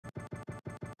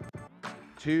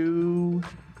2.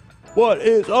 What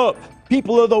is up,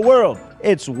 people of the world?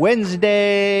 It's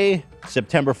Wednesday,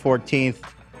 September 14th,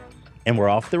 and we're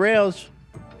off the rails.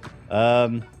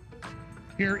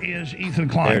 Here is Ethan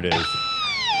Klein. There it is.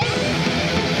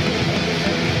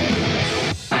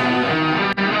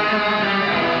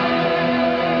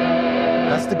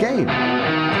 That's the game.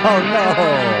 Oh, no.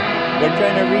 We're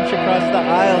trying to reach across the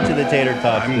aisle to the tater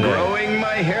tots. I'm growing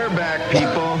my hair back,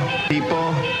 people.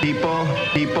 People.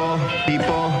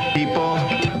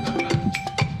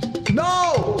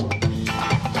 No!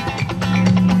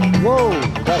 Whoa,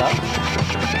 shut up.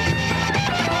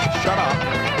 Shut up.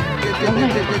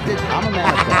 I'm a man.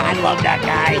 I love that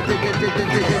guy.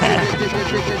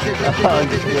 Oh,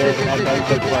 shit. That guy's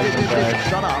so fucking bad.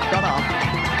 Shut up.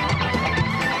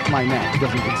 My neck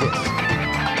doesn't exist.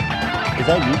 Is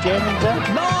that you jamming, Zach?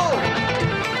 No!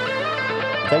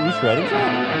 Is that you shredding,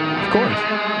 Zach? Of course.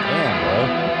 Damn, bro.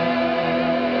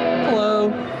 Hello.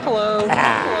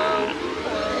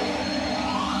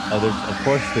 Oh, of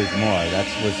course there's more. That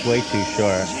was way too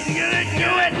short. You gotta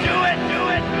do it.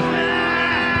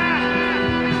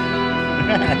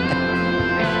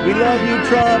 We love you,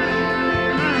 Trump.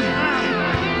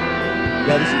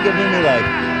 Yeah, this is giving me like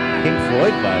Pink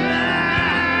Floyd vibes.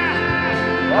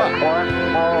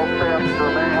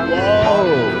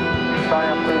 Whoa.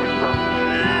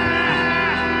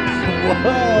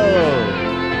 Whoa.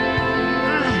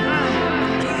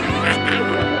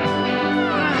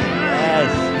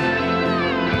 Yes.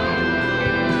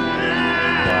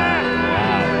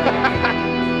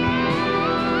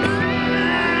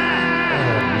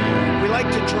 We like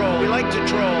to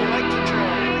troll.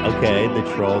 Okay, the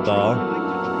troll doll.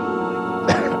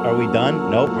 Are we done?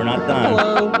 Nope, we're not done.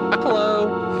 Hello.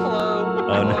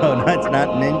 Oh no, that's not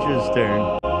Ninja's turn.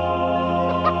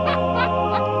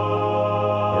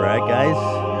 All right, guys.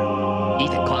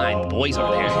 Ethan Klein, the boys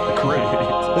are there.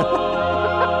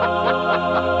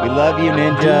 We love you,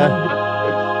 Ninja.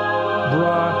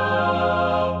 Bruh.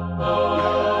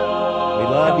 We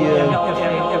love you.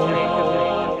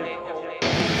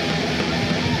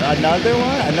 Another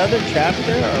one? Another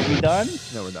chapter? Are we done?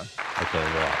 No, we're done. Okay,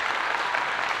 we're off.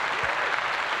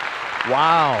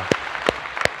 Wow.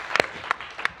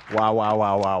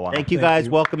 Thank you guys.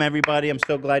 Welcome, everybody. I'm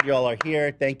so glad you all are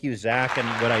here. Thank you, Zach, and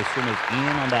what I assume is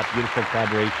Ian on that beautiful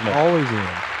collaboration of Always Ian.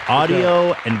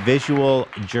 audio and visual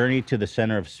journey to the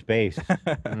center of space.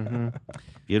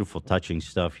 Beautiful, touching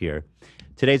stuff here.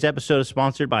 Today's episode is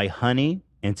sponsored by Honey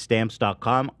and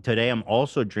Stamps.com. Today, I'm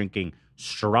also drinking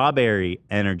strawberry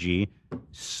energy.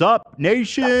 Sup,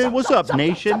 Nation? What's up,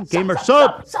 Nation? Gamer,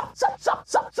 sup?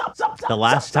 The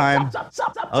last time...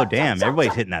 Oh, damn.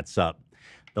 Everybody's hitting that sup.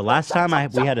 The last time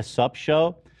we had a sup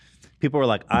show, people were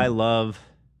like, I love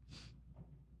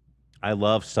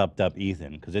supped up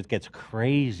Ethan because it gets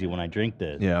crazy when I drink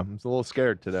this. Yeah, I'm a little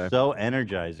scared today. So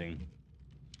energizing.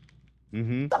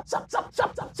 I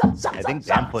think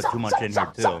Dan put too much in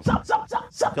here too.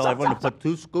 Tell everyone to put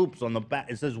 2 scoops on the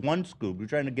back. It says 1 scoop. You're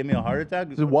trying to give me a heart attack?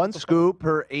 It's 1 scoop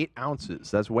per 8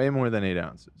 ounces. That's way more than 8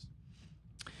 ounces.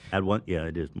 Add 1. Yeah,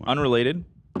 it is more. Unrelated.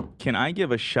 Can I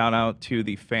give a shout out to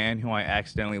the fan who I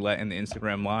accidentally let in the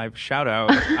Instagram live? Shout out.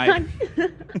 I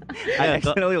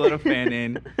accidentally let a fan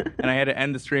in, and I had to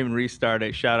end the stream and restart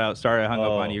it. Shout out. Sorry I hung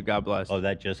up on you. God bless. Oh,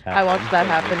 that just happened. I watched that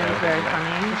happen. It was very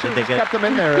funny. Should they Kept them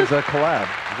in there as a collab.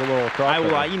 As a little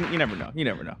crossover. You never know. You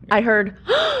never know. I heard,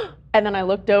 and then I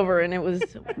looked over, and it was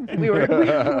we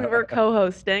were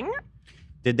co-hosting.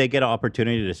 Did they get an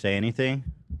opportunity to say anything?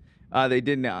 They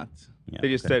did not. Yeah, They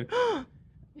just said,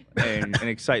 and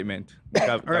excitement.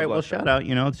 All right, well, shout out.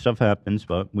 You know, stuff happens,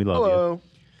 but we love Hello.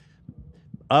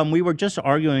 you. We were just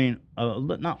arguing,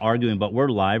 not arguing, but we're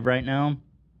live right now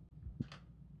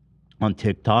on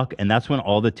TikTok, and that's when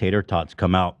all the tater tots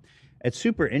come out. It's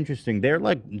super interesting. They're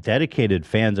like dedicated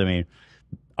fans. I mean,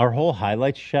 our whole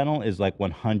highlights channel is like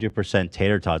 100%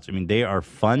 tater tots. I mean, they are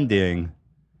funding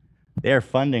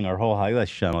our whole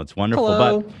highlights channel. It's wonderful.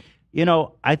 Hello. But, you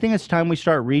know, I think it's time we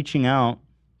start reaching out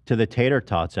to the tater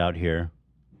tots out here.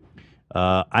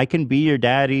 I can be your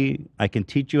daddy. I can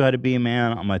teach you how to be a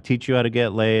man. I'm going to teach you how to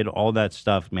get laid. All that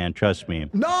stuff, man. Trust me.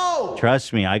 No!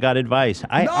 Trust me. I got advice.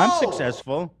 I'm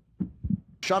successful.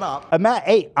 Shut up.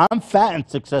 Hey, I'm fat and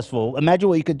successful. Imagine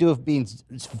what you could do if being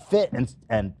fit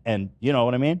and you know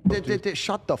what I mean?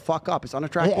 Shut the fuck up. It's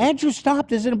unattractive. Hey, Andrew, stop.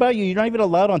 This isn't about you. You're not even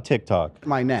allowed on TikTok.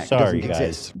 My neck Sorry, doesn't guys.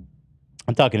 exist.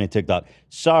 I'm talking to TikTok.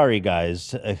 Sorry,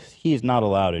 guys. He's not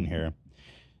allowed in here.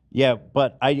 Yeah,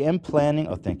 but I am planning.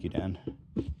 Oh, thank you, Dan.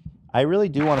 I really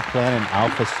do want to plan an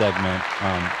alpha segment.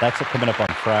 That's coming up on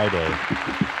Friday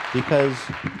because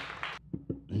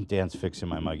Dan's fixing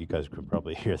my mic. You guys could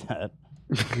probably hear that.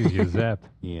 You get zapped.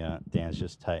 Yeah, Dan's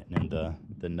just tightening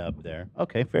the nub there.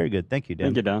 Okay, very good. Thank you, Dan.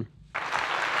 Thank you, Don.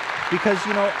 Because,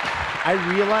 I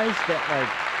realized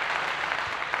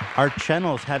that, our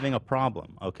channel is having a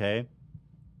problem, okay?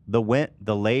 The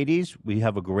ladies, we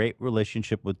have a great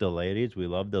relationship with the ladies. We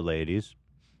love the ladies.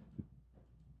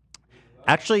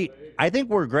 Actually, I think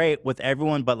we're great with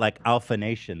everyone but, Alpha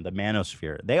Nation, the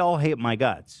manosphere. They all hate my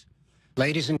guts.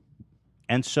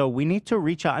 And so we need to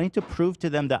reach out. I need to prove to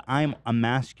them that I'm a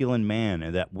masculine man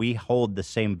and that we hold the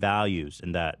same values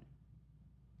and that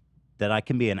I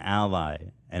can be an ally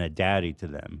and a daddy to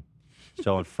them.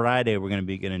 So on Friday, we're going to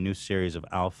begin a new series of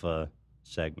alpha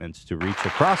segments to reach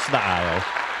across the aisle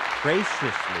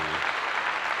graciously,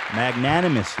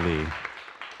 magnanimously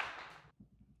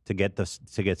to get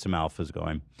some alphas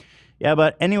going. Yeah,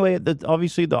 but anyway,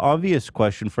 obviously the obvious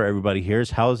question for everybody here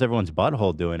is how is everyone's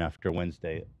butthole doing after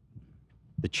Wednesday?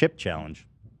 The chip challenge.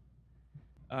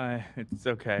 It's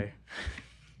okay.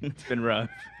 It's been rough.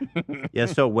 Yeah,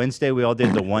 so Wednesday we all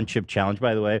did the one chip challenge,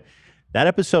 by the way. That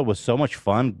episode was so much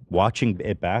fun watching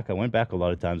it back. I went back a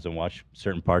lot of times and watched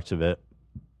certain parts of it.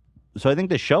 So I think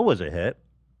the show was a hit.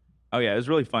 Oh, yeah, it was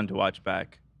really fun to watch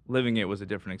back. Living it was a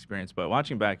different experience, but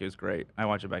watching back, it was great. I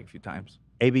watched it back a few times.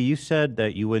 AB, you said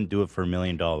that you wouldn't do it for $1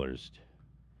 million.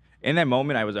 In that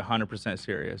moment, I was 100%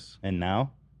 serious. And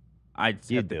now? I just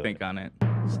had to think on it.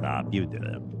 Stop. You do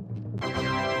it.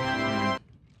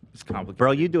 It's complicated.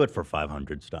 Bro, you do it for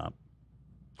 500. Stop.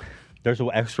 There's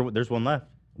one left.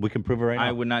 We can prove it right now.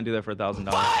 I would not do that for $1,000. And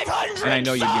I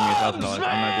know you'd give me $1,000. I'm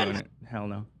not doing it. Hell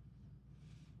no.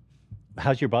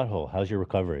 How's your butthole? How's your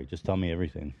recovery? Just tell me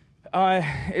everything.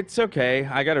 It's okay.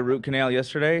 I got a root canal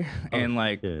yesterday, and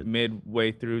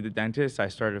midway through the dentist, I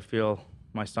started to feel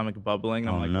my stomach bubbling.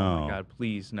 I'm like, oh my God,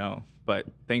 please no. But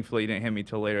thankfully, it didn't hit me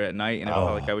till later at night, and it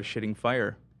felt like I was shitting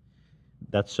fire.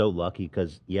 That's so lucky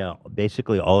because,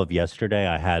 basically all of yesterday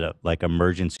I had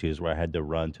emergencies where I had to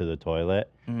run to the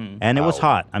toilet. Mm-hmm. And it was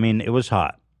hot. I mean, it was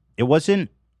hot. It wasn't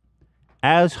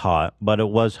as hot, but it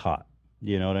was hot.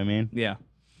 You know what I mean? Yeah.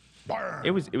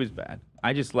 It was bad.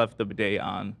 I just left the bidet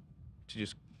on to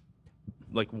just,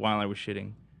 while I was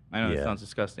shitting. I know it sounds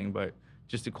disgusting, but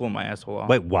just to cool my asshole off.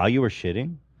 Wait, while you were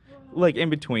shitting? In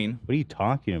between. What are you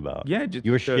talking about? Yeah, just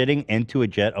you were shitting into a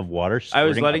jet of water. I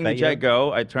was letting the jet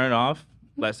go. I turn it off,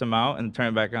 let some out, and turn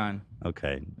it back on.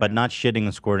 Okay, but not shitting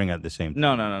and squirting at the same time.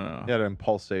 No. You had it in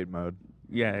pulsate mode.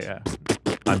 Yeah.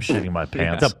 I'm shitting my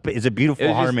pants. It's a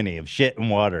beautiful harmony of shit and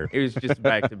water. It was just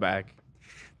back to back.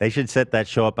 They should set that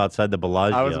show up outside the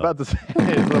Bellagio. I was about to say,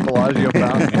 it's the Bellagio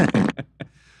fountain.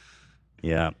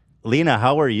 Yeah. Lena,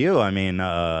 how are you? I mean,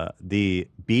 the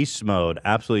beast mode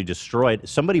absolutely destroyed.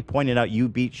 Somebody pointed out you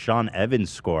beat Sean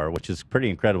Evans' score, which is pretty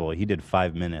incredible. He did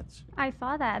 5 minutes. I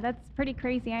saw that. That's pretty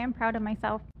crazy. I am proud of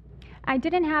myself. I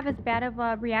didn't have as bad of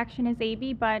a reaction as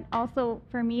AB, but also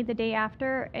for me, the day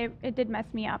after, it did mess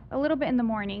me up. A little bit in the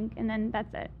morning, and then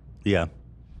that's it. Yeah.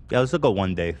 Yeah, it was like a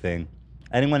one-day thing.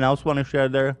 Anyone else want to share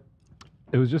there?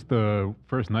 It was just the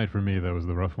first night for me that was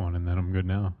the rough one, and then I'm good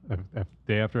now.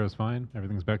 Day after, I was fine.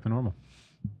 Everything's back to normal.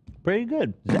 Pretty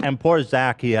good. And poor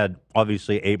Zach, he had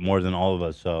obviously ate more than all of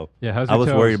us, so yeah, how's I was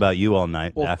your worried toes? about you all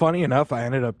night. Well, Zach. funny enough, I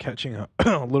ended up catching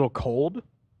a little cold.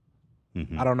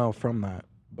 Mm-hmm. I don't know from that,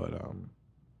 but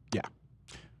yeah.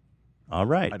 All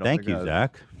right. Thank you,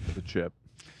 Zach. The chip.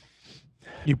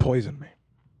 You poisoned me.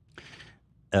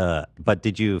 But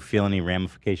did you feel any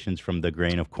ramifications from the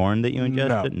grain of corn that you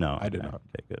ingested? No, I did not.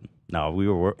 Okay, good.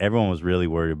 No, everyone was really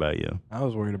worried about you. I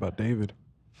was worried about David.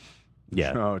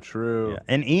 Yeah. Oh, true. Yeah.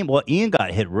 And Ian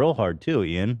got hit real hard too.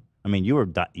 Ian, I mean, you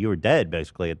were dead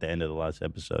basically at the end of the last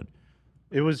episode.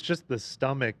 It was just the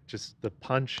stomach, just the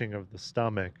punching of the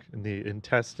stomach and the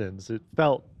intestines. It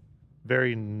felt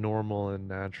very normal and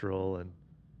natural, and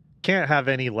can't have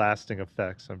any lasting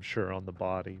effects, I'm sure, on the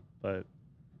body. But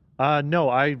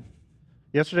no,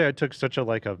 yesterday I took such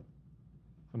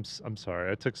I'm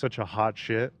sorry, I took such a hot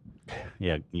shit.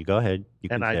 Yeah, you go ahead. You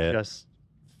can and say I it. just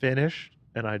finished,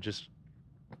 and I just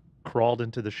crawled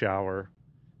into the shower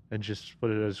and just put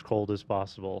it as cold as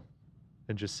possible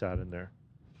and just sat in there.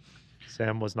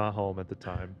 Sam was not home at the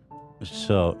time.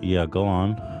 So, yeah, go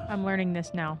on. I'm learning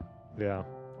this now. Yeah.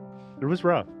 It was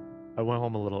rough. I went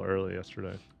home a little early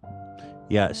yesterday.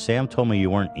 Yeah, Sam told me you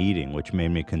weren't eating, which made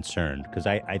me concerned because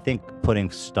I think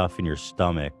putting stuff in your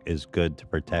stomach is good to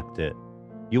protect it.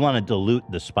 You want to dilute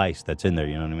the spice that's in there,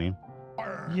 you know what I mean?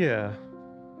 Yeah.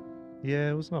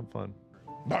 Yeah, it was not fun.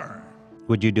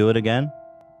 Would you do it again?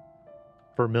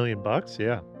 For $1 million?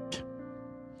 Yeah.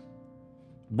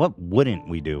 What wouldn't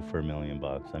we do for $1 million?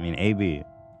 I mean, AB.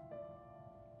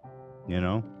 You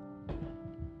know?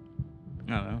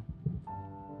 I don't know.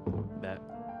 That.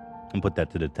 And put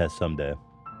that to the test someday.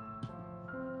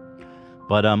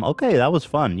 But okay, that was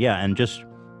fun. Yeah, and just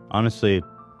honestly,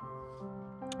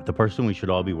 the person we should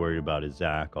all be worried about is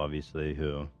Zach, obviously,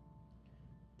 who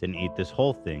didn't eat this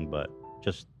whole thing, but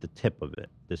just the tip of it,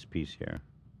 this piece here.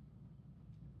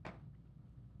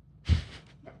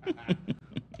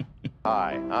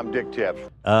 Hi, I'm Dick Tips.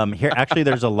 Here, actually,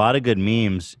 there's a lot of good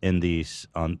memes in these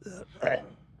on the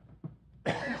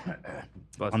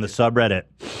subreddit.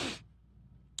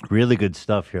 Really good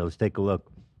stuff here. Let's take a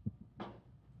look.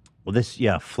 Well,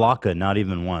 Flocka, not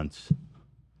even once.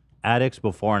 Addicts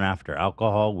before and after.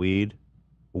 Alcohol, weed.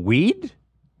 Weed?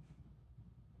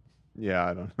 Yeah,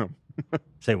 I don't know.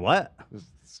 Say what?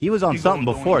 He was on something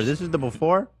before. This is the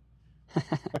before?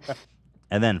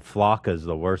 And then Flocka's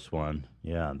the worst one.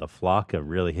 Yeah, the Flocka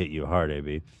really hit you hard,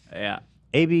 AB. Yeah.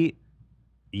 AB,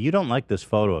 you don't like this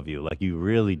photo of you. Like, you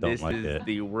really don't This like is it.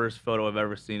 the worst photo I've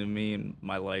ever seen of me in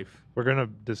my life. We're gonna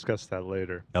discuss that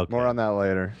later. Okay. More on that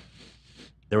later.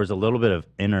 There was a little bit of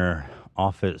inner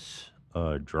office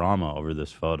drama over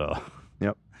this photo.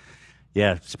 Yep.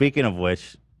 Yeah, speaking of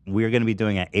which, we're going to be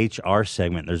doing an HR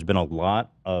segment. There's been a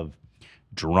lot of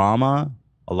drama,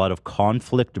 a lot of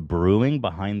conflict brewing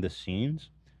behind the scenes.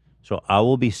 So I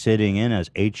will be sitting in as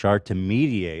HR to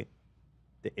mediate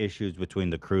the issues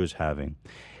between the crews having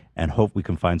and hope we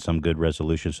can find some good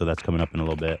resolution. So that's coming up in a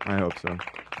little bit. I hope so.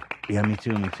 Yeah, me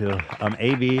too, me too.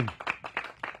 AB,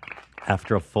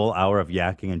 after a full hour of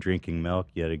yakking and drinking milk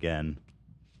yet again,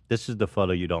 this is the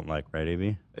photo you don't like, right,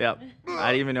 AB? Yep.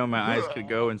 I didn't even know my eyes could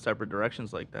go in separate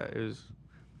directions like that.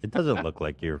 It doesn't look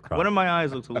like you're crossed. One of my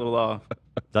eyes looks a little off.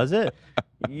 Does it?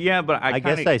 Yeah, but I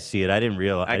guess I see it. I didn't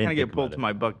realize. I didn't kind of get think pulled about to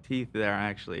my buck teeth there,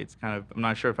 actually. It's kind of, I'm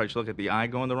not sure if I should look at the eye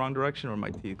going the wrong direction or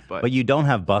my teeth, but. But you don't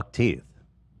have buck teeth.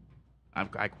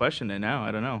 I question it now.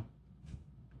 I don't know.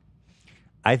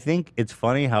 I think it's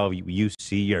funny how you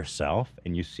see yourself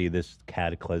and you see this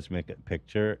cataclysmic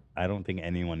picture. I don't think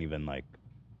anyone even like.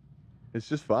 It's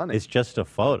just funny. It's just a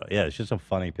photo. Yeah, it's just a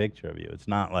funny picture of you. It's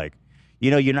not like,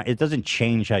 you're not. It doesn't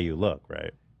change how you look,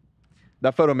 right?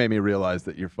 That photo made me realize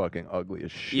that you're fucking ugly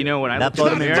as shit. You know, when I look in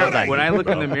the mirror, when I look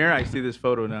in the mirror, I see this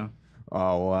photo now.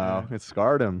 Oh wow, it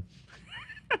scarred him.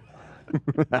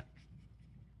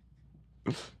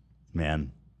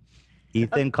 Man.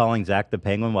 Ethan calling Zach the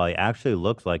Penguin while he actually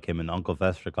looks like him in Uncle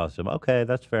Fester costume. Okay,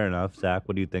 that's fair enough. Zach,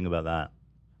 what do you think about that?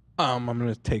 I'm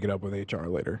gonna take it up with HR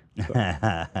later.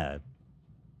 So.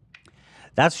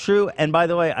 That's true. And by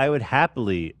the way, I would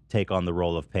happily take on the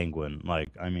role of Penguin. Like,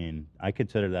 I mean, I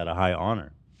consider that a high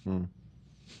honor.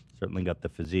 Certainly got the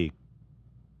physique.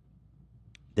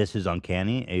 This is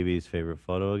uncanny. AB's favorite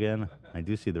photo again. I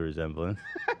do see the resemblance.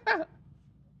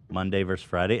 Monday versus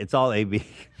Friday. It's all AB.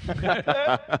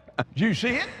 Did you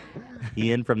see it?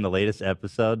 Ian from the latest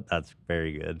episode. That's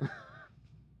very good.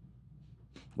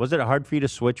 Was it hard for you to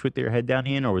switch with your head down,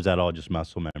 Ian, or was that all just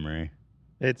muscle memory?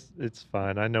 It's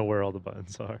fine. I know where all the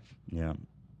buttons are. Yeah.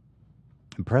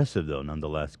 Impressive, though,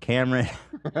 nonetheless. Cameron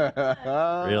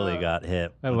really got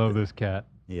hit. I love this cat.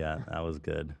 Yeah, that was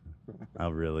good.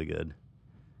 Really good.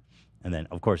 And then,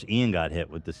 of course, Ian got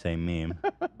hit with the same meme.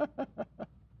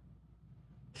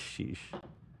 Sheesh.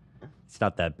 It's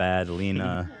not that bad.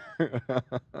 Lena,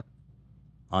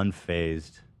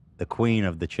 unfazed. The queen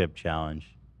of the chip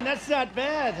challenge. That's not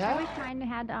bad, I was trying to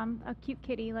have a cute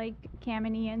kitty like Cam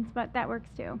and Ian's, but that works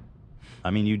too. I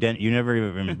mean, you never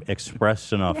even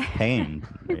expressed enough pain.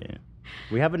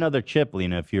 We have another chip,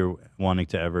 Lena, if you're wanting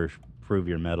to ever prove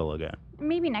your mettle again.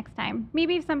 Maybe next time.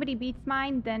 Maybe if somebody beats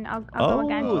mine, then I'll go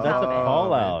again. Oh, that's a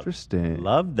call out. Interesting.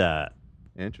 Love that.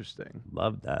 Interesting.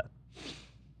 Love that.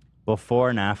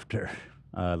 Before and after.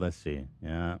 Let's see.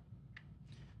 Yeah.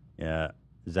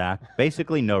 Zach,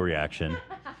 basically no reaction.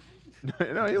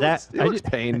 No, he looks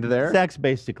pained there. Zach's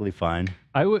basically fine.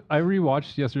 I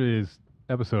rewatched yesterday's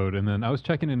episode, and then I was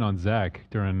checking in on Zach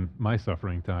during my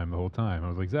suffering time the whole time. I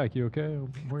was like, Zach, you okay?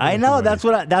 I know. That's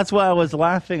why I was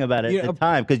laughing about it at the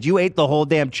time, because you ate the whole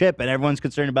damn chip, and everyone's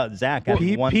concerned about Zach.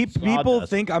 People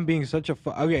think I'm being such a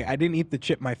okay. I didn't eat the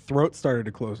chip. My throat started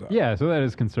to close up. Yeah, so that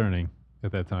is concerning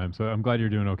at that time. So I'm glad you're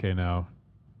doing okay now.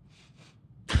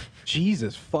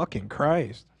 Jesus fucking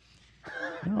Christ.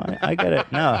 No, I get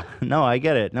it. No, I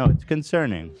get it. No, it's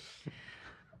concerning.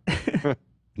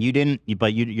 You didn't,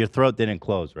 but your throat didn't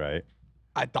close, right?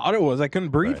 I thought it was. I couldn't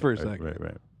breathe for a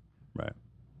second. Right.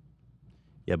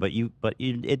 Yeah, but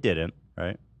it didn't,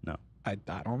 right? No. I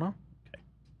don't know. Okay.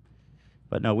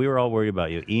 But no, we were all worried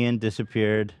about you. Ian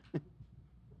disappeared.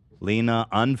 Lena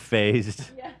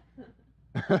unfazed.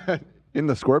 Yeah. In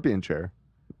the scorpion chair.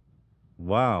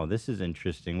 Wow, this is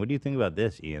interesting. What do you think about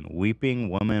this, Ian? Weeping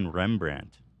Woman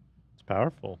Rembrandt. It's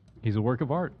powerful. He's a work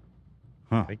of art.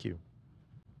 Huh. Thank you.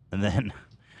 And then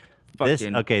this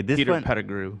Fucking this Peter one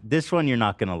Pettigrew. This one you're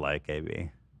not gonna like,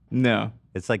 AB. No.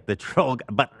 It's like the troll,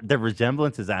 but the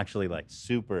resemblance is actually like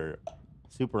super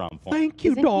on point. Thank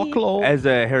you, Isn't Dark he- Lord. As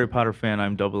a Harry Potter fan,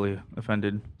 I'm doubly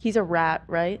offended. He's a rat,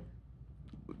 right?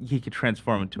 He could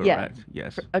transform into a Yeah. rat.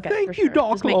 Yes. Okay. Thank for you, sure.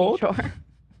 Dark Just making Lord. sure.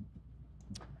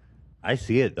 I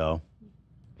see it though.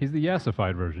 He's the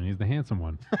yassified version. He's the handsome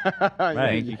one.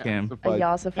 Thank you, Cam. A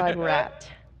yassified rat.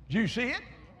 Did you see it?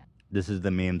 This is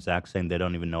the meme Zach saying they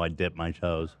don't even know I dip my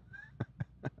toes.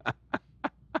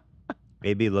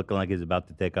 AB looking like he's about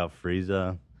to take out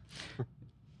Frieza.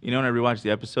 You know, when I rewatched the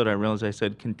episode, I realized I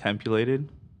said contemplated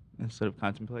instead of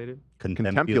contemplated.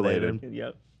 Contemplated.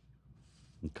 Yep.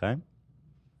 Okay.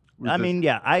 I mean,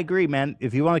 yeah, I agree, man.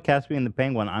 If you want to cast me in the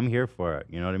Penguin, I'm here for it.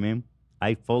 You know what I mean?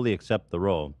 I fully accept the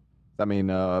role. I mean,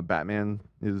 Batman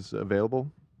is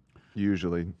available?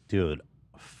 Usually. Dude,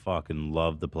 fucking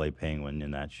love to play Penguin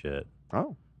in that shit.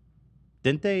 Oh.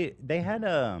 Didn't they had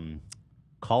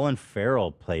Colin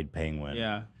Farrell played Penguin.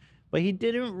 Yeah. But he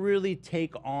didn't really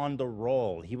take on the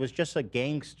role. He was just a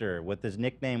gangster with his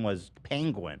nickname was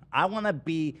Penguin. I want to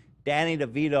be Danny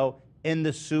DeVito in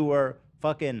the sewer,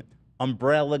 fucking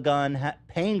umbrella gun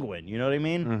Penguin. You know what I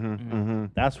mean? Mm-hmm.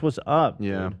 That's what's up.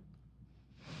 Yeah. Dude.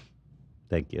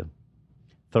 Thank you.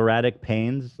 Thoracic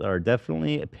pains are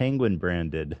definitely Penguin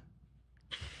branded.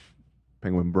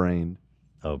 Penguin brained.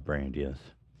 Oh, brained, yes.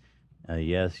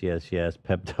 Yes.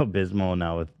 Pepto-Bismol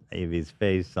now with AV's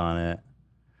face on it.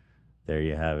 There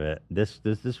you have it. This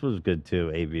was good too,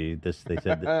 AV. They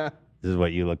said this is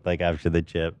what you looked like after the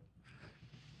chip.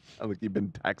 I look, you've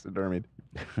been taxidermied.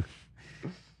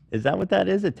 Is that what that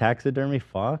is? A taxidermy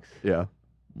fox? Yeah.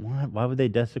 Why would they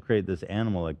desecrate this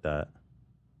animal like that?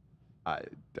 I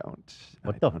don't.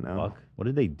 What I the don't know. fuck? What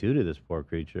did they do to this poor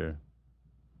creature?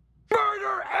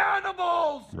 Murder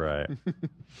animals! Right.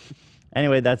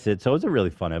 Anyway, that's it. So it was a really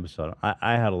fun episode.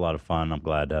 I had a lot of fun. I'm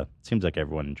glad. Seems like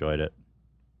everyone enjoyed it.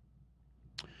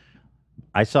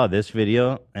 I saw this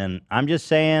video, and I'm just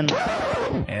saying,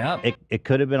 it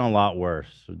could have been a lot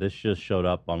worse. This just showed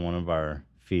up on one of our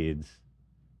feeds.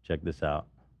 Check this out.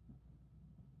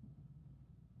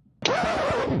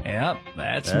 Yep,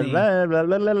 that's me.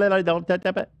 Don't touch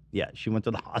it. Yeah, she went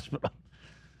to the hospital.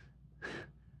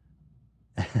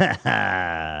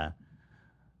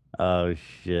 Oh,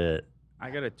 shit.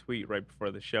 I got a tweet right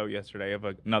before the show yesterday of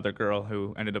another girl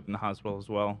who ended up in the hospital as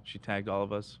well. She tagged all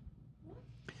of us.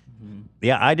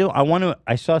 Yeah,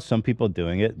 I saw some people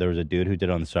doing it. There was a dude who did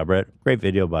it on the subreddit. Great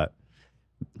video, but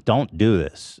don't do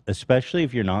this, especially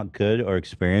if you're not good or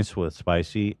experienced with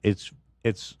spicy. It's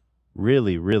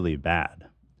really, really bad.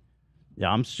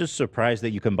 Yeah, I'm just surprised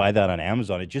that you can buy that on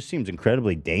Amazon. It just seems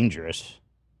incredibly dangerous.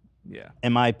 Yeah.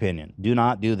 In my opinion. Do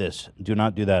not do this. Do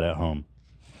not do that at home.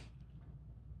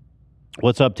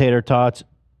 What's up, Tater Tots?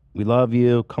 We love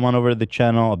you. Come on over to the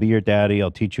channel. I'll be your daddy.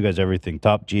 I'll teach you guys everything.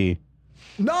 Top G.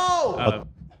 No!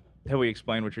 Have we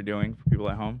explained what you're doing for people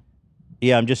at home?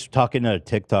 Yeah, I'm just talking to a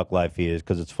TikTok live feed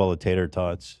because it's full of Tater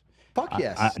Tots. Fuck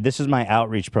yes. This is my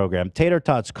outreach program. Tater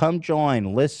Tots, come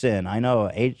join. Listen. I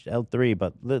know HL3,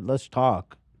 but let's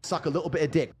talk. Suck a little bit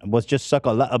of dick. Let's just suck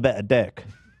a little bit of dick.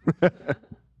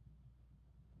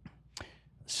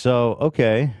 So,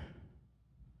 okay.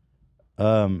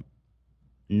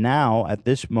 Now, at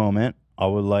this moment, I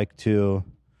would like to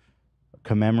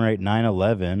commemorate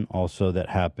 9/11 also that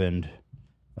happened.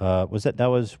 When was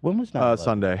 9/11?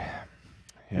 Sunday.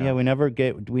 Yeah, we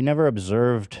never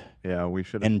observed. Yeah, we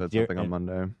should have said something on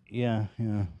Monday. Yeah. I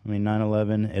mean,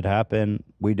 9/11, it happened.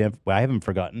 I haven't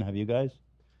forgotten. Have you guys?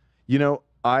 You know,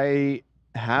 I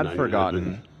had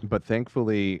forgotten, but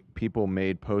thankfully people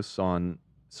made posts on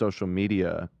social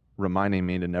media reminding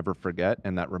me to never forget,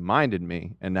 and that reminded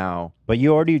me, and now But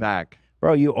you already back.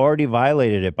 Bro, you already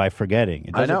violated it by forgetting.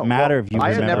 It doesn't matter if you I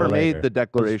had remember never later. made the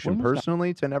declaration When was that?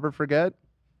 personally to never forget,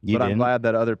 You but I'm didn't? glad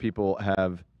that other people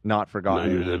have not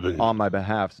forgotten on my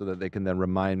behalf so that they can then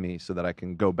remind me so that I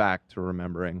can go back to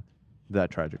remembering that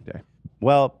tragic day.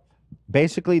 Well,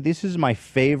 basically, this is my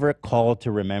favorite call to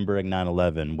remembering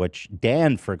 9/11, which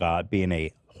Dan forgot, being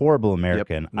a horrible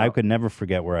American. I could never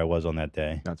forget where I was on that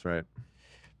day. That's right.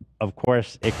 Of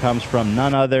course, it comes from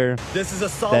none other This is a than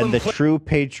solemn the true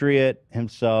patriot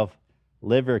himself,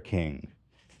 Liverking,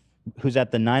 who's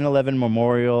at the 9/11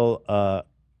 Memorial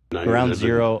Ground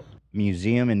Zero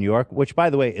Museum in New York, which, by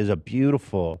the way, is a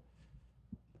beautiful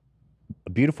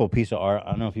piece of art.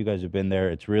 I don't know if you guys have been there.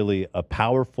 It's really a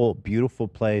powerful, beautiful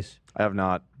place. I have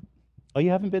not. Oh,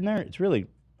 you haven't been there? It's really...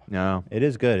 No. It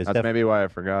is good. It's That's maybe why I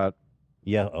forgot.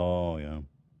 Yeah. Oh, yeah.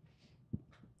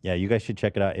 Yeah, you guys should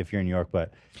check it out if you're in New York.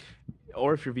 But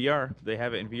Or if you're VR, they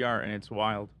have it in VR and it's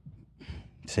wild.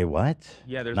 Say what?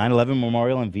 Yeah, there's 9/11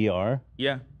 Memorial in VR.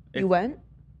 Yeah. You went?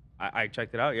 I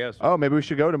checked it out. Yes. Oh, maybe we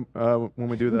should go to when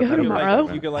we do the. Go tomorrow?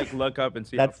 You could like look up and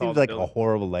see. That how seems tall like the a building-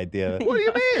 horrible idea. What do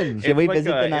you mean? Should we like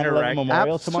visit a the 9/11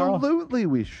 Memorial tomorrow? Absolutely,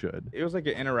 we should. It was like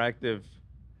an interactive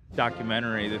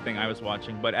documentary, the thing I was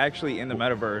watching. But actually, in the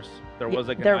metaverse, there was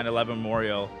like a 9/11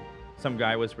 memorial. Some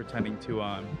guy was pretending to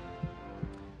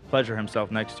pleasure himself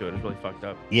next to it. It was really fucked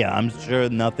up. Yeah, I'm sure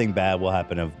nothing bad will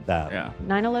happen of that. Yeah.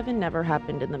 9/11 never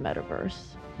happened in the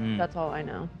metaverse. Hmm. That's all I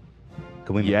know.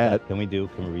 Can we Can we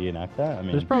reenact that? I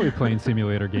mean, There's probably plane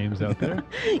simulator games out there.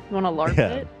 You want to LARP Yeah.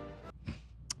 it?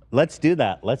 Let's do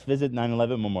that. Let's visit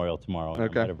 9/11 Memorial tomorrow in the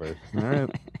metaverse. All right.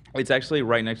 It's actually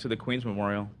right next to the Queen's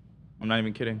Memorial. I'm not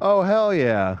even kidding. Oh hell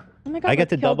yeah! Oh my God, I get let's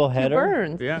the kill double 2 header.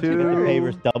 birds. Yeah. Two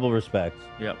favors, double respects.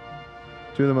 Yep.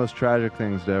 Two of the most tragic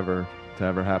things to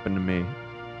ever happen to me.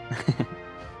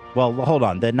 Well, hold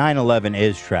on. The 9/11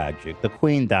 is tragic. The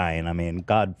Queen dying. I mean,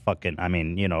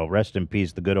 rest in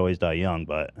peace. The good always die young.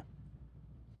 But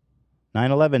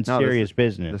 9/11 No, serious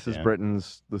business. This is yeah.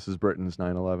 Britain's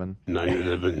 9/11.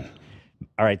 9/11.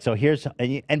 All right. So here's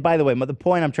and by the way, the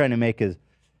point I'm trying to make is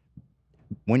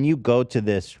when you go to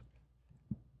this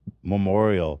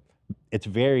memorial, it's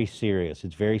very serious.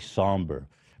 It's very somber.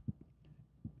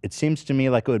 It seems to me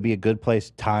like it would be a good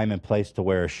time and place to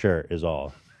wear a shirt. Is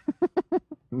all.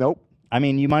 Nope. I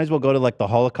mean, you might as well go to like the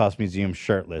Holocaust Museum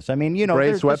shirtless. I mean, Gray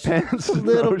there's just sweatpants, a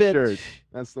little no bit, shirt.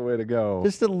 That's the way to go.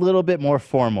 just a little bit more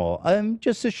formal.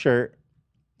 Just a shirt,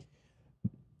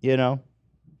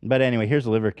 But anyway, here's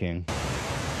Liverking.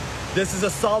 This is a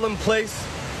solemn place,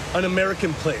 an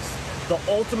American place. The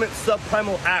ultimate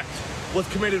subprimal act was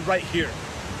committed right here.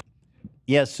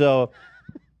 Yeah. So,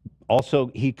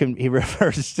 also he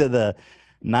refers to the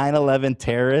 9/11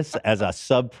 terrorists as a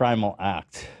subprimal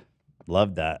act.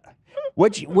 Love that.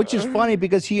 Which is funny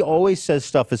because he always says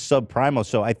stuff is subprimal.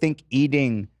 So I think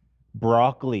eating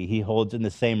broccoli he holds in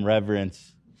the same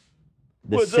reverence,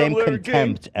 the same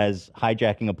contempt as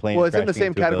hijacking a plane. Well, and it's in the crashing same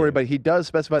into a category, building. but he does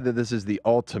specify that this is the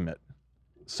ultimate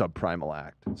subprimal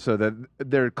act. So that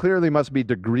there clearly must be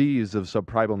degrees of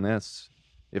subprimalness.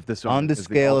 If this one On the is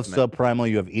scale of ultimate. subprimal,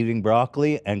 you have eating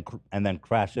broccoli and then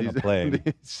crashing a plane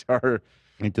These are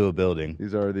into a building.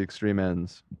 These are the extreme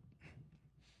ends.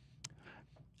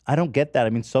 I don't get that.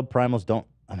 I mean, subprimals don't.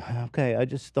 Okay,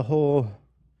 the whole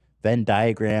Venn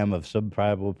diagram of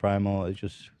subprimal, primal is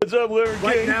just. What's up, Liverking?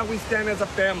 Right now, we stand as a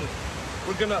family.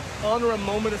 We're gonna honor a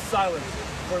moment of silence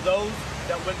for those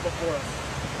that went before us.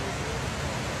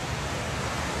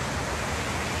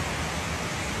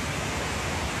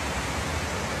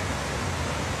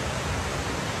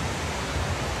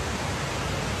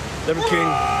 Liverking,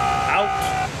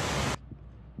 out.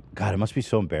 God, it must be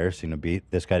so embarrassing to be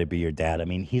this guy to be your dad. I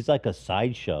mean, he's like a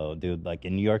sideshow, dude. Like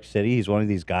in New York City, he's one of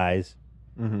these guys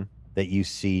that you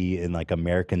see in like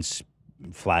American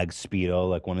flag Speedo,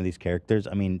 like one of these characters.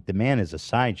 I mean, the man is a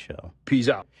sideshow. Peace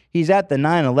out. He's at the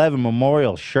 9/11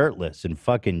 memorial shirtless and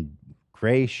fucking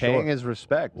gray shorts. Paying his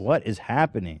respect. What is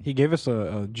happening? He gave us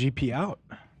a GP out.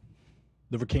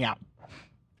 Liverking out.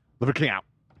 Liverking out.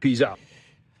 Peace out.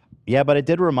 Yeah, but it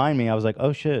did remind me. I was like,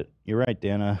 oh shit, you're right,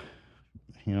 Dana.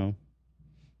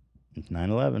 It's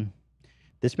 9/11.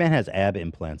 This man has ab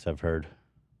implants, I've heard.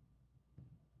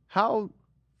 How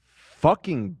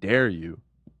fucking dare you?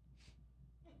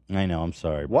 I know, I'm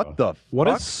sorry. What bro. the What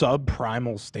a fuck?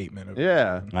 subprimal statement. Of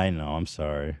Yeah. I know, I'm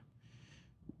sorry.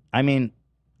 I mean,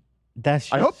 that's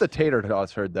just... I hope the tater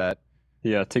tots heard that.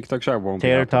 Yeah, TikTok shop won't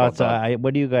Tater be happy about tots, that.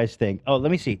 what do you guys think? Oh,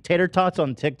 let me see. Tater tots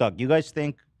on TikTok. You guys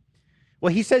think...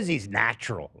 Well, he says he's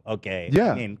natural, okay?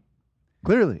 Yeah. I mean,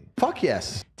 clearly. Fuck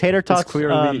yes. Tater tots,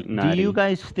 clearly do natty. you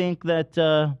guys think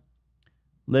that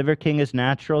Liverking is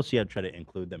natural? See, I'd try to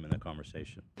include them in the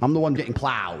conversation. I'm the one getting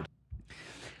plowed.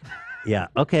 Yeah.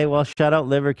 Okay. Well, shout out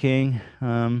Liverking.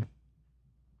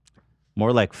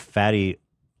 More like fatty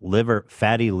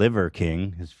liver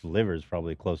king. His liver is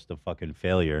probably close to fucking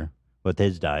failure with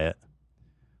his diet.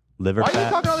 Liver Why are you fat.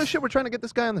 talking all this shit? We're trying to get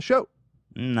this guy on the show.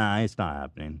 Nah, it's not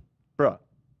happening. Bruh.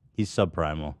 He's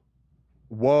subprimal.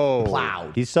 Whoa.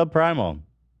 Plowed. He's subprimal.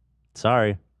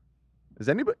 Sorry. Is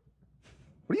anybody...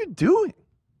 What are you doing?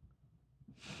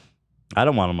 I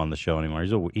don't want him on the show anymore.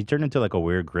 He turned into like a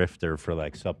weird grifter for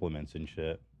like supplements and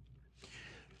shit.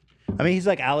 I mean, he's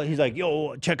like,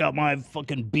 yo, check out my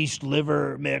fucking beast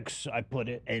liver mix. I put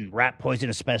it in rat poison,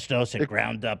 asbestos, and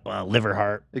ground up liver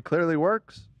heart. It clearly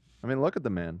works. I mean, look at the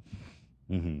man.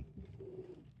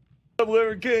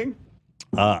 Liverking.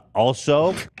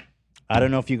 Also, I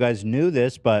don't know if you guys knew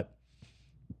this, but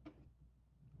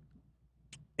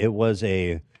it was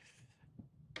a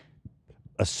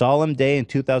A solemn day in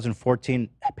 2014,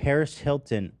 Paris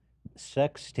Hilton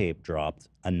sex tape dropped,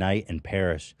 A Night in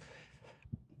Paris.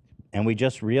 And we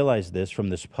just realized this from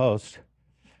this post.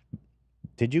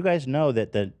 Did you guys know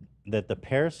that the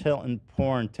Paris Hilton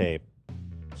porn tape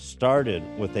started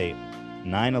with a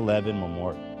 9/11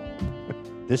 memorial?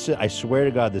 I swear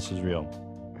to God, this is real.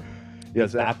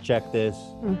 Yes, fact check this.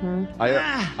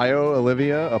 I owe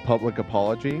Olivia a public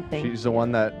apology. Thank She's the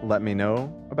one that let me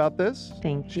know about this.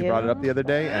 Thank She you. brought it up the other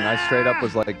day, and I straight up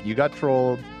was like, "You got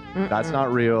trolled. That's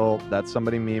not real. That's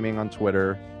somebody memeing on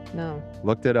Twitter." No.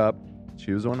 Looked it up.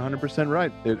 She was 100%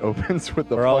 right. It opens with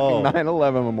the Bro. fucking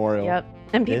 9/11 memorial. Yep.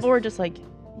 And people This- were just like,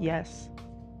 yes.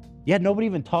 Yeah, nobody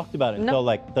even talked about it No. until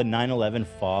like the 9/11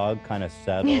 fog kind of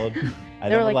settled. And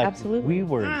They then were we're like, absolutely. We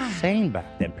were insane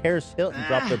back then. Paris Hilton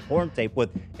dropped their porn tape with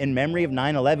 "In memory of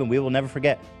 9/11, we will never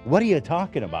forget." What are you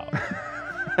talking about?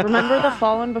 Remember the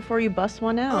fallen before you bust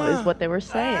one out is what they were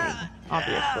saying,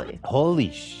 obviously.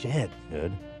 Holy shit,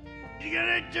 dude. You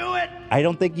gonna do it? I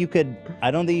don't think you could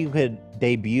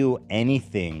debut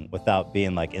anything without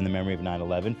being like in the memory of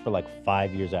 9/11 for like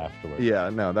 5 years afterwards.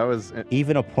 Yeah, no, that was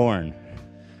Even a porn.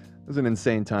 it was an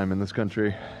insane time in this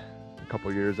country. A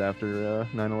couple years after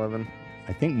 9/11.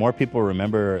 I think more people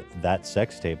remember that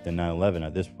sex tape than 9/11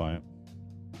 at this point.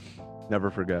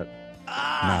 Never forget.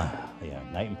 Nah, yeah,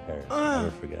 Night in Paris. Never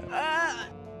forget.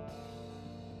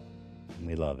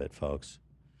 We love it, folks.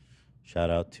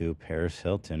 Shout out to Paris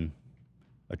Hilton,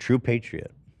 a true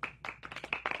patriot.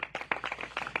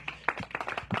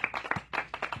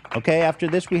 Okay, after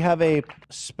this, we have a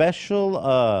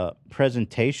special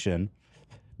presentation.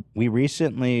 We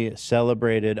recently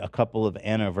celebrated a couple of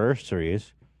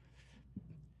anniversaries.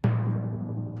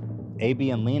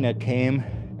 AB and Lena came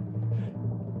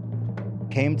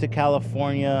to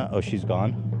California. Oh, she's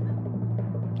gone.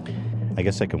 I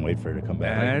guess I can wait for her to come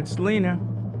back. That's Lena.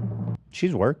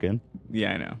 She's working.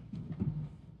 Yeah, I know.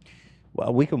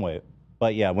 Well, we can wait.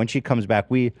 But yeah, when she comes back,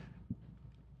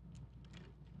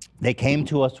 they came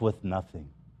to us with nothing.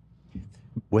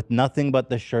 With nothing but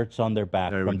the shirts on their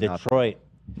back from Detroit.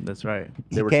 That's right.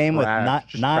 He came with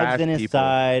knives in his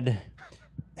side,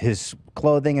 his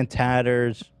clothing in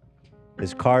tatters,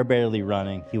 his car barely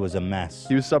running. He was a mess.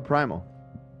 He was subprimal.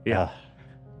 Yeah.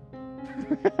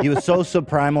 He was so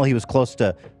subprimal, he was close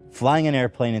to flying an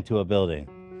airplane into a building.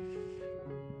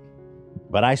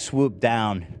 But I swooped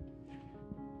down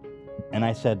and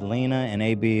I said, Lena and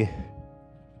AB,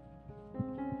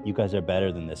 you guys are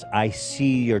better than this. I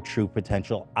see your true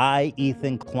potential. I,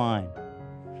 Ethan Klein,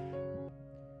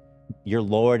 your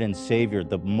Lord and Savior,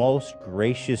 the most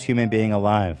gracious human being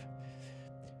alive.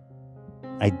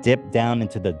 I dipped down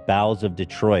into the bowels of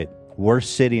Detroit,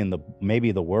 worst city in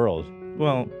maybe the world.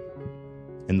 Well,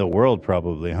 in the world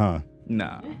probably, huh?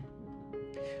 Nah.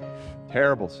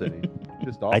 Terrible city.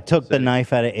 Just awful I took the city.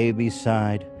 knife out of AB's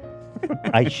side.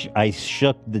 I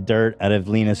shook the dirt out of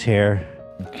Lena's hair.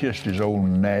 Kissed his old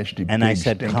nasty And I big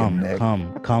said, stinking come,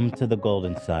 neck. come to the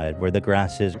golden side where the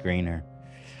grass is greener.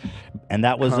 And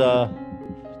that was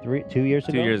 2 years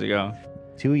ago? 2 years ago.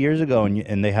 2 years ago,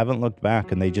 and they haven't looked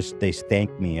back, and they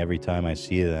thank me every time I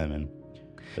see them, and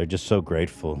they're just so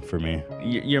grateful for me.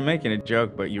 You're making a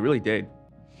joke, but you really did.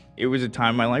 It was a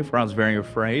time in my life where I was very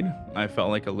afraid. I felt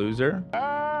like a loser.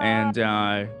 And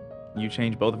you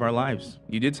changed both of our lives.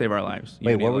 You did save our lives.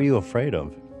 Wait, what were you afraid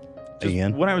of,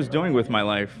 Ian? What I was doing with my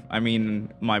life. I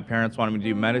mean, my parents wanted me to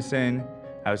do medicine.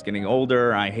 I was getting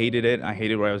older. I hated it. I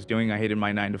hated what I was doing. I hated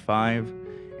my 9 to 5.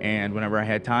 And whenever I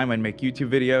had time, I'd make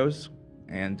YouTube videos.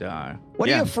 And what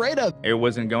are you afraid of? It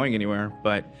wasn't going anywhere,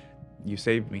 but you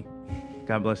saved me.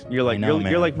 God bless. You're like know,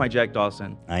 you're like my Jack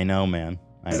Dawson. I know, man.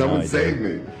 I Someone know I save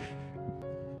did.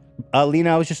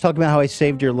 Lena, I was just talking about how I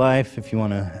saved your life. If you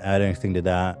want to add anything to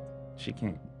that. She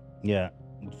can't. Yeah.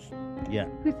 Yeah.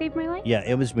 Who saved my life? Yeah,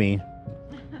 it was me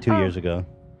 2 years ago.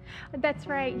 That's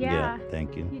right. Yeah.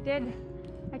 Thank you. You did.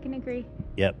 I can agree.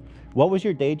 Yep. What was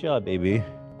your day job, baby?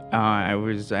 I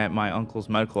was at my uncle's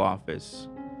medical office,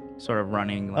 sort of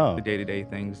running like, the day-to-day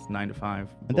things, 9 to 5.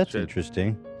 That's bullshit.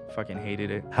 interesting. Fucking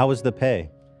hated it. How was the pay?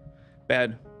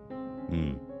 Bad.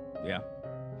 Hmm. Yeah,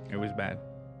 it was bad.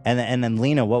 And then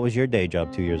Lena, what was your day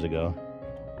job 2 years ago?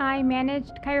 I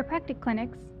managed chiropractic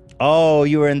clinics. Oh,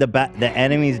 you were in the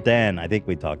enemy's den. I think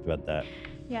we talked about that.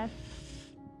 Yes.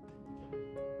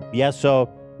 Yeah, so,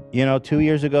 2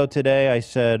 years ago today, I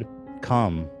said,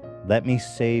 come, let me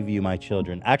save you, my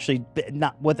children. Actually,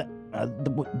 not with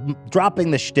dropping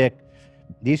the shtick.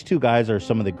 These two guys are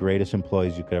some of the greatest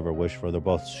employees you could ever wish for. They're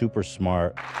both super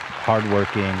smart,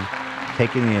 hardworking,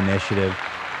 taking the initiative.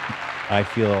 I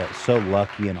feel so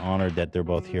lucky and honored that they're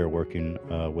both here working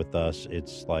with us.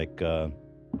 It's like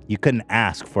You couldn't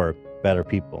ask for better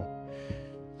people.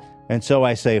 And so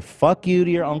I say, fuck you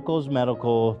to your uncle's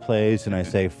medical place, and I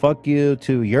say, fuck you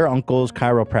to your uncle's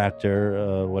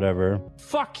chiropractor, whatever.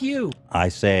 Fuck you. I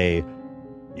say,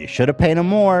 you should have paid him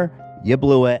more. You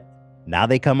blew it. Now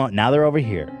they come out. Now they're over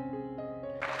here.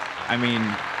 I mean,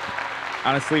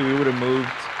 honestly, we would have moved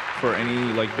for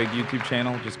any like big YouTube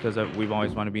channel just because we've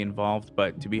always wanted to be involved.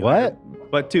 But to be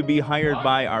hired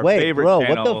by our favorite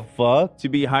channel, what the fuck? To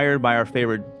be hired by our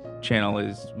favorite channel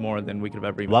is more than we could have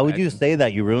ever imagined. Why would you say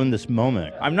that? You ruined this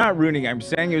moment. I'm not ruining it. I'm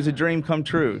saying it was a dream come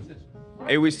true.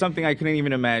 It was something I couldn't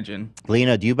even imagine.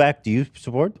 Lena, do you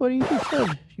support what you just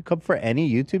said? You come for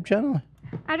any YouTube channel?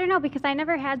 I don't know, because I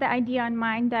never had the idea in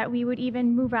mind that we would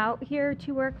even move out here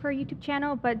to work for a YouTube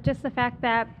channel, but just the fact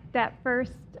that that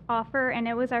first offer and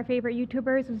it was our favorite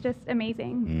YouTubers was just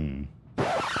amazing.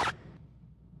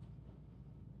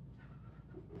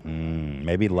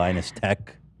 Maybe Linus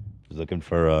Tech was looking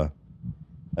for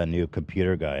a new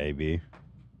computer guy, AB.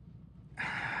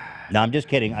 No, I'm just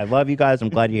kidding. I love you guys. I'm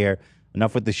glad you're here.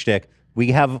 Enough with the shtick.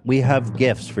 We have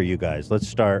gifts for you guys. Let's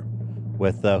start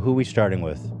with who are we starting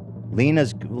with?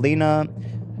 Lena,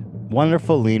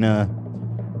 wonderful Lena.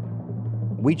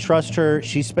 We trust her.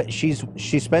 She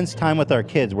spends time with our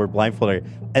kids. We're blindfolded,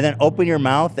 and then open your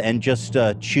mouth and just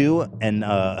chew, and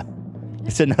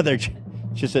it's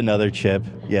just another chip.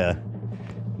 Yeah.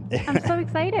 I'm so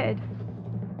excited.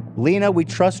 Lena, we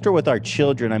trust her with our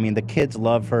children. I mean, the kids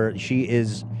love her. She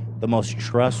is the most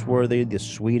trustworthy, the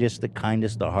sweetest, the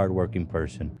kindest, the hardworking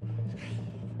person.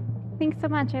 Thanks so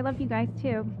much. I love you guys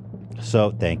too.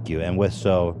 So thank you. And with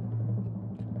the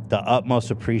utmost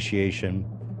appreciation,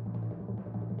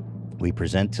 we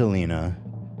present to Lena.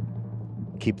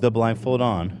 Keep the blindfold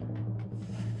on.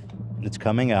 It's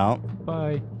coming out.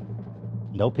 Bye.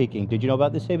 No peeking. Did you know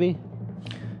about this, AB?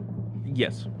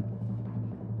 Yes.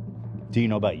 Do you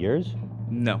know about yours?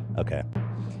 No. Okay.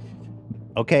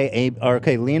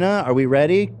 Okay, Lena, are we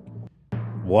ready?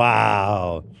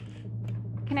 Wow.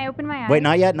 Can I open my eyes? Wait,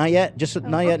 not yet. Just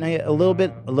not yet. A little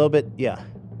bit. Yeah,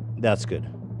 that's good.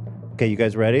 Okay, you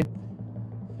guys ready?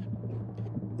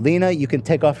 Lena, you can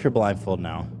take off your blindfold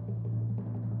now.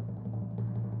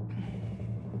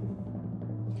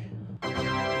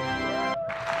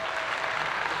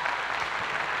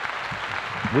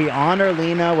 We honor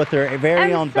Lena with her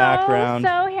very own background.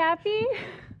 I'm so happy.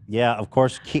 Yeah, of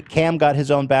course. Cam got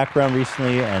his own background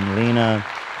recently, and Lena.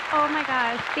 Oh my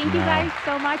gosh. Thank you guys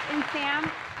so much. And Sam,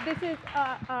 this is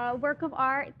a work of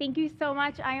art. Thank you so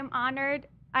much. I am honored.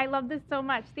 I love this so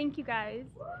much. Thank you guys.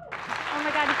 Oh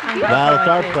my God. It's beautiful. Well, it's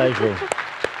our pleasure.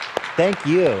 Thank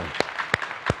you.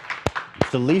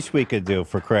 It's the least we could do,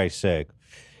 for Christ's sake.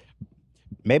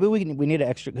 Maybe we need an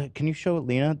extra. Can you show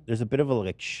Lena? There's a bit of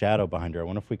a shadow behind her. I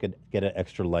wonder if we could get an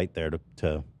extra light there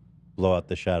to blow out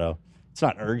the shadow. It's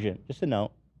not urgent. Just a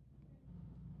note.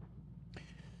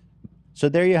 So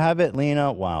there you have it,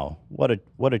 Lena. Wow, what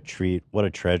a treat, what a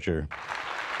treasure.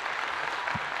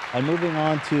 And moving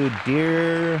on to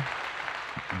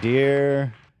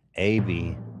dear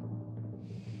AB.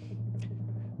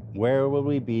 Where would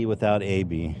we be without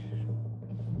AB?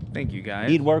 Thank you, guys.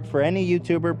 He'd work for any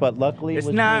YouTuber, but luckily it's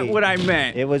it was not me. what I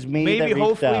meant. It was me. Maybe that reached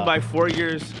hopefully out. by 4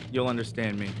 years you'll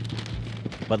understand me.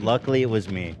 But luckily it was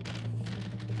me.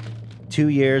 2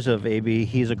 years of AB.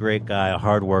 He's a great guy, a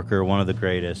hard worker, one of the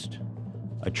greatest.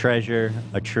 A treasure,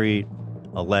 a treat,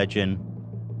 a legend.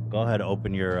 Go ahead,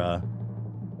 open your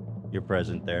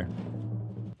present there.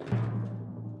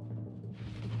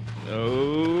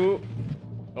 Oh,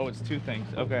 it's two things.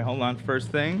 Okay, hold on. First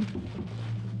thing,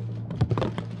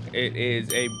 it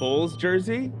is a Bulls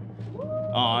jersey.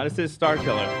 Oh, this is Star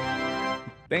Killer.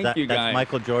 Thank you, guys. That's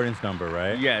Michael Jordan's number,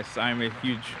 right? Yes, I'm a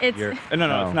huge. It's-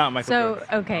 No, it's not Michael Jordan's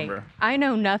okay, number. I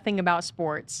know nothing about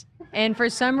sports, and for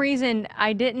some reason,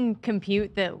 I didn't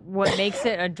compute that what makes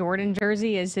it a Jordan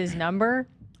jersey is his number.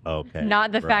 Okay.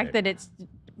 Not the fact that it's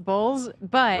Bulls,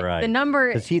 but the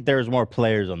number. Because there's more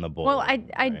players on the Bulls. Well,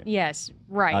 yes,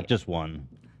 right. Not just one.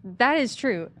 That is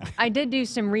true. I did do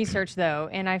some research though,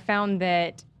 and I found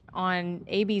that on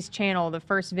AB's channel, the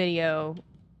first video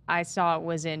I saw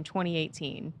was in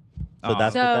 2018. So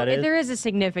that's what that is? There is a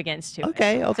significance to it.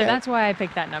 Okay. So that's why I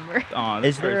picked that number.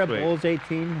 Is there a Bulls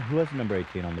 18? Who has number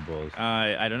 18 on the Bulls?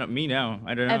 I don't know. Me, no.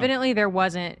 I don't know. Evidently, there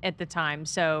wasn't at the time,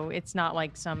 so it's not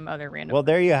like some other random. Well,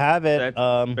 there you have it.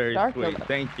 That's very Star sweet. Killer.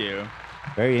 Thank you.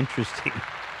 Very interesting.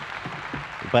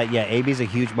 But yeah, AB's a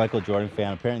huge Michael Jordan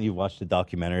fan. Apparently, you've watched the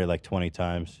documentary like 20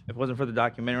 times. If it wasn't for the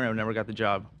documentary, I would never got the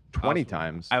job. 20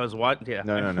 times? I was watching. Yeah.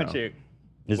 No.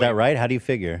 Is that right? How do you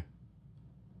figure?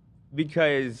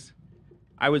 Because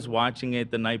I was watching it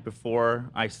the night before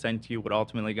I sent you what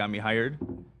ultimately got me hired.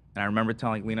 And I remember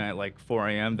telling Lena at like 4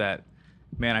 a.m. that,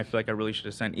 man, I feel like I really should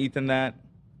have sent Ethan that.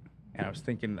 And I was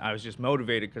thinking, I was just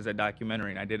motivated because of that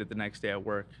documentary, and I did it the next day at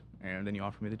work. And then you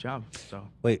offered me the job. So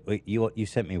Wait, you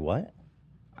sent me what?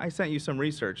 I sent you some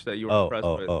research that you were impressed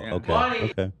with.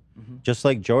 Yeah. Okay. Just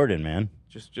like Jordan, man.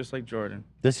 Just like Jordan.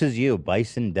 This is you,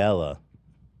 Bison Della.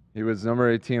 He was number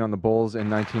 18 on the Bulls in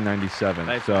 1997.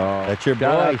 That's That's your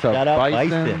boy. to Shout out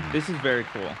Bison. This is very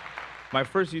cool. My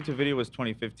first YouTube video was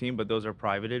 2015, but those are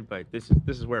privated. But this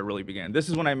is where it really began. This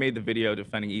is when I made the video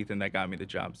defending Ethan that got me the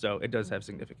job. So it does have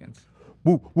significance.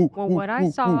 Well, what I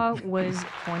saw was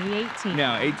 2018.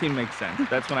 No, 18 makes sense.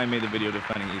 That's when I made the video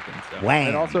defending Ethan. So. Wham.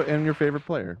 And also, and your favorite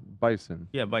player, Bison.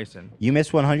 Yeah, Bison. You miss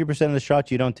 100% of the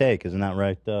shots you don't take. Isn't that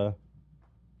right?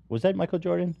 Was that Michael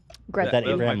Jordan? Gretzky. That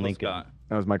Abraham Michael Lincoln? Scott.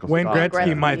 That was Michael Wayne Scott.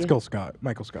 Gretzky, Michael Scott.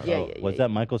 Michael Scott. Yeah, Was that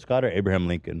Michael Scott or Abraham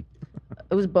Lincoln?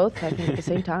 It was both happening at the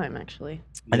same time, actually.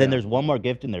 And then there's one more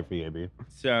gift in there for you, AB.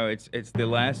 So it's The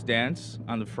Last Dance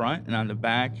on the front, and on the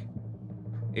back,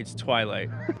 it's Twilight.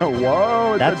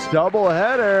 Whoa, it's a double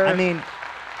header. I mean,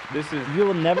 This is you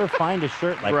will never find a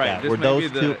shirt like Right, that this where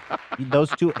may be those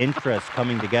two interests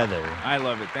coming together. I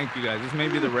love it. Thank you guys. This may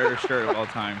be the rarest shirt of all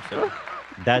time. So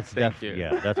That's thank you.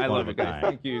 Yeah, that's I one love of a it, guys. kind.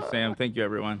 Thank you, Sam. Thank you,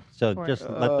 everyone. So just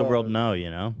let the world know, you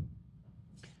know.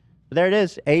 But there it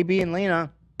is, AB and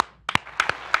Lena.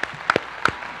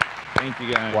 Thank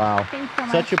you, guys. Wow. Thanks so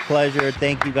much. Such a pleasure.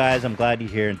 Thank you guys. I'm glad you're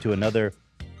here into another,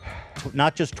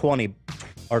 not just 20,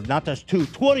 or not just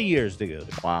 20 years together.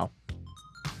 Wow.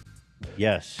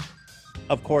 Yes.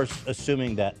 Of course,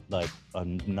 assuming that like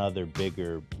another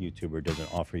bigger YouTuber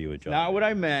doesn't offer you a job. Not what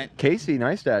I meant. Casey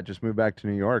Neistat just moved back to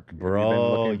New York. Bro, Have you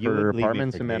been you looking for would leave me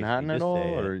apartments for in Casey, Manhattan at just all, say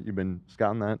it. or you've been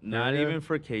scouting that? Not area? even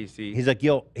for Casey. He's like,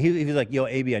 yo, he's like, yo,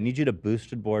 AB, I need you to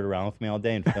boosted board around with me all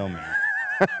day and film me.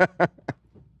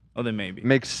 Oh, then maybe.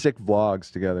 Make sick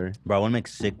vlogs together. Bro, I want to make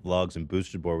sick vlogs and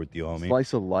boosted board with you, homie.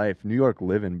 Slice of life. New York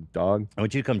living, dog. I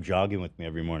want you to come jogging with me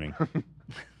every morning.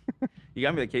 You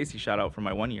got me the Casey shout out for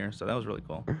my 1 year, so that was really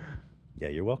cool. Yeah,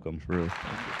 you're welcome. True.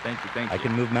 Thank you. I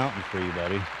can move mountains for you,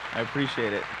 buddy. I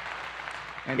appreciate it.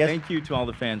 And Yes. thank you to all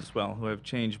the fans as well who have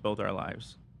changed both our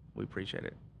lives. We appreciate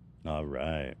it. All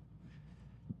right.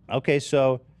 Okay,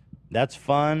 so that's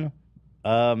fun.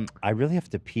 I really have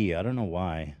to pee. I don't know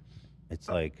why. It's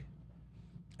like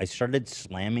I started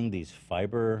slamming these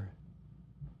fiber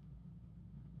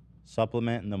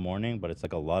supplement in the morning, but it's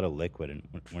like a lot of liquid. And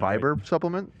Fiber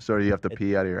supplement? So you have to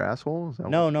pee out of your asshole? Is that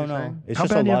No, what no, you're no. saying? It's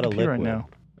just a lot of liquid.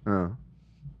 Oh.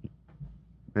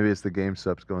 Maybe it's the game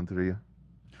subs going through you.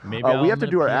 Maybe we have to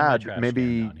do our ad.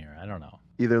 Maybe down here. I don't know.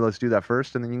 either let's do that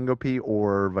first and then you can go pee,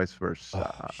 or vice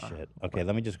versa. Oh, shit. Okay,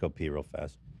 let me just go pee real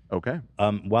fast. Okay.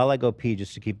 While I go pee,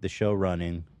 just to keep the show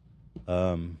running,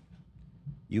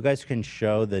 you guys can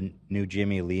show the new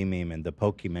Jimmy Lee meme and the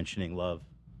Pokey mentioning love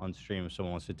on stream if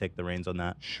someone wants to take the reins on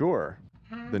that. Sure.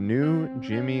 The new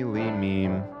Jimmy Lee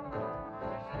meme.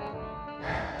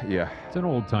 Yeah. It's an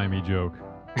old-timey joke.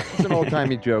 It's an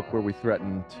old-timey joke where we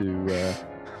threaten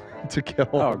to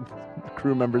kill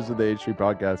crew members of the H3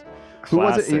 podcast. Who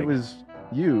was it? It Classic. was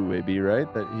you, AB,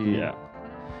 right? That he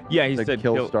Yeah, he like said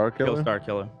kill Star Killer. Kill Star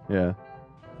Killer. Yeah.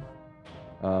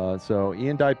 So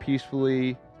Ian died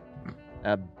peacefully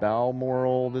at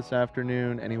Balmoral this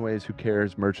afternoon. Anyways, who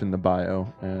cares? Merch in the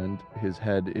bio. And his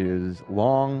head is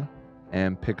long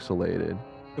and pixelated.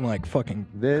 Like fucking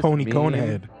This Coney meme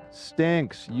Conehead.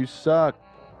 stinks. You suck.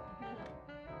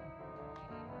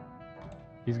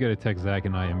 He's got to text Zach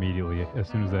and I immediately as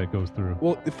soon as that goes through.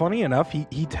 Well, funny enough, he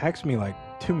texted me like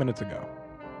 2 minutes ago,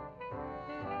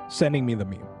 sending me the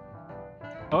meme.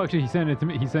 Oh, actually, he sent it to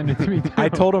me. He sent it to me too. I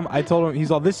told him,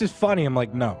 he's all, this is funny. I'm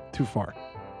like, no, too far.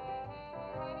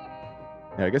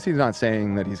 Yeah, I guess he's not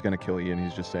saying that he's going to kill Ian.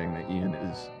 He's just saying that Ian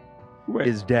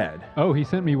is dead. Oh, he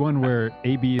sent me one where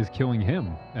AB is killing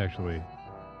him, actually.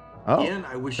 Oh, Ian,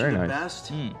 I wish you very the nice.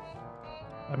 best. I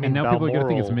mean, And now people are going to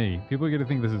think it's Balmoral- me. People are going to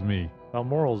think this is me.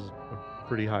 Balmoral's a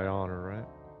pretty high honor, right?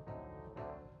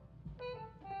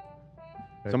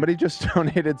 Somebody just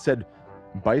donated, said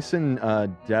Bison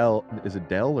Dell, is it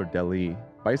Dell or Deli?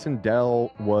 Bison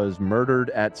Dell was murdered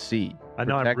at sea. I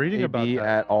know, I'm Protect reading about AB that.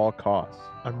 at all costs.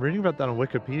 I'm reading about that on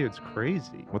Wikipedia. It's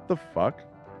crazy. What the fuck?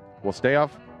 Well, stay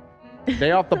off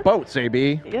the boats,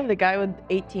 AB. You have the guy with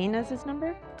 18 as his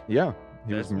number? Yeah,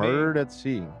 he was That's me. murdered at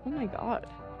sea. Oh my god.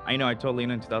 I know I told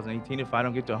Lena in 2018, if I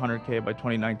don't get to 100K by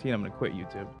 2019, I'm going to quit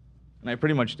YouTube. And I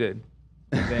pretty much did.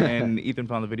 And then Ethan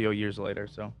found the video years later,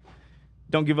 so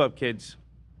don't give up, kids.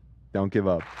 Don't give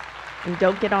up. And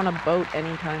don't get on a boat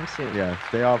anytime soon. Yeah,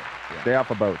 stay off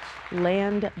of boats.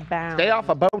 Land bound. Stay off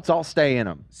of boats, I'll stay in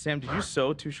them. Sam, did you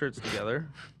sew 2 shirts together?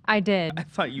 I did. I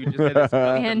thought you just had this custom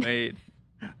And- made.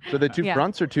 So the 2 Yeah.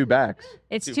 fronts or 2 backs?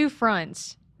 It's 2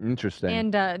 fronts. Interesting.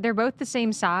 And they're both the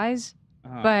same size,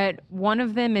 Uh-huh. but one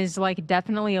of them is like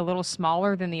definitely a little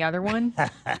smaller than the other one.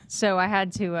 So I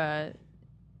had to,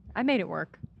 I made it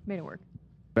work. Made it work.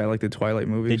 I like the Twilight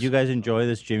movies. Did you guys enjoy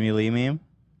this Jimmy Lee meme?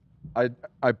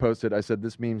 I posted, I said,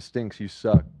 this meme stinks, you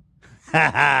suck.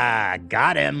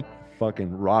 Got him.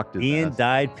 Fucking rocked his Ian ass.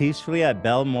 died peacefully at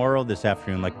Balmoral this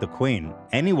afternoon like the queen.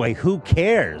 Anyway, who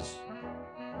cares?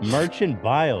 Merchant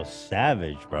bio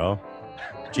savage, bro.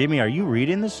 Jimmy, are you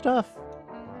reading this stuff?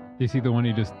 You see the one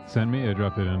you just sent me? I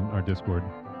dropped it in our Discord.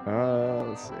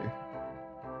 Let's see.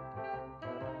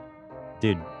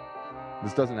 Dude,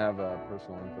 This doesn't have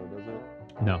personal info, does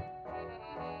it? No.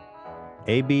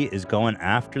 AB is going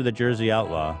after the Jersey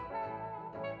Outlaw.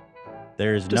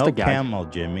 There's Just no a guy. camel,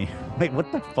 Jimmy. Wait,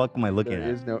 what the fuck am I looking There at?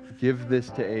 is no. Give this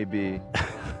to AB.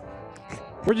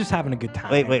 We're just having a good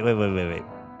time. Wait.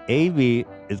 AB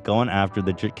is going after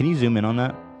the Can you zoom in on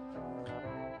that?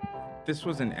 This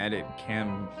was an edit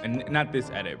cam, and not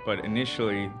this edit, but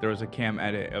initially there was a cam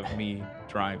edit of me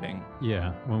driving.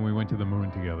 Yeah, when we went to the moon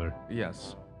together.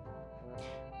 Yes.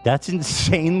 That's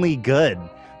insanely good.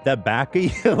 The back of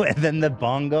you and then the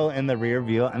bongo in the rear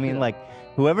view. I mean, like,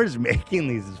 whoever's making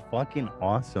these is fucking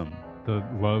awesome. The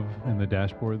love in the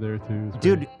dashboard there too. is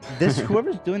Dude, great.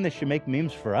 whoever's doing this should make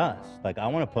memes for us. Like, I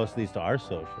want to post these to our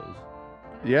socials.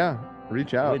 Yeah,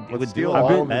 reach out. It would Let's do steal a all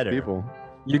bit of better. these people.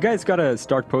 You guys gotta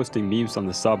start posting memes on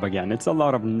the sub again. It's a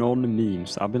lot of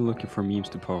non-memes. I've been looking for memes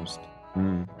to post.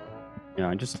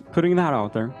 Yeah, just putting that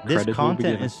out there. This Credit will be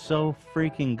content given. is so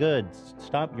freaking good.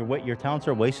 Stop. Your talents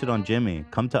are wasted on Jimmy.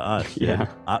 Come to us. dude.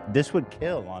 Yeah. This would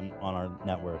kill on our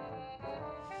network.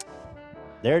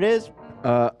 There it is.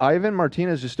 Ivan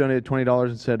Martinez just donated $20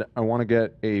 and said, I want to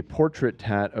get a portrait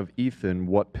tat of Ethan.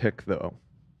 What pick, though?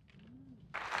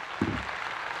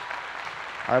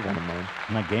 I have one of mine.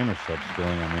 My gamer sub's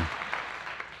spilling on me.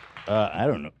 I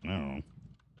don't know.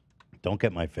 Don't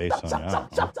get my face on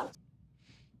that.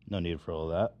 No need for all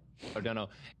that. I don't know.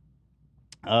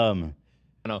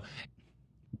 No.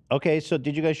 Okay, so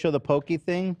did you guys show the pokey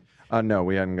thing? No,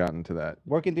 we hadn't gotten to that.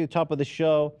 Working through top of the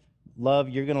show. Love,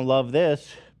 you're gonna love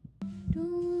this.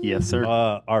 Yes, sir.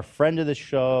 Our friend of the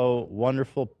show,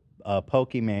 wonderful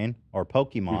Pokemon or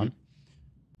Pokemon.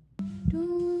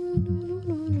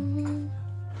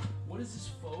 What is this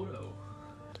photo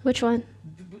Which one?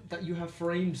 that you have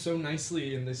framed so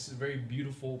nicely in this very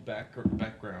beautiful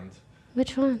background?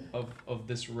 Which one? Of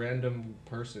this random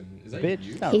person. Is that Bitch,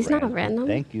 you? it's not He's not random.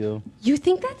 Thank you. You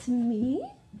think that's me?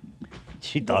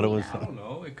 She thought it was. I don't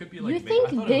know. It could be like. You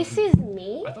think this is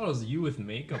me? I thought it was you with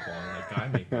makeup on, like eye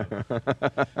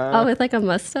makeup. Oh, with like a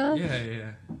mustache?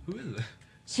 Yeah. Who is it?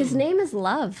 His name is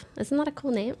Love. Isn't that a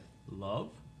cool name? Love?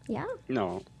 Yeah.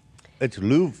 No. It's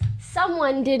Louvre.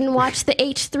 Someone didn't watch the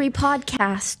H3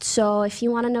 podcast, so if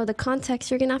you want to know the context,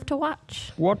 you're going to have to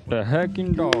watch. What the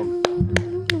hecking dog?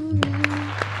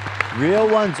 Real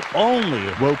ones only.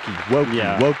 Wokey.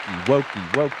 Yeah.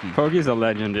 Wokey. Pokey's a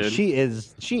legend, dude. She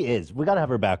is. We gotta have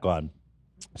her back on.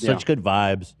 Such Yeah. good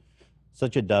vibes.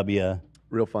 Such a W.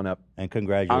 Real fun up. And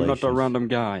congratulations. I'm not a random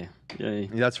guy. Yay.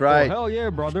 That's right. Oh, hell yeah,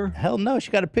 brother. Hell no, she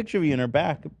got a picture of you in her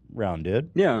background, dude.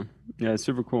 Yeah, it's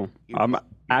super cool.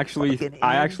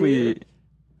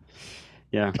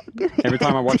 Yeah. Every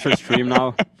time I watch her stream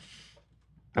now,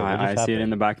 I see it in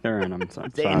the back there, and I'm so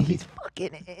happy.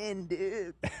 fucking in,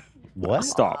 dude. What?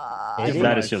 Stop. It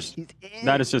That is.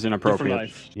 is just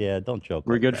inappropriate. Yeah, don't joke.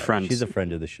 We're like good that. friends. She's a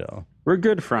friend of the show. We're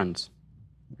good friends.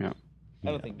 Yeah. I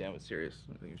don't think Dan was serious.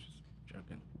 I think he was just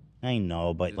joking. I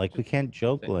know, but like we can't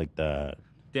joke like that.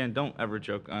 Dan, don't ever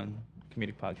joke on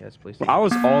comedic podcasts, please. I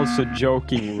was also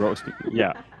joking, roasting.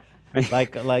 Yeah.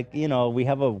 like we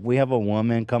have a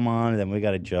woman come on, and then we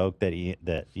got a joke that I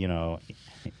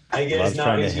guess Love's now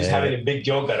trying to he's just hit. having a big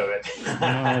joke out of it.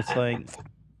 No, it's like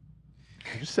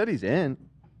You just said he's in.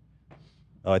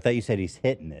 oh, I thought you said he's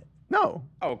hitting it. No.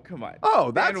 Oh, come on. Oh,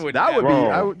 Dan that would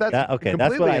never- be. That's Okay,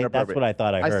 completely that's inappropriate. what I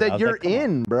thought I heard. I said was you're like, come on.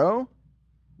 in, bro.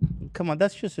 Come on,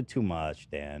 that's just too much,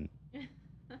 Dan.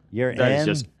 You're That in. is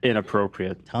just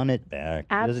inappropriate. Tone it back.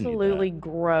 She doesn't need Absolutely that.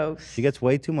 gross. She gets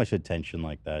way too much attention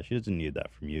like that. She doesn't need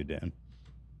that from you, Dan.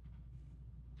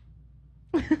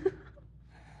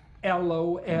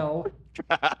 LOL.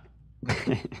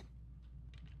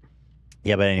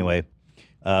 Yeah, but anyway,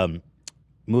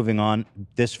 moving on.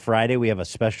 This Friday we have a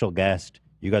special guest.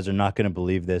 You guys are not going to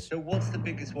believe this. So what's the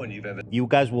biggest one you've ever? You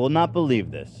guys will not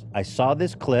believe this. I saw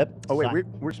this clip. Oh wait,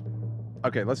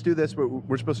 Okay, let's do this.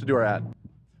 We're supposed to do our ad.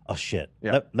 Oh, shit.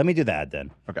 Yeah. Let me do the ad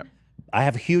then. Okay. I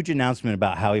have a huge announcement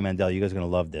about Howie Mandel. You guys are going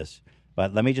to love this.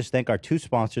 But let me just thank our two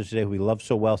sponsors today who we love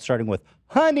so well, starting with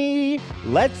Honey.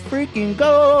 Let's freaking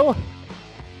go.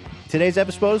 Today's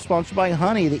episode is sponsored by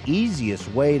Honey, the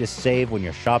easiest way to save when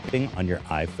you're shopping on your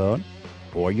iPhone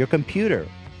or your computer.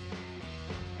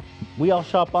 We all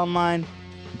shop online.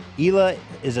 Hila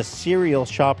is a serial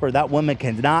shopper. That woman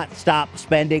cannot stop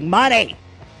spending money.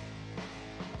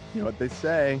 You know what they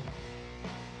say?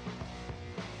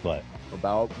 What?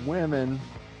 About women.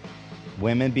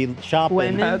 Women be shopping.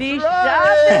 Women be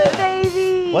right. shopping,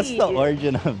 baby. What's the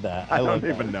origin of that? I love don't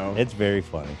that. even know. It's very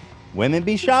funny. Women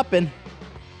be shopping.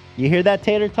 You hear that,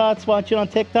 Tater Tots watching on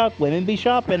TikTok? Women be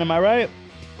shopping, am I right?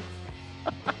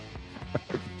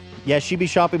 Yeah, she be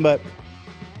shopping, but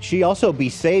she also be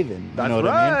saving. That's you know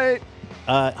what I mean?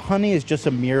 right. Honey is just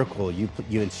a miracle. You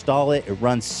install it. It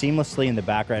runs seamlessly in the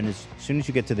background. As soon as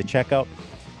you get to the checkout,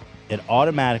 it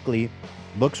automatically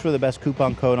looks for the best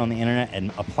coupon code on the internet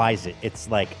and applies it. It's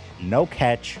like no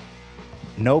catch,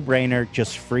 no brainer,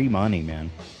 just free money, man.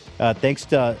 Thanks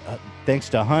to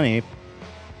Honey,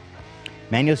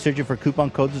 manual searching for coupon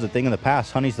codes is a thing in the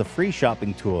past. Honey's the free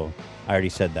shopping tool. I already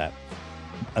said that.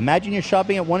 Imagine you're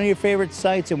shopping at one of your favorite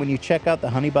sites, and when you check out, the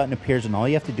Honey button appears, and all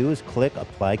you have to do is click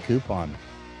Apply Coupon.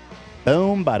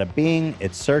 Boom, bada bing.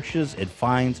 It searches, it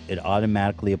finds, it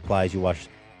automatically applies. You watch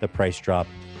the price drop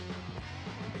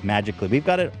magically. We've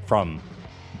got it from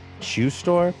shoe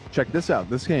store. Check this out.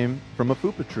 This came from a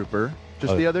Fupa Trooper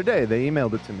just the other day. They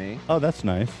emailed it to me. Oh, that's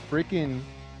nice. Freaking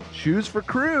shoes for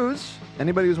crews.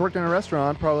 Anybody who's worked in a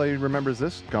restaurant probably remembers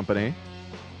this company.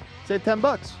 Save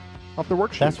 $10 off their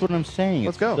work shoes. That's what I'm saying.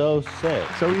 Let's It's go. So sick.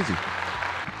 So easy.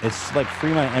 It's like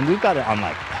free money. And we've got it on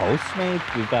like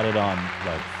Postmates. We've got it on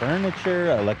like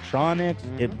furniture, electronics.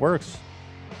 It works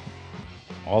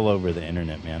all over the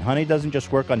internet, man. Honey doesn't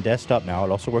just work on desktop now.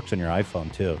 It also works on your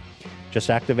iPhone too. Just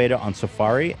activate it on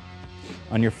Safari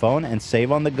on your phone and save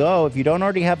on the go. If you don't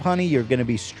already have Honey, you're going to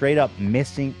be straight up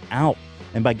missing out.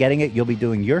 And by getting it, you'll be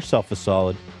doing yourself a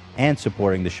solid and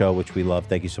supporting the show, which we love.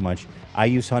 Thank you so much. I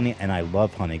use Honey and I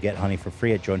love Honey. Get Honey for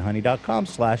free at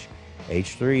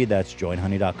joinhoney.com/H3. That's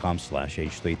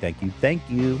joinhoney.com/H3. Thank you. Thank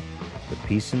you. The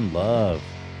peace and love.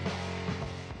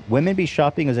 Women be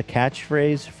shopping is a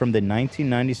catchphrase from the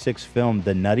 1996 film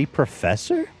The Nutty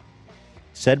Professor,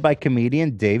 said by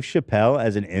comedian Dave Chappelle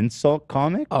as an insult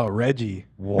comic. Oh, Reggie.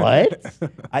 What?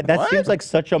 That seems like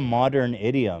such a modern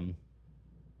idiom.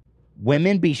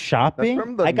 Women be shopping? That's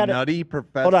from the Nutty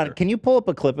Professor. Hold on. Can you pull up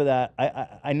a clip of that?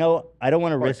 I know I don't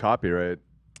want to risk copyright.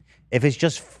 If it's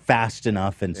just fast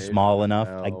enough and small enough,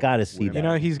 I gotta see that. You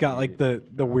know, he's got like the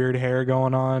weird hair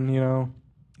going on, you know.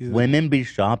 Women be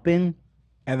shopping?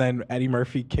 And then Eddie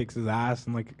Murphy kicks his ass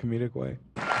in like a comedic way.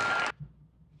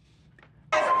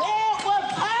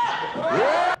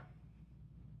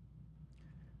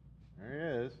 There he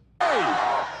is.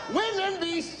 Women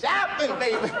be shopping,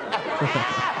 baby.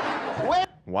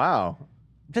 Wow.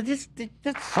 That's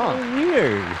so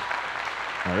weird.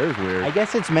 That is weird. I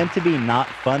guess it's meant to be not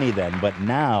funny then, but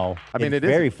now I mean, it's it is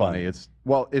very funny. It's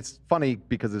funny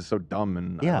because it's so dumb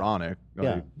and ironic.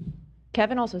 Yeah. Like,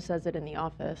 Kevin also says it in The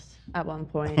Office at one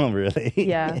point. Oh, really?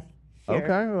 Yeah.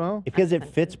 okay, well. Because it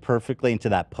fits perfectly into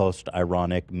that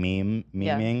post-ironic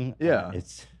memeing. Yeah.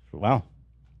 It's, wow.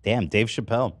 Damn, Dave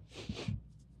Chappelle.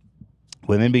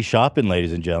 Women be shopping,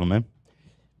 ladies and gentlemen.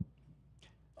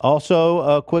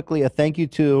 Also, quickly, a thank you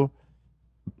to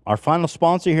our final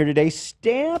sponsor here today,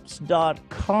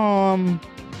 Stamps.com.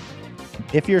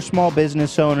 If you're a small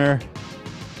business owner,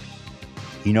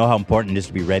 you know how important it is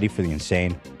to be ready for the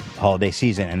insane holiday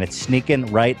season, and it's sneaking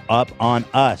right up on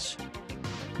us.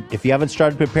 If you haven't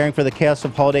started preparing for the chaos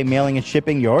of holiday mailing and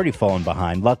shipping, you're already falling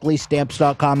behind. Luckily,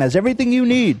 Stamps.com has everything you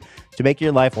need to make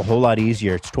your life a whole lot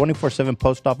easier. It's 24/7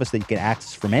 post office that you can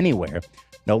access from anywhere.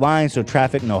 No lines, no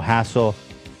traffic, no hassle.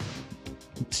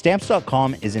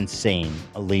 Stamps.com is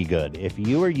insanely good. If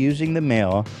you are using the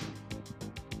mail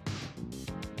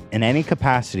in any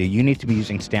capacity, you need to be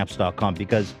using Stamps.com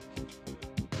because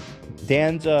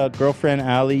Dan's girlfriend,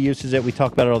 Allie, uses it. We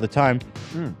talk about it all the time.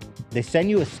 They send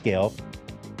you a scale.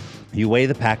 You weigh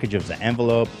the package of the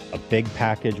envelope, a big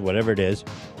package, whatever it is.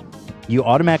 You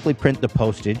automatically print the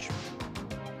postage,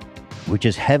 which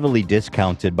is heavily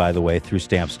discounted, by the way, through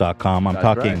Stamps.com.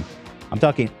 I'm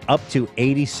talking up to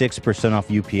 86% off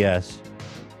UPS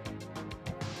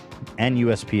and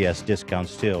USPS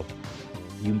discounts too.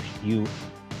 You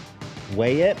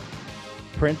weigh it,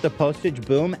 print the postage,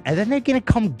 boom, and then they're gonna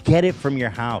come get it from your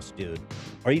house, dude.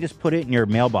 Or you just put it in your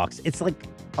mailbox. It's like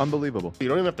unbelievable. You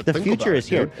don't even have to the think future about is it,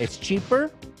 here. dude. It's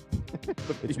cheaper,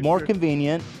 It's more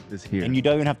convenient. Is here. And you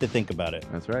don't even have to think about it.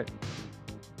 That's right.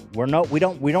 We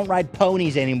don't ride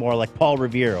ponies anymore like Paul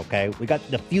Revere, okay? We got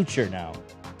the future now.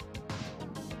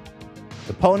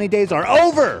 The pony days are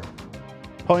over.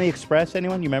 Pony Express,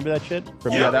 anyone? You remember that shit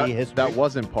from history? That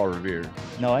wasn't Paul Revere.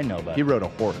 No, I know about He it. rode a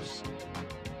horse.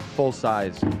 Full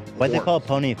size. Why'd they call it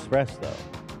Pony Express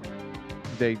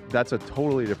though? That's a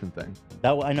totally different thing.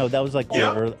 I know that was like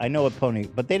I know a pony,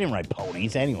 but they didn't ride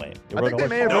ponies anyway. I think they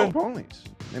may have ridden ponies.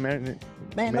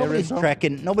 Man, nobody's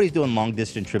trekking. Nobody's doing long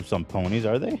distance trips on ponies,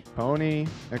 are they? Pony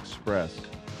Express.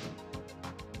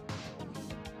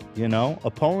 You know,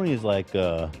 a pony is like,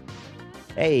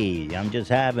 hey, I'm just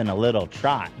having a little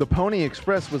trot. The Pony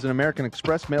Express was an American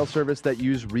Express mail service that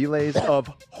used relays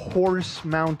of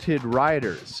horse-mounted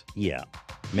riders. Yeah.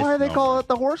 Why do they call it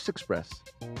the Horse Express?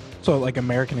 So like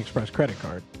American Express credit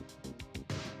card.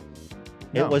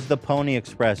 It was the Pony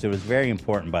Express. It was very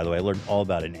important, by the way. I learned all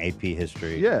about it in AP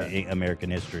history, American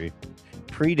history.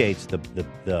 Predates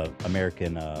the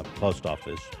American post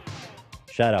office.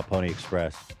 Shout out Pony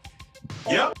Express.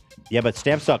 Yep. Yeah, but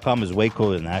Stamps.com is way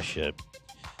cooler than that shit.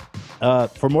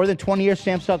 For more than 20 years,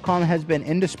 Stamps.com has been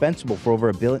indispensable for over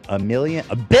a million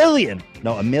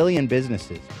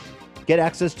businesses. Get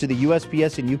access to the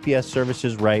USPS and UPS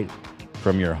services right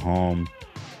from your home.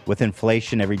 With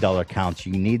inflation, every dollar counts.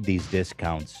 You need these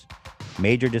discounts.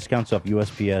 Major discounts off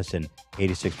USPS and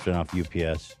 86% off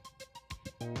UPS.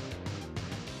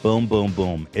 Boom, boom,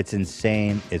 boom. It's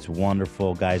insane. It's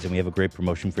wonderful, guys, and we have a great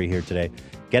promotion for you here today.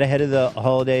 Get ahead of the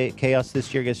holiday chaos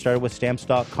this year. Get started with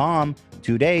Stamps.com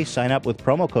today. Sign up with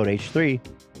promo code H3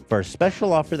 for a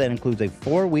special offer that includes a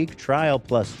 4-week trial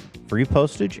plus free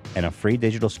postage and a free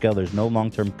digital scale. There's no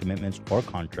long-term commitments or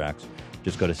contracts.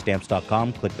 Just go to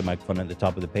Stamps.com, click the microphone at the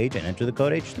top of the page, and enter the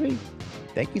code H3.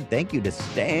 Thank you to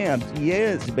Stamps.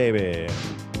 Yes, baby.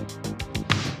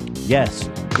 Yes,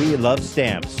 we love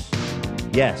Stamps.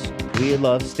 Yes, we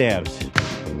love Stamps.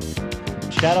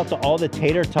 Shout out to all the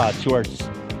tater tots who are,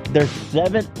 there's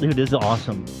 7, dude, this is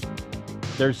awesome.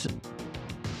 There's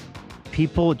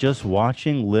people just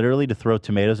watching literally to throw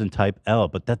tomatoes and type L,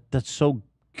 but that's so,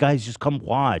 guys, just come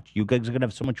watch. You guys are going to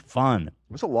have so much fun.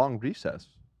 It was a long recess.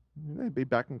 They'd be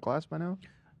back in class by now.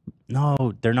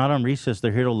 No, they're not on recess.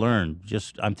 They're here to learn.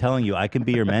 I'm telling you, I can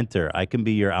be your mentor. I can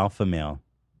be your alpha male.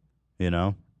 You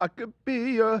know? I could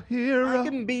be your hero. I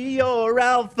can be your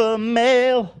alpha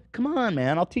male. Come on,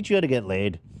 man. I'll teach you how to get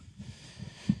laid.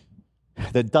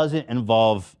 That doesn't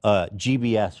involve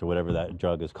GBS or whatever that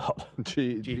drug is called.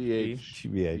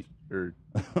 GBH or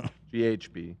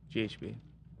GHB. GHB.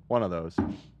 One of those.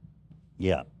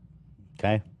 Yeah.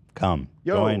 Okay. Come.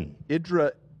 Yo, join.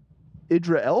 Idra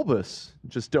Elbus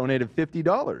just donated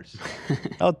 $50.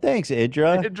 Oh, thanks,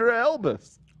 Idra. Idra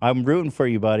Elbus. I'm rooting for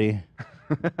you, buddy.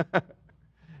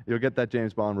 You'll get that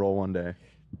James Bond role one day.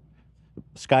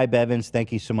 Sky Bevins,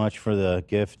 thank you so much for the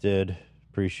gifted.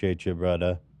 Appreciate you,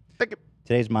 brother. Thank you.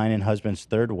 Today's mine and husband's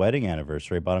 3rd wedding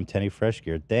anniversary. Bought him Tenny Fresh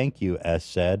Gear. Thank you, S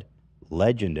said.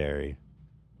 Legendary.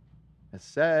 S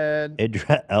said.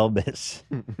 Idra Elbus.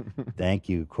 Thank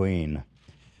you, Queen.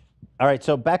 All right,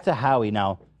 so back to Howie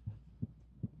now.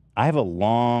 I have a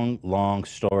long,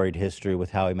 storied history with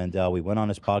Howie Mandel. We went on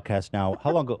his podcast now.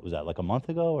 How long ago was that? Like a month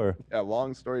ago, or? Yeah,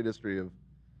 long storied history of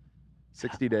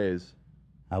 60 days.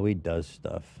 Howie does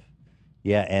stuff.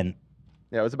 Yeah, and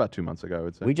yeah, it was about 2 months ago, I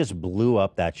would say. we just blew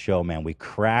up that show, man. We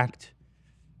cracked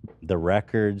the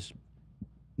records.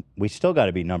 We still got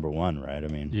to be number 1, right? I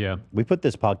mean, yeah. We put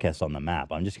this podcast on the map.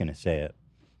 I'm just going to say it.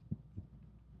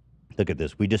 Look at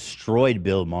this. We destroyed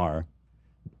Bill Maher.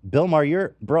 Bill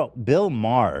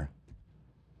Maher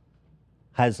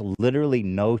has literally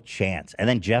no chance. And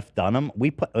then Jeff Dunham,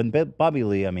 and Bobby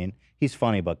Lee, I mean, he's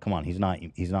funny, but come on, he's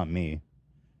not me.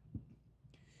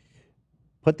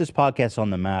 Put this podcast on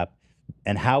the map,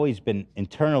 and Howie's been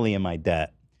internally in my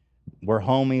debt. We're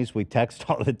homies, we text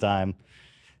all the time.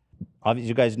 Obviously,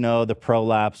 you guys know the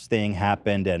prolapse thing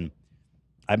happened, and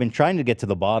I've been trying to get to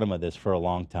the bottom of this for a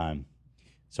long time.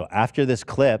 So after this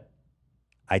clip,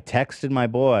 I texted my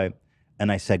boy and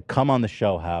I said, come on the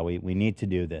show, Howie. We need to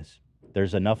do this.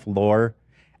 There's enough lore.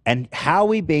 And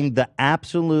Howie, being the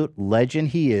absolute legend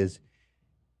he is,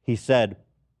 he said,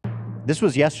 this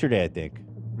was yesterday, I think,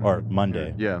 or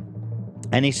Monday. Yeah.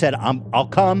 And he said, I'll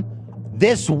come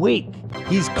this week.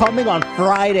 He's coming on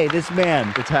Friday, this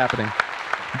man. It's happening.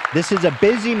 This is a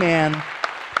busy man.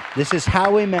 This is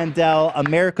Howie Mandel,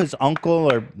 America's uncle,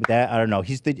 or that, I don't know.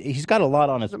 He's got a lot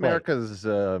on his plate. America's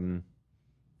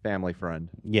family friend.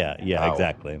 Yeah,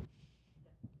 exactly.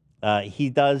 He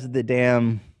does the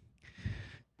damn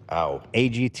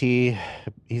AGT.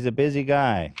 He's a busy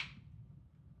guy.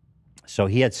 So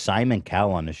he had Simon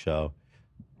Cowell on the show.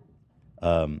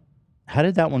 How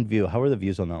did that one view? How were the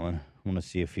views on that one? I want to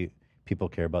see if people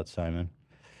care about Simon.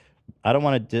 I don't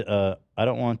want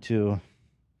to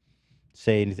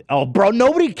say anything. Oh, bro,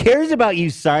 nobody cares about you,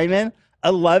 Simon.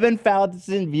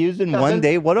 11,000 views in one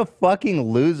day. What a fucking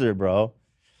loser, bro.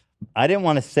 I didn't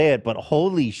want to say it, but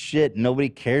holy shit, nobody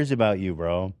cares about you,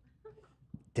 bro.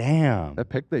 Damn. That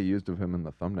pic they used of him in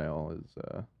the thumbnail is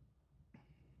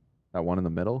that one in the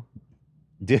middle.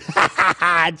 Dude,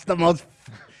 it's the most.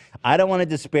 I don't want to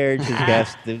disparage his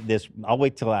guest. I'll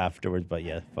wait till afterwards, but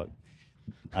yeah, fuck.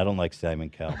 I don't like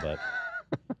Simon Cowell, but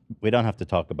we don't have to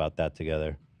talk about that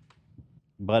together.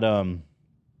 But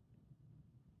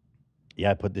yeah,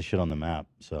 I put this shit on the map.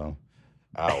 So,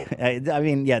 I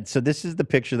mean, yeah. So this is the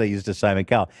picture they used of Simon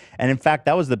Cowell, and in fact,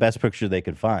 that was the best picture they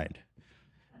could find.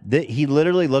 He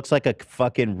literally looks like a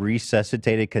fucking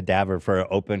resuscitated cadaver for an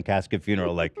open casket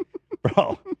funeral. Like,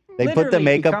 bro, they put the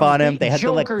makeup on him. They had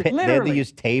to they had to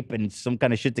use tape and some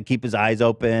kind of shit to keep his eyes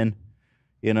open.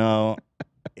 You know,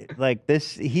 like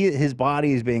this. His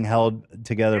body is being held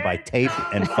together by tape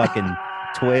and fucking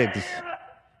twigs.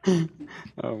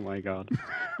 Oh my God.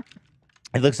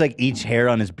 It looks like each hair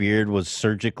on his beard was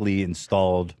surgically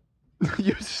installed.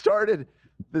 You started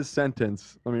this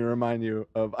sentence. Let me remind you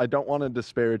of. I don't want to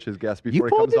disparage his guest before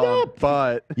he comes on,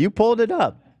 but you pulled it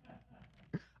up.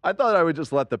 I thought I would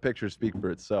just let the picture speak for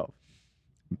itself.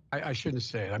 I shouldn't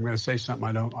say it. I'm going to say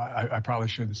something I probably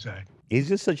shouldn't say. He's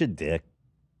just such a dick.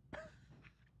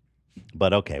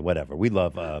 But okay, whatever. We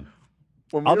love.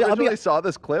 When we originally saw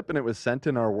this clip and it was sent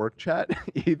in our work chat,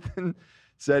 Ethan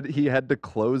said he had to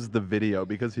close the video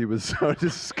because he was so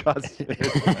disgusted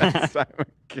at Simon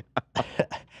Cowell.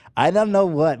 I don't know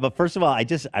what, but first of all,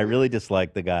 I really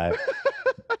dislike the guy.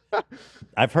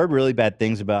 I've heard really bad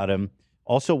things about him.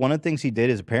 Also, one of the things he did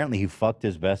is apparently he fucked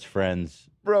his best friend's.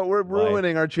 Bro, we're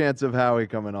ruining our chance of Howie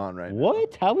coming on right now.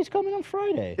 What? Howie's coming on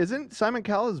Friday. Isn't Simon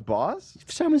Cowell his boss?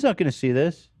 Simon's not going to see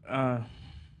this. I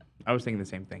was thinking the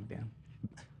same thing, Dan.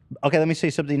 Okay, let me say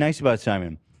something nice about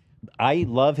Simon. I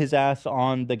love his ass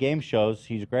on the game shows.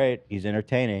 He's great. He's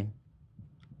entertaining.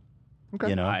 Okay.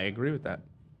 You know? I agree with that.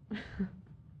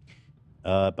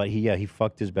 But he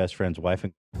fucked his best friend's wife.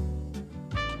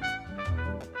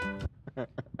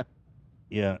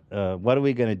 Yeah. What are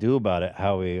we gonna do about it?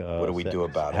 Howie. What do we do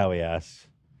about it? Howie asks.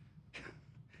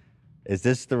 Is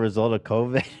this the result of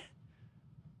COVID?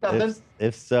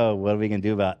 If so, what are we gonna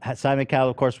do about it? Simon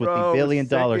Cowell, of course, with the $1 billion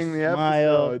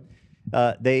smile.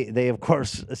 They of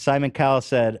course, Simon Cowell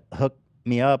said, "Hook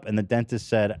me up," and the dentist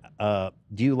said,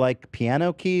 "Do you like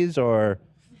piano keys or?"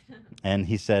 And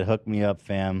he said, "Hook me up,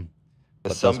 fam."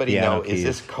 Does somebody know, is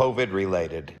this COVID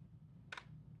related?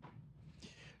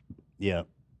 Yeah.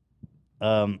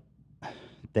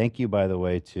 Thank you, by the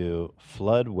way, to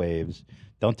Flood Waves.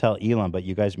 Don't tell Elon, but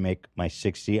you guys make my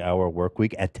 60-hour work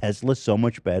week at Tesla so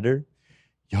much better.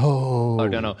 Yo. Oh,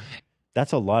 no.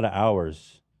 That's a lot of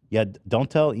hours. Yeah, don't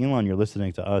tell Elon you're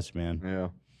listening to us,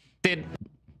 man. Yeah.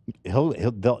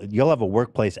 You'll have a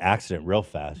workplace accident real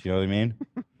fast. You know what I mean?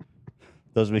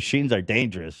 Those machines are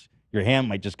dangerous. Your hand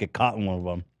might just get caught in one of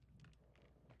them.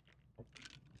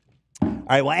 All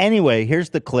right. Well, anyway, here's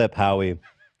the clip, Howie.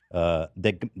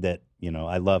 That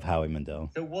I love Howie Mandel.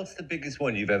 So, what's the biggest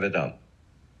one you've ever done?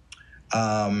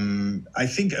 I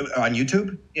think on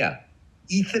YouTube. Yeah,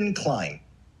 Ethan Klein,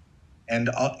 and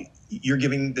you're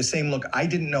giving the same look. I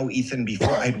didn't know Ethan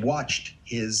before. I'd watched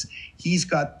his. He's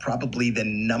got probably the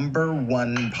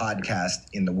 #1 podcast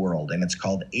in the world, and it's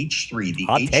called H3, the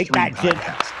H3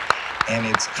 podcast. And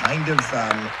it's kind of,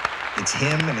 it's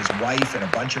him and his wife and a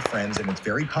bunch of friends, and it's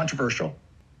very controversial.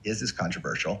 His is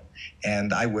controversial,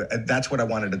 and that's what I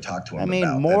wanted to talk to him about.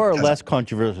 I mean, more or less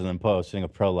controversial than posting a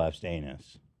prolapsed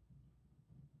anus.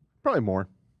 Probably more.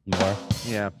 More?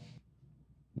 Yeah.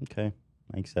 Okay,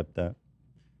 I accept that.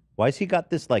 Why's he got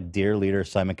this, like, dear leader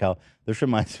Simon Cowell? This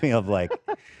reminds me of, like,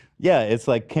 yeah, it's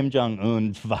like Kim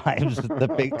Jong-un's vibes, the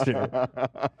picture.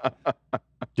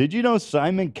 Did you know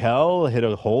Simon Cowell hit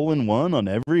a hole-in-one on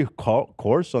every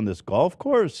course on this golf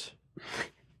course?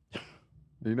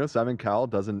 Do you know Simon Cowell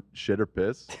doesn't shit or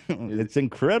piss? It's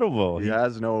incredible. He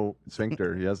has no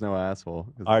sphincter. He has no asshole.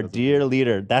 Our dear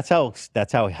leader. That's how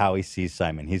Howie sees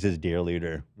Simon. He's his dear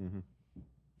leader.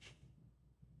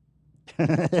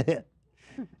 Mm-hmm.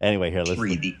 Anyway, here, let's.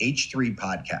 The H3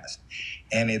 podcast,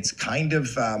 and it's kind of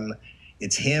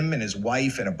it's him and his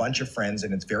wife and a bunch of friends,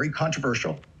 and it's very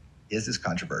controversial. His is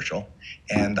controversial,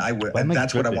 and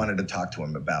that's what I wanted to talk to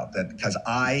him about. That because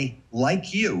I,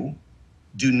 like you,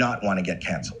 do not want to get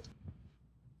canceled.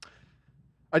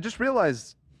 I just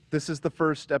realized this is the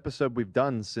first episode we've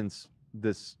done since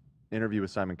this interview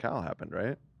with Simon Cowell happened,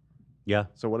 right? Yeah.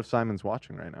 So what if Simon's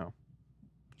watching right now?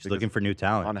 He's looking for new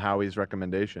talent. On Howie's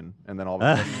recommendation, and then all of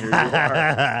a sudden here you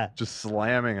are, just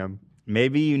slamming him.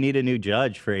 Maybe you need a new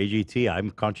judge for AGT.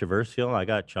 I'm controversial. I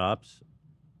got chops.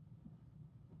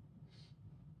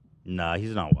 Nah,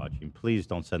 he's not watching. Please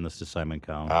don't send this to Simon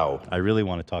Cowell. Ow. I really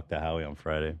want to talk to Howie on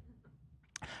Friday.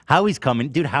 Howie's coming.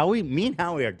 Dude, me and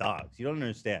Howie are dogs. You don't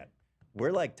understand.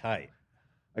 We're like tight.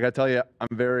 I gotta tell you,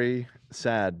 I'm very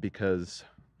sad because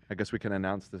I guess we can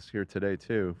announce this here today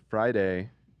too. Friday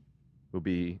will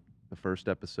be the first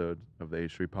episode of the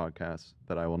H3 podcast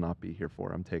that I will not be here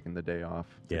for. I'm taking the day off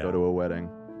to go to a wedding.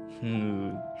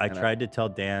 I tried to tell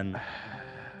Dan,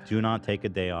 do not take a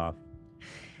day off.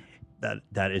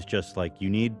 That is just like, you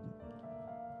need,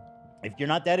 if you're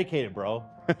not dedicated, bro,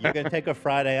 you're going to take a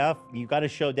Friday off, you got to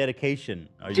show dedication.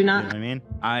 You know what I mean?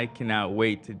 I cannot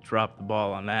wait to drop the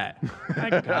ball on that. I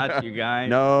got you guys.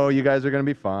 No, you guys are going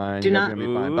to be fine. Do You guys not- are going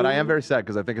to be fine. But I am very sad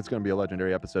because I think it's going to be a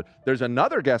legendary episode. There's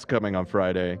another guest coming on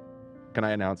Friday. Can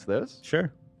I announce this?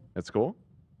 Sure. It's cool?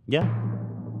 Yeah.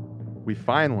 We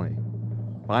finally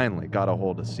got a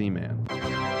hold of C-Man.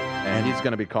 And he's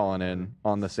going to be calling in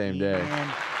on the same day.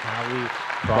 Howie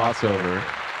Crossover.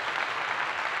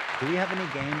 Do we have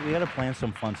any games? We got to plan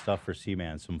some fun stuff for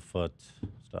C-Man, some foot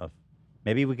stuff.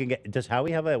 Maybe we can get, does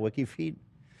Howie have a wiki feed?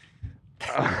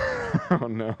 Oh,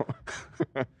 no.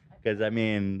 Because, I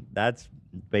mean, that's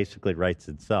basically writes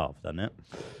itself, doesn't it?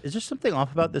 Is there something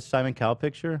off about this Simon Cowell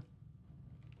picture?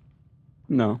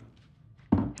 No.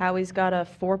 Howie's got a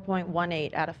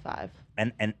 4.18 out of 5.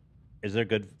 And is there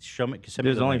good? Show me. Send me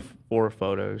There's the only link. 4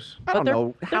 photos. I don't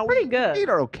know. They're pretty good.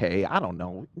 They're okay. I don't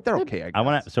know. They're okay, I guess. I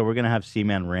want to. So we're gonna have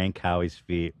C-Man rank Howie's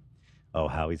feet. Oh,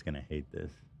 Howie's gonna hate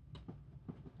this.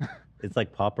 It's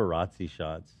like paparazzi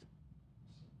shots.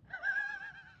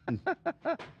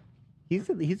 He's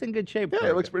in good shape. Yeah,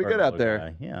 it looks pretty good out there.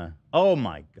 Guy. Yeah. Oh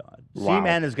my God. Wow.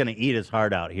 C-Man is gonna eat his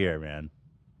heart out here, man.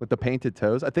 With the painted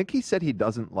toes? I think he said he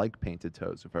doesn't like painted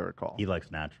toes, if I recall. He likes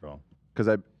natural.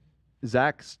 Because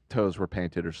Zach's toes were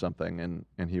painted or something,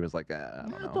 and he was like, I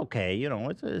don't know. It's okay, you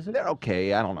know. They're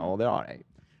okay. I don't know. They're all right.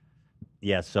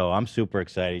 Yeah, so I'm super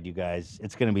excited, you guys.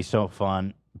 It's going to be so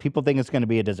fun. People think it's going to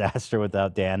be a disaster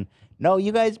without Dan. No,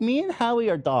 you guys, me and Howie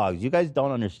are dogs. You guys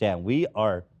don't understand. We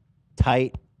are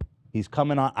tight. He's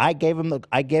coming on. I gave him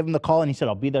the call, and he said,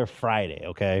 I'll be there Friday,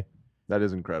 okay? That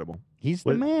is incredible. He's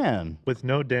the man. With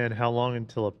no Dan, how long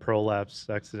until a prolapse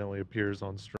accidentally appears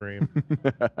on stream?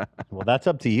 Well, that's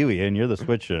up to you, Ian. You're the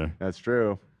switcher. That's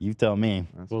true. You tell me.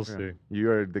 We'll see.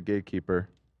 You are the gatekeeper.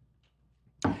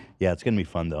 Yeah, it's going to be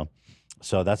fun, though.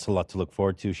 So that's a lot to look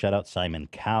forward to. Shout out Simon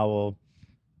Cowell,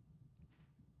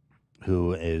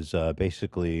 who is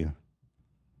basically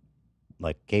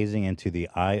like gazing into the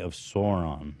eye of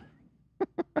Sauron.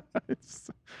 It's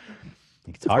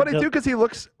funny, too, because he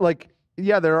looks like,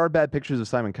 yeah, there are bad pictures of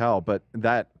Simon Cowell, but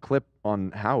that clip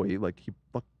on Howie, like, he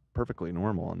looked perfectly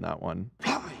normal on that one.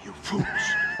 You fools.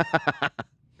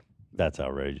 That's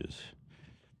outrageous.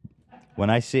 When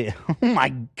I see, oh my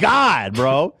God,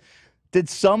 bro.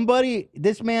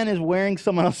 This man is wearing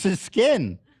someone else's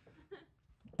skin.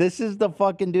 This is the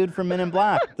fucking dude from Men in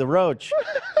Black, the roach.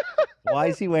 Why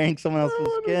is he wearing someone else's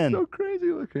skin? So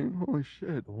crazy looking. Holy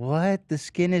shit. What? The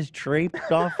skin is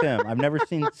draped off him. I've never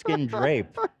seen skin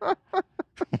draped.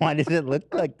 Why does it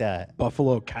look like that?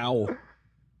 Buffalo cowl.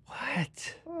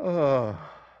 What?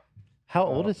 How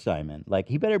old is Simon? Like,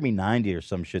 he better be 90 or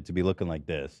some shit to be looking like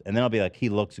this. And then I'll be like, he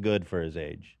looks good for his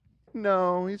age.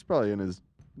 No, he's probably in his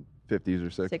 50s or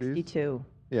 60s. 62.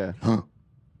 Yeah.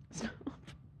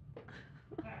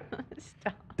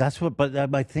 That's what,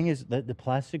 but my thing is that the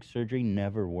plastic surgery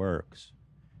never works.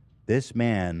 This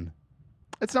man.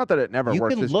 It's not that it never You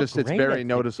works. can It's look just it's great very at 60.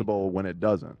 noticeable when it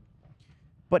doesn't.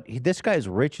 But this guy's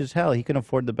rich as hell. He can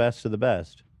afford the best of the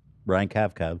best. Brian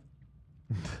Cav.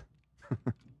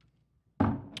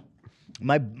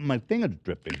 My thing is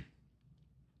dripping.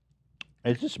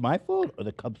 Is this my fault or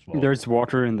the cup's fault? There's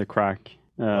water in the crack.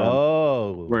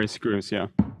 Where it screws, yeah.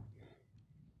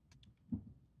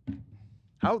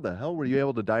 How the hell were you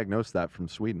able to diagnose that from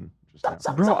Sweden? Just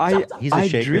now? Bro, I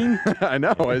drink. I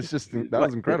know. It's just that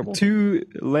was incredible. 2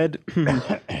 lead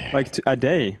a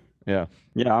day. Yeah.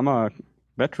 Yeah, I'm a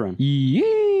veteran. Dude,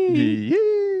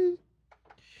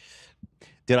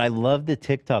 I love the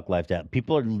TikTok live chat.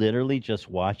 People are literally just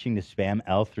watching the spam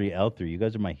L3. You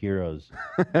guys are my heroes.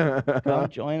 Come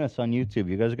join us on YouTube.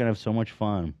 You guys are going to have so much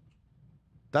fun.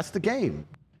 That's the game.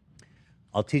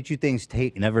 I'll teach you things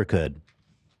Tate never could.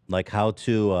 Like how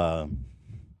to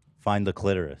find the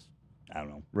clitoris. I don't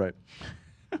know. Right.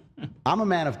 I'm a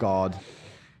man of God.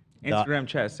 Instagram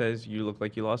chat says you look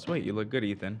like you lost weight. You look good,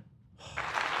 Ethan.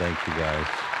 Thank you, guys.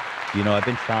 You know, I've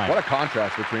been trying. What a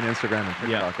contrast between Instagram and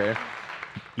TikTok, eh?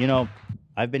 You know,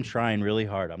 I've been trying really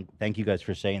hard. Thank you guys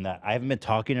for saying that. I haven't been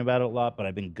talking about it a lot, but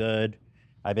I've been good.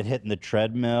 I've been hitting the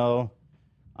treadmill.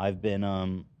 I've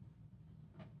been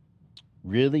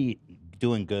really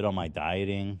doing good on my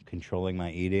dieting, controlling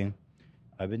my eating.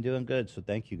 I've been doing good, so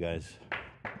thank you guys.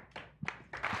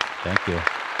 Thank you.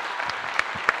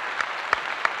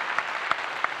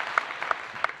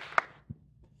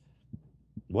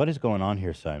 What is going on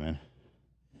here, Simon?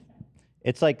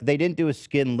 It's like they didn't do a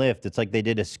skin lift. It's like they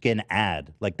did a skin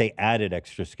ad. Like they added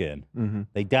extra skin. Mhm.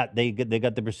 They got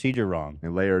the procedure wrong. They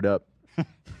layered up.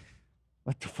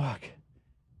 What the fuck?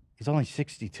 He's only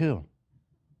 62.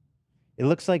 It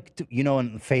looks like, you know,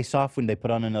 in Face Off when they put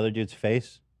on another dude's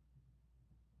face.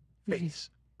 Face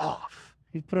Off.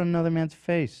 He put on another man's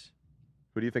face.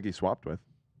 Who do you think he swapped with?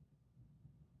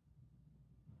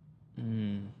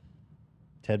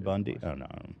 Ted Bundy? Oh, no.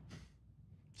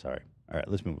 Sorry. All right,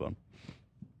 let's move on.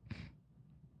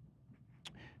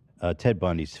 Ted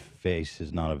Bundy's face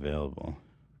is not available.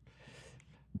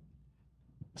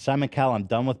 Simon Cowell, I'm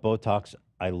done with Botox.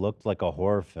 I looked like a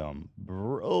horror film.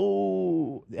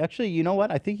 Bro. Actually, you know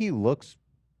what? I think he looks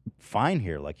fine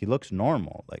here. Like, he looks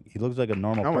normal. Like, he looks like a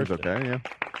normal That one's person. okay, yeah.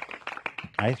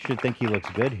 I should think he looks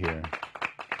good here.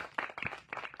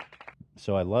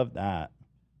 So I love that.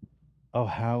 Oh,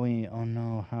 Howie. Oh,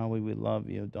 no. Howie, we love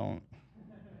you. Don't.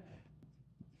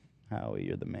 Howie,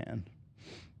 you're the man.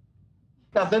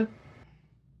 Nothing.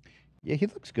 Yeah, he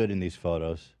looks good in these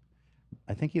photos.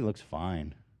 I think he looks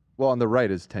fine. Well, on the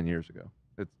right is 10 years ago.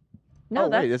 It's, No,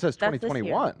 wait, it says that's this year.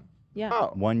 2021. Yeah.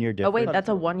 Oh. 1 year difference. Oh, wait, that's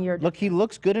a 1 year Look, he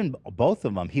looks good in both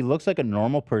of them. He looks like a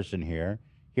normal person here.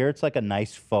 Here it's like a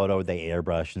nice photo. They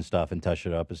airbrush and stuff and touch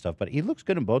it up and stuff. But he looks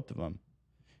good in both of them.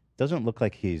 Doesn't look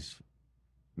like he's...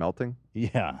 melting?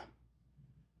 Yeah.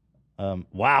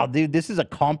 Wow, dude, this is a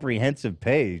comprehensive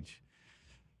page.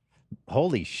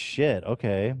 Holy shit.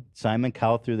 Okay. Simon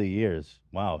Cowell through the years.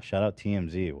 Wow. Shout out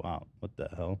TMZ. Wow. What the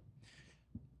hell?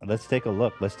 Let's take a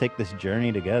look. Let's take this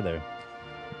journey together.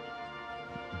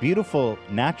 Beautiful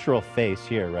natural face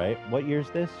here, right? What year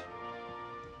is this?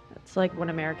 It's like when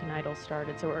American Idol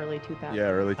started, so early 2000s. Yeah,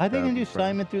 early 2000s. I think they do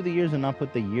Simon through the years and not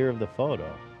put the year of the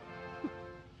photo.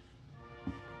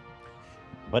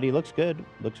 But he looks good.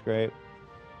 Looks great.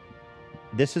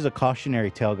 This is a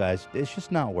cautionary tale, guys. It's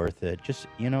just not worth it. Just,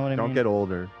 you know what I mean? Don't get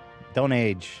older. Don't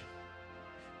age.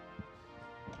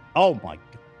 Oh my,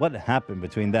 what happened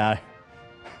between that?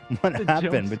 What The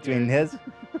happened jump between his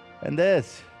and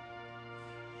this?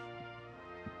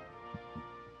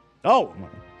 Oh my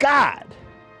God.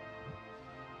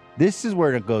 This is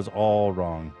where it goes all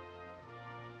wrong.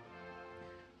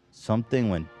 Something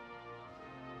went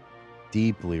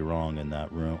deeply wrong in that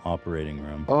room, operating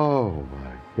room. Oh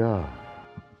my God.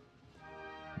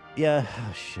 Yeah,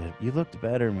 oh shit. You looked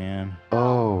better, man.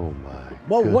 Oh my.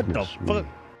 Whoa, what the fuck?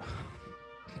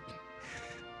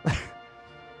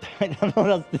 I don't know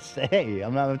what else to say.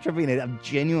 I'm tripping. I'm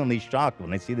genuinely shocked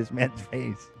when I see this man's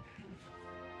face.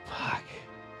 Fuck.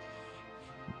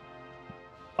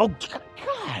 Oh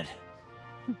God.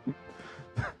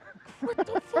 What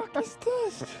the fuck is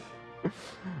this?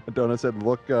 Donna said,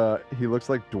 "Look, he looks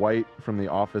like Dwight from The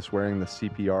Office wearing the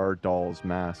CPR doll's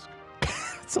mask."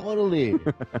 Totally.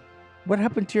 What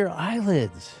happened to your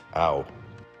eyelids? Ow.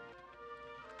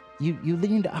 You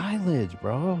leaned eyelids,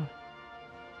 bro.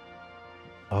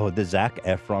 Oh, the Zac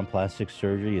Efron plastic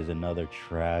surgery is another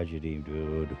tragedy,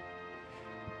 dude.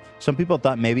 Some people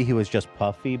thought maybe he was just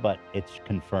puffy, but it's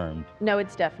confirmed. No,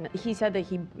 it's definite. He said that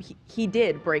he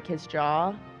did break his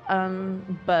jaw,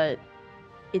 but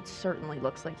it certainly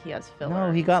looks like he has filler.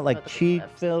 No, he got like under the cheek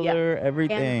lips. filler, Yeah.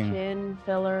 everything. And chin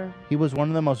filler. He was one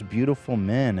of the most beautiful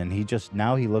men, and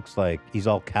now he looks like he's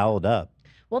all cowled up.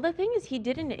 Well, the thing is, he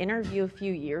did an interview a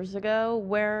few years ago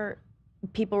where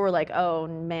people were like, "Oh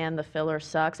man, the filler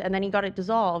sucks," and then he got it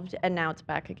dissolved, and now it's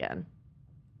back again.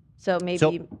 So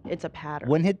maybe it's a pattern.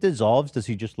 When it dissolves, does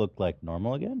he just look like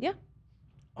normal again? Yeah.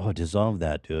 Oh, dissolve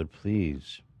that, dude,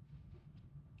 please.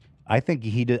 I think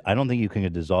I don't think you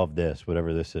can dissolve this,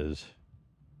 whatever this is.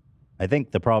 I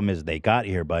think the problem is they got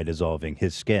here by dissolving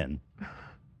his skin.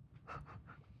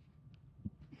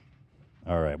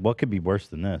 All right, what could be worse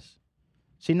than this?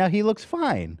 See, now he looks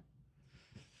fine.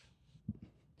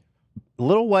 A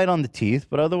little white on the teeth,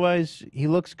 but otherwise he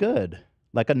looks good.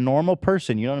 Like a normal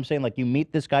person, you know what I'm saying? Like you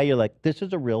meet this guy, you're like, this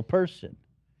is a real person.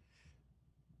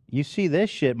 You see this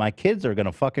shit, my kids are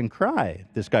gonna fucking cry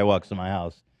if this guy walks in my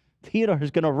house.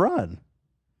 Theodore's gonna run.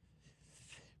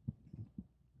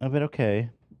 Oh, but okay.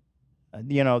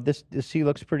 You know, this he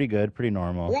looks pretty good, pretty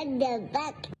normal.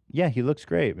 Yeah, he looks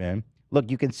great, man. Look,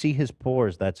 you can see his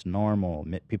pores. That's normal.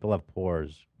 People have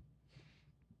pores.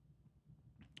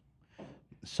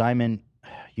 Simon,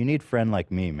 you need a friend like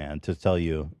me, man, to tell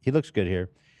you. He looks good here.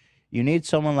 You need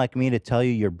someone like me to tell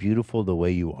you you're beautiful the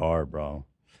way you are, bro.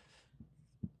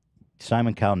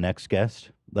 Simon Cowell, next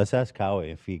guest. Let's ask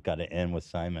Howie if he got to end with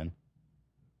Simon.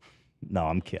 No,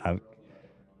 I'm kidding.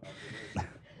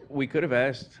 We could have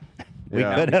asked. We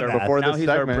could have asked. Now he's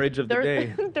our bridge of the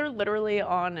day. They're literally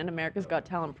on an America's Got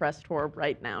Talent press tour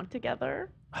right now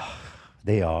together.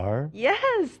 They are?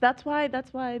 Yes, that's why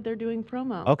they're doing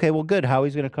promo. Okay, well, good.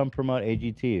 Howie's going to come promote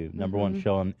AGT, number one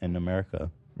show in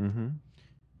America. Mm-hmm.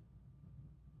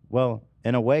 Well,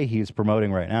 in a way, he's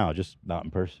promoting right now, just not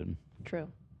in person. True.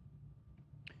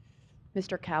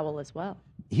 Mr. Cowell as well.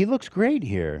 He looks great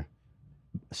here.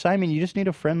 Simon, you just need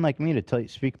a friend like me to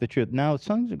speak the truth. Now,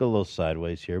 something's go a little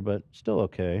sideways here, but still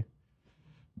okay.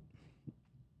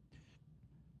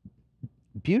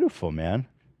 Beautiful, man.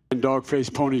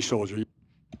 Dog-faced pony soldier.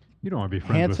 You don't want to be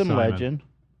friends Handsome with Simon. legend.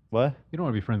 What? You don't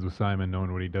want to be friends with Simon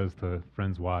knowing what he does to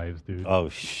friends' wives, dude. Oh,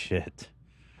 shit.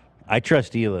 I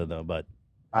trust Hila, though, but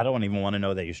I don't even want to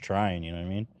know that he's trying, you know what I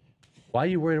mean? Why are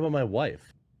you worried about my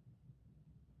wife?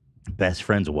 Best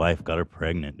friend's wife got her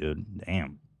pregnant, dude.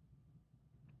 Damn.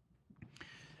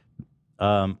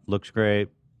 Looks great.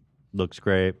 Looks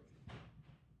great.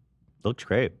 Looks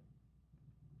great,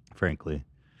 frankly.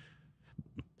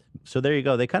 So there you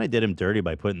go. They kind of did him dirty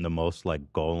by putting the most like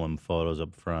golem photos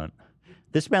up front.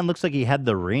 This man looks like he had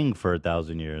the ring for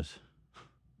 1,000 years.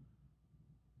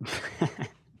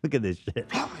 Look at this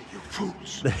shit.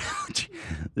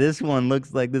 This one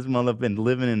looks like this motherfucker been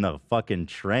living in a fucking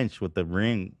trench with the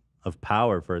ring of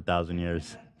power for 1,000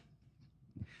 years.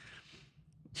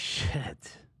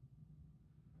 Shit.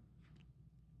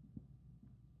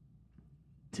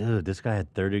 Dude, this guy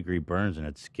had 30-degree burns and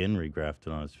had skin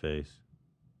regrafted on his face.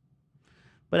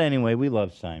 But anyway, we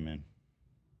love Simon.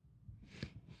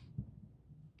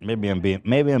 Maybe I'm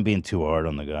being too hard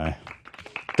on the guy.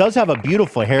 Does have a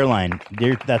beautiful hairline.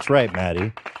 That's right,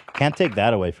 Maddie. Can't take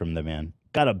that away from the man.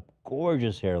 Got a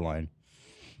gorgeous hairline.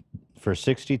 For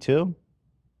 62?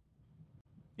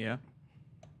 Yeah.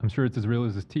 I'm sure it's as real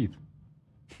as his teeth.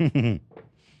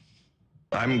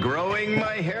 I'm growing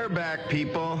my hair back,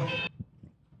 people.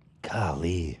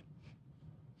 Golly.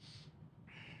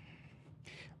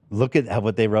 Look at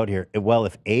what they wrote here. Well,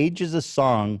 if age is a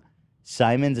song,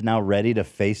 Simon's now ready to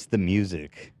face the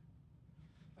music.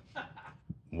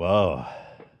 Whoa.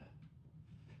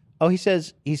 Oh, he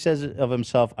says of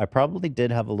himself, I probably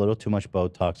did have a little too much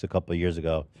Botox a couple of years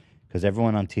ago because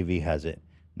everyone on TV has it.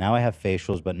 Now I have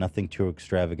facials, but nothing too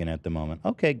extravagant at the moment.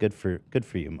 Okay, good for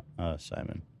you,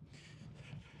 Simon.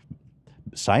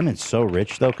 Simon's so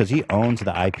rich though because he owns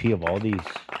the IP of all these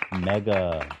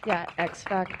mega. Yeah, X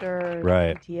Factor,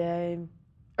 Right. GTA,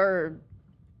 or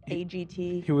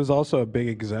AGT. He was also a big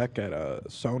exec at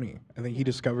Sony. I think he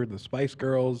discovered the Spice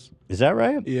Girls. Is that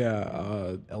right?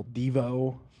 Yeah, El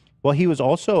Divo. Well, he was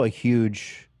also a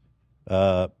huge.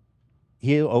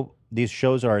 These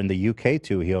shows are in the UK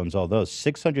too. He owns all those.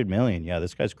 600 million. Yeah,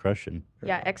 this guy's crushing.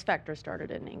 Yeah, X Factor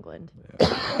started in England.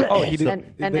 Oh, he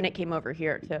did. And then it came over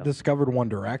here too. Discovered One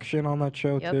Direction on that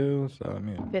show Yep. too. So I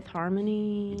mean, Fifth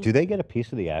Harmony. Do they get a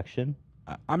piece of the action?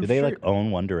 I'm Do they sure- like own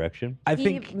One Direction? I He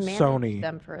think managed Sony.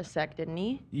 them for a sec, didn't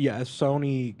he? Yeah,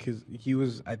 Sony, because he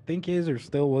was, I think, is or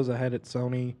still was ahead at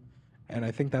Sony, and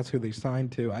I think that's who they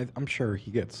signed to. I'm sure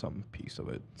he gets some piece of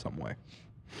it some way.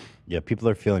 Yeah, people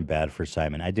are feeling bad for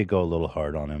Simon. I did go a little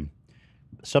hard on him.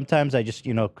 Sometimes I just,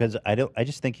 because I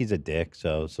just think he's a dick.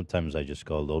 So sometimes I just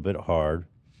go a little bit hard.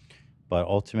 But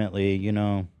ultimately,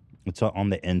 it's on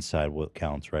the inside what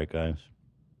counts, right, guys?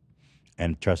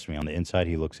 And trust me, on the inside,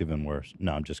 he looks even worse.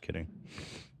 No, I'm just kidding.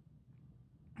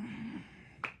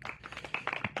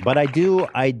 But I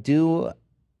do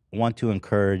want to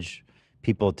encourage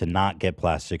people to not get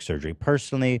plastic surgery.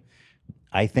 Personally,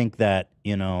 I think that,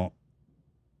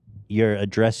 you're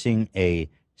addressing a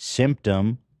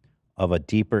symptom of a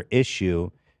deeper issue,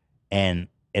 and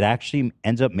it actually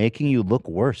ends up making you look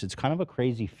worse. It's kind of a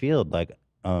crazy field. Like,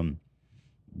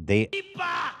 they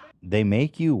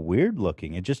make you weird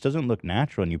looking. It just doesn't look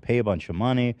natural, and you pay a bunch of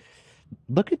money.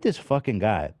 Look at this fucking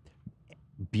guy.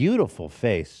 Beautiful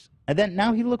face. And then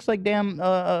now he looks like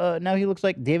now he looks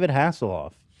like David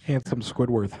Hasselhoff. Handsome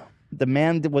Squidward. The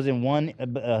man that was in one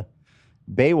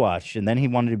Baywatch, and then he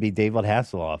wanted to be David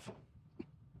Hasselhoff.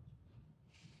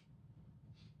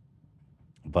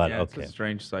 But yeah, okay. It's a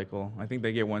strange cycle. I think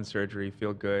they get one surgery,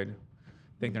 feel good,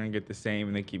 think they're gonna get the same,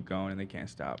 and they keep going and they can't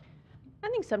stop. I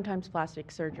think sometimes plastic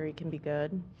surgery can be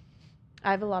good.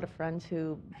 I have a lot of friends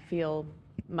who feel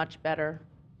much better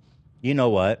You know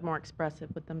what? more expressive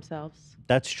with themselves.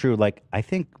 That's true. Like, I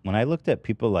think when I looked at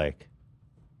people like,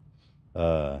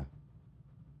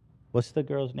 what's the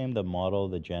girl's name? The model,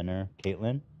 the Jenner,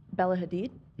 Caitlyn? Bella Hadid?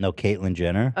 No, Caitlyn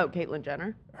Jenner. Oh, Caitlyn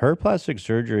Jenner. Her plastic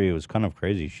surgery was kind of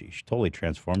crazy. She totally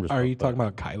transformed herself. Are you talking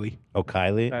about Kylie? Oh,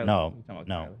 Kylie? Kylie. No, You're talking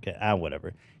no. Okay,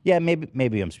 whatever. Yeah,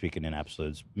 maybe I'm speaking in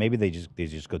absolutes. Maybe they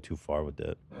just go too far with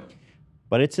it.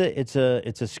 But it's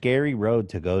a scary road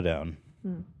to go down.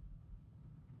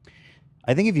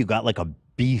 I think if you got like a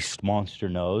beast monster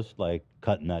nose, like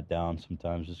cutting that down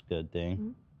sometimes is a good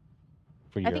thing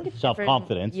for I your think it's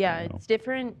self-confidence. different. Yeah, you know. it's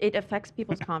different. It affects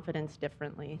people's confidence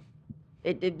differently.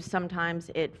 It sometimes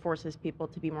it forces people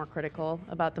to be more critical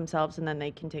about themselves, and then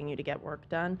they continue to get work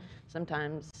done.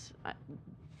 Sometimes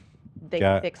they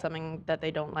fix something that they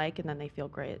don't like, and then they feel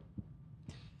great.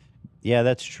 Yeah,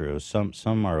 that's true.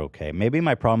 Some are okay. Maybe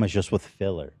my problem is just with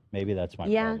filler. Maybe that's my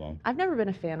Yeah, problem. I've never been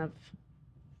a fan of.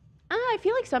 I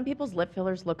feel like some people's lip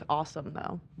fillers look awesome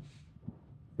though.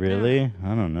 Really?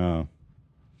 I don't know.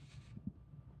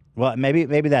 Well, maybe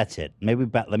that's it. Maybe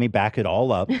let me back it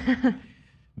all up.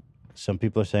 Some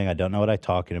people are saying I don't know what I'm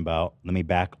talking about. Let me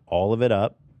back all of it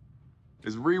up.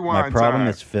 It's rewind My problem time.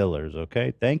 is fillers.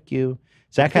 Okay, thank you.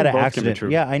 Zach had think an both can be accident. true.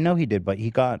 Yeah, I know he did, but he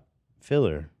got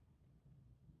filler.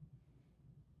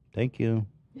 Thank you.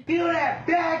 Feel that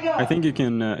bag up. I think you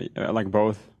can like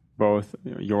both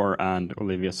your and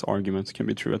Olivia's arguments can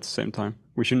be true at the same time.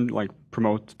 We shouldn't like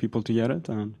promote people to get it,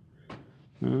 and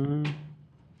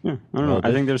yeah, I don't know.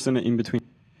 I think there's an in between.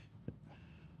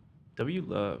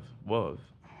 Love. Whoa.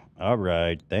 All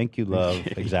right, thank you, love.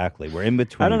 Exactly, we're in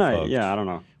between. I don't know. Folks. Yeah, I don't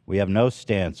know. We have no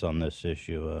stance on this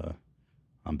issue.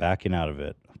 I'm backing out of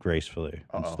it gracefully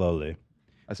and slowly.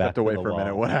 I stepped away for a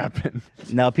minute. What happened?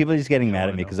 No, people are just getting mad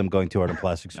at me because I'm going too hard on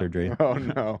plastic surgery. Oh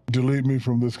no! Delete me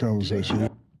from this conversation.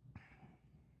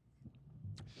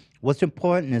 What's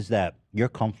important is that you're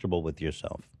comfortable with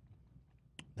yourself.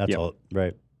 That's all,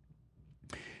 right?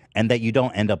 And that you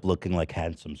don't end up looking like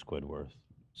handsome Squidward.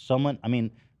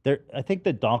 I think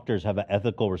the doctors have an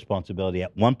ethical responsibility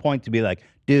at one point to be like,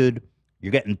 dude,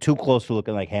 you're getting too close to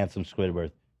looking like handsome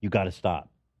Squidward. You got to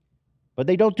stop. But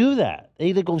they don't do that. They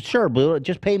either go, sure, Blue,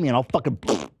 just pay me and I'll fucking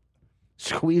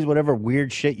squeeze whatever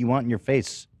weird shit you want in your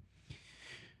face.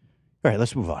 All right,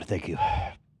 let's move on. Thank you.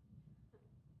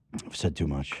 I've said too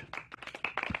much.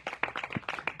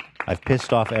 I've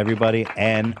pissed off everybody,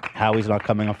 and Howie's not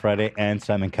coming on Friday, and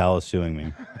Simon Cowell is suing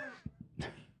me.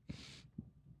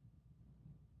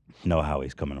 No,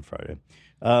 Howie's coming on Friday.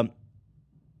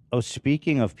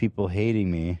 Speaking of people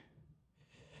hating me,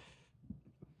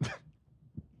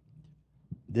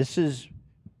 this is,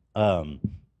 I've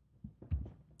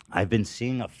been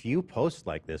seeing a few posts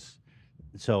like this.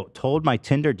 So, told my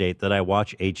Tinder date that I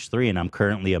watch H3 and I'm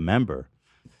currently a member.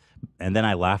 And then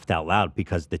I laughed out loud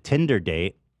because the Tinder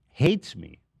date hates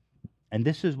me. And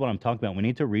this is what I'm talking about. We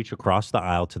need to reach across the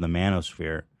aisle to the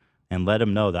manosphere and let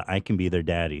them know that I can be their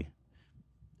daddy.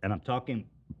 And I'm talking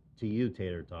to you,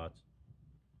 Tater Tots.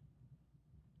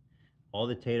 All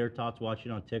the Tater Tots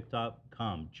watching on TikTok,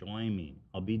 come, join me.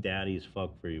 I'll be daddy as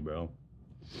fuck for you, bro.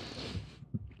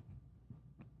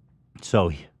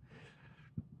 So,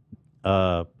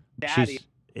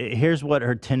 here's what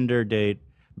her Tinder date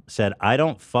said. I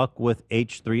don't fuck with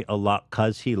H3 a lot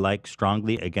because he likes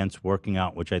strongly against working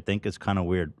out, which I think is kind of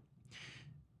weird.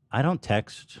 I don't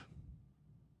text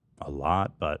a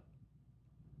lot, but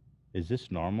is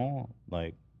this normal?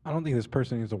 Like, I don't think this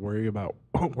person needs to worry about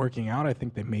working out. I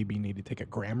think they maybe need to take a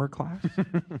grammar class.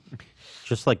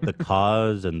 just like the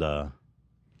cause and the...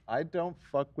 I don't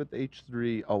fuck with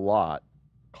H3 a lot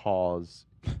cause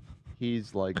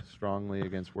he's like strongly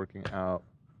against working out,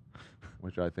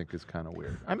 which I think is kind of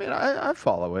weird. I mean, I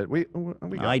follow it. We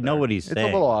I know what he's saying. It's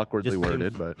a little awkwardly Just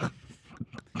worded, but...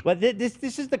 But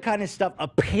this is the kind of stuff,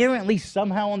 apparently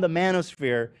somehow on the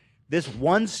manosphere, this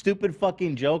one stupid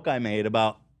fucking joke I made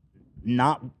about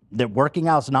that working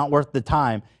out's not worth the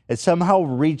time has somehow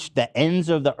reached the ends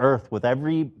of the earth with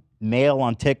every male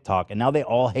on TikTok, and now they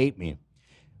all hate me.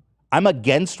 I'm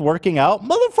against working out?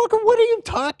 Motherfucker, what are you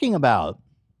talking about?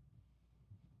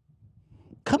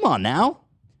 Come on now.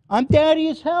 I'm daddy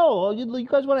as hell. You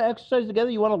guys want to exercise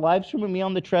together? You want to live stream with me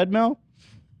on the treadmill?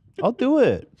 I'll do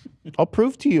it. I'll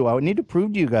prove to you. I would need to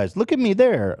prove to you guys. Look at me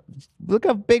there. Look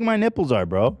how big my nipples are,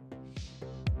 bro.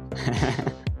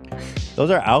 Those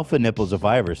are alpha nipples if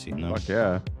I ever seen them. Fuck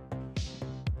yeah.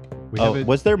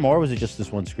 Was there more or was it just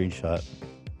this one screenshot?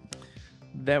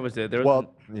 That was it. There was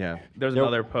yeah. There's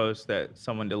another post that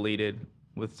someone deleted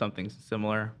with something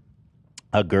similar.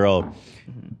 A girl,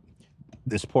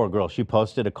 this poor girl, she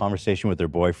posted a conversation with her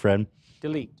boyfriend.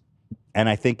 Delete. And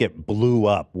I think it blew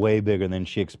up way bigger than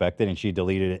she expected, and she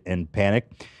deleted it in panic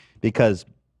because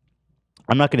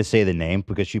I'm not going to say the name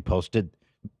because she posted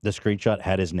the screenshot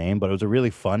had his name, but it was a really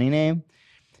funny name.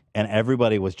 And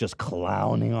everybody was just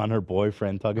clowning on her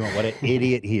boyfriend, talking about what an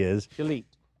idiot he is. Delete.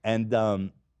 And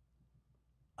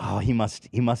he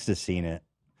must have seen it.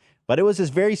 But it was this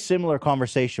very similar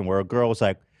conversation where a girl was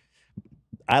like,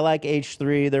 I like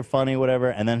H3, they're funny, whatever.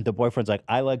 And then the boyfriend's like,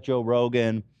 I like Joe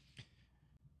Rogan.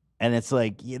 And it's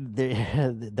like,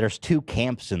 there's two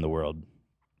camps in the world.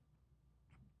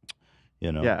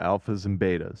 You know? Yeah, alphas and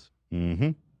betas. Mm-hmm.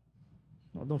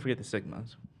 Well, don't forget the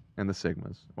sigmas. And the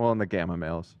sigmas. Well, and the gamma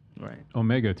males. Right.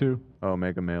 Omega, too.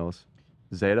 Omega males.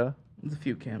 Zeta. There's a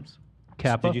few camps.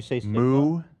 Kappa. Did you say Sigma?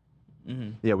 Mu.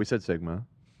 Mhm. Yeah, we said Sigma.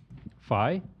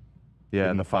 Phi? Yeah,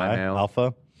 Sigma the Phi Phi, male.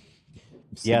 Alpha.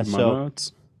 Yeah, Sigma so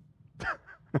nuts.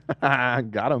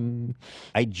 Got him.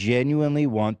 I genuinely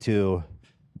want to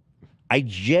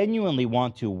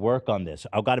work on this.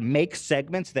 I've got to make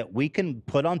segments that we can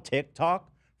put on TikTok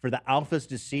for the alphas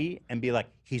to see and be like,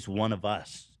 he's one of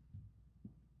us.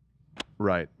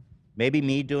 Right. Maybe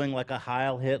me doing like a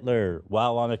Heil Hitler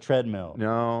while on a treadmill.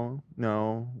 No.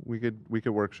 We could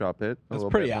workshop it. That's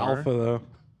pretty alpha, though.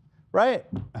 Right.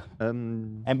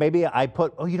 And maybe I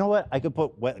put, you know what? I could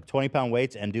put 20-pound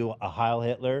weights and do a Heil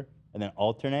Hitler and then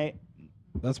alternate.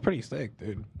 That's pretty sick,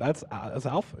 dude. That's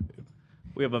alpha, dude.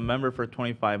 We have a member for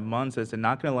 25 months that said,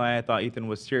 not going to lie, I thought Ethan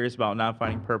was serious about not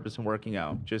finding purpose in working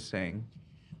out. Just saying.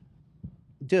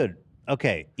 Dude,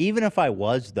 okay. Even if I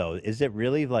was, though, is it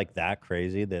really like that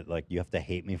crazy that like you have to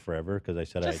hate me forever because I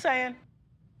said Just saying.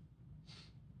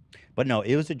 But no,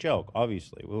 it was a joke,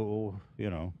 obviously. Well, you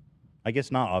know, I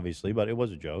guess not obviously, but it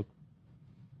was a joke.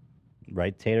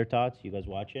 Right, Tater Tots? You guys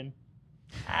watching?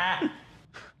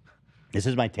 This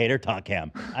is my Tater Tot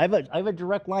cam. I have a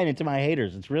direct line into my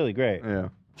haters. It's really great. Yeah.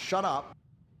 Shut up.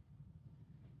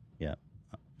 Yeah.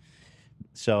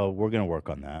 So we're gonna work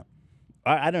on that.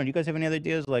 I don't know. Do you guys have any other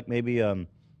ideas? Like maybe I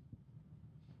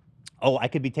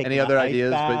could be taking Any an other ice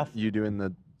ideas bath. but you doing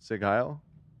the Sig Heil?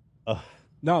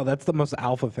 No, that's the most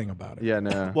alpha thing about it. Yeah,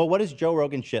 no. Well, what is Joe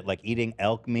Rogan shit? Like eating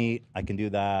elk meat? I can do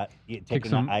that. Taking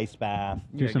some- an ice bath.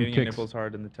 Do some getting your kicks. nipples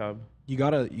hard in the tub. You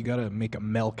gotta make a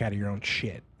milk out of your own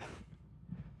shit.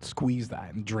 Squeeze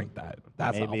that and drink that.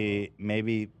 That's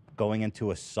maybe going into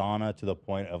a sauna to the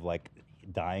point of like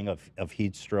dying of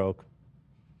heat stroke.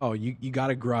 Oh, you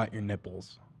gotta grow out your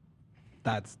nipples.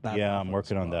 That's Yeah, I'm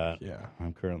working on that. Yeah.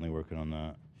 I'm currently working on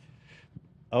that.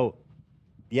 Oh,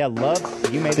 yeah,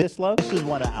 Love. You made this, Love? This is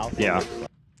one of Alpha. Yeah.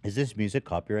 Is this music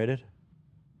copyrighted?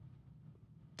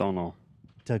 Don't know.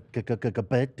 I'll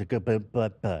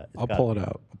pull it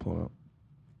out.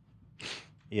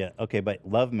 Yeah, okay, but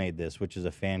Love made this, which is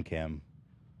a fan cam.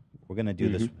 We're going to do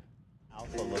this.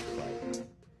 Alpha looks like. You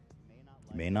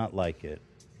may not like it.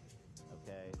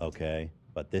 Okay,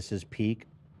 but this is peak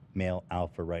male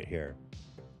alpha right here.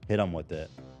 Hit him with it.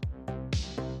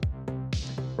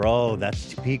 Bro,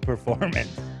 that's peak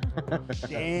performance.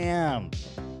 Damn.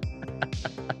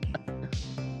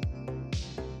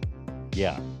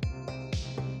 Yeah.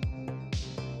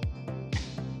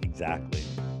 Exactly.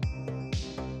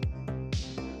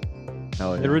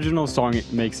 Hell The original song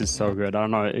makes it so good. I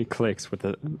don't know. It clicks with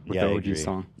the Yeah, I OG agree.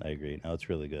 song. I agree. No, it's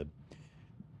really good.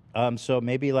 So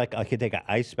maybe like I could take an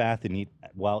ice bath and eat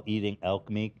while eating elk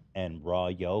meat and raw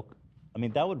yolk. I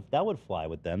mean, that would fly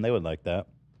with them. They would like that.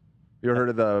 You ever heard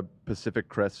of the Pacific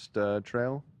Crest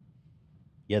Trail?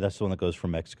 Yeah, that's the one that goes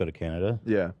from Mexico to Canada.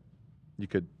 Yeah. You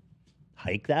could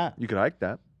hike that. You could hike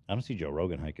that. I don't see Joe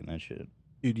Rogan hiking that shit.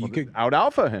 Dude, you could out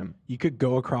alpha him. You could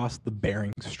go across the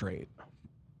Bering Strait.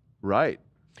 Right.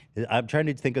 I'm trying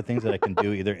to think of things that I can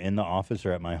do either in the office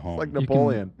or at my home. Like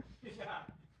Napoleon.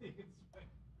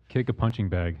 Kick a punching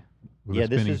bag with Yeah, a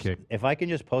this spinning is. kick. If I can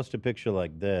just post a picture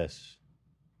like this.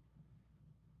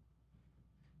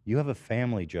 You have a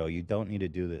family, Joe. You don't need to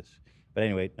do this. But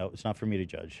anyway, no, it's not for me to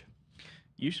judge.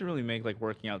 You should really make like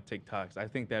working out TikToks. I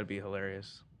think that'd be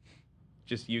hilarious.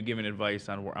 Just you giving advice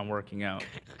on working out.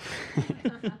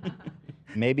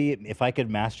 Maybe if I could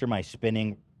master my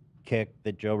spinning kick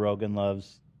that Joe Rogan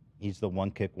loves, he's the one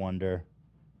kick wonder.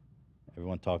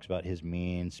 Everyone talks about his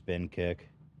mean spin kick.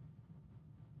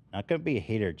 Not gonna be a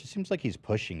hater. It just seems like he's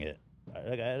pushing it.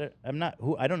 I'm not.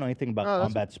 I don't know anything about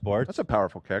combat sports. That's a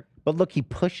powerful kick. But look, he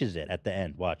pushes it at the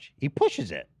end. Watch, he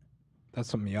pushes it. That's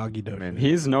some Miyagi Do.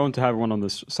 He's known to have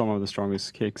some of the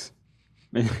strongest kicks.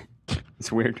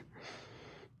 It's weird.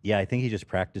 Yeah, I think he just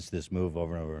practiced this move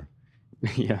over and over.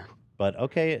 Yeah. But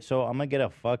okay, so I'm gonna get a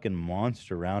fucking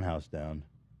monster roundhouse down.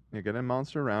 Yeah, get a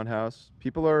monster roundhouse.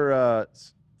 People are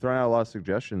throwing out a lot of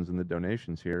suggestions in the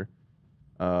donations here.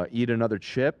 Eat another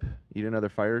chip. Eat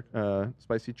another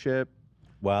spicy chip.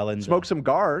 While in Smoke some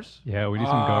gars. Yeah, we need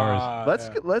some gars.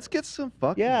 Let's get some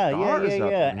fucking Yeah, gars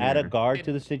up in Add a here. guard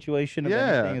to the situation if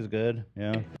Yeah. anything is good.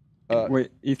 Yeah.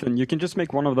 Wait, Ethan, you can just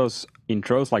make one of those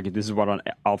intros, like this is what an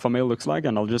alpha male looks like,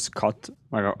 and I'll just cut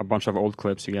like a bunch of old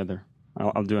clips together.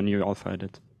 I'll do a new alpha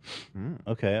edit.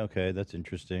 Okay, that's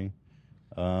interesting.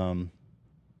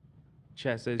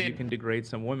 Chet says you can degrade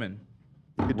some women.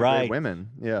 You could Right. degrade women.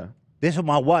 Yeah. This is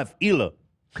my wife, Ela.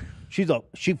 She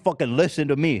fucking listened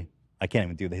to me. I can't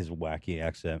even do his wacky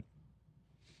accent.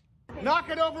 Knock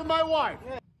it over my wife.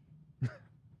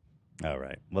 All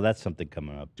right. Well, that's something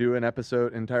coming up. Do an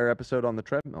entire episode on the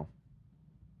treadmill.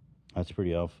 That's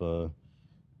pretty alpha.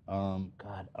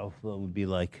 God, alpha would be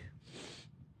like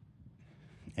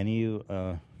any of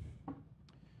you.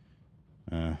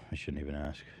 I shouldn't even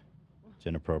ask. It's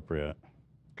inappropriate.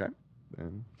 Okay.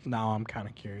 Then Now I'm kind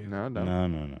of curious. no.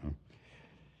 No.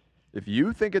 If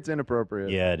you think it's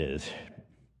inappropriate, Yeah, it is.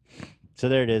 So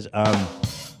there it is.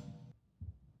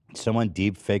 Someone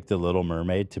deep faked the Little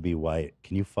Mermaid to be white.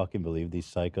 Can you fucking believe these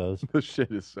psychos? this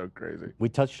shit is so crazy. We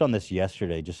touched on this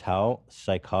yesterday, just how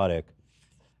psychotic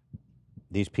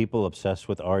these people obsessed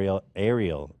with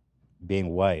Ariel being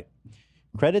white.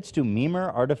 Credits to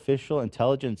Memer, artificial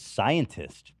intelligence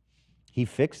scientist. He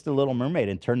fixed the Little Mermaid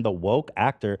and turned the woke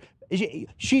actor.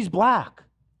 She's black.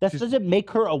 That doesn't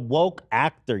make her a woke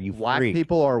actor, you Black freak.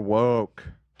 people are woke,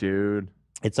 dude.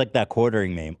 It's like that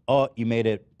quartering meme. Oh, you made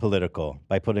it political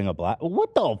by putting a black.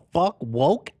 What the fuck?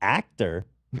 Woke actor?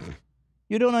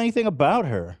 You don't know anything about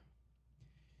her.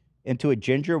 Into a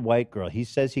ginger white girl. He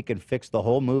says he can fix the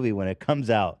whole movie when it comes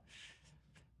out.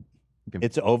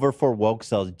 It's over for woke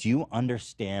cells. Do you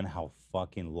understand how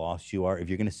fucking lost you are if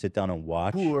you're going to sit down and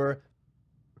watch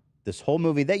this whole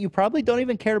movie that you probably don't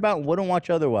even care about and wouldn't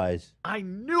watch otherwise? I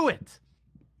knew it.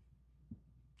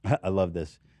 I love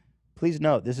this. Please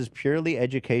note, this is purely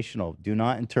educational. Do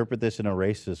not interpret this in a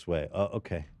racist way. Oh,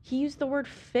 okay. He used the word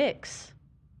fix.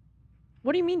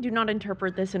 What do you mean do not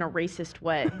interpret this in a racist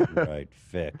way? Right,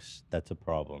 fix. That's a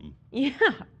problem. Yeah.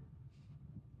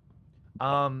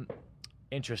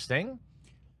 Interesting.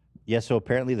 Yeah, so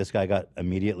apparently this guy got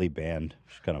immediately banned.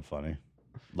 It's kind of funny.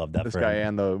 Love that This for guy him.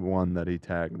 and the one that he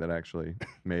tagged that actually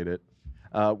made it.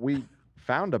 We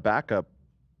found a backup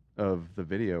of the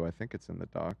video. I think it's in the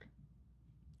doc.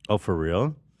 Oh, for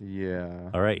real? Yeah.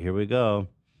 All right, here we go.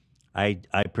 I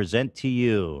present to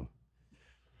you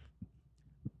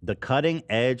the cutting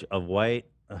edge of white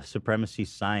supremacy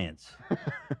science.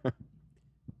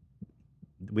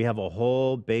 We have a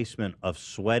whole basement of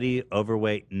sweaty,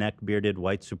 overweight, neck-bearded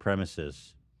white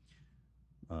supremacists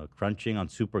crunching on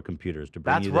supercomputers to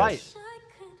bring That's you this. right.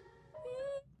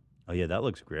 Oh, yeah, that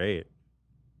looks great.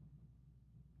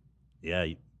 Yeah,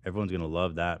 everyone's going to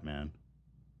love that, man.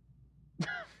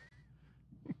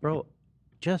 Bro,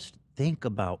 just think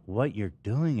about what you're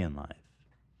doing in life.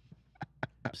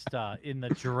 Just in the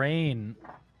drain.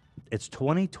 It's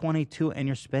 2022, and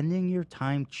you're spending your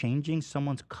time changing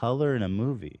someone's color in a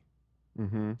movie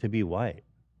to be white.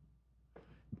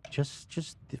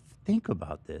 Just think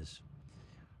about this.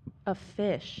 A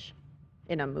fish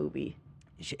in a movie.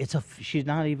 She's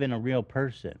not even a real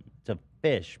person. It's a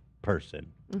fish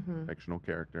person. Fictional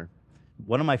character.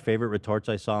 One of my favorite retorts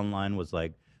I saw online was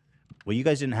like, well, you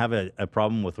guys didn't have a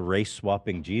problem with race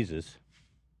swapping Jesus.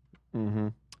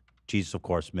 Jesus, of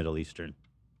course, Middle Eastern.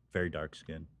 Very dark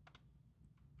skin.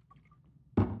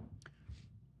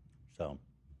 So.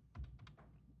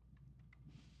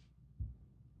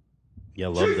 Yeah,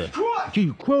 love that.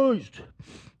 Jesus Christ!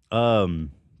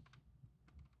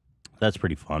 That's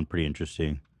pretty fun, pretty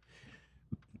interesting.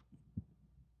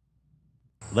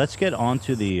 Let's get on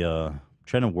to the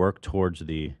trying to work towards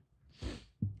the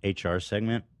HR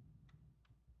segment.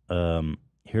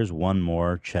 Here's one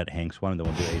more Chet Hanks one, and then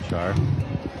we'll do HR.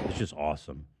 It's just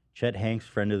awesome. Chet Hanks,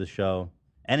 friend of the show,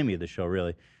 enemy of the show,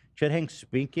 really. Chet Hanks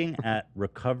speaking at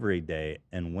Recovery Day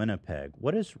in Winnipeg.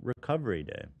 What is Recovery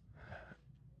Day?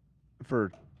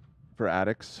 For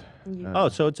addicts. Oh,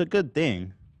 so it's a good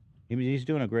thing. He's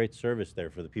doing a great service there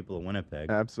for the people of Winnipeg.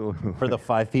 Absolutely. For the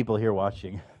 5 people here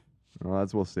watching. Well,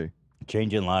 as we'll see.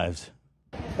 Changing lives.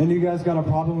 And you guys got a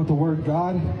problem with the word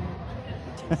God?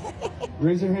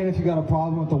 Raise your hand if you got a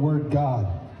problem with the word God.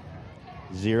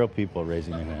 0 people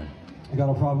raising their hand. You got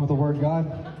a problem with the word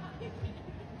God?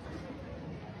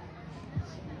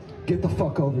 Get the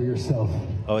fuck over yourself.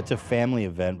 Oh, it's a family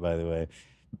event, by the way.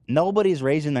 Nobody's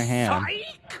raising their hand.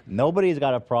 Nobody's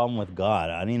got a problem with God.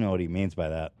 I don't even know what he means by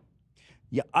that.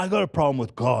 Yeah, I got a problem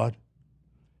with God.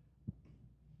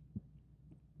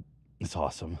 It's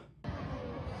awesome.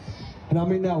 And I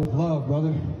mean that with love,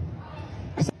 brother.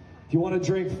 you want to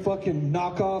drink fucking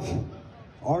knockoff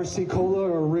RC Cola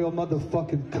or real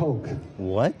motherfucking Coke?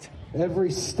 What?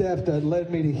 Every step that led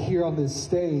me to here on this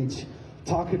stage,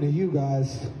 talking to you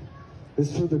guys,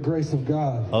 is through the grace of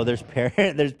God. Oh, there's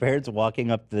parents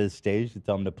walking up to the stage to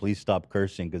tell them to please stop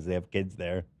cursing because they have kids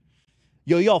there.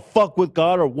 Yo, y'all fuck with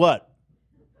God or what?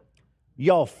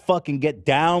 Y'all fucking get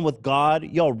down with God?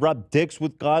 Y'all rub dicks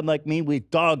with God like me? We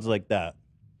dogs like that.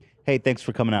 Hey, thanks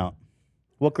for coming out.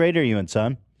 What grade are you in,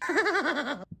 son?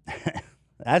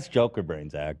 That's Joker brain,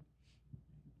 Zach.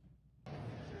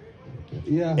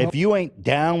 Yeah. If you ain't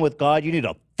down with God, you need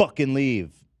to fucking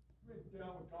leave.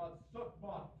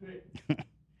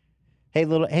 Hey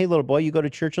little boy, you go to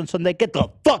church on Sunday? Get the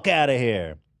fuck out of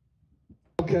here.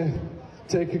 Okay,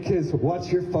 take your kids.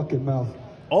 Watch your fucking mouth.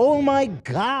 Oh my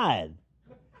God.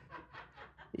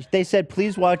 They said,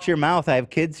 please watch your mouth. I have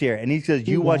kids here. And he says,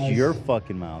 you watch your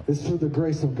fucking mouth. It's through the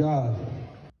grace of God.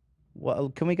 Well,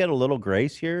 can we get a little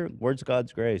grace here? Where's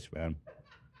God's grace, man?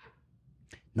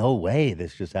 No way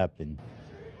this just happened.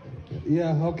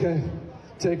 Yeah, okay.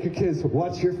 Take your kids.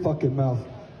 Watch your fucking mouth.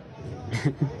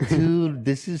 Dude,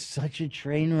 this is such a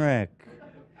train wreck.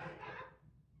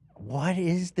 What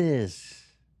is this?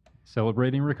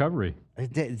 Celebrating recovery.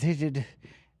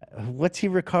 What's he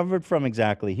recovered from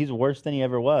exactly? He's worse than he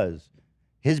ever was.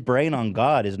 His brain on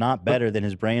God is not better than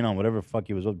his brain on whatever fuck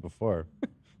he was with before.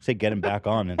 Say get him back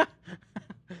on. And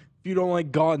If you don't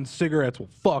like God and cigarettes, well,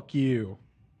 fuck you.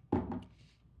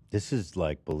 this is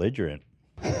like belligerent.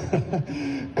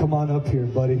 Come on up here,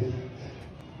 buddy.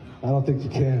 I don't think you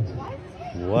can.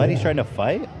 What? He's trying to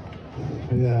fight?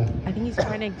 Yeah. I think he's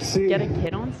trying to get a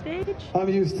kid on stage. I'm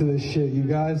used to this shit, you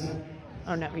guys.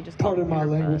 Oh no, we just Pardon my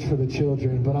language for the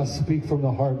children, but I speak from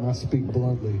the heart and I speak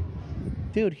bluntly.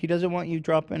 Dude, he doesn't want you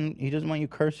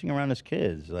cursing around his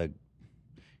kids. Like,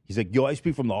 he's like, yo, I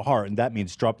speak from the heart, and that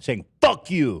means saying, fuck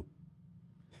you.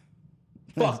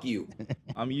 Fuck you.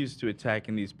 I'm used to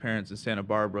attacking these parents in Santa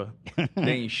Barbara.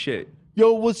 They ain't shit.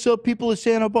 Yo, what's up, people of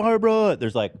Santa Barbara?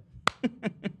 There's like,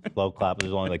 slow clap.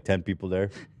 There's only like 10 people there.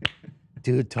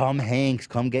 Dude, Tom Hanks,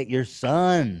 come get your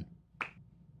son.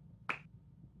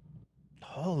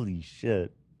 Holy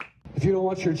shit. If you don't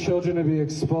want your children to be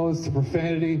exposed to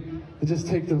profanity, then just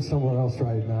take them somewhere else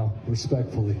right now,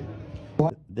 respectfully.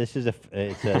 This is a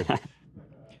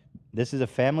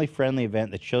family-friendly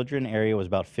event. The children area was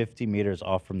about 50 meters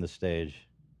off from the stage.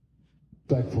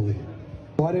 Respectfully.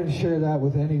 Well, I didn't share that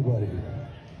with anybody.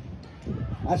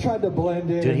 I tried to blend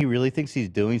in. Dude, he really thinks he's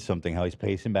doing something, how he's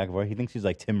pacing back and forth. He thinks he's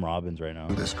like Tim Robbins right now.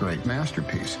 This great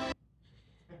masterpiece.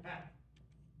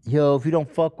 Yo, if you don't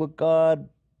fuck with God,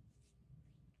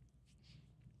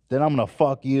 then I'm going to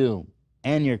fuck you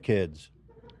and your kids.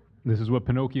 This is what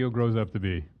Pinocchio grows up to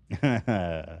be.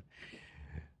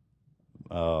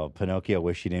 Oh, Pinocchio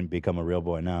wish he didn't become a real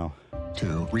boy now.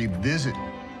 To revisit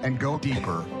and go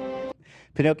deeper.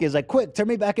 Pinocchio's like, quick, turn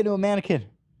me back into a mannequin.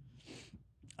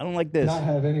 I don't like this. Not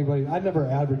have anybody. I never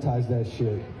advertised that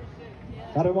shit.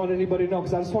 I don't want anybody to know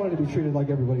because I just wanted to be treated like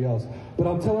everybody else. But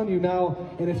I'm telling you now,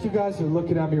 and if you guys are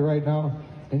looking at me right now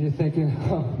and you're thinking,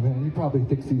 oh man, he probably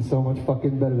thinks he's so much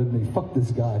fucking better than me. Fuck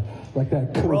this guy. Like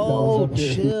that cook that was up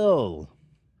here. Chill.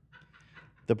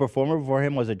 The performer before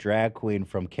him was a drag queen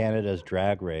from Canada's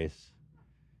Drag Race.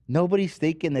 Nobody's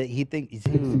thinking that he thinks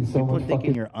people are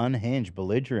thinking you're unhinged,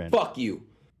 belligerent. Fuck you.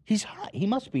 He's high. He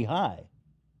must be high.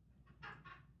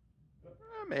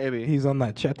 Maybe. He's on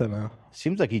that Cheta now.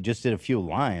 Seems like he just did a few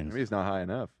lines. Maybe he's not high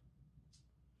enough.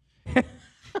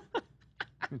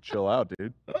 Chill out,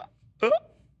 dude.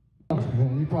 Oh,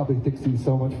 man, he probably thinks he's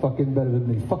so much fucking better than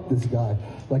me. Fuck this guy.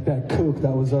 Like that kook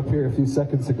that was up here a few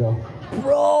seconds ago.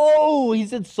 Bro,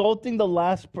 he's insulting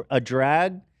a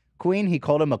drag queen. He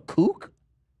called him a kook.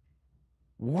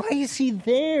 Why is he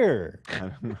there? I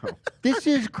don't know. This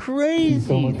is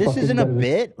crazy. This isn't a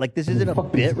bit. Like, this isn't a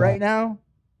bit right now.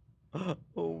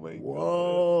 Oh my god.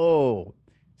 Whoa.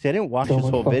 See, I didn't watch this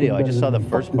whole video. I just saw the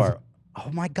first part. Oh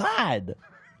my god.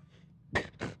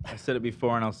 I said it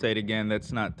before and I'll say it again.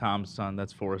 That's not Tom's son.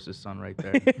 That's Forrest's son right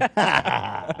there.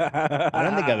 I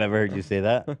don't think I've ever heard you say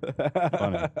that.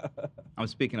 Funny. I'm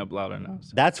speaking up louder now.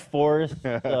 So. That's Forrest.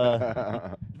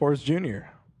 Forrest Jr.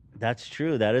 That's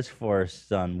true. That is Forrest's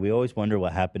son. We always wonder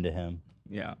what happened to him.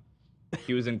 Yeah.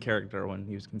 He was in character when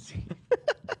he was conceived.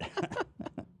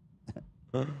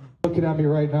 Looking at me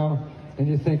right now and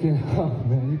you're thinking, oh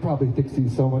man, he probably thinks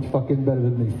he's so much fucking better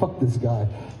than me. Fuck this guy.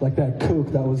 Like that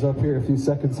kook that was up here a few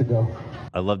seconds ago.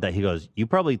 I love that. He goes, you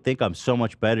probably think I'm so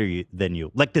much better than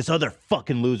you. Like this other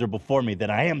fucking loser before me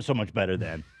that I am so much better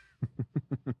than.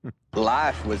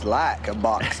 Life was like a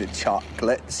box of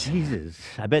chocolates. Jesus.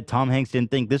 I bet Tom Hanks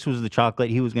didn't think this was the chocolate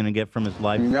he was going to get from his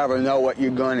life. You never know what you're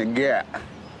going to get.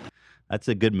 That's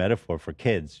a good metaphor for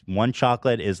kids. One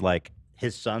chocolate is like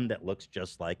his son that looks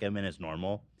just like him and is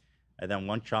normal. And then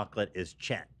one chocolate is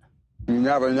Chet. You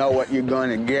never know what you're going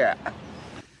to get.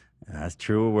 That's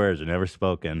true words are never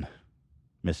spoken,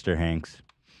 Mr. Hanks.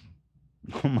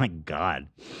 Oh, my God.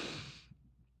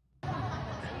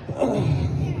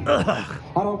 I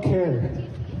don't care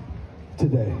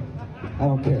today. I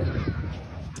don't care.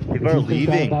 People are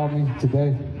leaving. About me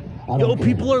today. I Yo, don't care.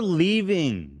 people are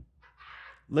leaving.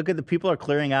 Look at the people are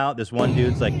clearing out. This one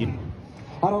dude's like,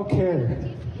 I don't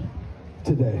care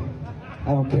today.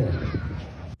 I don't care.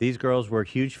 These girls were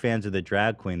huge fans of the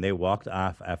drag queen. They walked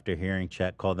off after hearing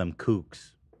Chet call them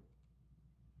kooks.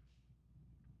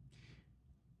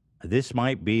 This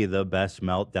might be the best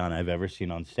meltdown I've ever seen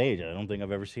on stage. I don't think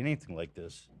I've ever seen anything like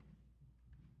this.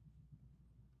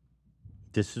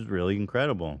 This is really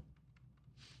incredible.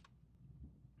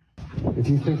 If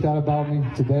you think that about me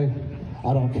today,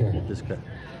 I don't care. This guy.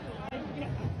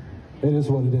 It is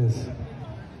what it is.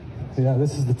 Yeah,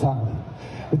 this is the time.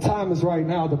 The time is right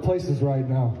now. The place is right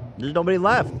now. There's nobody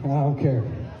left. I don't care.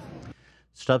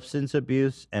 Substance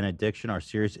abuse and addiction are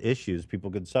serious issues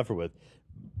people can suffer with.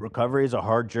 Recovery is a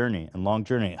hard journey and long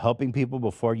journey. Helping people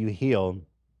before you heal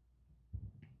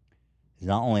is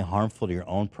not only harmful to your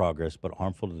own progress, but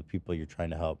harmful to the people you're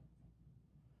trying to help.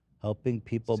 Helping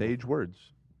people. Sage words.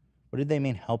 What did they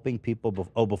mean? Helping people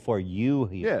before you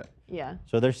heal? Yeah. Yeah.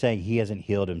 So they're saying he hasn't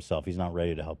healed himself. He's not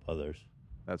ready to help others.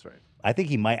 That's right. I think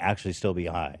he might actually still be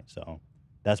high. So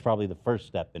that's probably the first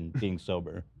step in being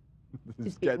sober.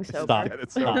 Just being sober.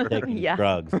 Stop taking Yeah.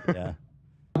 drugs. Yeah.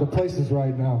 The place is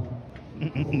right now. I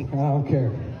don't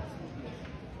care.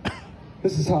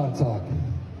 This is how I talk.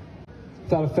 If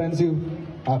that offends you,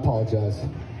 I apologize.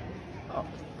 Oh,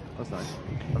 that's nice.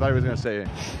 I thought he was going to say,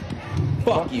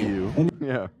 fuck you.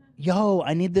 Yeah. Yo,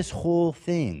 I need this whole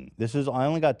thing. I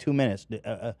only got 2 minutes.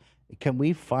 Can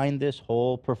we find this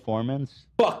whole performance?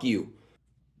 Fuck you.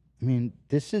 I mean,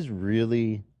 this is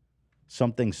really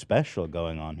something special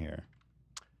going on here.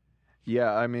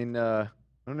 Yeah, I mean, I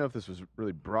don't know if this was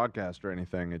really broadcast or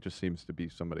anything. It just seems to be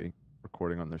somebody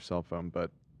recording on their cell phone, but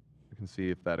we can see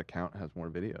if that account has more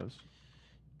videos.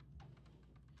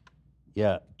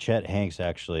 Yeah, Chet Hanks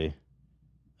actually.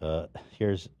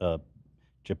 Here's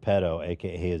Geppetto,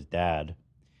 a.k.a. his dad.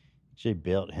 She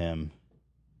built him.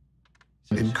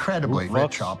 Incredibly Who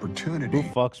rich fucks- opportunity. Who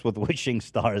fucks with wishing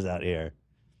stars out here?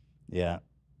 Yeah.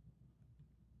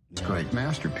 It's a great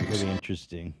masterpiece. Really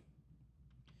interesting.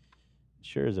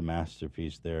 Sure is a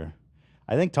masterpiece there.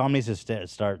 I think Tom needs to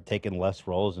start taking less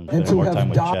roles and spending more time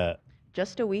with Chet.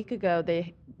 Just a week ago,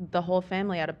 the whole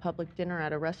family had a public dinner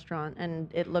at a restaurant,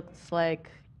 and it looks like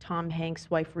Tom Hanks'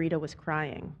 wife Rita was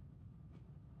crying.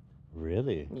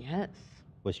 Really? Yes.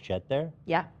 Was Chet there?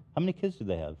 Yeah. How many kids do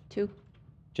they have? 2.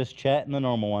 Just Chet and the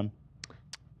normal one?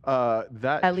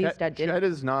 That At least I did. Chet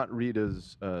is not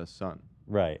Rita's son.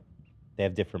 Right. They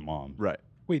have different moms. Right.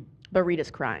 Wait. But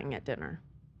Rita's crying at dinner.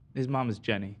 His mom is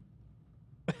Jenny.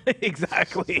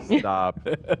 Exactly. Stop.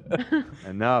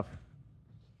 Enough.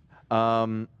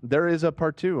 There is a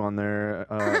part 2 on there.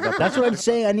 That's what I'm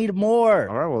saying. I need more.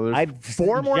 All right, well, there's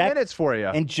 4 more minutes for you.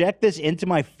 Inject this into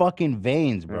my fucking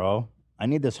veins, bro. I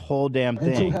need this whole damn And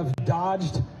to thing. have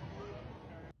dodged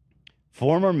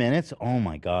 4 more minutes? Oh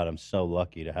my God, I'm so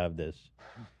lucky to have this.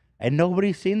 And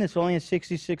nobody's seen this, only has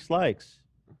 66 likes.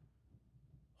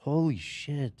 Holy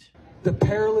shit. the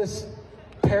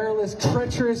perilous,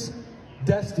 treacherous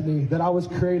destiny that I was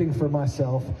creating for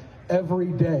myself every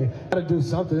day. Gotta do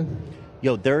something.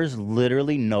 Yo, there's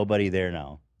literally nobody there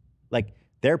now. Like,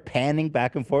 they're panning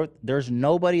back and forth. There's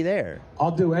nobody there.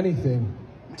 I'll do anything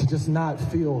to just not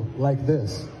feel like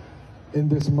this in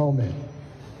this moment.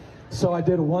 So I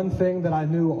did one thing that I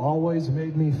knew always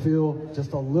made me feel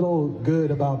just a little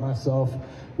good about myself,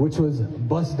 which was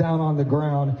bust down on the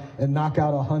ground and knock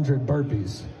out 100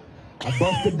 burpees. I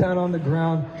busted down on the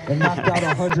ground and knocked out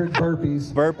 100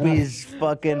 burpees. Burpees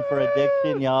fucking for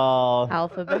addiction, y'all.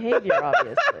 Alpha behavior,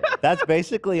 obviously. That's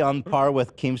basically on par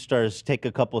with Keemstar's take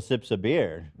a couple sips of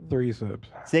beer. 3 sips.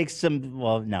 Take some,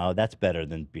 well, no, that's better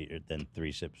than beer, than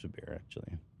 3 sips of beer,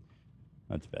 actually.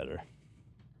 That's better.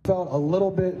 Felt a little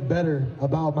bit better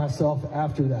about myself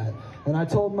after that. And I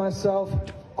told myself,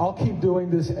 I'll keep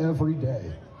doing this every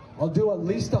day. I'll do at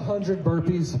least 100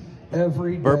 burpees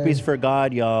every day. Burpees for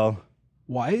God, y'all.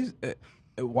 Why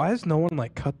is no one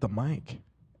like cut the mic?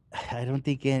 I don't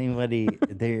think anybody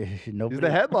there. Nobody. He's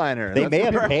the headliner. They That's may the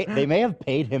have problem. paid. They may have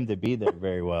paid him to be there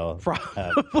very well.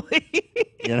 Probably.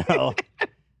 You know,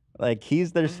 Like,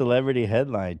 he's their celebrity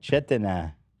headline. Chet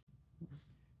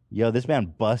Yo, this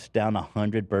man busts down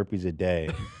 100 burpees a day.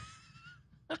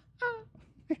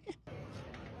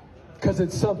 Because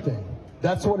it's something.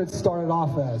 That's what it started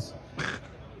off as.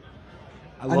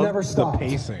 I never stopped. The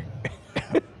pacing.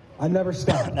 I never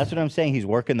stopped. That's what I'm saying. He's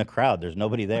working the crowd. There's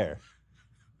nobody there.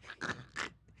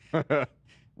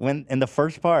 When in the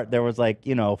first part, there was like,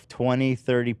 20,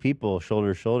 30 people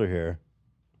shoulder to shoulder here.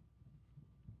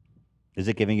 Is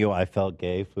it giving you I felt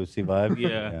gay, Fousey vibe?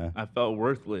 Yeah, I felt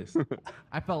worthless.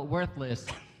 I felt worthless.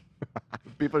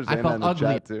 People are I saying that felt in the ugly.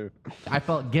 chat too. I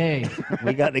felt gay.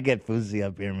 We got to get Fousey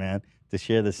up here, man, to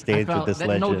share the stage with this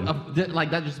legend.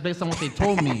 Like that just based on what they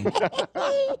told me.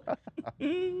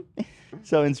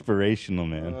 So inspirational,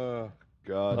 man. Oh,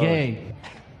 God. Gay.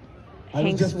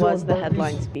 Hanks was the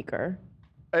headline speaker.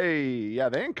 Hey, yeah,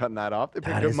 they ain't cutting that off. They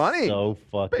paid That good is money. so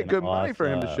fucking Paid good money for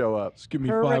him to awesome. show up. Just give me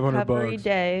Per 500 Recovery bucks.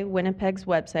 Day, Winnipeg's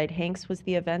website, Hanks was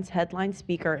the event's headline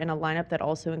speaker in a lineup that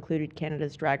also included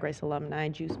Canada's Drag Race alumni,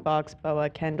 Juicebox, Boa,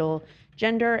 Kendall,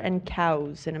 Gender, and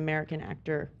Cows, and American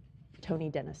actor Tony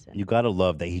Dennison. You got to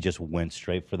love that he just went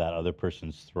straight for that other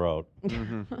person's throat.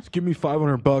 Just give me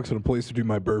 500 bucks and a place to do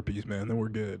my burpees, man. Then we're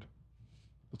good.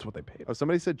 That's what they paid. Oh,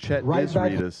 somebody said Chet Right is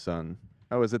back- Rita's son.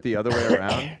 Oh, is it the other way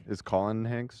around? Is Colin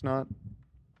Hanks not?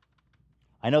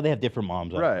 I know they have different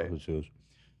moms. I don't know Right. who's whose.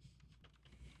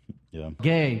 Yeah.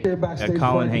 Gay. Here backstage Colin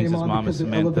before I Hanks' came on mom is because it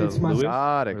Samantha elevates my- Lewis.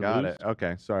 Got it. Or Got Lewis? it.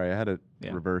 Okay, sorry, I had it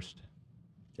Yeah. reversed.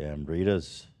 Damn,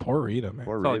 Rita's. Poor Rita, man.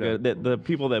 Poor It's all Rita. good. The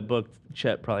people that booked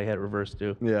Chet probably had it reversed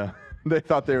too. Yeah, they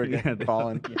thought they were Yeah, getting they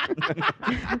Colin.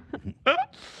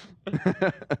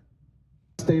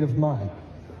 state of mind.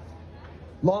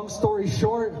 Long story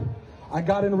short, I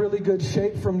got in really good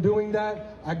shape from doing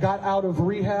that. I got out of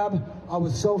rehab. I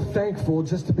was so thankful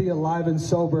just to be alive and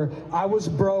sober. I was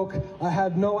broke. I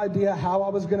had no idea how I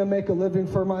was going to make a living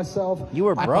for myself. You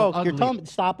were I broke. felt You're ugly. telling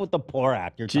stop with the poor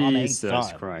act. You're Tom Hanks' Jesus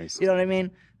son. Christ. You know what I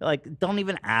mean? Like, don't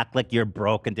even act like you're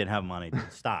broke and didn't have money.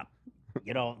 Stop.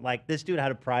 Like this dude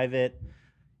had a private.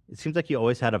 It seems like he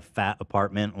always had a fat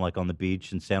apartment, like on the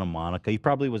beach in Santa Monica. He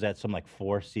probably was at some like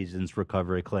Four Seasons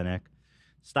recovery clinic.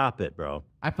 Stop it, bro.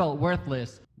 I felt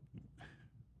worthless.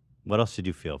 What else did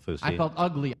you feel, Fousey? I felt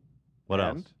ugly. What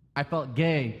And? else? I felt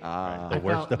gay. The I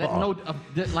worst felt of that, all.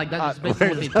 like that just based on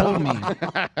what they told me.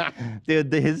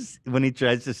 Dude, his when he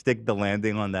tries to stick the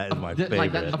landing on that is my favorite.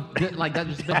 Like that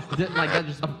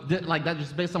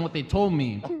just based on what they told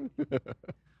me.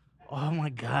 Oh my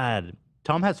God.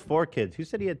 Tom has 4 kids. Who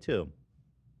said he had 2?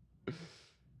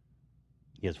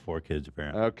 He has 4 kids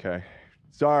apparently. Okay,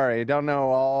 sorry, don't know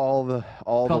all the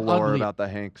Felt lore ugly. about the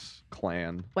Hanks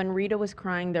clan. When Rita was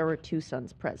crying, there were 2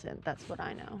 sons present. That's what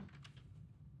I know.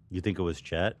 You think it was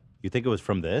Chet? You think it was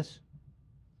from this?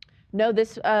 No,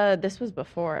 this was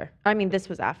before. I mean, this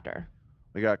was after.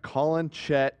 We got Colin,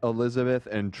 Chet, Elizabeth,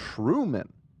 and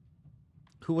Truman.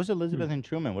 Who was Elizabeth and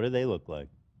Truman? What do they look like?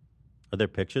 Are there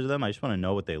pictures of them? I just want to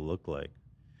know what they look like.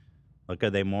 Like, are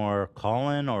they more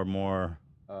Colin or more?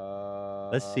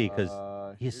 Let's see, because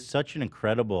he's such an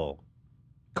incredible.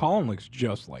 Colin looks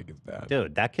just like his dad.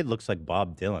 Dude, that kid looks like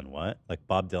Bob Dylan. What? Like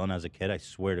Bob Dylan as a kid? I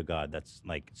swear to God, that's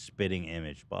like spitting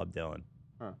image Bob Dylan.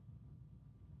 Huh.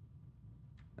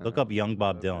 Look up young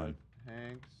Bob Dylan.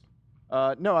 Hanks.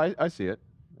 No, I see it.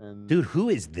 And Dude, who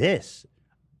is this?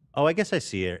 Oh, I guess I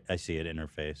see it. I see it in her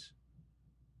face.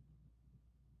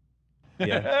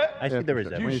 Yeah, I see the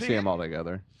resemblance. When you see them all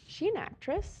together. Is she an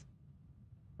actress?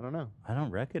 I don't know. I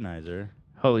don't recognize her.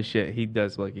 Holy shit, he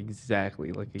does look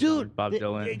exactly like a young Bob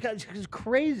Dylan. It's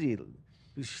crazy.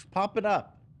 Just pop it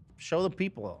up. Show the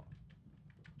people.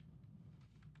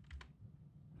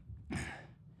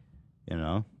 You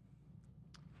know?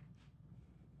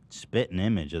 Spit an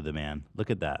image of the man. Look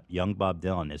at that. Young Bob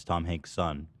Dylan is Tom Hanks'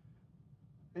 son.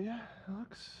 Yeah, it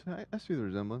looks. I see the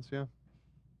resemblance. Yeah.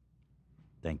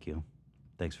 Thank you.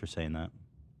 Thanks for saying that.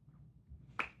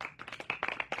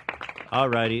 All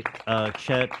righty.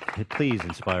 Chet, please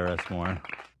inspire us more.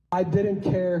 I didn't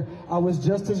care. I was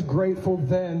just as grateful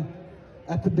then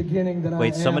at the beginning that I am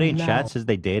Wait, somebody in now. chat says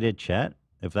they dated Chet?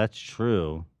 If that's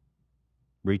true,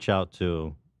 reach out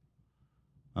to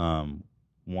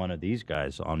one of these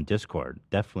guys on Discord.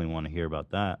 Definitely want to hear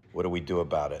about that. What do we do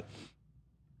about it?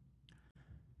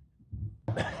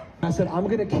 I said, I'm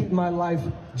going to keep my life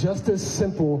just as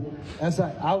simple as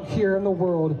out here in the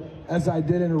world as I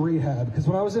did in rehab. Because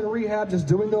when I was in rehab, just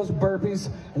doing those burpees,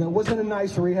 and it wasn't a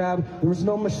nice rehab, there was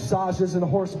no massages and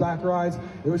horseback rides.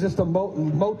 It was just a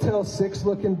Motel 6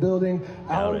 looking building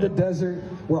out in the desert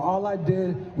where all I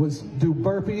did was do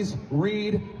burpees,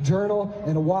 read, journal,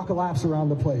 and walk laps around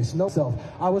the place. No self.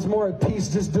 I was more at peace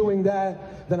just doing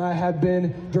that than I had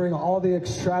been during all the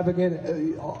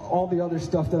extravagant, all the other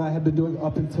stuff that I had been doing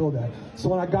up until that. So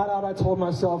when I got out, I told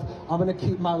myself, I'm gonna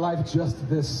keep my life just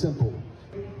this simple.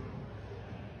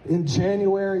 In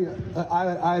January,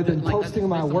 I had been posting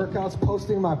my workouts,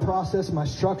 posting my process, my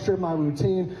structure, my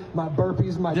routine, my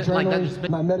burpees, my journaling,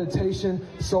 my meditation,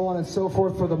 so on and so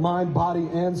forth for the mind, body,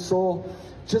 and soul.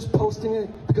 Just posting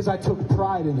it because I took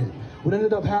pride in it. What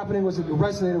ended up happening was it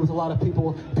resonated with a lot of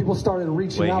people. People started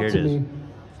reaching out to me.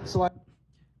 So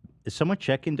Is someone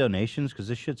checking donations? Because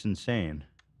this shit's insane.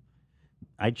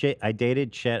 I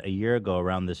dated Chet a year ago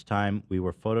around this time. We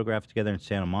were photographed together in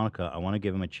Santa Monica. I want to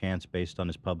give him a chance based on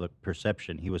his public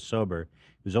perception. He was sober.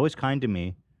 He was always kind to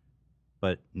me,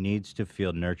 but needs to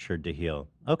feel nurtured to heal.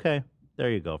 Okay, there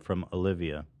you go. From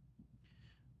Olivia.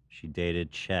 She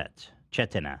dated Chet.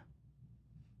 Chetina.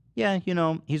 Yeah, you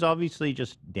know, he's obviously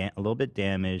just a little bit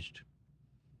damaged.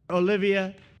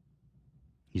 Olivia.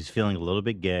 He's feeling a little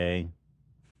bit gay.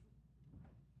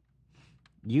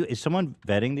 Is someone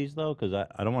vetting these though? Because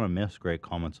I don't want to miss great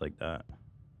comments like that.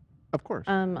 Of course.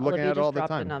 Olivia just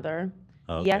dropped another.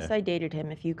 Okay. Yes, I dated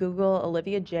him. If you Google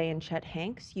Olivia J and Chet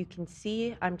Hanks, you can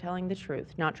see I'm telling the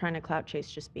truth, not trying to clout chase,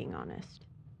 just being honest.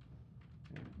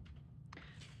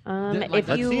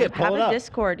 If you have a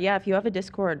Discord, if you have a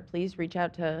Discord, please reach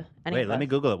out to any Wait, of let us. me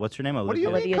Google it. What's her name? What do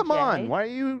you mean? Come on. Why are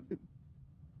you...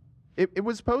 It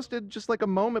was posted just like a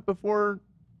moment before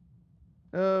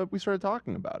we started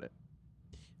talking about it.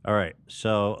 All right.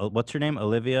 So what's her name?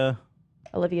 Olivia?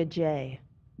 Olivia J.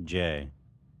 J.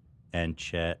 And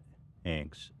Chet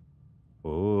Hanks.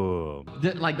 Ooh.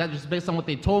 Like that just based on what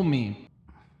they told me.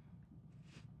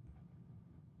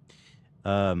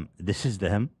 This is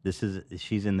them.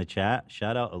 She's in the chat.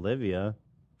 Shout out Olivia,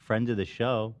 friend of the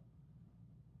show.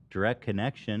 Direct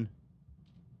connection.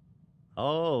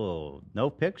 Oh, no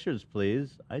pictures,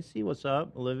 please. I see what's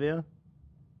up, Olivia.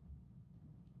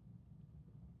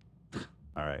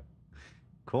 All right.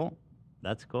 Cool.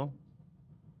 That's cool.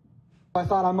 I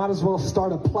thought I might as well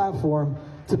start a platform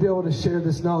to be able to share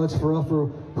this knowledge for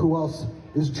who else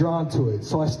is drawn to it.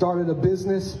 So I started a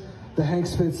business, the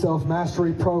Hanks Fit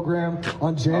Self-Mastery Program,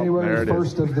 on January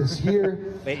 1st of this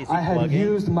year. Wait, I had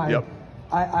used my,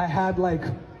 I had like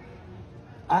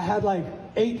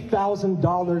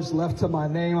 $8,000 left to my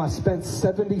name. I spent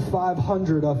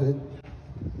 $7,500 of it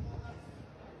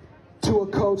to a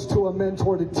coach, to a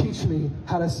mentor to teach me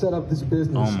how to set up this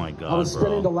business. Oh my God, I was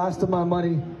spending the last of my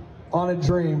money on a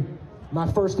dream.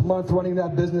 My first month running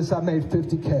that business, I made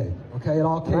 $50K. Okay, it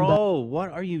all came Bro,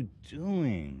 what are you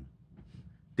doing?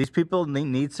 These people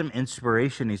need some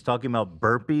inspiration. He's talking about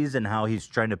burpees and how he's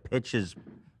trying to pitch his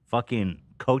fucking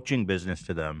coaching business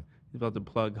to them. He's about to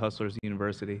plug Hustlers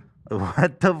University.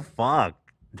 What the fuck?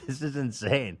 This is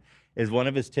insane. Is one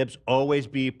of his tips always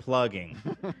be plugging?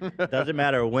 Doesn't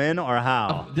matter when or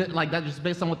how. Like that just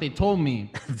based on what they told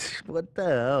me. What the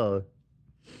hell?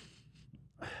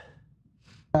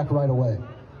 back right away.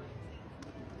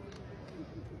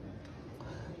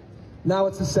 Now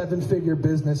it's a 7-figure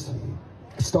business.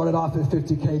 Started off at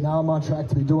 $50K. Now I'm on track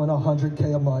to be doing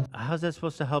 $100K a month. How's that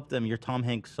supposed to help them? You're Tom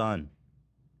Hanks' son.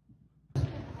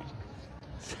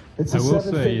 It's a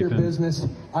 7-figure business.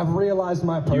 I've realized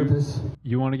my purpose.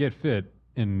 You want to get fit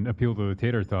and appeal to the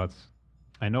tater tots.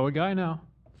 I know a guy now.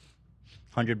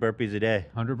 100 burpees a day.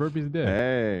 100 burpees a day.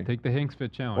 Hey. Take the Hanks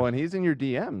Fit Challenge. Well, and he's in your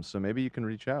DMs, so maybe you can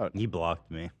reach out. He blocked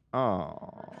me.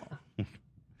 Oh.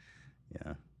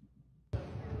 Yeah.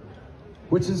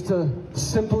 Which is to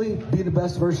simply be the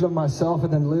best version of myself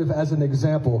and then live as an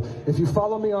example. If you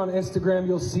follow me on Instagram,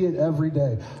 you'll see it every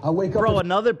day. I wake up. Bro,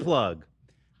 another plug.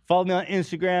 Follow me on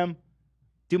Instagram.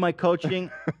 Do my coaching.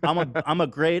 I'm a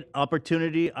great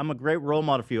opportunity. I'm a great role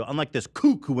model for you. Unlike this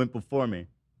kook who went before me.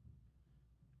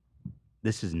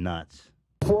 This is nuts.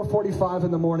 4:45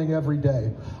 in the morning every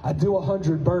day. I do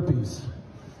 100 burpees.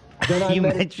 Then You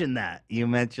mentioned that. You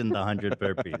mentioned the 100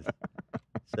 burpees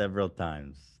several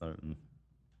times.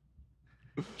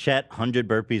 Chet, 100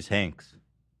 burpees, Hanks.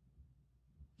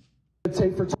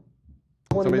 Take for 20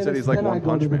 Somebody minutes, said he's like then One I go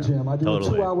Punch to the Man. gym. I do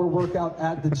Totally. a 2-hour workout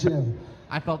at the gym.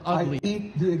 I felt ugly. I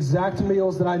eat the exact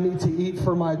meals that I need to eat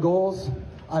for my goals.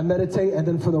 I meditate, and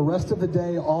then for the rest of the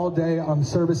day, all day, I'm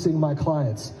servicing my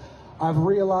clients. I've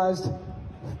realized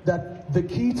that the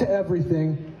key to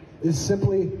everything is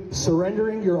simply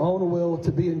surrendering your own will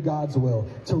to be in God's will.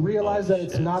 To realize that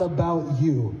it's not about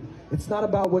you. It's not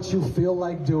about what you feel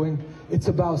like doing. It's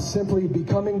about simply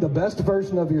becoming the best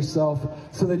version of yourself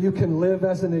so that you can live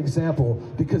as an example,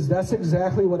 because that's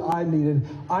exactly what I needed.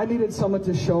 I needed someone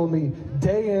to show me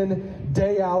day in,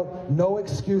 day out, no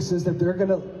excuses, that they're going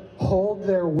to hold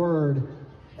their word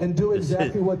and do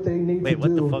exactly what they need to do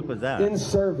what the fuck was that? in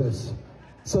service.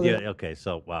 So that Okay,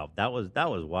 so wow, that was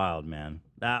wild, man.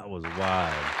 That was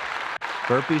wild.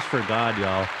 Burpees for God,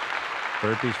 y'all.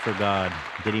 Burpees for God.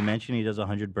 Did he mention he does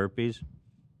 100 burpees?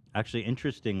 Actually,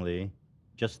 interestingly,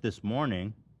 just this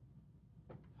morning,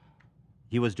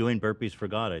 he was doing burpees for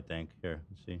God, I think. Here,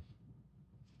 let's see.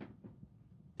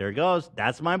 There he goes.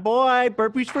 That's my boy.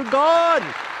 Burpees for God.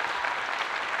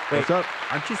 Wait, What's up?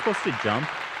 Aren't you supposed to jump?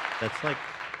 That's like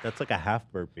a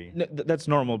half burpee. No, that's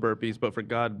normal burpees, but for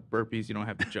God burpees, you don't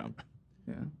have to jump.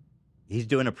 Yeah. He's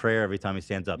doing a prayer every time he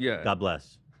stands up. Yeah. God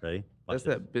bless. Ready? Watch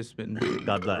That's this. that Bispin.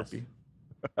 God bless. burpee.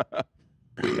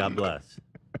 God bless.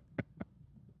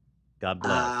 God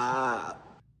bless.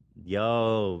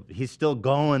 Yo, he's still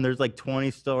going. There's like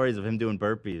 20 stories of him doing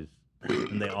burpees,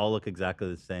 and they all look exactly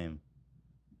the same.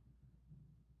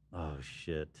 Oh,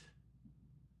 shit.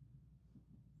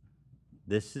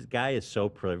 Guy is so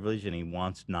privileged, and he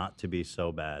wants not to be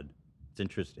so bad. It's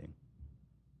interesting.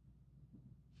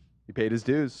 He paid his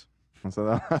dues.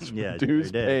 So that's Yeah, dues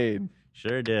sure did. paid.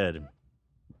 Sure did.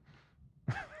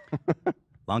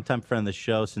 Longtime friend of the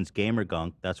show since Gamer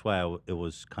Gunk. That's why it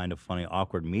was kind of funny,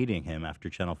 awkward meeting him after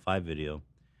Channel 5 video.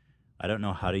 I don't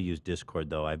know how to use Discord,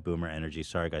 though. I have boomer energy.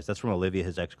 Sorry, guys. That's from Olivia,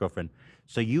 his ex-girlfriend.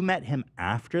 So you met him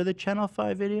after the Channel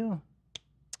 5 video?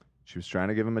 She was trying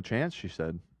to give him a chance, she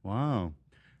said. Wow.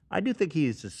 I do think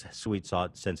he's a sweet,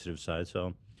 sensitive side.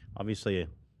 So obviously,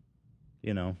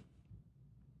 you know,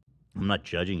 I'm not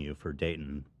judging you for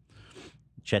dating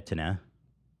Chet Hanks,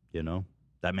 you know.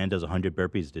 That man does 100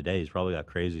 burpees today. He's probably got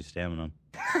crazy stamina.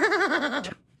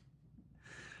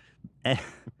 All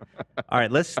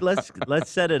right, let's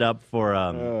set it up for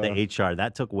the HR.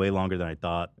 That took way longer than I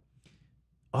thought.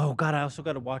 Oh God, I also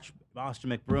got to watch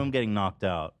Austin McBroom getting knocked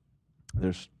out.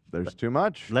 There's too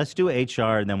much. Let's do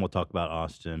HR and then we'll talk about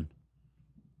Austin.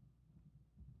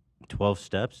 12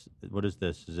 steps. What is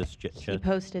this? Is this He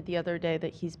posted the other day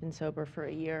that he's been sober for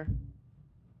a year.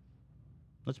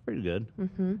 That's pretty good.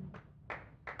 Mm-hmm.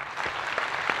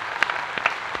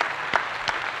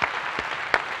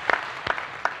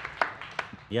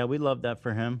 Yeah, we love that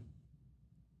for him.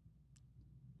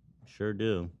 Sure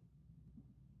do.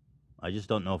 I just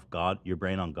don't know if your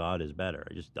brain on God is better.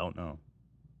 I just don't know.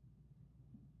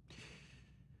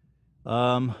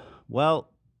 Well,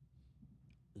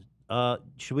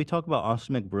 should we talk about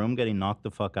Austin McBroom getting knocked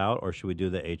the fuck out, or should we do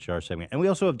the HR segment? And we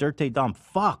also have Durte Dom.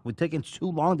 Fuck, we're taking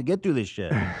too long to get through this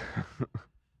shit.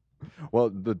 Well,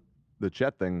 the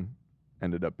Chet thing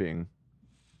ended up being,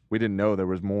 we didn't know there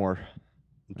was more.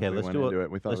 Okay, let's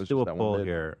do a poll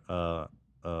here.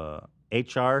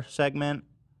 HR segment.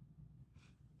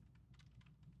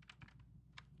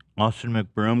 Austin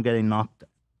McBroom getting knocked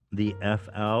the F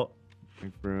out.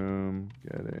 McBroom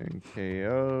getting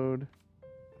KO'd.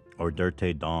 Or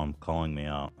Durte Dom calling me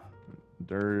out.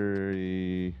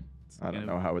 Dirty. I don't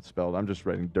know how it's spelled. I'm just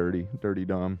writing dirty. Dirty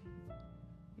Dom.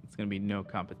 It's going to be no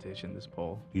competition, this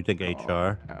poll. You think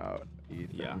HR? Out.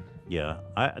 Yeah. Yeah.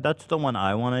 That's the one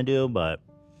I want to do, but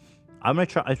I'm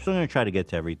still gonna try to get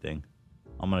to everything.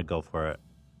 I'm gonna go for it.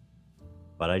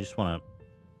 But I just wanna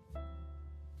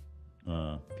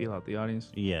feel out the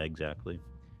audience. Yeah, exactly.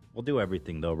 We'll do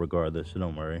everything though, regardless, so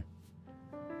don't worry.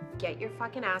 Get your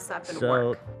fucking ass up and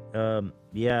So, work.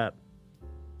 yeah,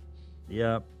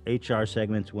 HR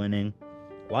segment's winning.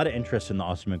 A lot of interest in the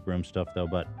Austin McBroom stuff though,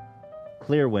 but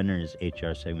clear winner is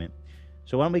HR segment.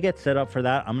 So why don't we get set up for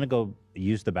that? I'm gonna go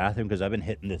use the bathroom because I've been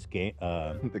hitting this game.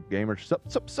 The gamer sup.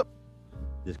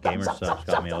 This gamer sub's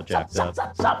got me all jacked up.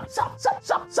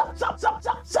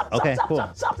 Okay, cool.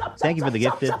 Thank you for the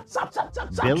gifted.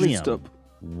 Billiam.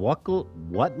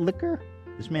 What liquor?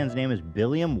 This man's name is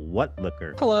Billiam What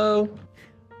Liquor. Hello.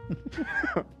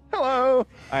 Hello. All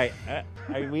right,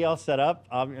 are we all set up?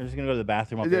 I'm just gonna go to the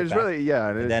bathroom. I'll be right There's back. really, yeah.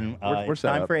 And then we're it's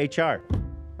set time up. for HR.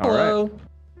 All right.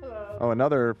 Oh,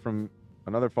 another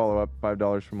follow-up,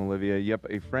 $5 from Olivia. Yep,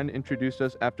 a friend introduced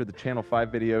us after the Channel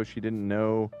 5 video. She didn't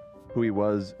know who he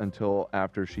was until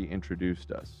after she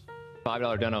introduced us.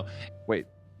 $5 dono. Wait,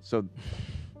 so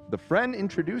the friend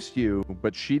introduced you,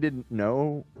 but she didn't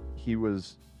know he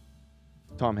was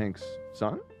Tom Hanks'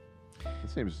 son? It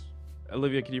seems...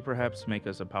 Olivia, could you perhaps make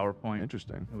us a PowerPoint?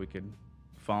 Interesting. We could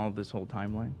follow this whole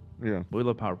timeline. Yeah. We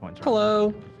love PowerPoints.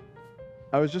 Hello.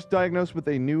 I was just diagnosed with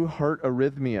a new heart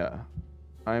arrhythmia.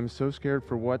 I am so scared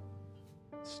for what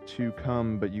what's to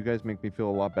come, but you guys make me feel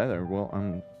a lot better. Well,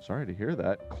 I'm sorry to hear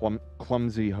that.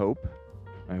 Clumsy hope.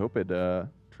 I hope it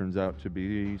turns out to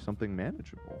be something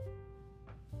manageable.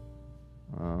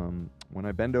 When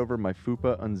I bend over, my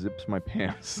fupa unzips my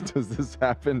pants. Does this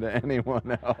happen to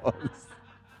anyone else?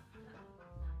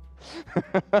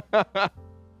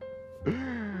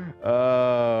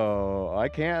 Oh, I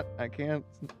can't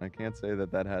say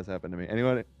that has happened to me.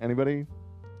 Anybody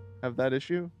have that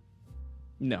issue?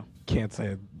 No, can't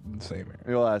say the same here.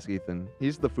 We'll ask Ethan.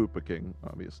 He's the fupa king,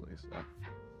 obviously. So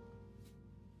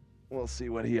we'll see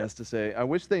what he has to say. I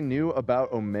wish they knew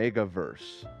about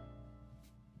Omegaverse.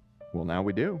 Well, now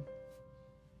we do.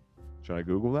 Should I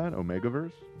Google that?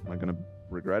 Omegaverse? Am I gonna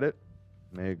regret it?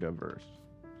 Omegaverse.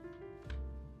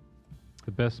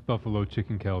 The best buffalo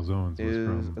chicken calzones was Is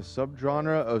from a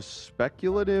subgenre of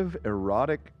speculative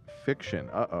erotic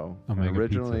fiction. Omega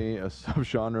Originally a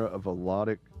subgenre of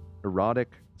erotic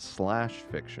slash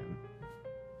fiction.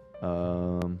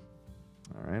 All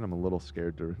right, I'm a little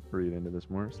scared to read into this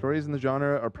more. Stories in the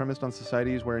genre are premised on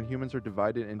societies wherein humans are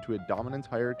divided into a dominant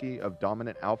hierarchy of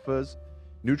dominant alphas,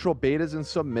 neutral betas, and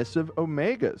submissive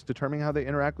omegas, determining how they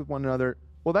interact with one another.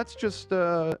 Well, that's just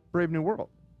Brave New World.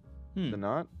 Is it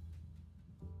not?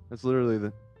 That's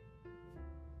literally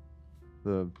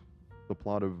the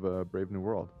plot of Brave New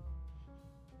World.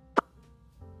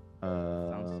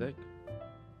 Sounds sick.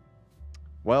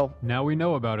 Well, now we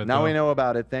know about it. Now though. we know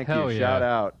about it. Thank Hell you.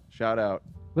 yeah. Shout out.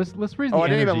 Let's raise the I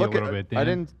didn't energy even look a little at bit, Dan. I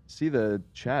didn't see the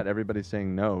chat. Everybody's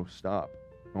saying no, stop.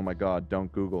 Oh my God,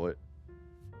 don't Google it.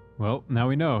 Well, now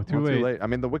we know. Too Well, late. I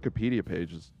mean, the Wikipedia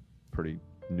page is pretty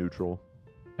neutral.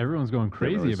 Everyone's going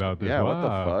crazy about this. Yeah, what the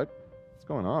Wow. fuck? What's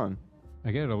going on?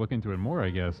 I gotta look into it more, I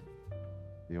guess.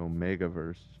 The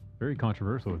Omegaverse. Very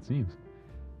controversial, it seems.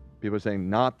 People are saying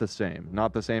not the same.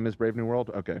 Not the same as Brave New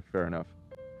World? Okay, fair enough.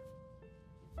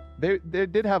 They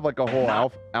did have like a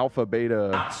whole alpha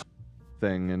beta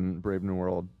thing in Brave New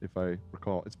World, if I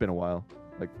recall. It's been a while,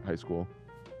 like high school.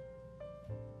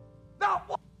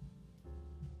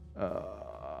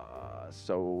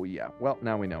 So yeah, well,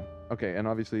 now we know. Okay, and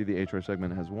obviously the HR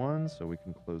segment has won, so we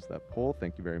can close that poll.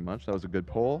 Thank you very much. That was a good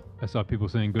poll. I saw people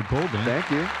saying good poll, Dan. Thank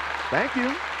you. Thank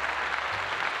you.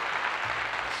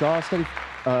 Saw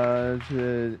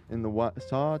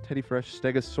Teddy Fresh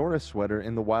Stegosaurus sweater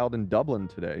in the wild in Dublin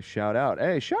today. Shout out.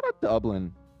 Hey, shout out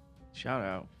Dublin. Shout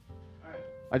out.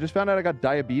 I just found out I got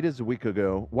diabetes a week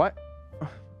ago. What?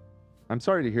 I'm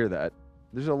sorry to hear that.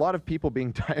 There's a lot of people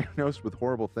being diagnosed with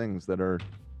horrible things that are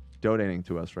donating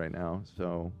to us right now.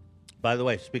 So, by the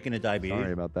way, speaking of diabetes,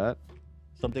 sorry about that.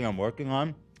 Something I'm working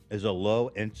on is a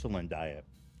low insulin diet,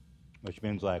 which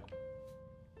means like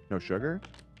no sugar,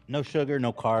 no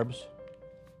carbs,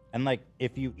 and like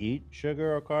if you eat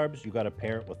sugar or carbs, you got to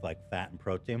pair it with like fat and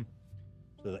protein,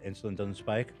 so the insulin doesn't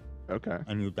spike. Okay.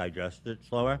 And you digest it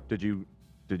slower. Did you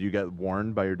get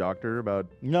warned by your doctor about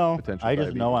potential I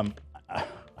just diabetes? know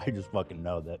I just fucking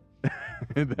know that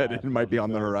that it might be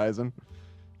on the horizon.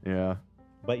 Yeah.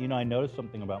 But you know, I noticed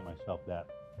something about myself that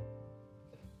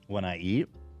when I eat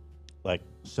like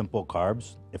simple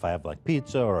carbs, if I have like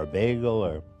pizza or a bagel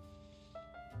or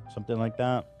something like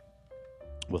that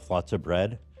with lots of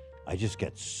bread, I just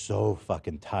get so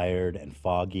fucking tired and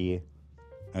foggy.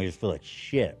 I just feel like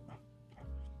shit.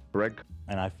 Bread.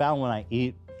 And I found when I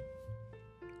eat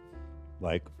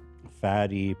like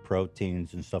fatty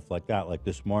proteins and stuff like that, like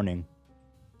this morning,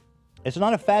 it's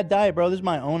not a fad diet, bro. This is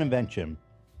my own invention.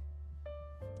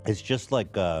 It's just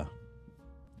like,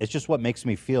 it's just what makes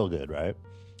me feel good, right?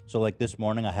 So like this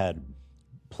morning I had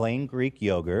plain Greek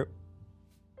yogurt,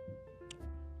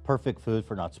 perfect food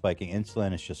for not spiking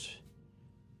insulin. It's just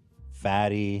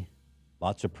fatty,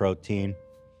 lots of protein,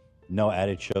 no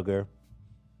added sugar.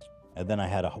 And then I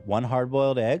had one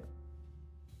hard-boiled egg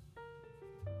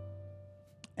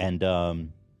and a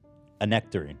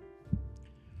nectarine.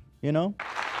 You know?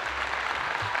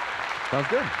 Sounds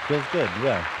good. Feels good,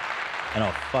 yeah. And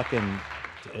a fucking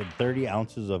 30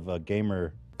 ounces of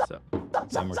gamer sub.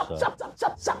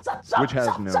 Which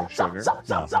has no sugar.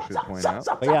 No. I should point out.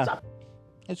 But yeah,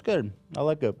 it's good. I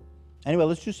like it. Anyway,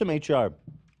 let's do some HR.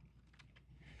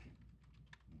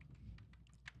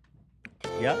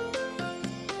 Yeah?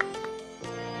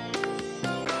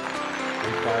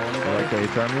 I like the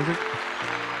HR music.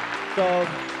 So,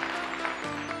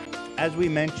 as we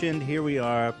mentioned, here we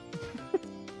are.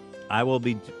 I will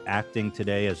be acting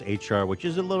today as HR, which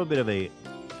is a little bit of a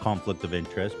conflict of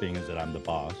interest, being as that I'm the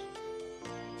boss.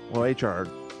 Well, HR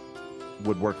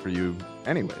would work for you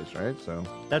anyways, right? So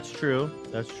that's true.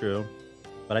 That's true.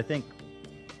 But I think,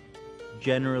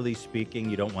 generally speaking,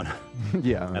 you don't want to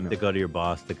yeah, have to go to your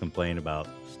boss to complain about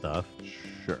stuff.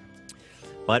 Sure.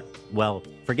 But, well,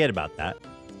 forget about that.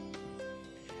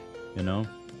 You know?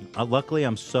 Luckily,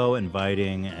 I'm so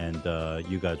inviting, and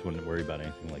you guys wouldn't worry about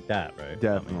anything like that, right?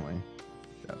 Definitely.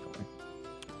 Definitely.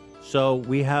 So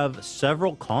we have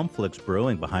several conflicts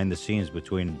brewing behind the scenes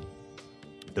between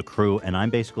the crew, and I'm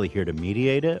basically here to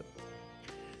mediate it.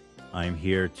 I'm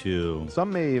here to...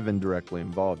 Some may even directly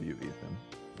involve you, Ethan.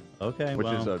 Okay, Which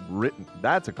is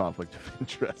that's a conflict of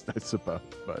interest, I suppose.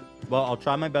 But well, I'll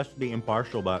try my best to be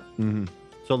impartial, but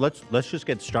so let's just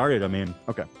get started. I mean,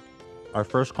 okay. Our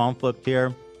first conflict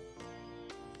here.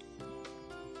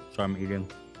 Sorry, I'm eating.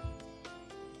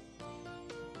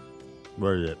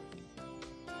 Where is it?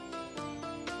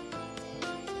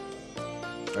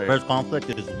 Right. First conflict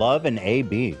is Love and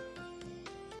AB.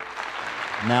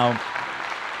 Now,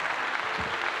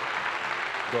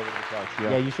 Go over to the couch,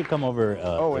 yeah, you should come over.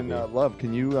 Love,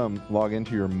 can you log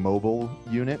into your mobile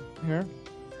unit here?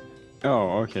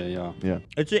 Oh, okay, yeah. Yeah.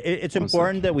 It's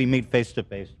important that we meet face to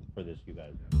face for this, you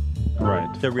guys. Right.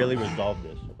 To really resolve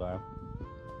this. Okay?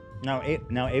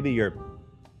 Now, AB,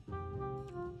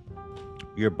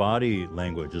 your body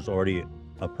language is already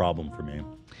a problem for me.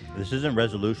 This isn't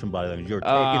resolution body language. You're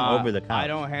taking over the couch. I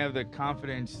don't have the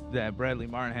confidence that Bradley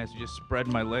Martin has to just spread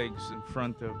my legs in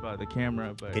front of the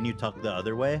camera. But can you tuck the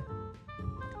other way?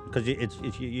 Because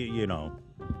it's you know.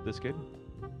 This good?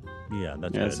 Yeah,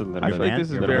 that's Yeah, good. it's a little I feel like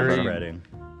this is very spreading.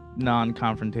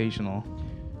 non-confrontational.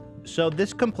 So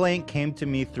this complaint came to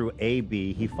me through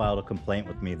AB. He filed a complaint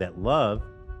with me that Love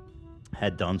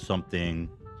had done something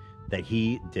that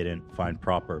he didn't find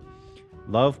proper.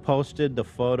 Love posted the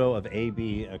photo of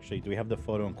AB. Actually, do we have the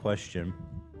photo in question?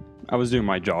 I was doing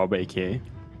my job, aka.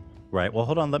 Right. Well,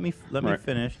 hold on. Let me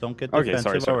finish. Don't get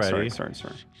defensive already. Sorry.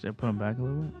 Should I put him back a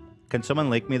little bit? Can someone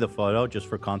link me the photo just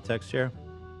for context here?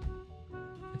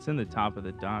 It's in the top of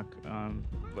the dock.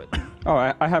 But Oh,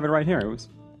 I have it right here. It's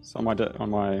on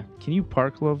my. Can you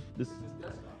park, Love? This.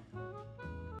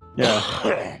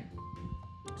 Yeah.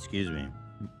 Excuse me.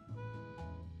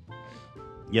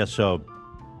 Yeah. So.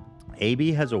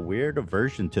 AB has a weird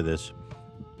aversion to this.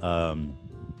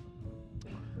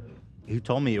 He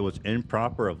told me it was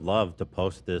improper of Love to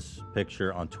post this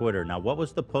picture on Twitter. Now, what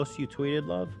was the post you tweeted,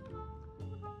 Love?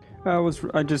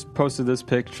 I just posted this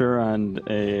picture and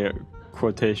a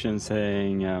quotation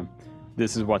saying,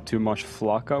 "This is what too much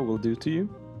flocka will do to you."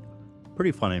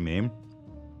 Pretty funny meme.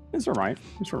 It's all right.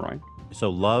 It's all right. So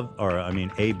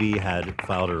AB had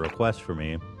filed a request for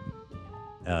me,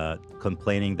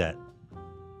 complaining that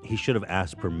he should have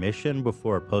asked permission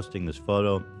before posting this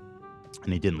photo,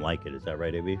 and he didn't like it. Is that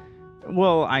right, AB?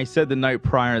 Well, I said the night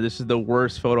prior, this is the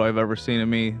worst photo I've ever seen of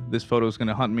me. This photo is going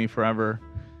to hunt me forever.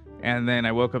 And then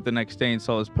I woke up the next day and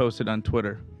saw this posted on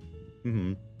Twitter.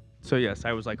 Mm-hmm. So yes,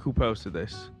 I was like, who posted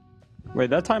this? Wait,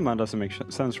 that timeline doesn't make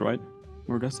sense, right?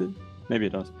 Or does it? Maybe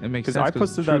it does. It makes sense. Because I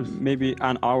posted that maybe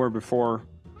an hour before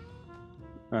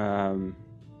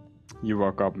you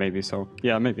woke up, maybe. So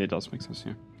yeah, maybe it does make sense,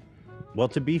 yeah. Well,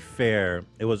 to be fair,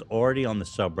 it was already on the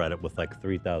subreddit with like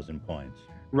 3,000 points.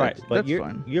 Right. But that's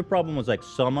fine. Your problem was like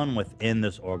someone within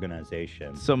this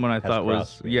organization. Someone I thought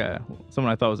was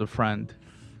a friend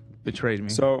betrayed me.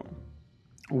 So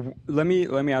let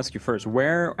me ask you first.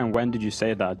 Where and when did you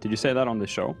say that? Did you say that on the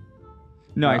show?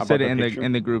 No, I said it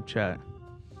in the group chat.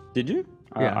 Did you?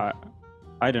 Yeah.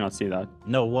 I did not see that.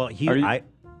 No, well,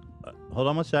 hold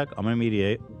on one sec. I'm gonna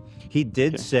mediate. He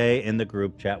did say in the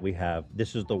group chat we have,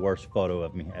 "This is the worst photo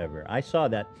of me ever." I saw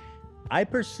that. I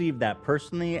perceived that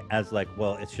personally as like,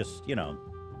 well, it's just,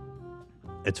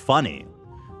 it's funny.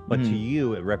 But to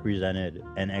you, it represented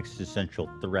an existential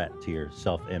threat to your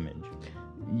self-image.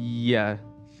 Yeah,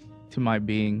 to my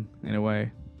being, in a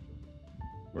way.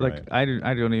 Right. Like, I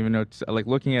don't even know. Like,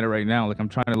 looking at it right now, like, I'm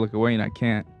trying to look away and I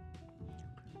can't.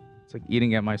 It's like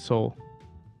eating at my soul.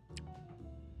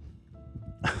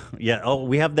 Yeah. Oh,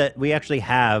 we have that. We actually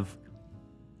have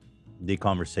the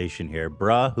conversation here.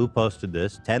 Bruh, who posted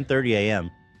this? 10:30 a.m.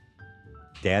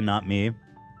 Dan, not me.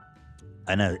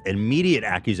 An immediate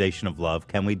accusation of Love.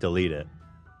 Can we delete it?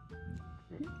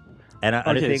 And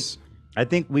I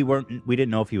think we didn't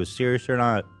know if he was serious or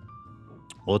not.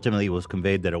 Ultimately, it was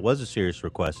conveyed that it was a serious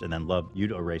request, and then Love,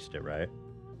 you erased it, right?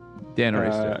 Dan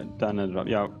erased it. Dan ended up.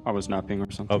 Yeah, I was napping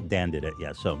or something. Oh, Dan did it.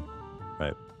 Yeah. So,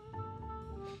 right.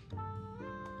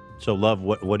 So, Love,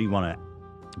 what do you want to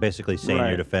basically say in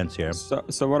your defense here?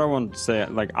 So what I want to say,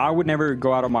 like, I would never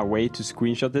go out of my way to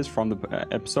screenshot this from the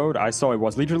episode. I saw it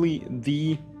was literally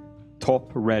the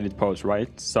top Reddit post, right?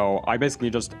 So I basically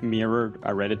just mirrored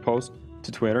a Reddit post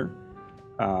to Twitter.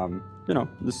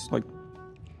 This like,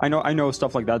 I know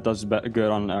stuff like that does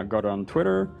good on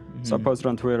Twitter. So I posted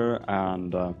on Twitter,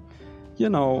 and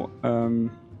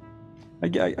I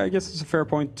guess it's a fair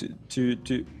point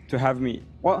to have me.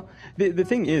 Well, the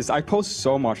thing is, I post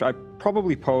so much. I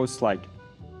probably post like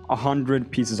 100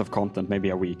 pieces of content maybe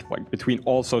a week, like between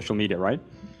all social media, right?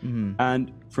 Mm-hmm.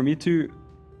 And for me to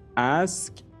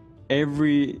ask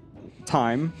every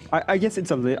time, I guess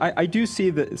it's a little. I do see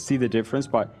the difference,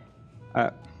 but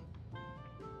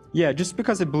yeah, just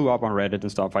because it blew up on Reddit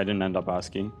and stuff, I didn't end up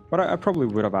asking. But I probably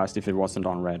would have asked if it wasn't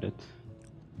on Reddit.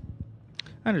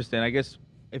 I understand. I guess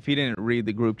if he didn't read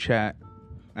the group chat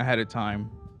ahead of time.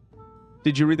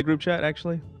 Did you read the group chat,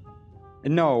 actually?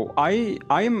 No, I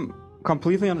am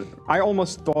completely I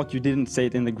almost thought you didn't say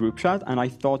it in the group chat, and I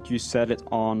thought you said it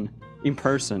in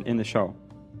person in the show,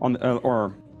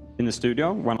 or in the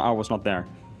studio when I was not there,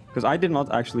 because I did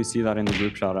not actually see that in the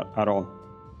group chat at all.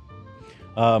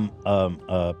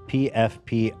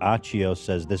 PFP Achio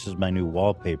says this is my new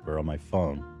wallpaper on my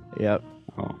phone. Yep.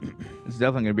 Oh. It's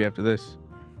definitely gonna be after this.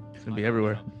 It's gonna be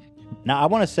everywhere. Now I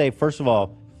want to say, first of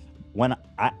all, when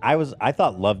I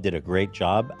thought Love did a great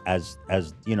job as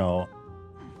you know,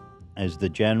 as the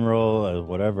general, or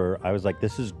whatever. I was like,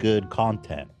 this is good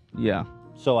content. Yeah.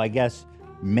 So I guess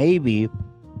maybe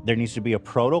there needs to be a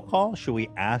protocol. Should we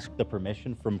ask the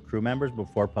permission from crew members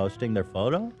before posting their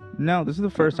photo? No, this is the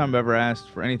first time I've ever asked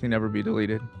for anything to ever be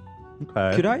deleted.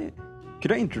 Okay.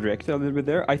 Could I interject a little bit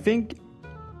there? I think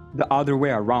the other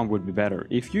way around would be better.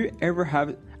 If you ever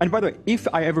have, and by the way, if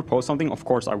I ever post something, of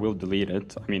course I will delete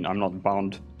it. I mean, I'm not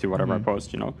bound to whatever I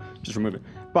post, you know, just remove it.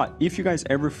 But if you guys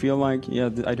ever feel like, yeah,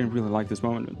 I didn't really like this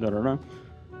moment,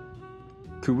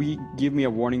 could we give me a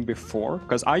warning before?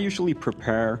 Because I usually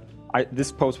prepare.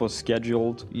 This post was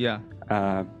scheduled. Yeah.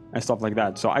 And stuff like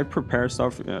that. So I prepare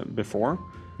stuff before.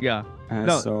 Yeah.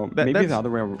 So maybe the other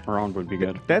way around would be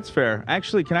good. That's fair.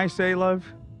 Actually, can I say, Love?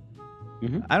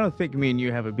 I don't think me and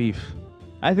you have a beef.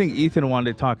 I think Ethan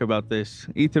wanted to talk about this.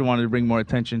 Ethan wanted to bring more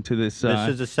attention to this.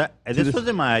 This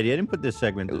wasn't my idea. I didn't put this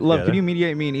segment together. Love, can you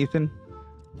mediate me and Ethan?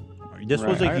 This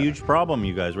was a huge problem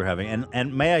you guys were having.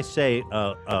 And may I say,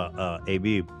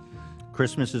 AB,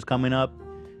 Christmas is coming up.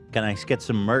 Can I get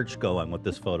some merch going with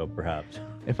this photo, perhaps?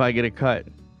 If I get a cut.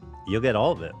 You'll get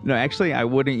all of it. No, actually, I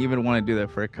wouldn't even want to do that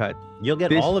for a cut. You'll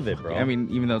get all of it, bro. I mean,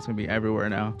 even though it's going to be everywhere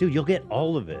now. Dude, you'll get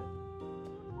all of it.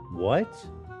 What?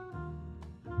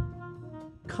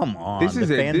 Come on. This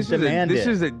is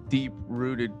a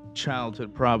deep-rooted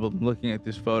childhood problem looking at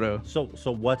this photo. So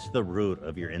what's the root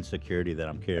of your insecurity that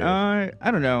I'm curious?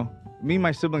 I don't know. Me and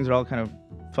my siblings are all kind of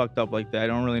fucked up like that. I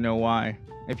don't really know why.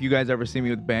 If you guys ever see me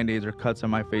with band-aids or cuts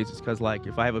on my face, it's because, like,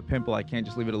 if I have a pimple, I can't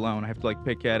just leave it alone. I have to, like,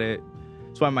 pick at it.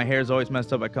 That's why my hair is always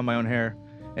messed up. I cut my own hair.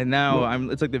 And now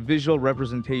it's like the visual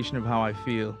representation of how I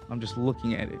feel. I'm just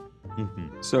looking at it.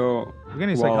 So, we're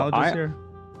getting a psychologist here?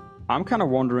 I'm kind of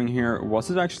wondering here, was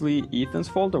it actually Ethan's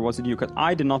fault or was it you? Because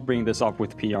I did not bring this up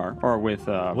with PR or with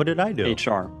what did I do?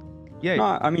 HR. Yeah, no,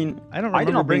 I mean, I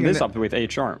did not bring this up with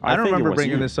HR. I don't remember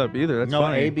bringing this up either. That's no,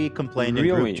 funny. AB complained in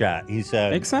group chat. He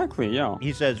said exactly, yeah.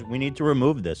 He says we need to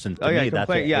remove this, and to me, that's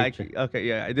I did it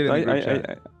in the group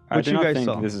chat. I do not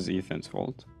think this is Ethan's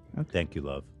fault. Okay. Thank you,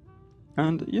 Love.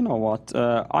 And you know what?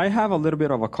 I have a little bit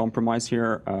of a compromise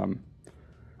here.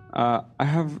 I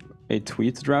have a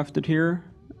tweet drafted here.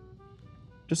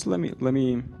 Just let me.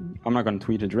 I'm not going to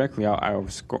tweet it directly. I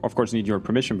of course need your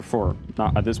permission before,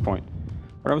 not at this point.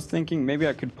 But I was thinking maybe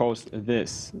I could post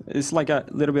this. It's like a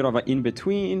little bit of an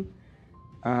in-between.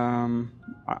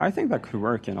 I think that could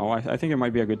work, you know. I think it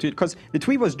might be a good tweet. Because the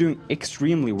tweet was doing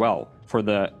extremely well for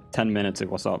the 10 minutes it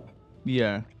was up.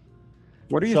 Yeah.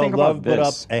 What do you think about this? Love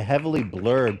put up a heavily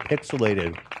blurred,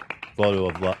 pixelated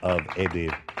photo of AB.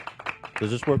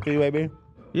 Does this work for you, AB?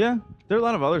 Yeah. There are a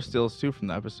lot of other stills, too, from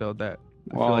the episode that...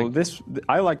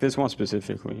 I like this one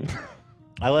specifically.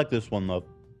 I like this one, Love.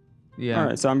 Yeah. All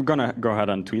right, so I'm gonna go ahead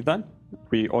and tweet that.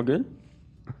 We all good?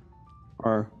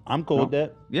 Or I'm cool with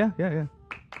that. Yeah.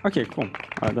 Okay, cool.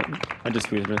 I just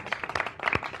tweeted it.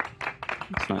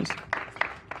 It's nice.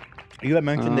 You had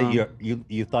mentioned that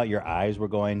you thought your eyes were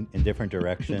going in different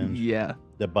directions. Yeah.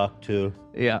 The buck too.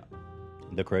 Yeah.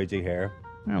 The crazy hair.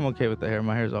 I'm okay with the hair.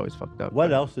 My hair's always fucked up.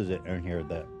 What else is it in here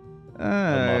that?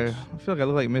 I feel like I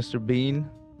look like Mr. Bean.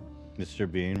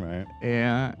 Mr. Bean, right?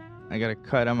 Yeah. I got a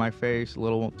cut on my face, a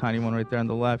little tiny one right there on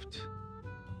the left.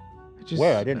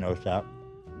 Where? I didn't notice that.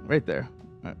 Right there.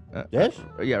 This?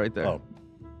 Yeah, right there. Oh.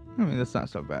 I mean, that's not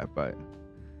so bad, but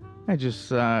I just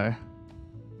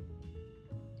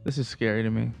this is scary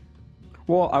to me.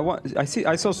 Well, I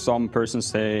saw some person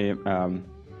say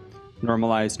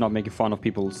normalize not making fun of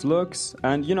people's looks,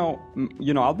 and you know,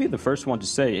 I'll be the first one to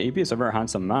say AB is a very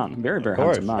handsome man, very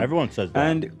handsome man. Everyone says that.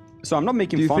 And so I'm not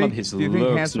making fun of his looks. Do you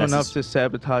think handsome enough to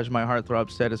sabotage my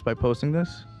heartthrob status by posting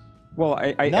this? Well,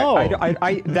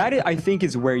 I think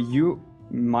is where you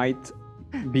might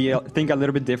think a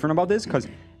little bit different about this, because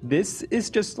this is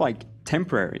just like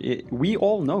temporary. We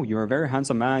all know you're a very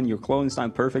handsome man. Your clothing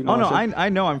sound perfect. Oh no, I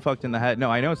know I'm fucked in the head. No,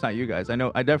 I know it's not you guys. I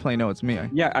definitely know it's me.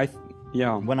 Yeah,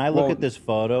 When I look at this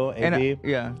photo, AB,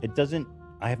 yeah, it doesn't.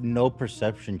 I have no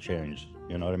perception change.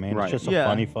 You know what I mean? Right. It's just a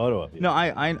funny photo of you. No,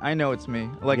 I know it's me.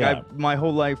 Like my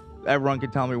whole life, everyone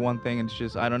could tell me one thing, and it's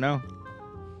just I don't know.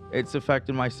 It's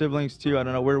affected my siblings too. I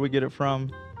don't know where we get it from.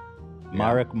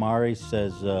 Marek Mari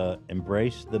says,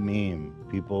 "Embrace the meme.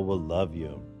 People will love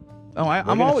you." Oh,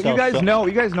 I'm always. You guys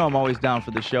know I'm always down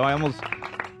for the show. I almost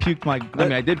puked my. I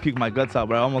mean, I did puke my guts out,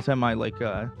 but I almost had my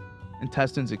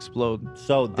intestines explode.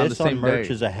 So this on merch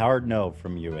day. is a hard no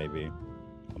from you, AB.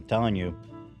 I'm telling you,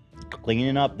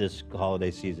 cleaning up this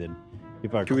holiday season.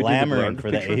 People are clamoring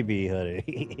for the AB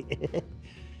hoodie.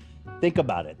 Think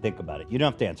about it. Think about it. You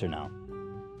don't have to answer now.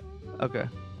 Okay.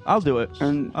 I'll do it.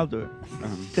 I'll do it.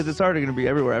 Because it's already going to be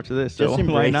everywhere after this. So Just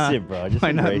embrace why not? it, bro. Just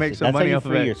why not embrace make it. some That's money how you off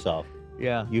of free it? yourself.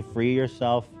 Yeah. You free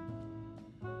yourself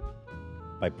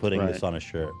by putting Right. this on a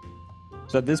shirt.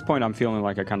 So at this point, I'm feeling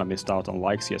like I kind of missed out on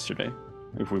likes yesterday.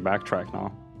 If we backtrack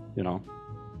now, you know,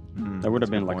 that would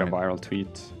have been like a viral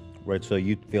tweet. Right. So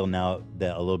you feel now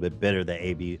that a little bit bitter that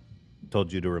AB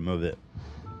told you to remove it.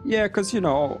 Yeah, because you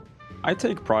know, I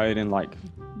take pride in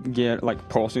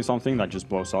posting something that just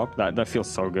blows up. That feels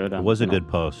so good. It was a good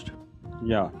post.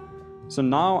 Yeah. So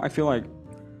now I feel like,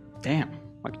 damn,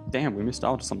 we missed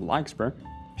out on some likes, bro.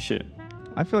 Shit.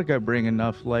 I feel like I bring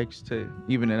enough likes to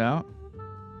even it out.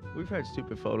 We've had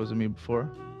stupid photos of me before.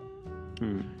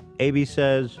 AB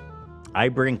says, I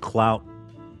bring clout.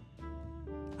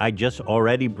 I just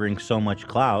already bring so much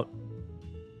clout.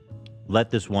 Let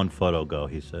this one photo go,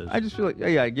 he says. I just feel like,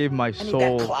 I gave my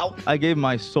soul. I gave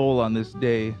my soul on this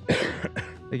day.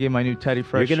 I gave my new Teddy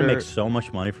Fresh You're going to shirt. make so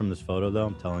much money from this photo, though,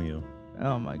 I'm telling you.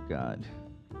 Oh, my God.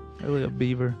 Really a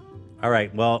beaver. All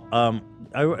right, well,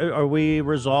 are we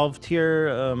resolved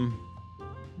here?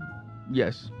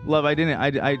 Yes. Love, I didn't.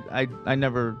 I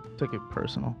never took it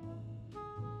personal.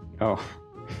 Oh.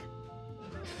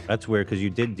 That's weird, because you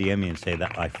did DM me and say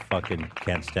that I fucking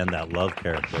can't stand that Love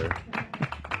character.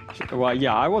 Well,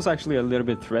 yeah, I was actually a little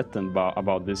bit threatened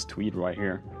about this tweet right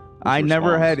here. I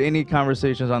never had any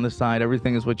conversations on the side.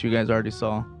 Everything is what you guys already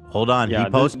saw. Hold on, Yeah, he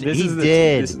posted. this He is the-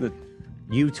 did. this is the-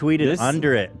 You tweeted This-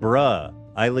 under it, bruh.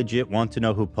 I legit want to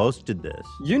know who posted this.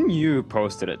 You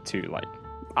posted it too. Like,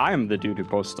 I am the dude who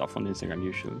posts stuff on Instagram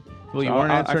usually. Well, you So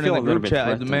weren't I answering feel in a the little group bit chat. I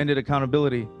threatened. demanded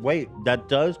accountability. Wait, that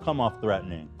does come off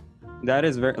threatening. That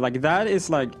is very that is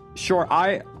like, sure,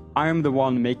 I am the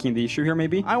one making the issue here,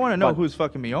 maybe. I want to know who's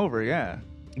fucking me over. Yeah.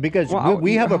 Because Well,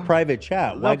 we have a private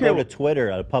chat. Why Okay, go well- to Twitter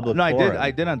at a public No, forum?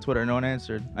 I did on Twitter. No one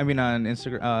answered. I mean, on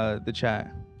Instagram, the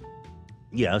chat.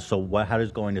 Yeah, so how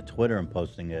does going to Twitter and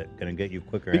posting it gonna get you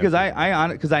quicker? Because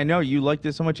answers? because I know you liked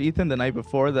it so much, Ethan, the night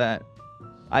before that.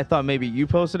 I thought maybe you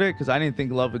posted it because I didn't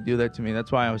think Love would do that to me.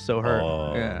 That's why I was so hurt.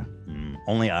 Oh, Yeah.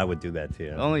 Only I would do that to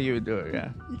you. Only you would do it. Yeah.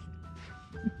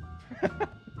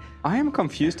 I am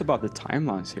confused about the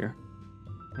timelines here.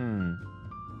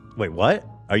 Wait, what?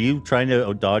 Are you trying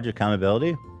to dodge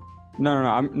accountability? No.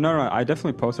 I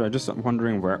definitely posted it. I'm just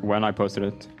wondering when I posted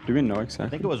it. Do we know exactly? I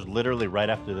think it was literally right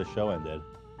after the show ended.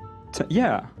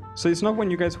 Yeah. So it's not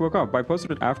when you guys woke up. I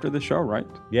posted it after the show, right?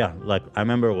 Yeah, like I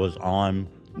remember it was on.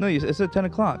 No, it's at 10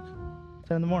 o'clock.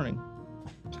 10 in the morning.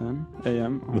 10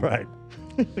 a.m. Oh. Right.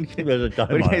 What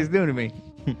are you guys doing to me?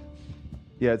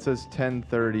 Yeah, it says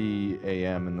 10:30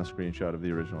 a.m. in the screenshot of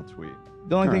the original tweet.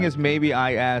 The only thing is maybe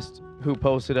I asked who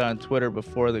posted it on Twitter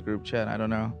before the group chat. I don't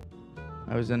know.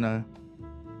 I was in a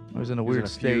weird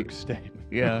fugue state. state.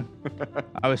 Yeah.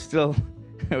 I was still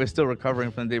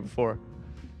recovering from the day before.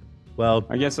 Well,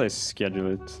 I guess I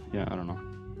scheduled it. Yeah, I don't know.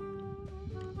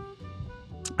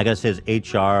 I guess his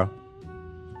HR.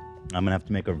 I'm gonna have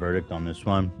to make a verdict on this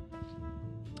one.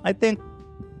 I think,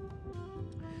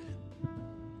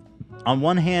 on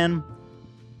one hand,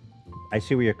 I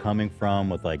see where you're coming from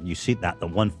with like you see that the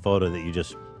one photo that you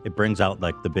just it brings out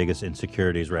like the biggest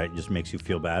insecurities, right? It just makes you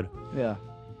feel bad. Yeah.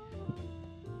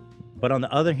 But on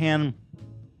the other hand,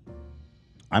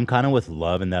 I'm kind of with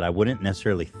Love in that I wouldn't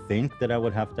necessarily think that I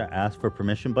would have to ask for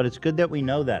permission, but it's good that we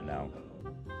know that now.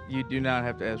 You do not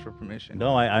have to ask for permission.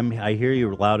 No, I hear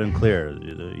you loud and clear.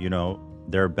 You know,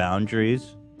 there are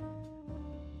boundaries.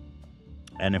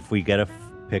 And if we get a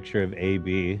picture of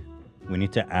AB, we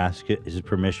need to ask his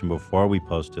permission before we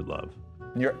post it, Love.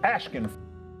 You're asking.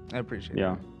 I appreciate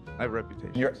Yeah. it. I have a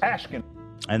reputation. You're asking.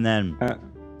 And then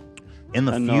in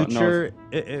the no, future,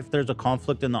 if there's a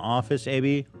conflict in the office,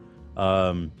 AB,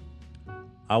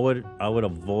 I I would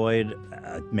avoid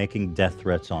making death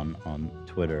threats on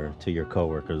Twitter to your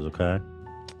coworkers. Okay.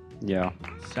 Yeah.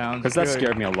 Sounds Because that good.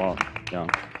 scared me a lot. Yeah.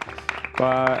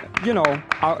 But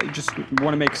I just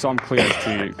want to make some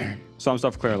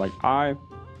stuff clear. Like I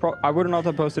would not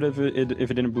have posted it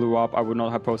if it didn't blow up. I would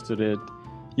not have posted it.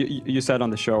 You said on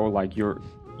the show like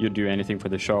you'd do anything for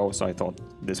the show, so I thought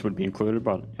this would be included.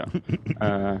 But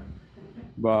yeah.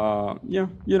 But yeah,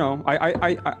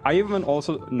 I even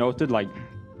also noted like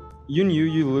you knew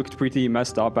you looked pretty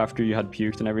messed up after you had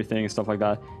puked and everything and stuff like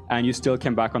that, and you still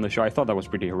came back on the show. I thought that was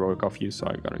pretty heroic of you, so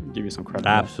I gotta give you some credit.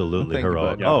 Absolutely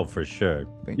heroic. Yeah. Oh, for sure.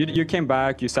 You came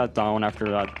back, you sat down after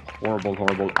that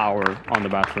horrible hour on the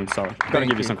bathroom, so gotta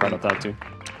give you some credit that too.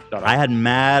 I had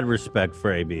mad respect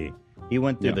for AB. He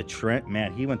went through the Trent,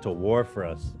 man. He went to war for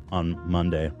us on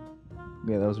Monday.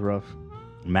 Yeah, that was rough.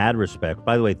 Mad respect.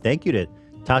 By the way, thank you to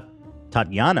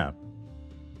Tatiana.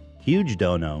 Huge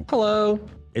dono. Hello.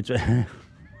 It's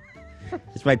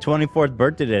it's my 24th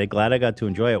birthday today. Glad I got to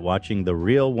enjoy it watching the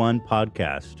Real One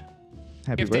podcast.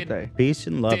 Happy birthday. Peace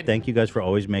and love. Thank you guys for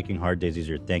always making hard days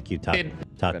easier. Thank you,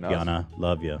 Tatiana.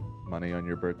 Love you. Money on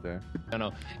your birthday. I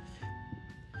know.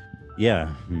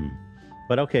 Yeah.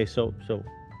 But okay, so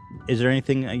is there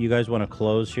anything you guys want to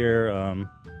close here?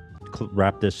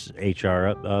 Wrap this HR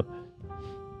up?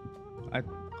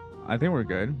 I think we're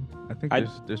good. I think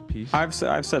there's peace. I've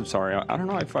said sorry. I don't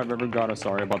know if I've ever got a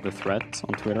sorry about the threat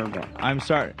on Twitter, but I'm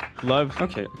sorry. Love.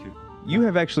 Okay. You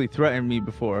have actually threatened me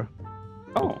before.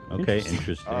 Oh. Okay,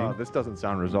 interesting. This doesn't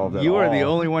sound resolved at You all. are the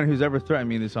only one who's ever threatened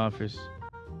me in this office.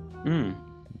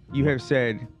 You have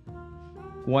said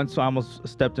once I almost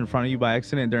stepped in front of you by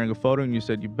accident during a photo, and you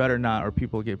said you better not, or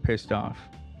people get pissed off.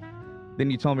 Then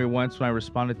you told me once when I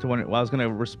responded to I was gonna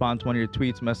respond to one of your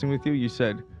tweets messing with you. You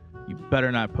said you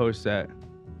better not post that.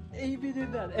 AB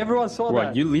did that. Everyone saw Well,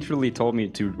 that. you literally told me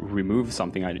to remove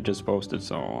something I just posted,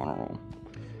 so I don't know.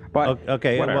 But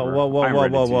okay, whatever.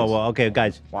 whoa. Okay,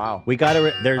 guys. Wow. We got to.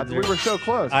 We were so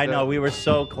close. I know we were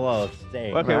so close.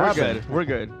 Dang. Okay, we're good. We're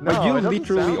good. No, But you it doesn't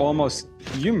literally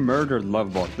sound- you murdered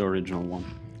Lovebot, the original one.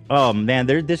 Oh man,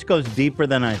 this goes deeper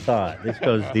than I thought.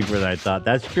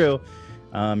 That's true.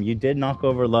 You did knock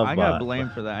over Lovebot. I got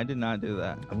blamed for that. I did not do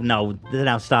that. No,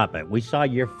 now stop it. We saw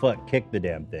your foot kick the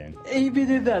damn thing. AB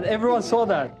did that. Everyone saw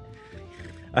that.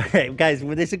 All right, guys,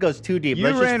 this goes too deep. You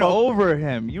ran over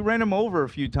him. You ran him over a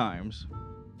few times.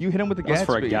 You hit him with the That was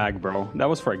for a Gatsby. gag, bro. That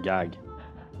was for a gag.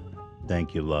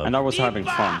 Thank you, love. And I was having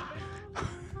fun.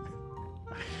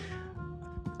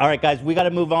 All right, guys, we got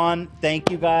to move on. Thank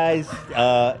you, guys.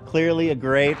 Clearly a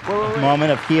great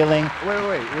moment of healing.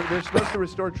 Wait. They're supposed to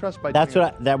restore trust by. That's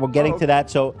doing what we're getting to that.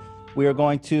 So we are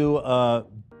going to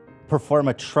perform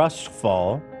a trust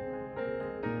fall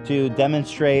to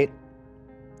demonstrate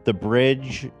the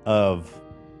bridge of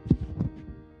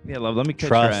Yeah, love. Let me catch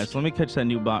trust. your ass. Let me catch that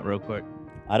new bot real quick.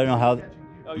 I don't know how.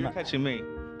 Oh, you're catching me.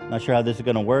 Not sure how this is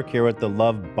going to work here with the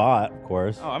love bot, of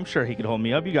course. Oh, I'm sure he could hold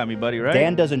me up. You got me, buddy, right?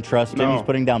 Dan doesn't trust him. No. He's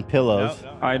putting down pillows.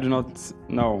 No. I do not.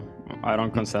 No, I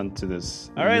don't consent to this.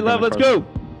 All right, You're love. gonna Let's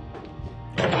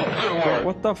crush- go.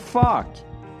 What the fuck?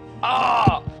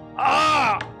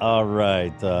 All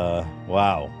right.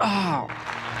 Wow.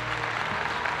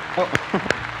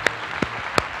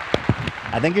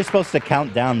 I think you're supposed to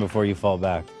count down before you fall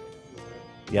back.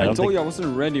 Yeah, I told you I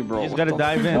wasn't ready, bro. You just What gotta the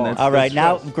dive in. fuck? That's- All right,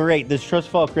 now, trust. great. This trust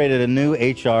fall created a new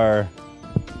HR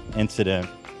incident.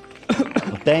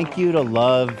 Thank you to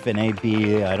Love and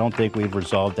AB. I don't think we've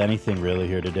resolved anything really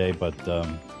here today, but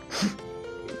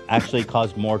actually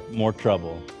caused more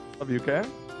trouble. Love, you okay?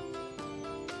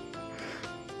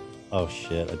 Oh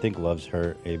shit! I think Love's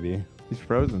hurt. AB. He's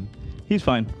frozen. He's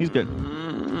fine. He's good.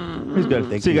 He's good.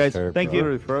 Think See you he's guys. hurt, Thank bro. you.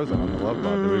 Literally frozen on the love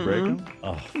bot. Did we break him?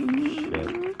 Oh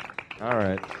shit! All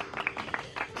right.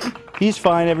 He's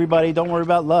fine. Everybody, don't worry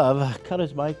about Love. Cut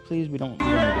his mic, please. We don't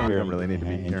really need to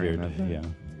be hearing that. Yeah.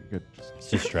 Good. It's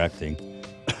distracting.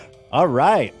 All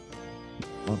right.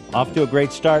 Off to a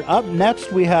great start. Up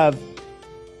next, we have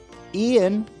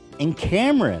Ian and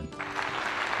Cameron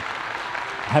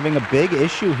having a big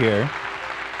issue here.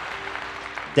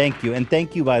 Thank you. And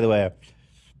thank you, by the way,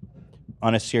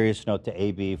 on a serious note, to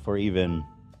AB for even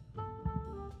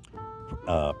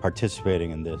participating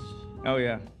in this. Oh,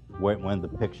 yeah. When the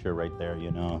picture right there,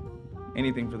 you know.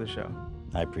 Anything for the show.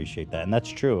 I appreciate that. And that's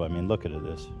true. I mean, look at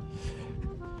this.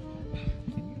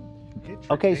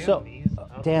 Okay, so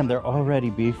damn, they're already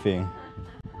beefing.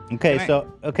 Okay, all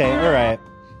right.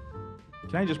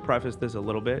 Can I just preface this a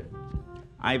little bit?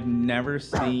 I've never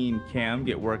seen Cam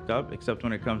get worked up except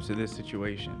when it comes to this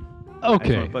situation. I just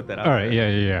Okay. wanna put that out All right.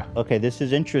 there. Yeah. Okay, this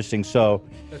is interesting. So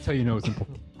That's how you know it's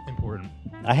important.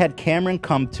 I had Cameron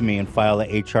come to me and file an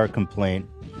HR complaint.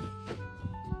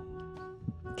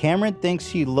 Cameron thinks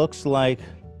he looks like,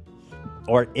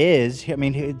 or is, I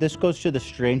mean, this goes to the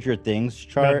Stranger Things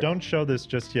chart. No, don't show this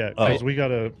just yet, Oh. because we got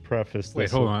to preface this.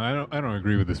 Wait, hold on. I don't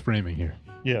agree with this framing here.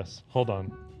 Yes, hold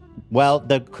on. Well,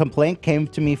 the complaint came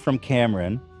to me from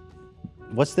Cameron.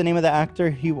 What's the name of the actor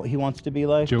he wants to be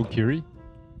like? Joe Keery,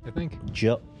 I think.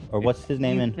 Joe, or what's his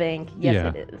name in? Think? Yes,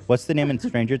 Yeah. it is. What's the name in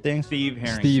Stranger Things? Steve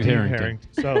Harrington. Steve Harrington.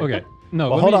 So, Okay. No,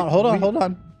 Well, let hold me- on, hold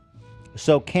on.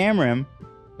 So Cameron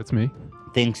That's me.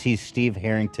 thinks he's Steve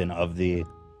Harrington of the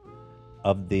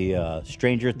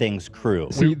Stranger Things crew.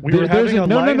 See, we were there's having a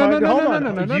no, no, no, no, lighthearted- no, hold no, on.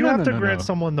 no, no, no, You no, have no, to no, grant no.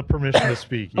 someone the permission to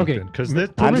speak, Okay, Ethan, because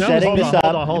I'm setting this up.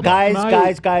 Hold on.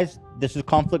 Guys. This is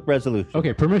conflict resolution.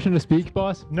 Okay, permission to speak,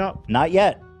 boss? No. Not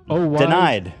yet. Oh,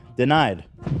 why? Denied.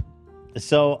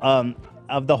 So,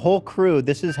 of the whole crew,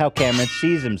 this is how Cameron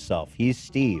sees himself. He's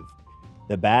Steve,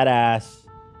 the badass,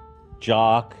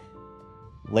 jock,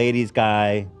 ladies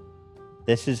guy.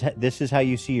 This is how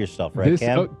you see yourself, right,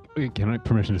 Cam? Can I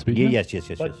permission to speak? now? Yes.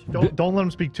 But don't let him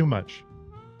speak too much.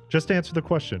 Just answer the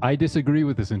question. I disagree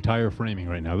with this entire framing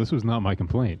right now. This was not my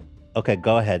complaint. Okay,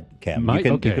 go ahead, Cam. You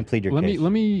can plead your case.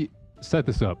 Let me set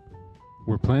this up.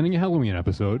 We're planning a Halloween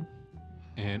episode,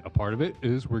 and a part of it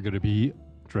is we're going to be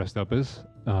dressed up as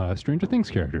Stranger Things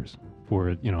characters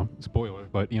for, spoiler,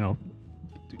 but,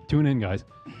 tune in, guys.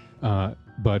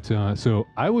 So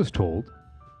I was told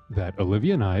that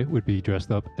Olivia and I would be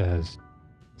dressed up as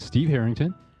Steve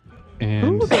Harrington.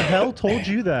 And Who the hell told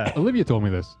you that? Olivia told me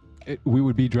this. We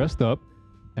would be dressed up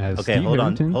as Steve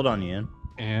Harrington. Hold on, Ian.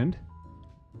 And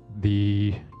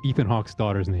the Ethan Hawke's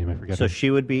daughter's name, I forget. So her.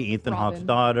 she would be Ethan Hawke's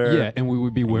daughter. Yeah, and we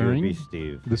would be and you would wearing be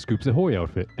Steve. the Scoops Ahoy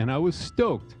outfit, and I was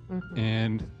stoked.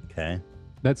 And okay,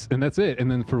 that's it. And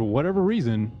then for whatever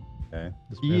reason,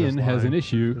 Ian has an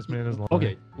issue. This man is lying.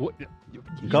 Okay,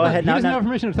 Go ahead. He Now, doesn't have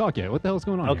permission to talk yet. What the hell's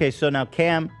going on? Okay, so now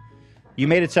Cam, you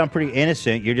made it sound pretty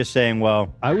innocent. You're just saying,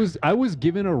 well, I was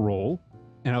given a role,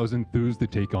 and I was enthused to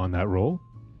take on that role,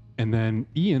 and then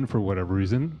Ian, for whatever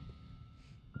reason,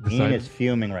 Ian is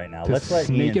fuming right now. to Let's let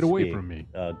snake Ian it away speak. from me.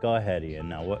 Go ahead, Ian.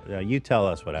 Now, you tell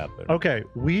us what happened. Okay,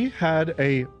 we had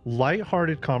a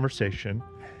lighthearted conversation.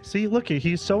 See, look,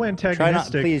 he's so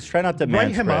antagonistic. Please try not to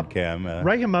write him manspread, up. Cam.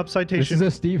 Write him up. Citation. This is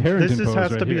a Steve Harrington This pose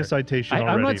has right to be here. a citation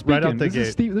already. I'm not speaking. Right out the this gate.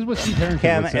 Is this is what Steve Harrington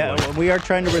Cam, would say, like. we are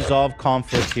trying to resolve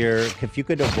conflict here. If you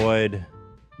could avoid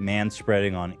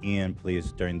manspreading on Ian,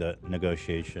 please, during the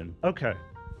negotiation. Okay.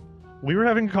 We were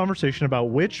having a conversation about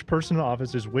which person in the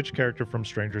office is which character from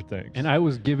Stranger Things. And I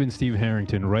was given Steve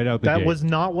Harrington right out the gate. That was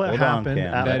not what Hold on, happened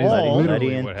Cam. at That is all.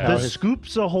 literally what The happened.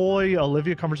 Scoops Ahoy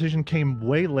Olivia conversation came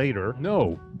way later.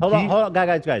 No. Hold on,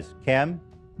 guys. Cam,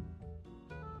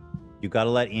 you got to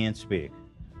let Ian speak.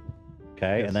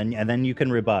 Okay, Yes. and then you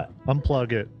can rebut.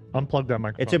 Unplug it. Unplug that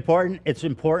microphone. It's important. It's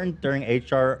important during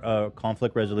HR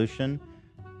conflict resolution.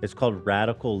 It's called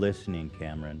radical listening,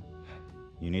 Cameron.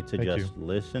 You need to Thank just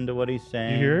listen to what he's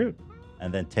saying. You hear it?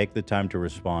 And then take the time to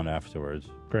respond afterwards.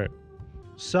 Great.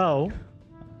 So,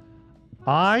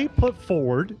 I put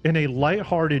forward in a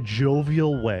lighthearted,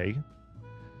 jovial way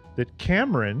that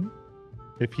Cameron,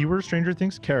 if he were a Stranger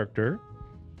Things character,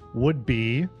 would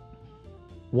be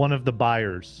one of the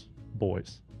Byers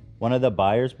boys. One of the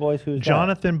Byers boys? Who's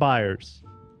Jonathan Byers,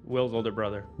 Will's older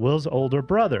brother. Will's older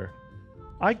brother.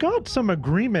 I got some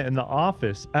agreement in the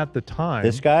office at the time.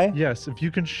 This guy? Yes, if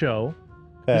you can show.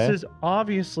 Okay. This is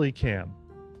obviously Cam.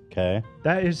 Okay.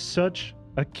 That is such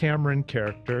a Cameron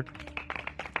character.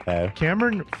 Okay.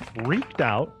 Cameron freaked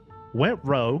out, went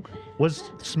rogue, was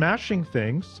smashing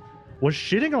things, was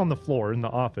shitting on the floor in the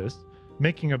office,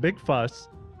 making a big fuss,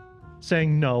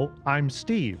 saying, "No, I'm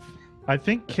Steve." I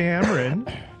think Cameron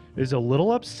is a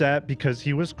little upset because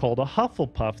he was called a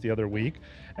Hufflepuff the other week,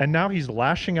 and now he's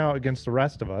lashing out against the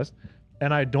rest of us.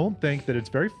 And I don't think that it's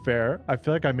very fair. I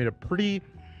feel like I made a pretty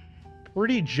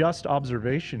just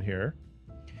observation here.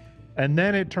 And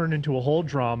then it turned into a whole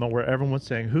drama where everyone was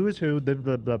saying who is who, blah,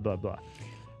 blah, blah, blah, blah.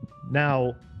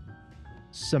 Now,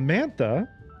 Samantha,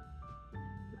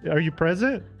 are you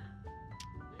present?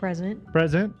 Present.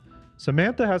 Present.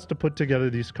 Samantha has to put together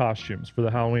these costumes for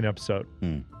the Halloween episode.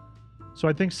 So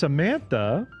I think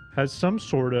Samantha has some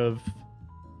sort of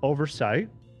oversight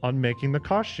on making the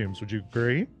costumes. Would you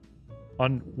agree?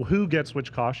 On who gets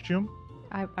which costume?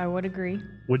 I would agree.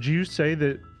 Would you say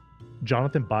that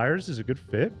Jonathan Byers is a good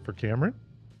fit for Cameron?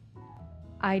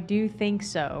 I do think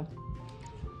so.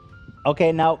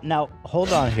 Okay, now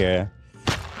hold on here.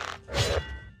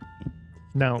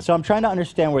 Now, so I'm trying to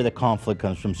understand where the conflict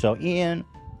comes from. So Ian,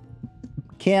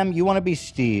 Cam, you want to be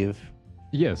Steve.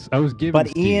 Yes, I was giving. But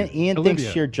Steve. Ian Olivia,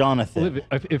 thinks you're Jonathan. Olivia,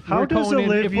 if How we're does calling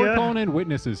in, if Olivia- we're calling in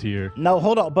witnesses here, No,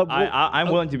 hold on. But I'm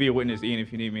willing to be a witness, Ian,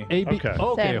 if you need me. AB.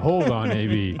 Okay, hold on,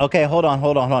 AB. Okay, hold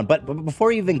on. But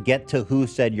before you even get to who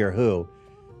said you're who,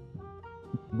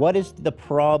 what is the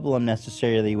problem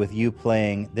necessarily with you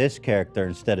playing this character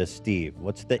instead of Steve?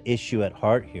 What's the issue at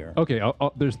heart here? Okay,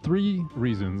 there's 3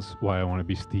 reasons why I want to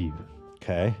be Steve.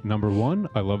 Okay. Number 1,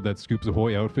 I love that Scoops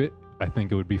Ahoy outfit. I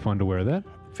think it would be fun to wear that.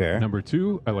 Fair. Number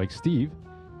 2, I like Steve.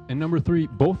 And number 3,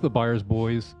 both the Byers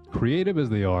boys, creative as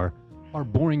they are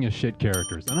boring as shit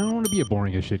characters. And I don't want to be a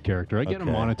boring as shit character. I get a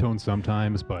Okay. monotone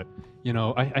sometimes, but, you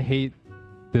know, I hate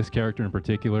this character in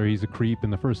particular. He's a creep. In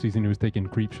the first season, he was taking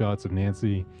creep shots of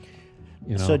Nancy.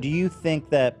 You know. So do you think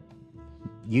that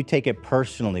you take it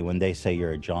personally when they say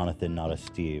you're a Jonathan, not a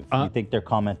Steve? You think they're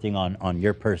commenting on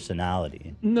your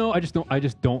personality? No, I just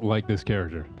don't like this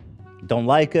character. Don't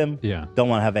like him? Yeah. Don't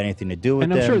want to have anything to do with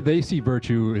And him? I'm sure they see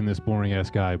virtue in this boring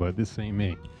ass guy, but this ain't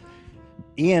me.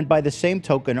 Ian, by the same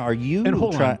token, are you And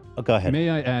hold trying? on. Oh, go ahead. May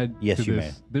I add Yes, to you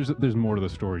this? There's more to the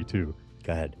story too.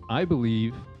 Go ahead. I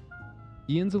believe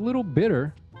Ian's a little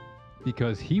bitter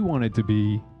because he wanted to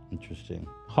be interesting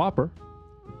Hopper,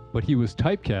 but he was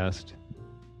typecast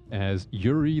as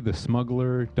Yuri the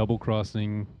smuggler,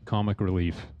 double-crossing comic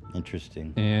relief.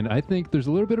 Interesting. And I think there's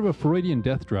a little bit of a Freudian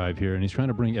death drive here, and he's trying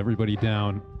to bring everybody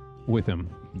down with him.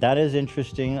 That is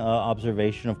interesting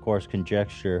observation, of course,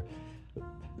 conjecture.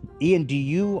 Ian,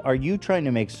 are you trying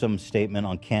to make some statement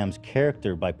on Cam's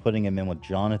character by putting him in with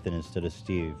Jonathan instead of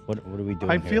Steve? What are we doing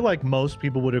I here? feel like most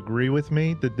people would agree with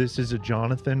me that this is a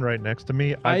Jonathan right next to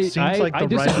me. It seems like I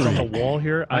the writing's on the disagree. wall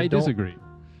here. I don't- disagree.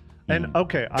 And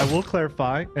okay, I will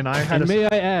clarify. And I had And a may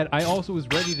I add, I also was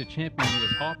ready to champion you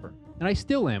as Hopper, and I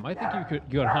still am. I think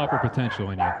you got Hopper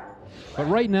potential in you, but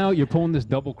right now you're pulling this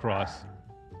double cross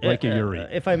like a Yuri.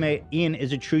 If I may, Ian,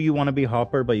 is it true you want to be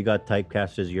Hopper, but you got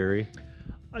typecast as Yuri?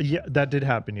 Yeah, that did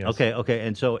happen, yes. Okay.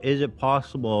 And so is it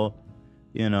possible,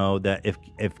 that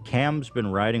if Cam's been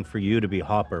writing for you to be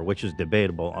Hopper, which is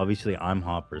debatable, obviously I'm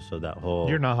Hopper, so that whole...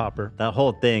 You're not Hopper. That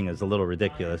whole thing is a little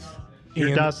ridiculous.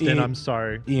 You're Dustin, I'm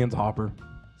sorry. Ian's Hopper.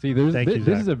 See, this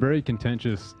is a very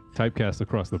contentious typecast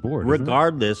across the board. isn't it?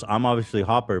 Regardless, I'm obviously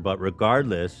Hopper, but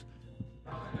regardless...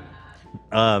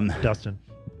 Dustin.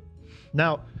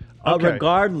 Now, okay.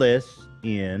 Regardless,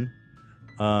 Ian,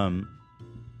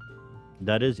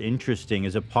 that is interesting.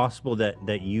 Is it possible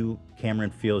that you, Cameron,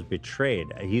 feels betrayed?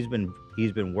 He's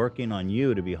been working on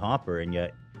you to be Hopper, and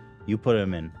yet you put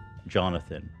him in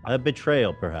Jonathan. A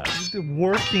betrayal, perhaps.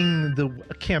 The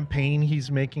campaign he's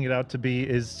making it out to be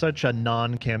is such a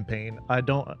non-campaign.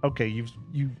 Okay,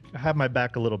 you have my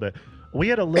back a little bit. We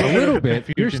had a little A little of bit.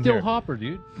 You're confusion still here. Hopper,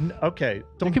 dude. Okay.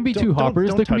 There can be two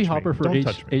Hoppers. There can be Hopper for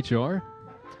HR.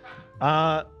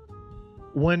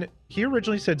 When he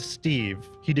originally said Steve,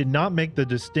 he did not make the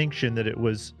distinction that it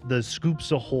was the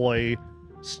Scoops Ahoy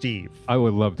Steve. I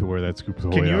would love to wear that Scoops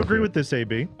Ahoy Can you outfit. agree with this,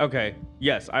 AB? Okay,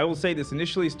 yes, I will say this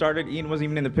initially started, Ian wasn't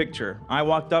even in the picture. I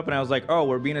walked up and I was like, oh,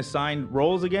 we're being assigned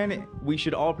roles again? We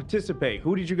should all participate.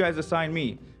 Who did you guys assign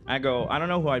me? I go, I don't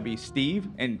know who I'd be, Steve?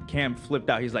 And Cam flipped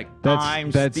out. He's like,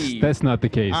 I'm Steve. That's not the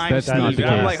case. I'm That's Steve. not the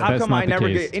I'm case. like, how That's come not I the never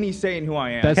case. get any say in who I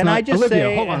am? That's Can not, I just Olivia,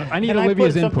 say- hold on. I need can I put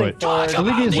Olivia's something input. forward?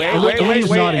 Olivia's Wait,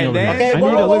 nodding and over then- there. Okay, I whoa,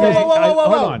 need whoa, whoa, Olivia's. whoa, whoa, whoa,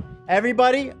 Hold whoa. on.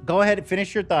 Everybody, go ahead and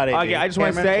finish your thought. Okay, I just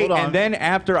want to Cameron, say, hold on. and then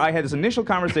after I had this initial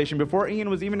conversation, before Ian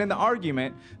was even in the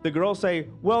argument, the girls say,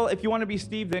 well, if you want to be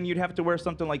Steve, then you'd have to wear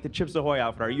something like the Chips Ahoy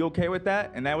outfit. Are you okay with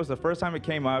that? And that was the first time it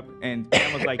came up, and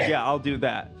Cam was like, yeah, I'll do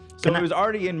that. So it was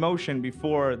already in motion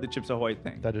before the Chips Ahoy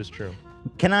thing. That is true.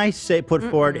 Can I say, put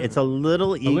forward, it's a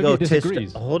little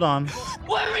egotistical. Hold on.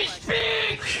 Let me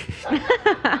speak!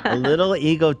 A little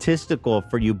egotistical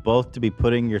for you both to be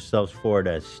putting yourselves forward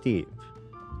as Steve.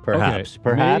 Perhaps. Okay,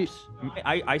 Perhaps.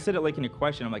 I said it like in a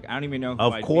question. I'm like, I don't even know who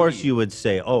Of I'd course be. you would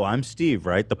say, oh, I'm Steve,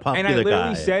 right? The popular And I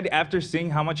literally guy. said, after seeing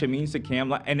how much it means to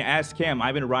Cam, and asked Cam,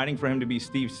 I've been writing for him to be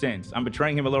Steve since. I'm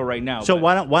betraying him a little right now. So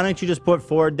but why don't you just put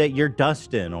forward that you're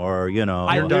Dustin or,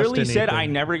 I literally said I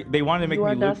never, they wanted to make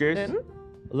me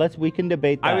Lucas. We can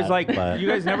debate that. I was like, but- you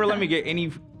guys never let me get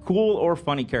any cool or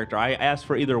funny character. I asked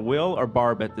for either Will or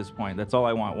Barb at this point. That's all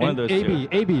I want. One of And those two.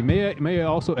 AB, may I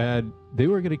also add, they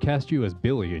were going to cast you as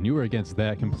Billy, and you were against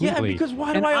that completely. Yeah, because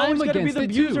why do And I always I'm gotta be against the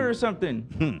it too. abuser or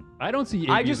something? I don't see AB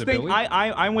I as just a think Billy.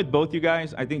 I'm with both you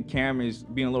guys. I think Cam is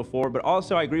being a little forward, but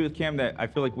also I agree with Cam that I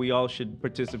feel like we all should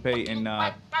participate in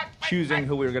choosing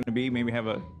who we're going to be. Maybe have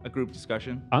a group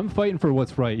discussion. I'm fighting for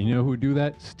what's right. You know who would do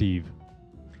that? Steve.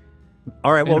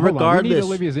 All right, well, And hold on, regardless. we need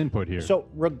Olivia's input here. So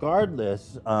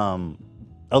regardless,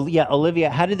 yeah, Olivia,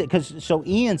 how did it? Because so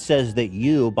Ian says that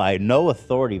you, by no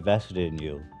authority vested in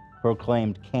you,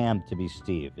 proclaimed Cam to be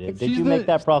Steve. Did She's you make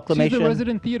that proclamation? She's the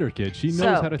resident theater kid. She knows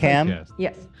So- how to Cam? typecast.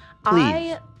 Yes.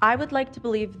 Please. I would like to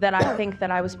believe that I think that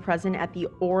I was present at the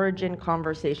origin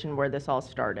conversation where this all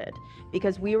started.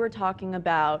 Because we were talking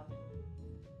about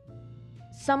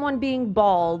someone being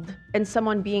bald and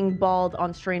someone being bald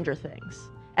on Stranger Things.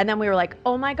 And then we were like,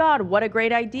 oh my God, what a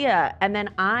great idea. And then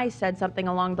I said something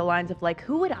along the lines of like,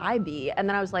 who would I be? And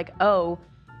then I was like, oh.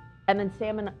 And then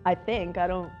Sam and I think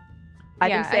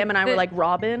Sam and I were like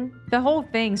Robin. The whole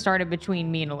thing started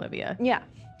between me and Olivia. Yeah.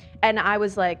 And I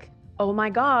was like, oh my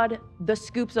God, the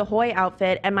Scoops Ahoy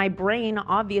outfit. And my brain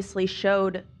obviously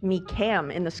showed me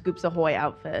Cam in the Scoops Ahoy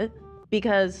outfit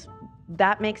because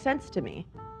that makes sense to me.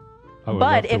 I would love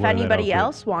But to if wear that anybody outfit.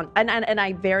 else wants, and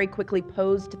I very quickly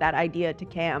posed that idea to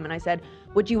Cam and I said,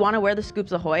 would you want to wear the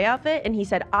Scoops Ahoy outfit? And he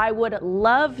said, I would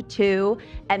love to.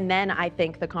 And then I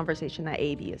think the conversation that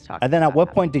AB is talking And then about. at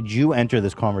what point did you enter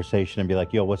this conversation and be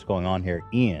like, yo, what's going on here?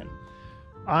 Ian.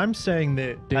 I'm saying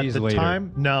that Days at the later.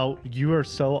 time, no, you are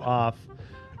so off.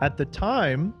 At the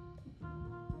time,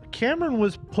 Cameron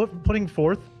was putting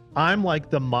forth, I'm like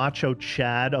the macho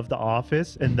Chad of the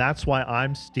office, and that's why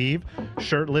I'm Steve,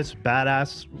 shirtless,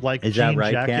 badass, like Is that jean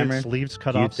right, jacket, Cameron? sleeves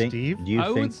cut Do you off think- Steve. Do you I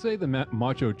think would say the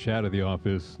macho Chad of the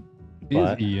office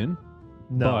But- is Ian.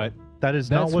 No, but that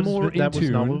is not that's what more that was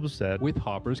not in what tune was said. with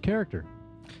Hopper's character,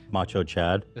 Macho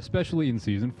Chad? especially in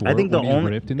season 4 I think the when he's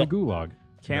only- ripped in the gulag.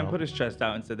 Cam No. put his chest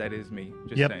out and said, that is me.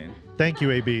 Just Yep. saying. Thank you,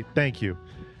 AB. Thank you.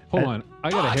 Hold on, I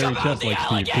got a hairy about chest the like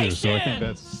Steve too, so I think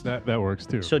allegations. that works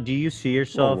too. So do you see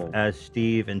yourself Whoa, whoa. as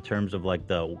Steve in terms of like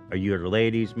are you a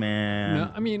ladies man?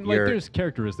 no, I mean, like You're- there's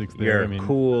characteristics there. You're I mean,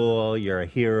 cool, you're a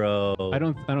hero. I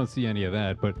don't see any of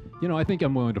that, but I think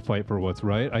I'm willing to fight for what's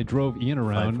right. I drove Ian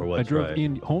around. for I what's drove right.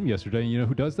 Ian home yesterday, and you know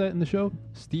who does that in the show?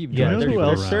 Steve Yeah, drives who people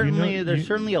else? there's around. certainly there's you-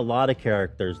 certainly a lot of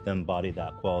characters that embody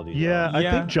that quality. Yeah, though. I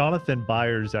Yeah. think Jonathan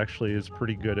Byers actually is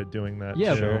pretty good at doing that.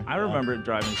 Yeah, too. I remember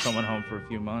driving someone home for a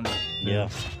few months. Yeah.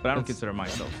 But I don't consider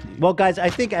myself Steve. Well, guys, I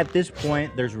think at this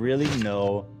point there's really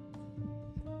no.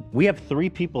 We have 3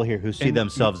 people here who see And-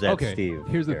 themselves as okay, Steve.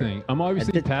 here's the here. thing. I'm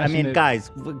obviously I passionate. mean,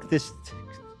 guys, look, this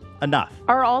enough.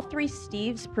 Are all 3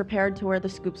 Steves prepared to wear the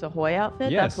Scoops Ahoy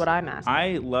outfit? Yes. That's what I'm asking.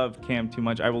 I love Cam too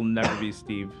much. I will never be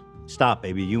Steve. Stop,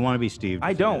 baby. You want to be Steve?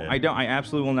 I don't. Forget I it. don't. I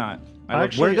absolutely will not. I love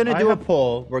Actually, We're gonna I do a have-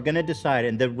 poll. We're gonna decide,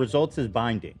 and the results is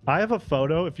binding. I have a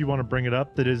photo, if you want to bring it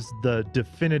up, that is the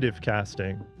definitive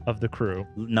casting of the crew.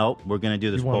 No, we're gonna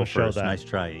do this You wanna poll show first. that? Nice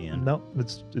try, Ian. No,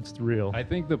 it's real. I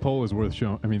think the poll is worth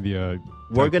showing. I mean, the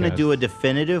We're gonna typecast. do a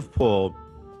definitive poll,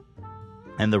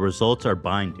 and the results are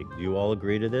binding. Do you all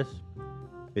agree to this?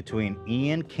 Between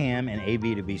Ian, Cam, and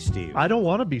AB to be Steve. I don't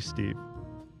want to be Steve.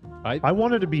 I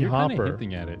wanted to be You're kinda Hopper.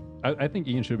 hinting at it. I think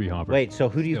Ian should be Hopper. Wait, so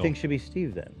who do you Still. think should be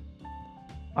Steve then?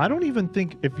 I don't even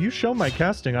think, if you show my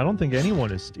casting, I don't think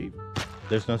anyone is Steve.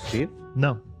 There's no Steve?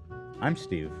 No, I'm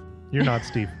Steve. you're not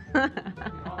Steve.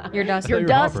 You're Dustin. You're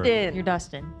Dustin. You're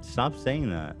Dustin. Stop saying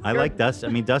that. I like Dustin.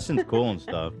 I mean, Dustin's cool and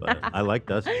stuff, but I like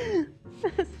Dustin.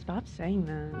 Stop saying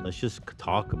that. Let's just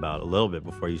talk about it a little bit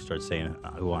before you start saying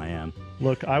who I am.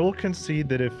 Look, I will concede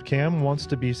that if Cam wants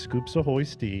to be Scoops Ahoy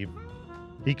Steve,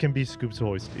 he can be Scoops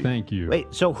Ahoy Steve. Thank you. Wait,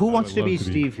 so who wants would to be love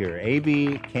to be. Steve here?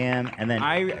 AB, Cam, and then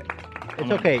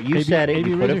it's okay. You AB, said it. AB,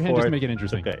 You raise put your it hand just forth. to make it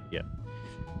interesting. Okay, yeah.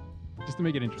 Just to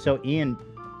make it interesting. So Ian,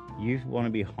 you want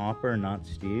to be Hopper, not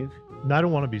Steve? No, I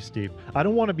don't want to be Steve. I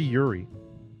don't want to be Yuri.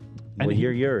 Well,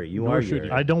 you're Yuri. You nor are should Yuri.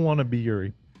 you. I don't want to be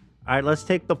Yuri. All right, let's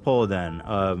take the poll then.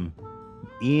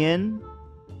 Ian,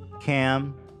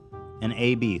 Cam, and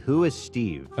AB. Who is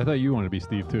Steve? I thought you wanted to be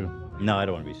Steve too. No, I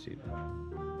don't want to be Steve.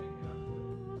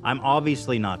 I'm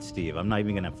obviously not Steve. I'm not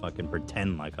even gonna fucking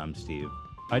pretend like I'm Steve.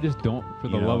 I just don't, for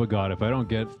the You know? love of God, if I don't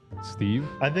get Steve,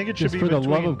 I think it should just be for the love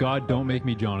between- of God, don't make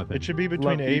me Jonathan. It should be between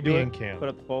Love, can you AB do and it? Cam. Put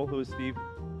up the poll. Who is Steve?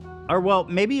 Or well,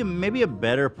 maybe a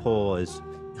better poll is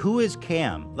who is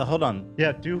Cam? Hold on.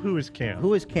 Yeah, do who is Cam?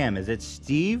 Who is Cam? Is it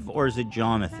Steve or is it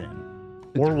Jonathan?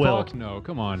 Or Will? Fuck no,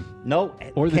 come on. No.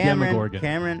 Or the Cameron.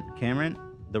 Demogorgon. Cameron.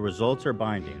 The results are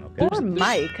binding. Okay. Or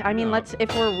Mike. I mean,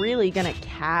 if we're really gonna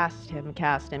cast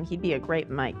him, he'd be a great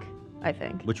Mike, I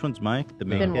think. Which one's Mike? The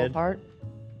main Finn kid. Wolfhard.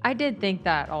 I did think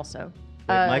that also.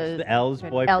 Wait, Mike's the L's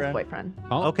boyfriend. Elle's boyfriend.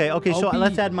 Okay. I'll So be-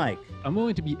 let's add Mike. I'm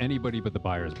willing to be anybody but the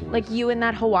Byers boys. Like you in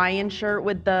that Hawaiian shirt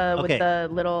with the Okay.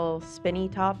 little spinny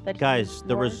top that. he Guys,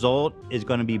 the wore. result is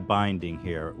going to be binding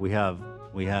here. We have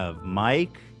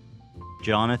Mike,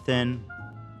 Jonathan,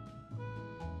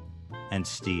 and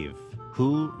Steve.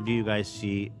 Who do you guys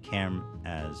see Cam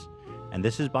as? And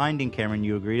this is binding, Cameron.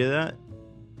 You agree to that?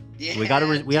 Yeah, we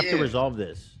have to dude. resolve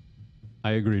this.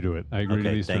 I agree to it. I agree to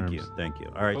Okay, these thank terms. you. Thank you.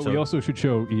 All right, But so we also should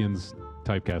show Ian's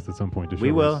typecast at some point to show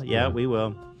We will. us, Yeah, we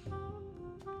will.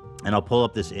 And I'll pull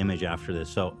up this image after this.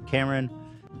 So, Cameron,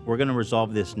 we're going to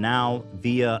resolve this now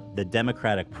via the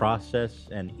democratic process.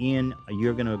 And Ian,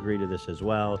 you're going to agree to this as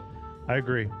well. I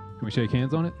agree. Can we shake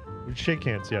hands on it? Shake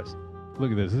hands, yes. Look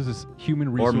at this. This is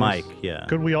human resource. Or Mike, yeah.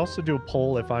 Could we also do a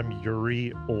poll if I'm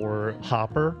Yuri or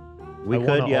Hopper? We I could,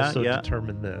 wanna yeah, also yeah.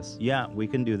 determine this. Yeah, we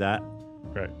can do that.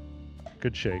 Great.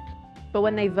 Good shake. But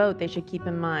when they vote, they should keep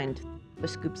in mind the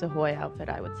Scoops Ahoy outfit,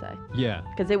 I would say. Yeah.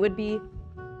 Because it would be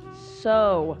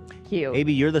so cute.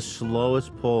 AB, you're the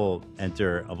slowest poll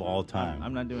enter of all time.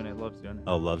 I'm not doing it. Love's doing it.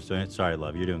 Oh, Love's doing it? Sorry,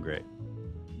 Love. You're doing great.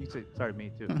 You say sorry,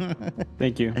 me too.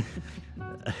 Thank you.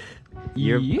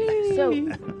 You're... So,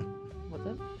 what's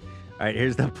up? All right,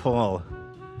 here's the poll.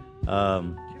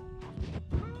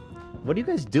 What are you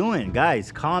guys doing?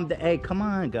 Guys, calm down. Hey, come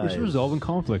on, We're guys. just resolving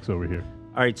conflicts over here.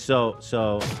 All right, so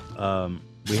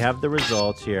we have the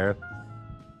results here.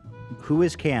 Who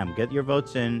is Cam? Get your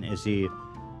votes in. Is he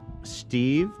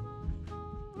Steve,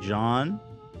 John,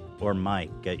 or Mike?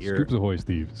 Get your Scoops Ahoy,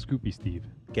 Steve. Scoopy Steve.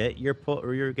 get your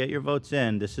votes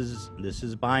in. This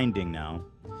is binding now.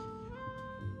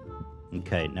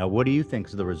 Okay, now what do you think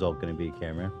is the result going to be,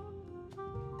 Cameron?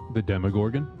 The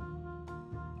Demogorgon?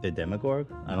 The Demogorg?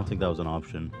 I don't think that was an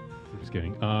option. Just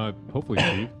kidding. Hopefully,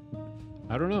 Steve.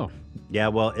 I don't know. Yeah,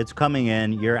 well, it's coming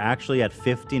in. You're actually at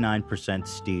 59%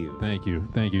 Steve. Thank you.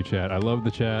 Thank you, chat. I love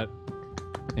the chat.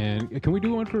 And can we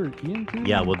do one for Ian, too?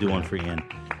 Yeah, we'll do one for Ian.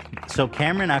 So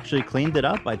Cameron actually cleaned it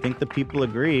up. I think the people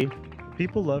agree.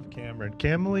 People love Cameron.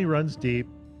 Camely runs deep,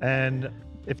 and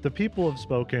if the people have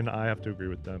spoken, I have to agree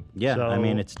with them. Yeah, So I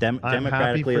mean, it's I'm happy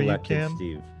democratically for you, elected Cam.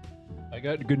 Steve. I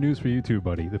got good news for you too,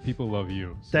 buddy. The people love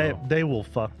you. So. They will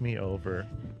fuck me over.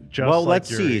 Just Well, like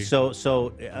let's Yuri. see.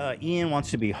 So Ian wants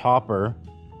to be Hopper,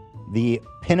 the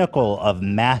pinnacle of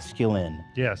masculine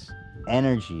Yes.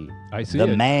 energy. I see the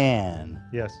it. man.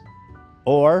 Yes.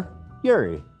 Or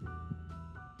Yuri,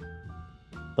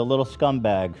 the little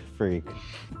scumbag freak.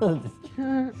 All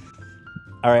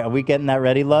right, are we getting that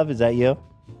ready, Love? Is that you?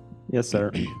 Yes,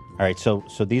 sir. All right, so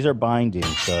these are binding.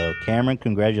 So Cameron,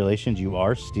 congratulations, you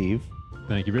are Steve.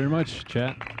 Thank you very much,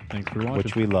 chat. Thanks for watching.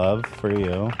 Which we love for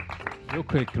you. Real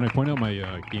quick, can I point out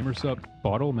my Gamer Sup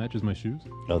bottle matches my shoes?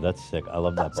 Oh, that's sick. I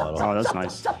love that bottle. Oh, that's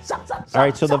nice. All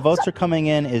right, so the votes are coming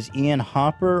in. Is Ian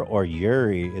Hopper or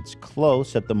Yuri? It's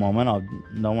close at the moment. I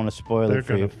don't want to spoil They're it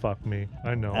for gonna you. fuck me.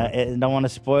 I know. I don't want to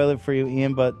spoil it for you,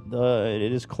 Ian, but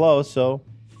it is close. So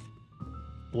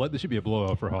This should be a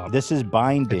blowout for Hop. this is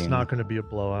binding. It's not going to be a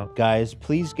blowout. Guys,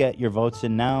 please get your votes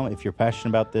in now. If you're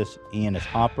passionate about this, Ian is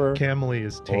Hopper. Camely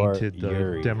has or tainted the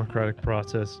Yuri. democratic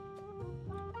process.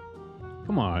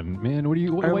 Come on, man. Why are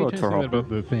you trying to say that about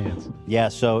the fans? Yeah,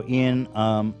 so Ian,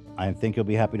 I think you'll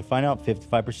be happy to find out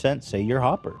 55% say you're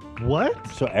Hopper. What?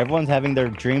 So everyone's having their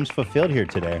dreams fulfilled here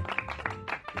today.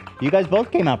 You guys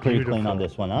both came out pretty clean Beautiful. on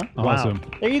this one, huh? Awesome.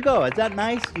 There you go. Is that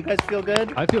nice? You guys feel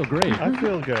good? I feel great. I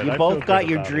feel good. You I both feel got good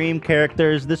your about it. dream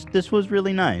characters. This was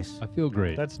really nice. I feel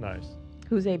great. That's nice.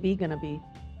 Who's AB gonna be?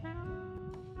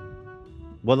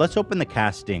 Well, let's open the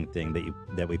casting thing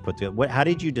that we put together. How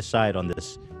did you decide on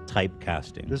this type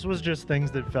casting? This was just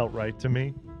things that felt right to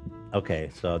me.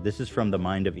 Okay, so this is from the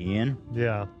mind of Ian.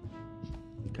 Yeah.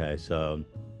 Okay, so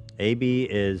AB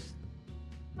is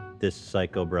this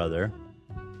psycho brother.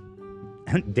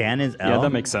 Dan is L. Yeah,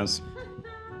 that makes sense.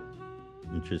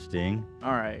 Interesting.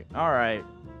 All right.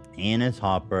 Ian is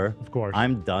Hopper. Of course.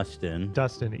 I'm Dustin.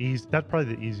 Dustin, that's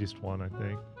probably the easiest one, I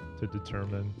think, to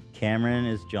determine. Cameron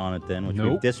is Jonathan, which we've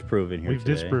Nope. disproven here We've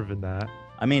today. disproven that.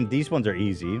 I mean, these ones are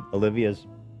easy. Olivia's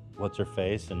what's her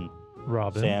face, and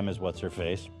Robin. Sam is what's her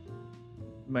face.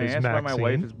 May I Is ask why my wife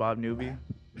Maxine? is Bob Newby?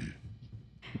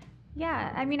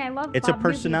 Yeah, I mean, I love. It's Bob a Newby,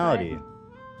 personality.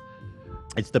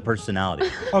 It's the personality.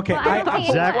 Okay, Well, I don't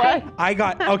think Zach, it's I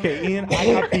got okay, Ian. I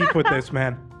got beef with this,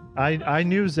 man. I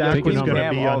knew Zach Take was your going to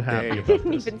number. be Damn, all unhappy day. about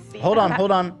Didn't this. even see. Hold that.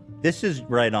 on. This is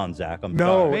right on, Zach. I'm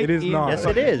No, sorry. it is Ian- not. Yes,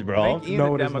 it is, bro. Make Ian No,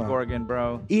 the it is not. Demogorgon,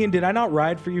 bro. Ian, did I not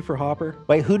ride for you for Hopper?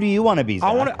 Wait, who do you want to be,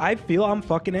 Zach? I feel I'm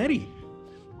fucking Eddie.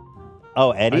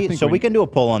 Oh, I Eddie. think So we we- can do a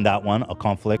poll on that one, a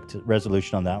conflict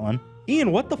resolution on that one.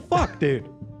 Ian, what the fuck, dude?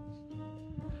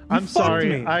 I'm fucked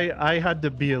sorry. me. I had to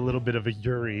be a little bit of a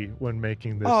Yuri when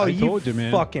making this. Oh, I you told you,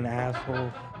 man. fucking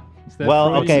asshole. Is that Well,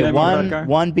 Freud? okay, Is that one guy?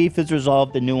 one beef is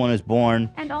resolved, the new one is born.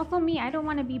 And also me, I don't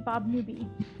want to be Bob Newby.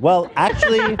 Well,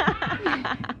 actually,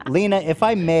 Lena, if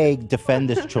I may defend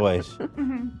this choice,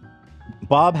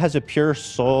 Bob has a pure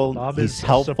soul. Bob He's is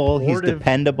helpful. He's supportive.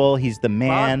 dependable. He's the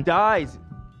man. Bob dies.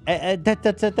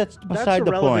 That's beside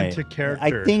the irrelevant point. to character.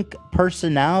 I think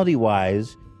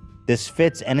personality-wise, this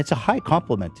fits, and it's a high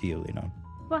compliment to you, Lena.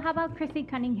 Well, how about Chrissy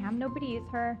Cunningham? Nobody is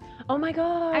her. Oh my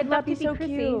God, I'd love to that'd be be so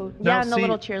Chrissy. cute. Now, Yeah, in the see-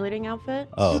 little cheerleading outfit.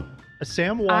 Oh.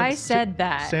 Sam wants. I said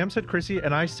that. Sam said Chrissy,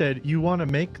 and I said you want to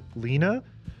make Lena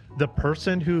the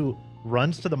person who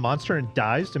runs to the monster and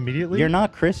dies immediately. You're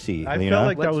not Chrissy, I Lena. felt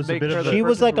like that was a bit of a. She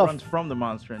was like a. runs from the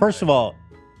monster. First of all,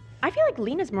 I feel like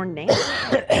Lena's more Nancy,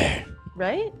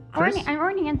 right? Or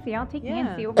Nancy. I'll take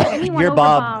Nancy over anyone you're over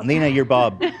Bob. Lena, you're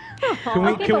Bob. Can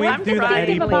we Okay, can but we I'm do the just Eddie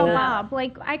thinking about poll? Bob.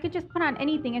 Like I could just put on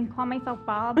anything and call myself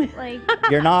Bob. Like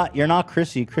You're not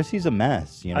Chrissy. Chrissy's a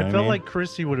mess. You know I what felt mean? like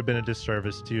Chrissy would have been a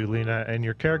disservice to you, Lena, and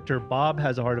your character Bob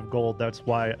has a heart of gold. That's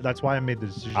why I made the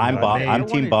decision. I'm that I Bob. made. I'm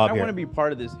Team Bob I here. want to be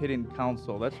part of this hidden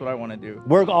council. That's what I want to do.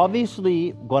 We're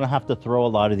obviously going to have to throw a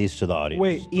lot of these to the audience.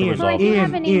 Wait, to Ian, resolve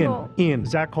Ian,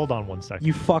 this. Zach, hold on one second.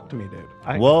 You fucked me,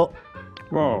 dude. Well,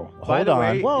 whoa. By hold the on.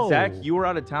 way, Whoa. Zach, you were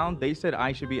out of town. They said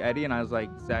I should be Eddie, and I was like,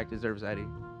 Zach deserves Eddie.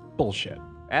 Bullshit.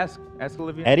 Ask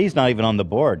Olivia. Eddie's not even on the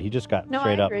board. He just got No, I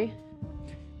straight up. agree.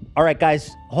 All right,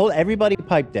 guys, hold everybody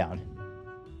pipe down.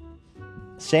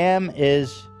 Sam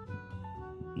is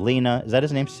Lena. Is that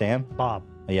his name, Sam? Bob.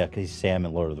 Oh, yeah, because he's Sam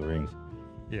in Lord of the Rings.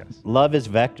 Yes. Love is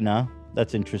Vecna.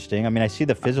 That's interesting. I mean, I see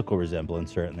the physical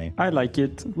resemblance, certainly. I like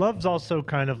it. Love's also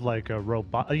kind of like a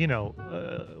robot. You know,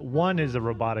 one is a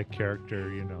robotic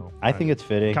character. You know. I think it's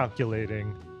fitting.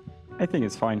 Calculating. I think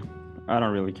it's fine. I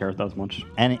don't really care that much.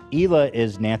 And Ela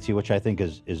is Nancy, which I think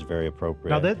is very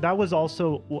appropriate. Now that was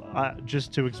also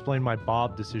just to explain my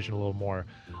Bob decision a little more.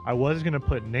 I was gonna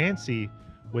put Nancy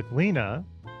with Lena,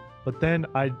 but then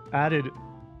I added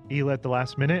Ela at the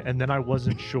last minute, and then I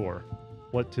wasn't sure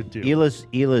what to do.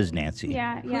 Ela's Nancy.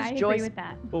 yeah, I agree Joyce? with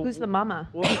that. Who's the mama?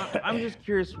 Well, I'm just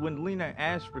curious. When Lena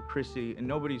asked for Chrissy and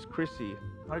nobody's Chrissy,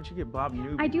 how did she get Bob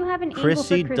Newby? I do have an angle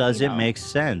Chrissy for Chrissy doesn't though. make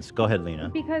sense. Go ahead, Lena.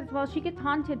 Because well, she gets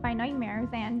haunted by nightmares,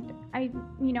 and I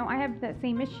have that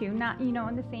same issue, not in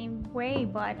the same way,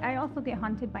 but I also get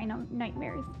haunted by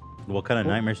nightmares. What kind of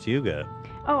nightmares do you get?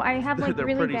 Oh, I have like They're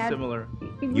really pretty bad. similar.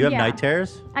 You have Yeah. night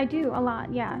terrors? I do a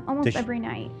lot, yeah, almost Does she- every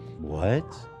night. What?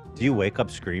 Do you wake up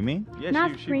screaming? Yeah, Not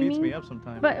she beats screaming, me up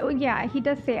sometimes. But yeah, he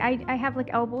does say I have like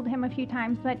elbowed him a few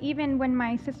times. But even when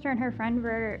my sister and her friend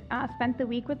were spent the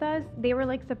week with us, they were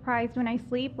like surprised when I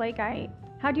sleep. Like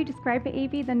how do you describe it,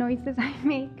 AV? The noises I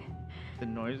make. The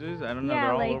noises? I don't know. Yeah,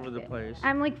 They're all like, over the place.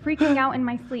 I'm like freaking out in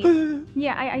my sleep.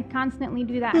 Yeah, I constantly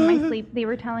do that in my sleep. They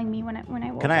were telling me when I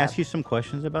woke Can I up. ask you some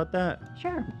questions about that?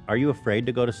 Sure. Are you afraid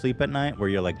to go to sleep at night where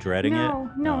you're like dreading No,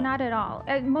 it? no, not at all.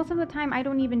 Most of the time, I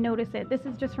don't even notice it. This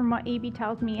is just from what AB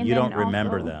tells me. And You then don't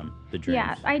remember also- them, the dreams?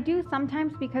 Yeah, I do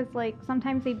sometimes because like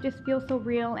sometimes they just feel so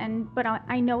real, but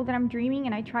I know that I'm dreaming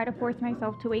and I try to force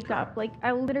myself to wake up. Like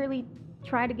I literally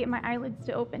try to get my eyelids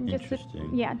to open just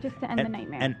to end the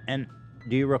nightmare. And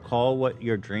do you recall what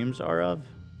your dreams are of?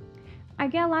 I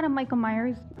get a lot of Michael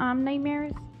Myers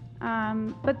nightmares.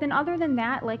 But then other than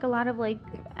that, like a lot of like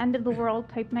end of the world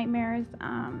type nightmares.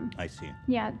 I see.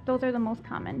 Yeah, those are the most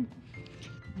common.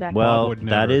 Well,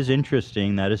 that is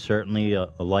interesting. That is certainly a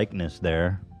likeness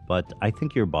there. But I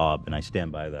think you're Bob, and I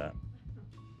stand by that.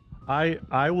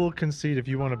 I will concede if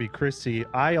you want to be Chrissy.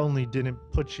 I only didn't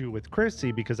put you with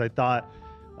Chrissy because I thought,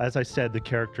 as I said, the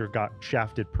character got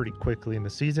shafted pretty quickly in the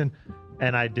season,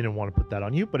 and I didn't want to put that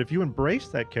on you. But if you embrace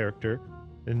that character,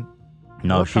 then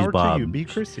No, more she's power to Bob. you. Be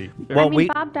Chrissy. Well, I mean,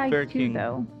 Bob dies too,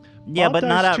 though. Yeah, Bob but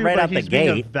not dies out, too, right but out the he's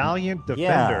being gate. a valiant defender.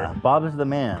 Yeah, Bob is the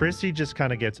man. Chrissy just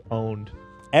kind of gets owned.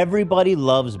 Everybody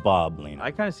loves Bob, Lena.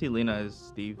 I kind of see Lena as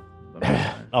Steve.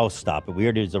 Oh, stop it. We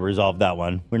already resolved that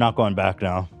one. We're not going back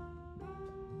now.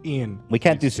 Ian. We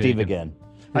can't do It's Steve taken. again.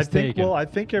 I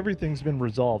think everything's been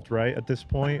resolved, right? At this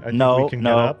point, I think No, we can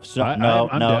no, get up. so- no,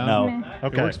 I'm no, down. no.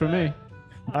 Okay, It works for me.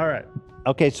 All right.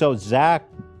 Okay, so Zach,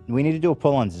 we need to do a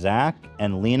poll on Zach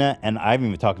and Lena, and I haven't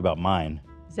even talked about mine.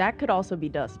 Zach could also be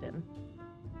Dustin.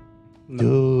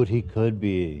 Dude, he could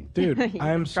be. Dude, I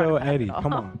am so Trying to Eddie. back it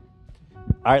Come off. on.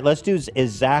 All right, let's do,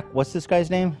 is Zach, what's this guy's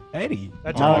name? Eddie.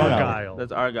 That's No, no, no. Argyle.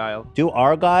 That's Argyle. Do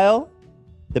Argyle,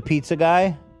 the pizza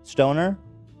guy, Stoner,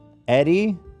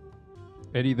 Eddie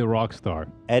the rock star.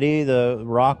 Eddie the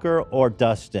rocker, or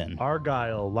Dustin?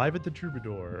 Argyle, live at the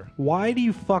Troubadour. Why do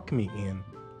you fuck me, Ian?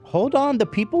 Hold on, the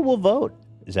people will vote,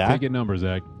 Zach. Take a number,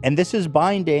 Zach. And this is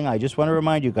binding. I just want to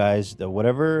remind you guys that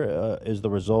whatever is the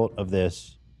result of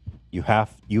this, you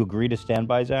agree to stand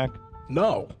by, Zach?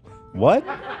 No. What?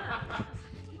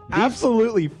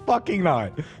 Absolutely fucking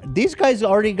not. These guys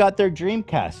already got their dream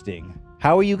casting.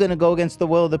 How are you going to go against the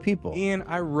will of the people? Ian,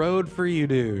 I rode for you,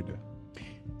 dude.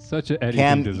 Such an Eddie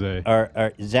Cam, thing to say.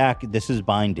 or Zach, this is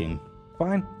binding.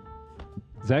 Fine.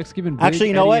 Zach's giving big Actually,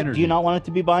 you know Eddie what? energy. Do you not want it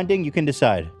to be binding? You can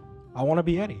decide. I want to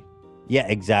be Eddie. Yeah,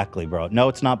 exactly, bro. No,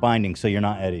 it's not binding, so you're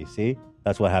not Eddie. See?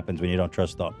 That's what happens when you don't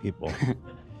trust thought people.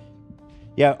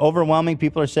 Yeah, overwhelming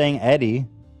people are saying Eddie,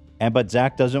 but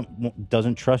Zach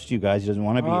doesn't trust you guys. He doesn't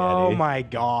want to be Eddie. Oh my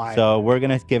god. So we're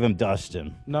gonna give him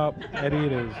Dustin. Nope, Eddie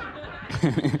it is.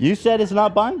 You said it's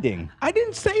not binding. I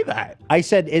didn't say that. I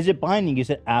said, is it binding? You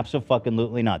said,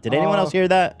 absolutely not. Did anyone else hear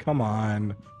that? Come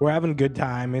on. We're having a good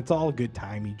time. It's all good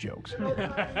timey jokes.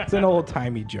 It's an old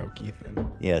timey joke, Ethan.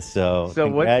 Yeah, so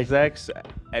what's Zach's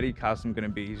Eddie costume gonna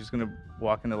be? He's just gonna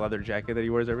walk in the leather jacket that he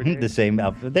wears every day? the same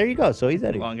outfit. There you go. So he's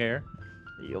Eddie. Long hair.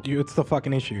 It's the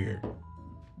fucking issue here.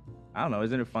 I don't know.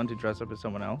 Isn't it fun to dress up as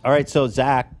someone else? All right, so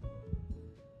Zach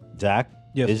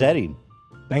Yes, is sir. Eddie.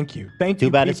 Thank you. Thank you.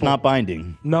 Too bad people. it's not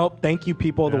binding. Nope. Thank you,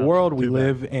 people of the world. We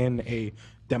live in a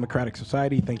democratic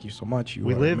society. Thank you so much. You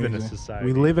We are live in a amazing. society.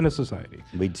 We live in a society.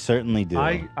 We certainly do.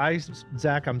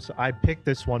 Zach, I picked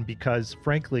this one because,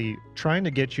 frankly, trying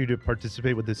to get you to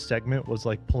participate with this segment was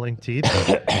like pulling teeth.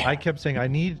 I kept saying, I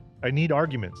need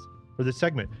arguments for this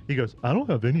segment. He goes, I don't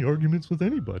have any arguments with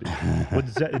anybody.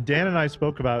 Dan and I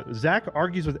spoke about, Zach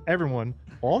argues with everyone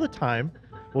all the time.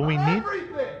 When we need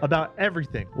about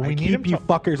everything. When we need him you to,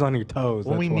 fuckers on your toes.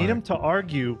 When we that's need why. him to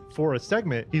argue for a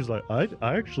segment, he's like, I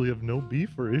actually have no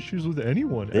beef or issues with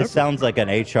anyone. This ever." sounds like an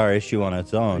HR issue on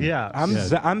its own. Yeah.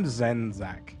 I'm Zen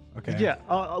Zach. Okay. Yeah.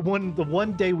 The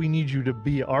one day we need you to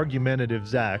be argumentative,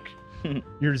 Zach,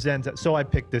 you're Zen. So I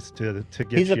picked this to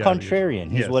get. He's a you out of your-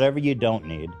 contrarian. He's Yes. whatever you don't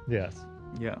need. Yes.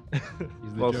 Yeah.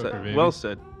 Well said. baby. Well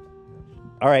said.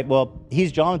 All right. Well,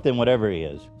 he's Jonathan, whatever he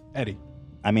is. Eddie.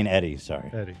 I mean Eddie. Sorry.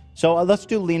 Eddie. So let's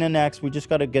do Lena next. We just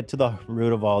got to get to the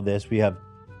root of all this. We have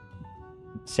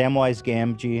Samwise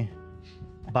Gamgee,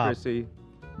 Chrissy.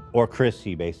 or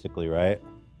Chrissy, basically, right?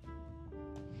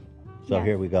 So Yes.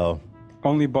 here we go.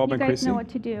 Only Bob You and guys Chrissy. know what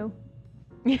to do.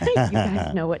 You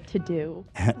guys know what to do.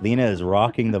 Lena is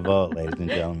rocking the vote, ladies and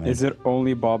gentlemen. Is it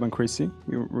only Bob and Chrissy?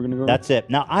 We're gonna go. That's it.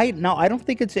 Now I don't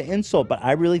think it's an insult, but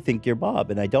I really think you're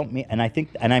Bob, and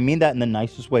I mean that in the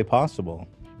nicest way possible.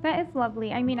 That is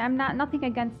lovely. I mean, I'm nothing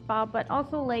against Bob, but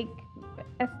also like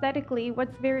aesthetically,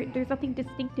 there's nothing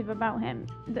distinctive about him,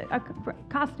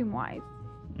 costume wise.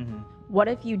 What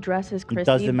if you dress as Chrissy,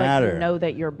 doesn't but matter. you know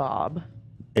that you're Bob?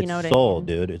 It's You know what soul, I mean?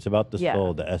 dude. It's about the Yeah.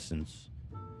 soul, the essence.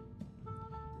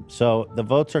 So the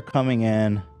votes are coming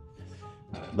in.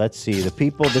 Let's see. The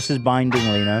people. This is binding,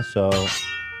 Lena. So.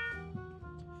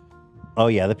 Oh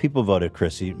yeah, the people voted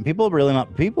Chrissy. People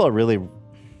are really.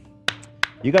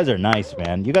 You guys are nice,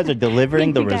 man. You guys are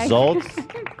delivering the Thank you, guys. results.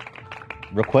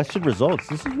 Requested results.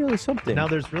 This is really something. Now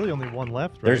there's really only one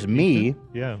left, right? There's me. Ethan?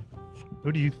 Yeah.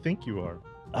 Who do you think you are?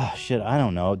 Oh shit, I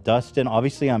don't know. Dustin.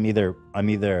 Obviously, I'm either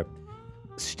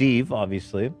Steve.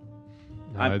 Obviously.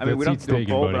 I mean, we don't have to do a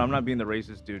poll, but I'm not being the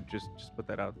racist dude. Just put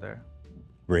that out there.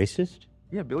 Racist?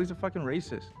 Yeah, Billy's a fucking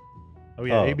racist. Oh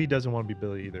yeah, Oh. AB doesn't want to be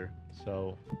Billy either.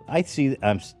 So I see.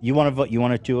 You want to vote? You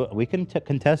want to do it? We can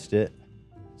contest it.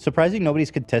 Surprising,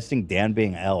 nobody's contesting Dan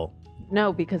being L.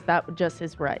 No, because that just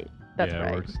is right. That's Yeah, it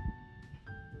right. works.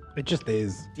 It just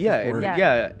is.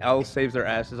 Yeah. Elle saves their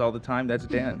asses all the time. That's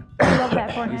Dan. I love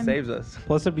that for He him. saves us.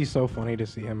 Plus, it'd be so funny to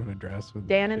see him in a dress with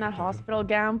Dan in that hospital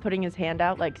gown, putting his hand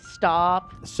out, like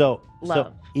stop. So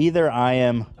Love. either I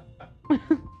am.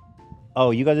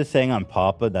 Oh, you guys are saying I'm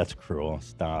Papa? That's cruel.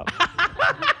 Stop.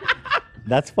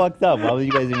 That's fucked up. Why would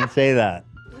you guys even say that?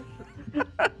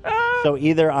 So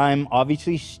either I'm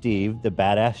obviously Steve, the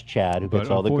badass Chad who gets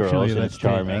all the girls and is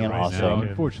charming and awesome.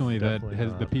 Unfortunately,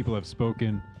 the people have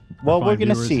spoken. Well, The we're fine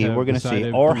gonna viewers see. have We're gonna see.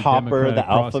 decided Or through Hopper, the democratic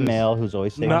alpha process. male who's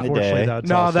always saving the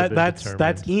day.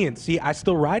 that's Ian. See, I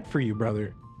still ride for you,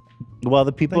 brother. Well,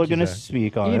 the people Thank are you, gonna Zach.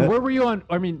 speak on Ian, it. where were you on?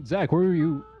 I mean, Zach, where were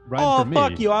you riding Oh, for me?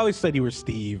 fuck you! I always said you were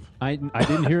Steve. I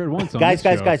didn't hear it once. On Guys,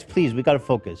 this show. please, we gotta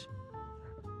focus.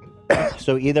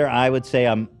 So either I would say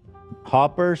I'm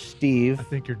Hopper, Steve. I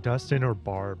think you're Dustin or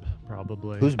Barb,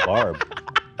 probably. Who's Barb?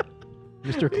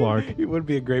 Mr. Clark. He would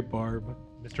be a great Barb.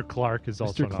 Mr. Clark is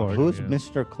also an option, Who's yeah.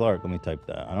 Mr. Clark? Let me type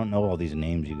that. I don't know all these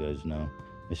names you guys know.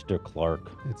 Mr.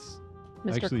 Clark. It's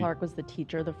Mr. Clark was the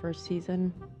teacher the first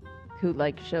season, who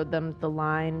like showed them the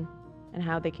line and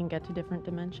how they can get to different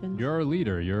dimensions. You're our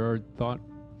leader. You're our thought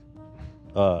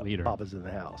leader. Papa's in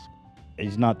the house.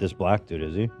 He's not this black dude,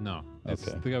 is he? No, it's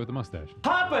Okay. the guy with the mustache.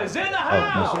 Papa's in the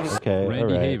Oh, okay, Randy all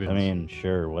right. Havens. I mean,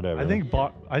 sure, whatever.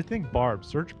 I think Barb.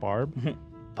 Search Barb.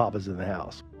 Papa's in the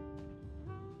house.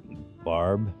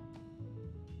 Barb.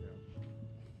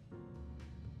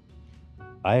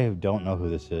 I don't know who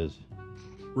this is.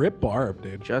 Rip Barb,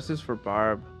 dude. Justice for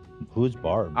Barb. Who's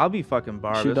Barb? I'll be fucking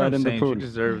Barb. She That's what died I'm in the saying. She pool.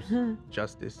 deserves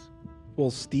justice. Well,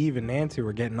 Steve and Nancy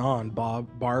were getting on.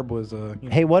 Barb was a.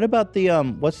 Hey, what about the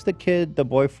what's the kid, the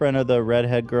boyfriend of the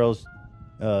redhead girl's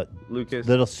Lucas.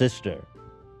 little sister?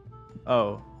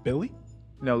 Oh. Billy?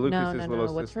 No, Lucas's no,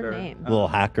 little what's her sister. name? Little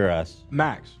hacker ass.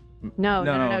 Max. No.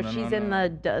 She's in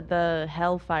the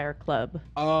Hellfire Club.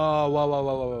 Oh,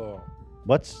 whoa.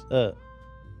 What's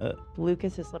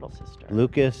Lucas's little sister.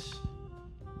 Lucas'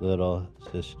 little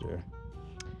sister?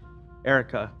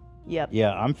 Erica. Yep.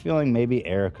 Yeah, I'm feeling maybe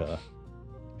Erica.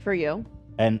 For you.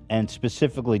 And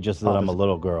specifically just that I'm a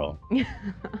little girl.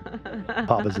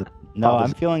 Papa's in. No,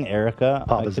 Papa's- I'm feeling Erica.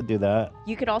 Papa's- I could do that.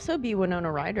 You could also be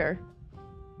Winona Ryder.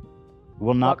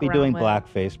 We'll not Walk be around doing with-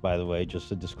 blackface, by the way.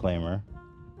 Just a disclaimer.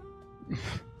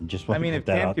 Just want I mean, to if put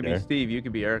that Tam out could there. be Steve, you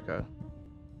could be Erica.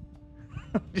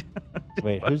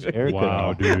 Wait, who's Erica?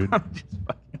 Wow, now? dude.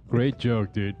 Great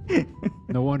joke, dude.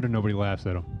 No wonder nobody laughs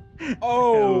at him.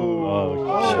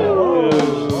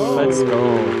 Let's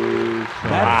go.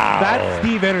 That's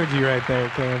Steve energy right there,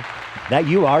 Cam. That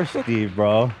you are Steve,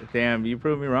 bro. Damn, you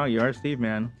proved me wrong. You are Steve,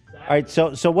 man. All right,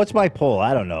 so what's my poll?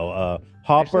 I don't know.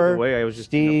 Hopper, way I was just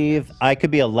Steve. I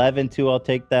could be 11 too. I'll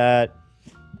take that.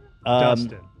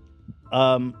 Dustin.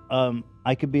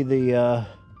 I could be the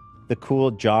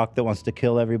cool jock that wants to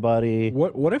kill everybody.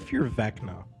 What if you're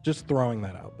Vecna? Just throwing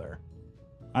that out there.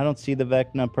 I don't see the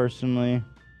Vecna personally.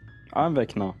 I'm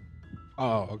Vecna.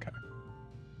 Oh, okay.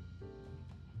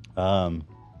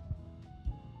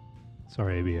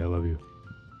 Sorry, AB, I love you.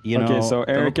 You know, Okay, so don't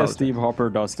Erica, apologize. Steve, Hopper,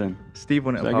 Dustin. Steve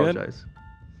wouldn't Is that good? apologize.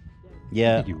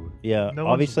 Yeah, yeah. No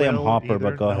one's Obviously, I'm Will Hopper, either.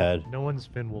 but go No- ahead. No one's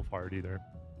Finn Wolfhard either.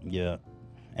 Yeah,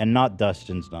 and not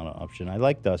Dustin's not an option. I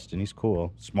like Dustin. He's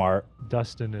cool, smart,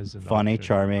 Dustin is an funny, option,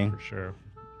 charming, for sure.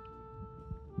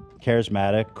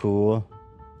 charismatic, cool,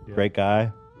 Yeah. great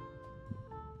guy.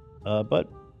 But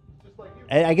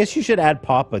I guess you should add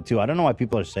Papa too. I don't know why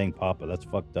people are saying Papa. That's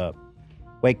fucked up.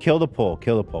 Wait, kill the poll.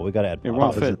 Kill the poll. We gotta add It Papa.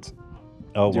 won't fit.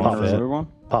 Oh, Do you won't want to fit. reserve one?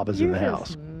 Papa's in the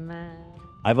house.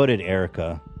 I voted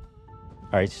Erica.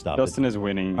 All right, stop Dustin it. is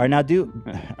winning. All right, now do.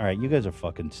 All right, you guys are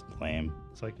fucking lame.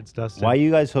 It's like it's Dustin. Why you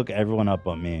guys hook everyone up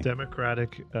on me?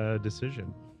 Democratic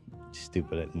decision.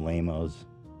 Stupid lamos.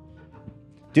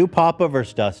 Do Papa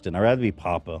versus Dustin. I'd rather be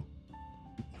Papa.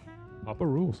 Papa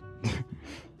rules.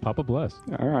 Papa bless.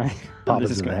 All right. Papa's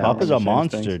This is in the gonna house. Papa's a change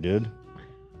monster, things. dude.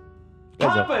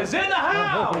 Guy's a- Papa's in the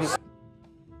house!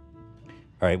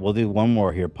 All right, we'll do one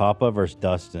more here. Papa versus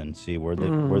Dustin. See where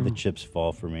the chips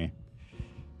fall for me.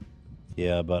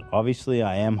 Yeah, but obviously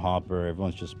I am Hopper.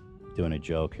 Everyone's just doing a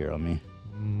joke here on me.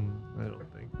 I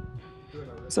don't think.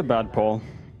 It's a bad poll.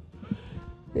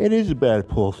 It is a bad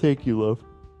pull. Thank you, love.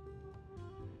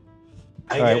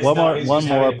 I All right, guess one now more. he's One just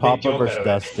more. having a big Papa joke versus out of it.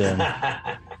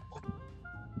 Dustin.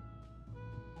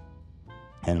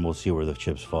 And we'll see where the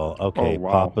chips fall. Okay, Oh,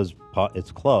 wow.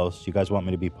 It's close. You guys want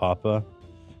me to be Papa?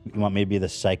 You want me to be the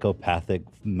psychopathic,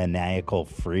 maniacal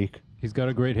freak? He's got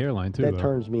a great hairline, too. That though.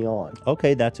 turns me on.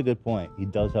 Okay, that's a good point. He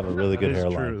does have a really good That is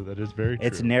hairline. true. That is very true.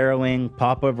 It's narrowing.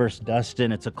 Papa versus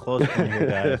Dustin. It's a close one here,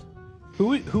 guys.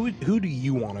 Who do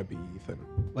you want to be, Ethan?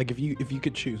 Like if you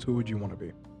could choose, who would you want to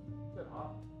be?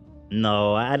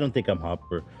 No, I don't think I'm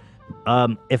Hopper.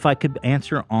 If I could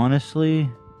answer honestly,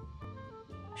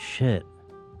 shit.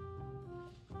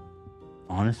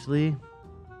 Honestly,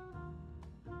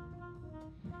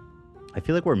 I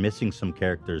feel like we're missing some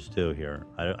characters too here.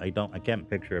 I can't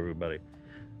picture everybody.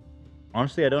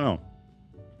 Honestly, I don't know.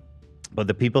 But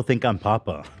the people think I'm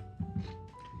Papa.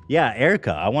 Yeah,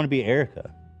 Erica. I want to be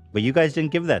Erica. But you guys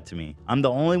didn't give that to me. I'm the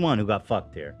only one who got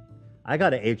fucked here. I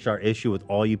got an HR issue with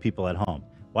all you people at home.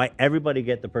 Why everybody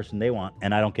get the person they want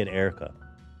and I don't get Erica?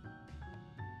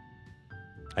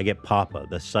 I get Papa,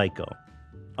 the psycho.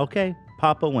 Okay,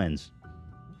 Papa wins.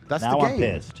 That's now the I'm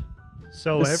game. pissed.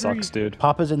 So This every sucks, dude.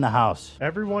 Papa's in the house.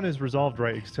 everyone is resolved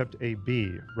right except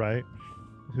AB, right?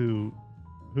 Who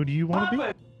do you want to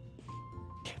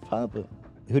be? Papa.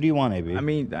 Who do you want, AB? I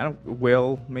mean, I don't.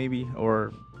 Will maybe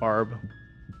or Barb.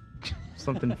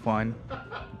 Something fun.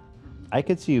 I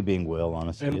could see you being Will,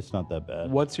 honestly. And it's not that bad.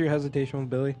 What's your hesitation with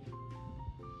Billy?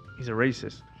 He's a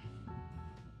racist.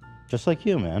 Just like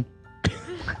you, man.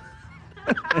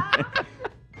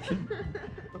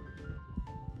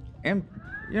 And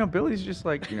you know, Billy's just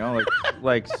like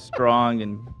like strong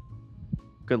and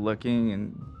good looking,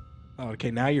 and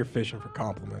Okay, now you're fishing for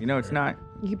compliments. you know, it's not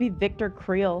You could be Victor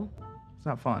Creel. it's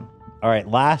not fun. All right,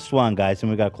 last one, guys,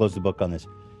 and we got to close the book on this.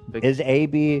 Is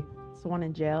AB It's the one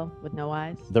in jail with no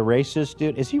eyes. the racist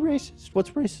dude? Is he racist?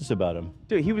 What's racist about him?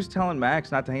 Dude, he was telling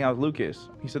Max not to hang out with Lucas.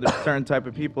 He said there's certain type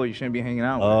of people you shouldn't be hanging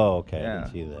out with. Oh, okay. I Yeah.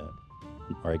 didn't see that.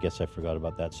 Or I guess I forgot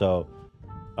about that. So,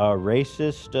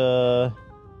 racist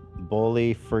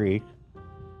bully freak,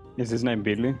 Is his name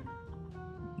Billy?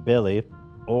 Billy,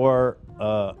 or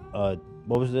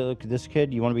what was this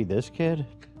kid? You want to be this kid?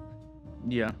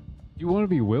 Yeah. You want to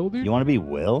be Will, dude? You want to be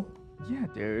Will? Yeah,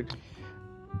 dude.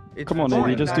 Come on,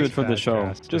 Navy, just do it for the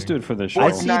show. Just do it for the show.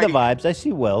 I see the vibes. I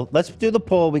see Will. Let's do the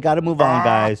poll. We got to move on,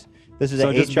 guys. This is So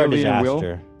an just HR Billy and Will?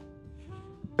 disaster.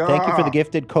 Thank you for the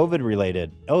gifted. COVID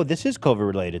related. Oh, this is COVID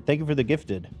related. Thank you for the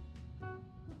gifted.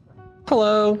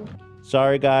 Hello.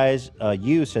 Sorry, guys.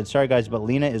 You said sorry, guys, but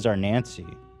Lena is our Nancy.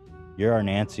 You're our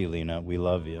Nancy, Lena. We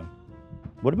love you.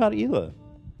 What about Hila?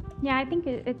 Yeah, I think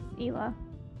it's Hila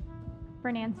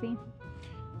for Nancy.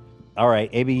 All right,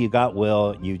 AB, you got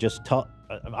Will. You just tell.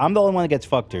 I'm the only one that gets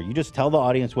fucked here. You just tell the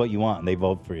audience what you want, and they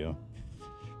vote for you.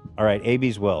 All right,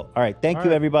 AB's Will. All right, thank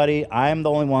you, everybody. I'm the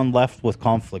only one left with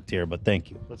conflict here, but thank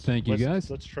you. Thank you, guys.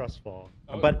 Let's trust fall.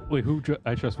 But wait,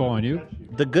 I trust fall on you?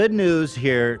 The good news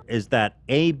here is that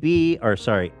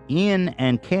Ian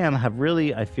and Cam have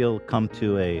really, I feel, come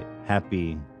to a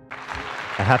happy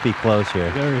close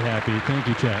here. Very happy. Thank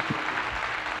you, chat.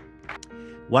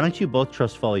 Why don't you both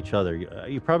trust fall each other?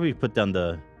 You probably put down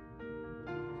the.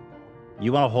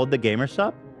 You want to hold the gamer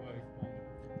sub?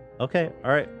 Okay,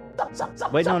 all right.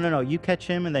 Wait, no. You catch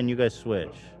him and then you guys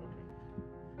switch.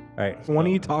 All right. When are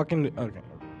you talking to? Okay.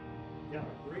 Yeah,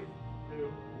 3,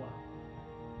 2,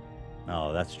 1.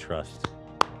 Oh, that's trust.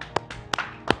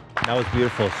 That was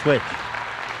beautiful. Switch.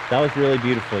 That was really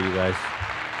beautiful, you guys.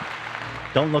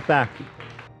 Don't look back.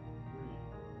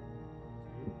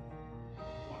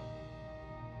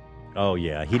 Oh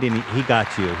yeah, he didn't. He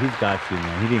got you. He's got you,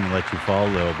 man. He didn't even let you fall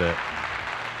a little bit.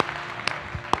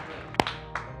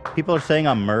 People are saying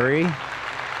I'm Murray.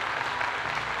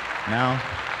 Now,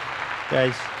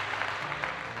 guys,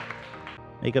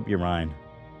 make up your mind.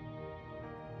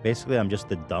 Basically, I'm just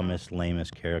the dumbest,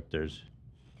 lamest characters.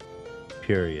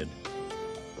 Period.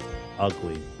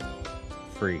 Ugly.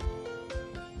 Freak.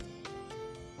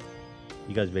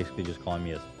 You guys basically just calling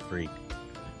me a freak.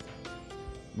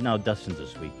 No, Dustin's a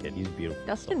sweet kid. He's beautiful.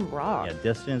 Dustin rocks. Yeah,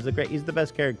 Dustin is he's the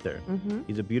best character. Mhm.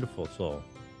 He's a beautiful soul.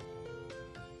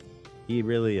 He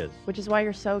really is. Which is why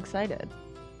you're so excited.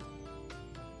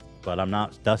 But I'm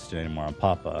not Dustin anymore. I'm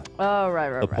Papa. Oh,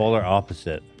 right. The polar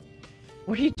opposite.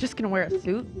 What, are you just going to wear a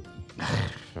suit?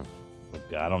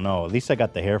 I don't know. At least I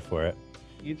got the hair for it.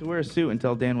 You get to wear a suit and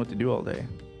tell Dan what to do all day.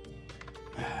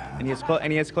 And he has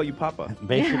to call you Papa.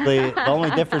 Basically, the only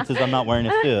difference is I'm not wearing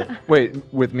a suit. Wait,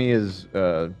 with me is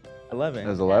 11.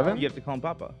 As 11? You have to call him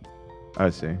Papa. I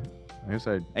see. I guess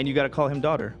And you got to call him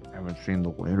daughter. I haven't seen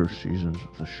the later seasons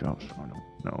of the show, so I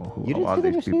don't know who You a didn't lot see of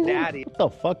the these people. season? What the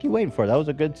fuck you waiting for? That was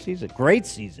a good season. Great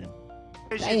season.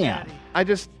 Damn.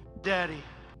 Daddy.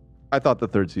 I thought the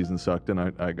third season sucked, and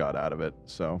I got out of it,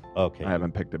 so okay. I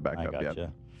haven't picked it back up yet.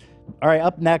 Gotcha. All right,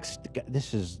 up next.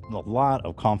 This is a lot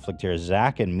of conflict here.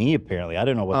 Zach and me, apparently. I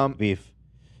don't know what the beef.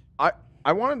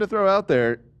 I wanted to throw out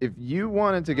there, if you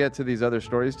wanted to get to these other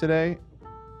stories today,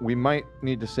 we might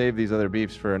need to save these other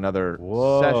beefs for another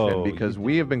session because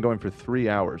we have been going for 3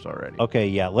 hours already. Okay,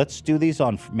 yeah, let's do these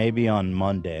maybe on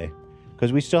Monday,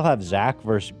 because we still have Zach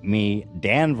versus me,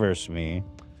 Dan versus me.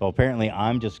 So apparently,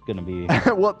 I'm just gonna be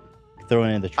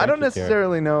throwing in the. I don't trenches here.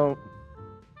 necessarily know.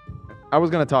 I was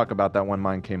going to talk about that when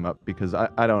mine came up because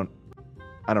I don't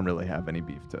really have any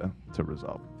beef to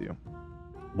resolve with you.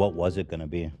 What was it going to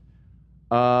be?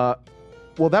 Well,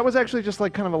 that was actually just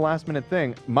like kind of a last minute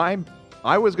thing.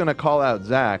 I was going to call out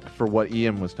Zach for what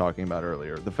Ian was talking about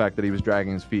earlier, the fact that he was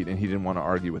dragging his feet and he didn't want to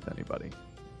argue with anybody.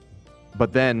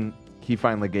 But then he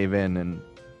finally gave in and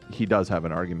he does have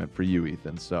an argument for you,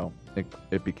 Ethan. So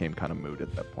it became kind of moot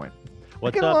at that point. I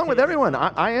get along with everyone.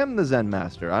 I am the Zen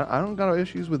master. I don't got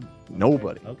issues with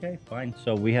nobody. Okay, fine.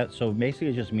 So basically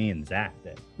it's just me and Zach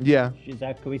then. Yeah.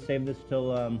 Zach, can we save this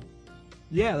till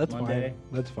Yeah, that's Monday? fine.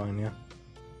 That's fine, yeah.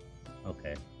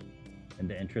 Okay. In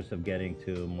the interest of getting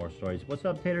to more stories. What's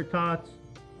up, Tater Tots?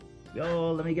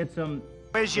 Yo, let me get some.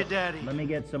 Where's your daddy? Let me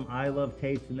get some I Love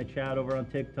Tates in the chat over on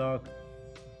TikTok.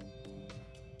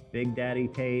 Big Daddy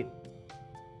Tate.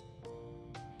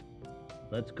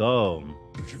 Let's go.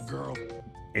 It's your girl.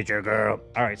 It's your girl.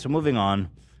 All right, so moving on.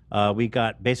 We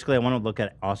got, basically, I want to look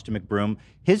at Austin McBroom.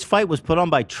 His fight was put on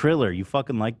by Triller. You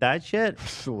fucking like that shit?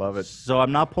 Love it. So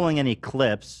I'm not pulling any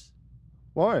clips.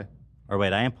 Why? Or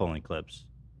wait, I am pulling clips.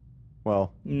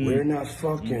 Well, We're not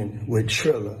fucking with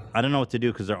Triller. I don't know what to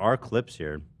do because there are clips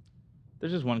here.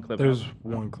 There's just one clip. There's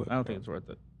one clip. I don't think it's worth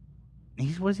it.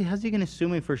 How's he going to sue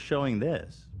me for showing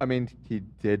this? I mean, he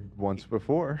did once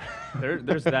before.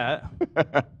 There's that.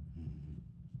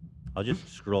 I'll just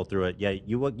scroll through it. Yeah,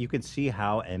 you can see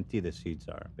how empty the seats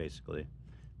are, basically.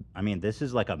 I mean, this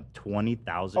is like a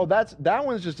 20,000. Oh, that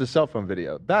one's just a cell phone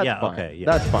video. That's fine. Okay, yeah.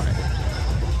 That's fine.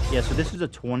 Yeah, so this is a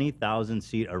 20,000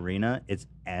 seat arena. It's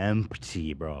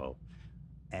empty, bro.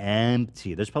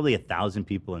 empty. There's probably 1,000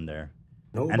 people in there.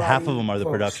 Nobody And half of them are the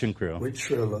fucks production crew. with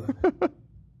Triller.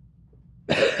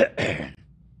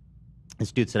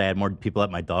 This dude said I had more people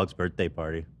at my dog's birthday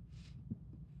party.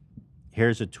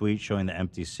 Here's a tweet showing the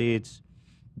empty seats.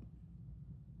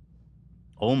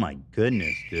 Oh my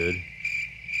goodness, dude.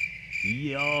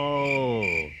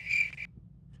 Yo.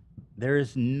 There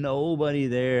is nobody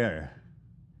there.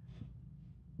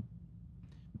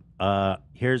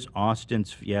 Here's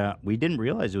Austin's. Yeah, we didn't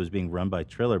realize it was being run by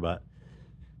Triller, but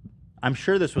I'm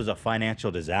sure this was a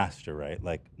financial disaster, right?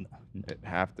 Like, it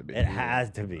have to be. It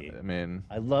has to be. I mean,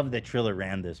 I love that Triller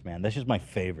ran this, man. That's just my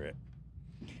favorite.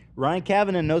 Ryan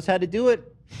Kavanagh knows how to do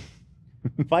it.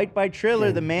 Fight by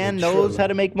Triller. The man knows how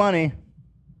to make money.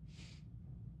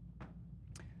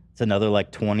 It's another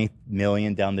like 20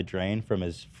 million down the drain from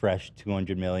his fresh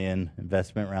 200 million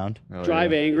investment round.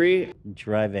 Drive angry.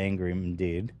 Drive angry,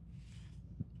 indeed.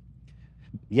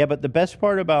 Yeah, but the best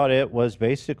part about it was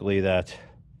basically that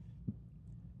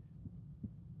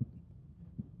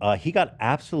he got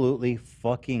absolutely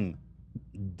fucking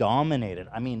dominated.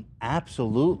 I mean,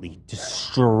 absolutely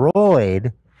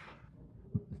destroyed.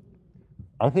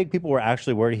 I think people were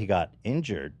actually worried he got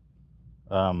injured.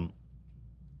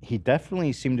 He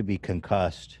definitely seemed to be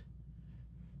concussed.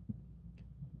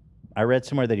 I read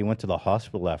somewhere that he went to the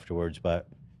hospital afterwards, but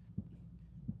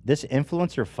this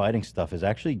influencer fighting stuff is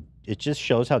actually, it just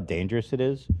shows how dangerous it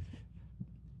is.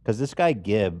 Because this guy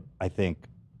Gibb, I think,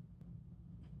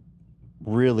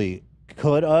 really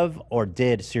could have or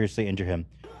did seriously injure him.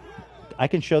 I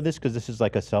can show this because this is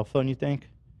like a cell phone, you think?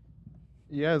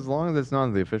 Yeah, as long as it's not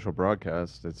on the official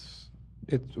broadcast,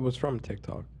 It was from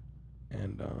TikTok.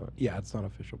 And yeah, it's not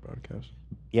official broadcast.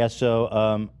 Yeah,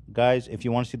 so guys, if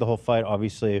you want to see the whole fight,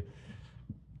 obviously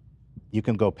you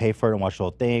can go pay for it and watch the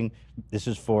whole thing. This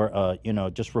is for,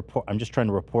 just report. I'm just trying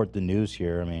to report the news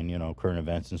here. I mean, current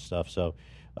events and stuff. So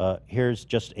here's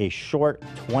just a short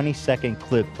 20-second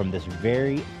clip from this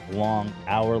very long,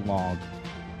 hour-long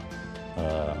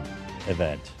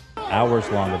event.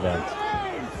 Hours-long event.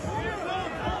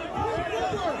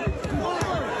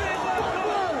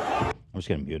 I'm just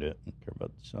going to mute it. I don't care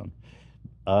about the sound.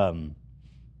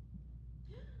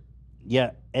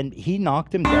 Yeah, and he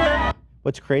knocked him down.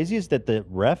 What's crazy is that the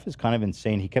ref is kind of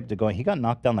insane. He kept it going. He got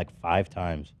knocked down like 5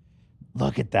 times.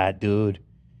 Look at that, dude.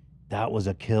 That was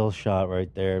a kill shot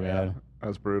right there, man. That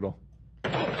was brutal.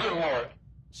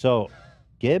 So,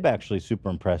 Gibb actually super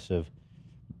impressive.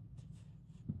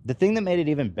 The thing that made it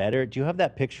even better, do you have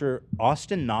that picture?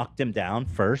 Austin knocked him down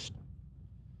first.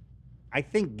 I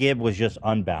think Gibb was just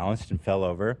unbalanced and fell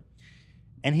over.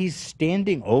 And he's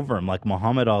standing over him like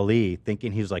Muhammad Ali,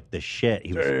 thinking he's like the shit.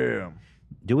 He was, Damn.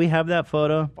 do we have that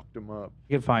photo? Fucked him up.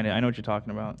 You can find it. I know what you're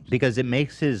talking about. Because it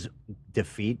makes his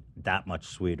defeat that much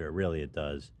sweeter. Really, it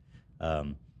does.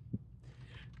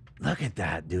 Look at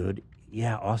that, dude.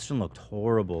 Yeah, Austin looked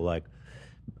horrible. Like,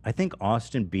 I think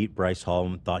Austin beat Bryce Hall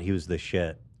and thought he was the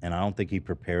shit. And I don't think he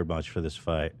prepared much for this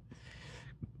fight.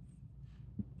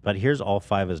 But here's all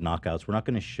 5 of his knockouts. We're not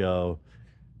going to show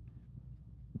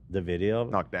the video.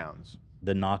 Knockdowns.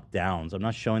 The knockdowns. I'm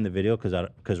not showing the video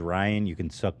because Ryan, you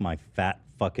can suck my fat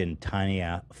fucking tiny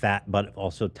fat but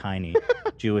also tiny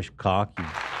Jewish cock.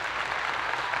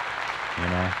 You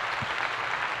know.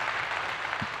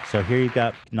 So here you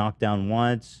got knocked down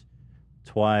once,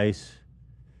 twice,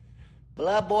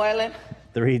 Blood boiling.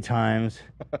 3 times,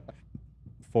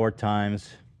 4 times,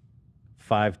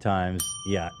 5 times.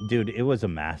 Yeah, dude, it was a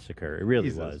massacre. It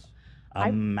really was.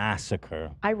 A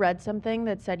massacre. I read something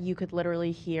that said you could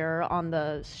literally hear on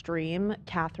the stream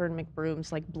Catherine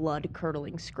McBroom's like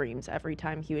blood-curdling screams every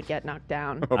time he would get knocked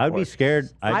down. I would be scared.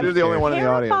 You're the only one in the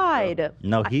audience. Terrified.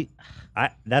 No,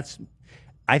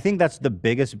 I think that's the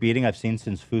biggest beating I've seen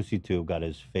since FouseyTube got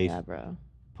his face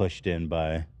pushed in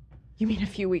by. You mean a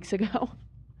few weeks ago?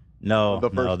 No,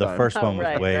 the first one was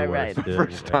right, way right, worse. right. Dude.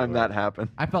 First time that happened.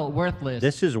 I felt worthless.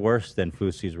 This is worse than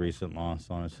Fousey's recent loss,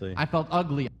 honestly. I felt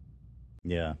ugly.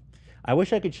 Yeah. I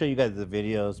wish I could show you guys the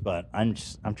videos, but I'm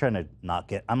trying to not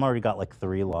get. I'm already got like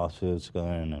 3 lawsuits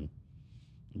going, and I'm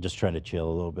just trying to chill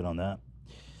a little bit on that.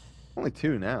 Only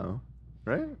 2 now,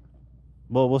 right?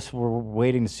 Well, we're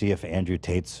waiting to see if Andrew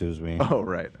Tate sues me. Oh,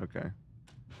 right. Okay.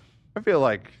 I feel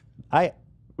like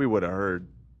we would have heard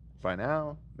by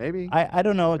now, maybe. I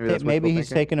don't know. Maybe that's Maybe wishful he's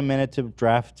thinking. taking a minute to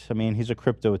draft. I mean, he's a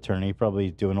crypto attorney,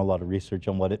 probably doing a lot of research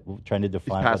on trying to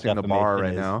define. He's passing what the bar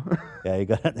defamation right is. now. Yeah, you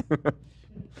got it.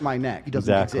 My neck. He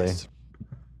doesn't Exactly. exist.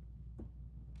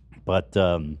 But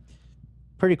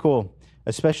pretty cool,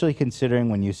 especially considering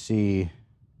when you see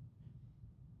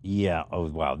Yeah. Oh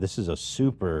wow, this is a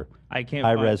super I can't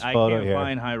high find, res I photo can't here.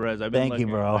 find high res. I've been Thank looking.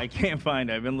 you, bro. I can't find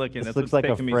it. I've been looking. This That's looks what's like a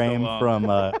taking me so frame long. from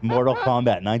Mortal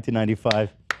Kombat 1995.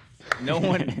 No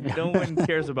one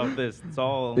cares about this. It's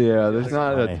all. Yeah, there's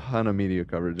not funny. a ton of media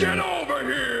coverage. Get over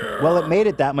here! Well, it made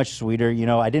it that much sweeter. You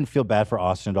know, I didn't feel bad for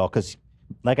Austin at all because,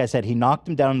 like I said, he knocked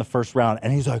him down in the first round,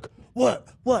 and he's like, "What?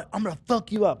 I'm gonna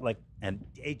fuck you up!" Like, and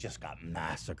he just got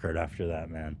massacred after that,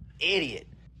 man. Idiot.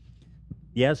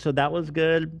 Yeah, so that was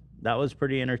good. That was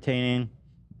pretty entertaining.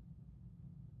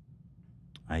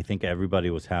 I think everybody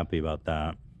was happy about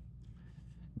that.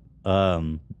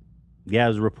 Yeah, it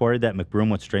was reported that McBroom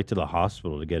went straight to the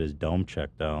hospital to get his dome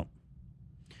checked out.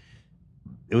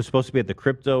 It was supposed to be at the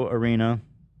Crypto Arena.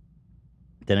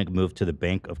 Then it moved to the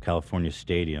Bank of California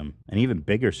Stadium, an even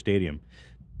bigger stadium,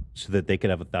 so that they could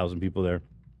have 1,000 people there.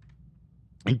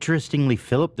 Interestingly,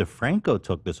 Philip DeFranco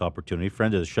took this opportunity,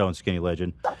 friend of the show and skinny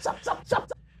legend,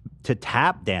 to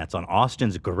tap dance on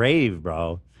Austin's grave,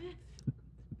 bro.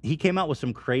 He came out with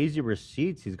some crazy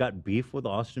receipts. He's got beef with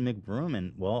Austin McBroom,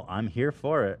 and, well, I'm here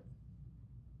for it.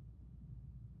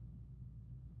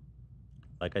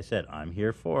 Like I said, I'm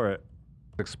here for it.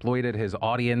 Exploited his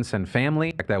audience and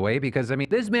family that way because, I mean,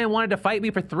 this man wanted to fight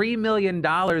me for $3 million,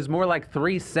 more like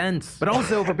 3 cents. But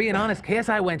also, for being honest,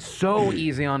 KSI went so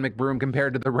easy on McBroom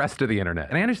compared to the rest of the internet.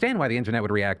 And I understand why the internet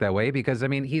would react that way because, I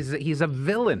mean, he's a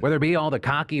villain. Whether it be all the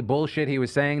cocky bullshit he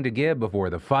was saying to Gibb before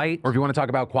the fight, or if you want to talk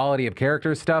about quality of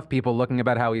character stuff, people looking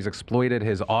about how he's exploited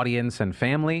his audience and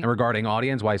family, and regarding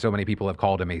audience, why so many people have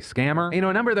called him a scammer. You know,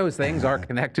 a number of those things are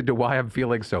connected to why I'm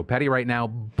feeling so petty right now,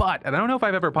 but, and I don't know if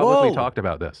I've ever publicly talked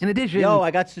about this. In addition, Yo, I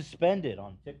got suspended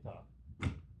on TikTok.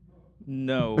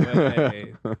 No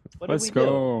way. What Let's did we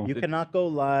go. do? You cannot go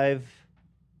live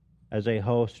as a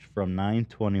host from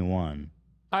 9/21.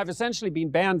 I've essentially been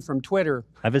banned from Twitter.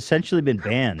 I've essentially been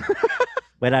banned.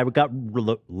 But I got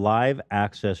live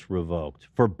access revoked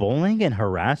for bullying and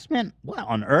harassment. What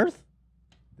on earth?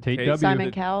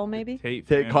 Simon Cowell, maybe?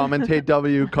 Commentate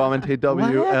W, commentate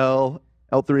W, What?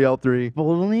 L3, L3.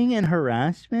 Bullying and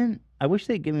harassment? I wish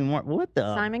they'd give me more. What the?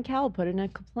 Simon Cowell put in a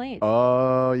complaint.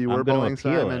 Oh, you I'm were gonna bullying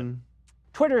appeal Simon.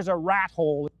 Twitter's a rat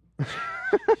hole.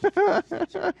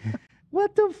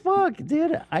 What the fuck,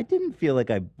 dude? I didn't feel like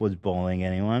I was bullying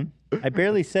anyone. I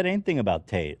barely said anything about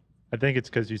Tate. I think it's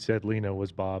because you said Lena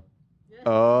was Bob. Yeah.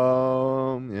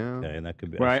 Okay, that could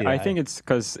be. Well, see, I think it's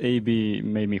because AB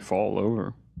made me fall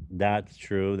over. That's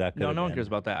true. That could. No one cares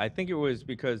about that. I think it was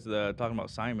because talking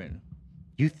about Simon.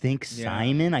 You think Yeah.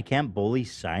 Simon? I can't bully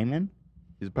Simon.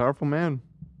 He's a powerful man.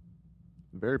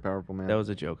 Very powerful man. That was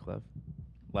a joke, Lev.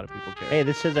 A lot of people care. Hey,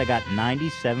 this says I got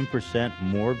 97%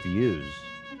 more views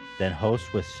than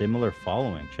hosts with similar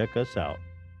following. Check us out.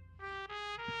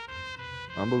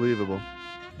 Unbelievable.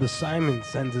 The Simon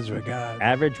sends his regards.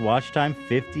 Average watch time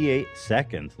 58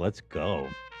 seconds. Let's go.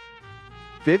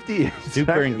 58 Super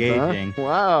seconds, huh? engaging.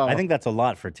 Wow. I think that's a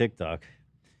lot for TikTok.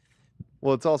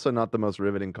 Well, it's also not the most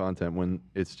riveting content when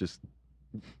it's just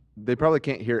they probably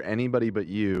can't hear anybody but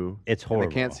you. It's and horrible.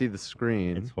 they can't see the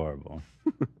screen. It's horrible.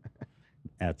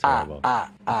 That's horrible.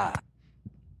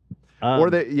 Or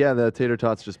the tater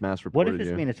tots just mass What reported does this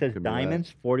you. mean? It says Could be that.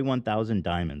 diamonds, 41,000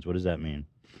 diamonds. What does that mean?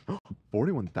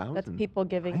 41,000. That's people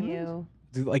giving you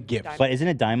like gifts. diamonds. But isn't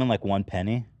a diamond like 1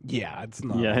 penny? Yeah, it's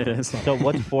not. Yeah, it is. So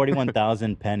what's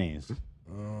 41,000 pennies? Is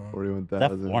that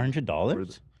 41,000.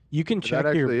 $400? You can check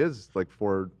That your. actually is like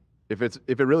if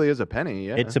it really is a penny,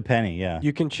 yeah. It's a penny, yeah.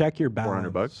 You can check your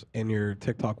 $400 balance in your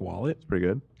TikTok wallet. It's pretty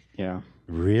good. Yeah.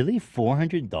 Really?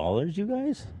 $400, you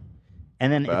guys?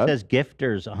 And then Bad. it says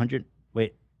gifters 100.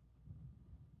 Wait.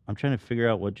 I'm trying to figure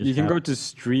out what just You can go happened. to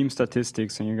stream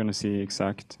statistics and you're gonna see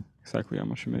exactly how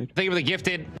much you made. Thank you for the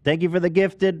gifted. Thank you for the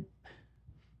gifted.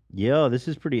 Yo, this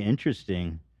is pretty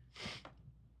interesting.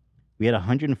 We had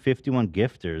 151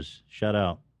 gifters. Shout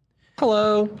out.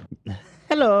 Hello.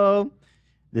 Hello.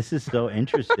 This is so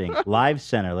interesting. Live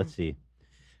Center. Let's see.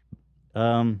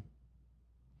 I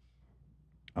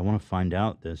want to find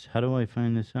out this. How do I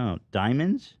find this out?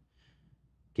 Diamonds?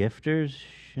 Gifters?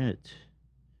 Shit.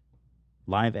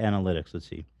 Live analytics. Let's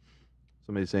see.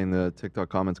 Somebody saying the TikTok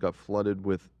comments got flooded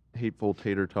with hateful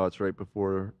tater tots right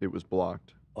before it was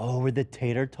blocked. Oh, were the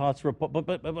tater tots report?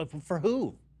 But for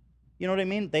who? You know what I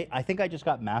mean? I think I just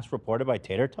got mass reported by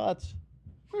tater tots.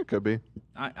 It could be.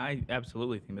 I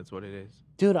absolutely think that's what it is.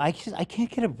 Dude, I can't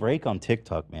get a break on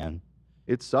TikTok, man.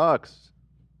 It sucks.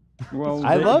 Well,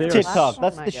 I love TikTok.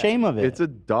 That's the shame of it. It's a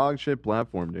dog shit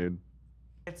platform, dude.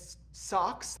 It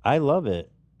sucks. I love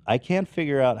it. I can't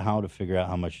figure out how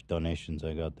much donations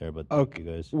I got there, but thank Okay.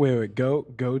 you guys. Wait. Go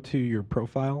to your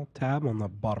profile tab on the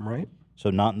bottom right. So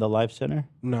not in the Live Center?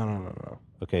 No.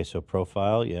 Okay, so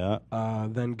profile, yeah.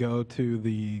 Then go to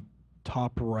the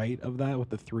top right of that with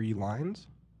the 3 lines.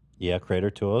 Yeah, creator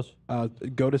tools.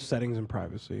 Go to settings and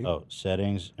privacy. Oh,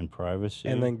 settings and privacy.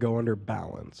 And then go under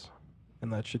balance.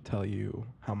 And that should tell you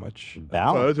how much.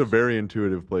 Oh, that's a very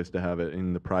intuitive place to have it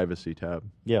in the privacy tab.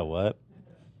 Yeah, what?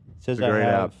 It says It's a great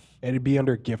app. It'd be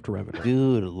under gift revenue.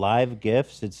 Dude, live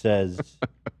gifts, it says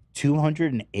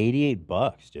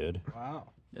 $288, dude. Wow.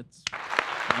 It's.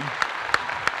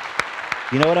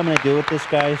 You know what I'm going to do with this,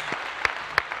 guys?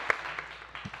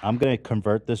 I'm going to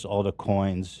convert this all to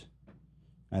coins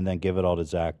and then give it all to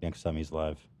Zach next time he's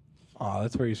live. Oh,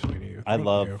 that's very sweet of you. I Thank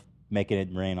love you. making it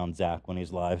rain on Zach when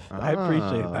he's live. I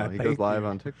appreciate that. He Thank goes live you.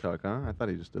 on TikTok, huh? I thought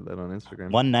he just did that on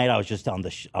Instagram. One night I was just on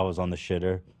the I was on the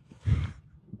shitter,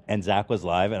 and Zach was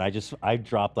live, and I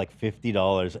dropped like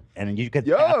 $50, and you could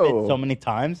tap it so many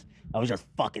times. I was just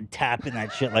fucking tapping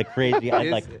that shit like crazy. I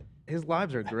like. His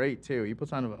lives are great too. He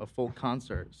puts on a full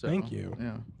concert. So, Thank you.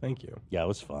 Yeah. Thank you. Yeah, it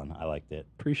was fun. I liked it.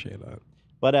 Appreciate that.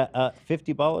 But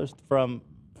 $50 from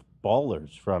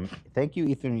Ballers from. Thank you,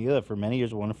 Ethan Yula, for many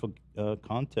years of wonderful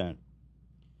content.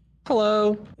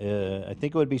 Hello. I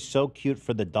think it would be so cute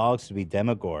for the dogs to be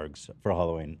demogorgs for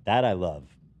Halloween. That I love.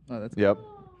 Oh, that's Yep.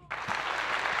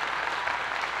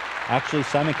 Actually,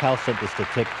 Simon Cowell sent this to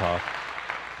TikTok,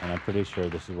 and I'm pretty sure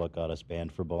this is what got us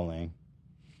banned for bullying.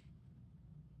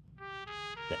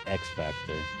 The X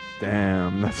Factor.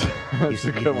 Damn, that's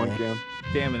a good one, Cam.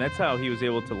 Damn, and that's how he was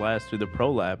able to last through the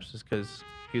prolapse, is because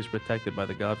he was protected by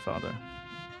the Godfather.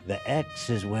 The X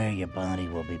is where your body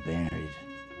will be buried.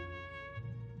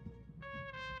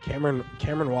 Cameron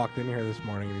walked in here this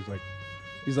morning and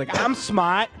he's like, I'm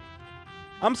smart,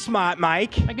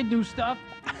 Mike. I can do stuff.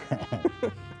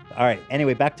 All right.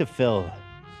 Anyway, back to Phil.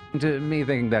 To me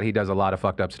thinking that he does a lot of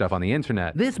fucked up stuff on the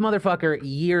internet. This motherfucker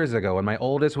years ago when my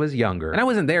oldest was younger. And I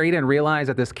wasn't there, he didn't realize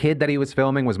that this kid that he was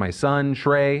filming was my son,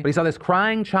 Trey. But he saw this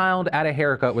crying child at a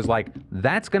haircut, was like,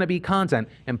 that's gonna be content,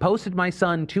 and posted my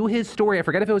son to his story. I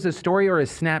forget if it was his story or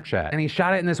his Snapchat. And he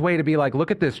shot it in this way to be like,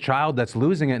 look at this child that's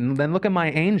losing it, and then look at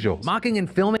my angels. Mocking and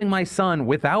filming my son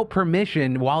without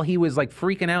permission while he was like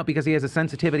freaking out because he has a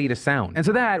sensitivity to sound. And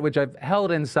so that, which I've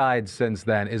held inside since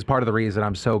then, is part of the reason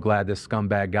I'm so glad this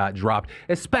scumbag got dropped,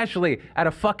 especially at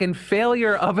a fucking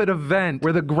failure of an event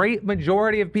where the great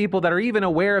majority of people that are even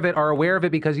aware of it are aware of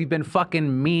it because you've been fucking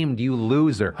memed, you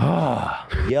loser.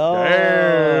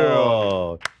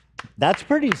 Yo. That's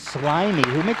pretty slimy.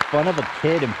 Who makes fun of a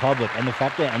kid in public? And the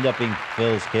fact that it ended up being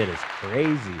Phil's kid is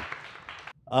crazy.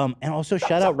 And also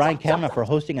shout out Ryan Kavanaugh for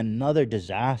hosting another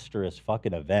disastrous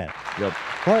fucking event. Yep.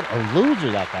 What a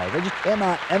loser that guy is. I just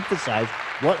cannot emphasize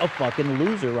what a fucking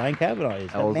loser Ryan Kavanaugh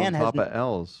is. That L's man on top has of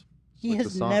L's. he Like the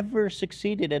has song. never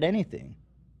succeeded at anything.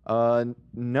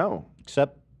 No.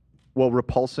 Except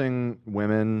repulsing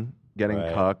women, getting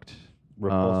Right. cucked.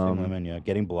 Repulsing women, yeah.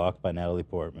 Getting blocked by Natalie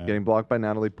Portman. Getting blocked by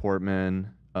Natalie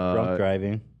Portman. Drunk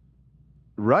driving.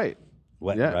 Right.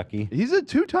 Wet Yeah. Rocky. He's a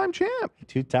two-time champ.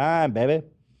 Two-time, baby.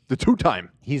 The two-time.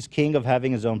 He's king of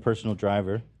having his own personal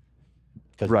driver.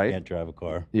 Because Right. he can't drive a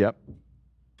car. Yep.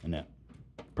 And that.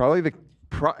 Probably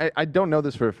I don't know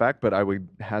this for a fact, but I would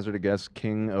hazard a guess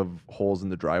king of holes in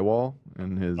the drywall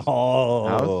in his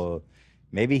house.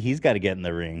 Maybe he's got to get in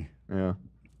the ring. Yeah.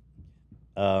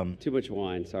 Too much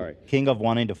wine, sorry. King of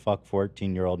wanting to fuck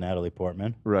 14-year-old Natalie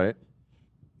Portman. Right.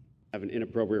 Have an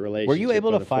inappropriate relationship. Were you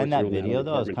able to with a find that 14-year-old video, Natalie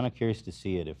though? I was Portman. kind of curious to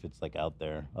see it, if it's like out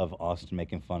there, of Austin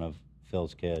making fun of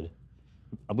Phil's kid.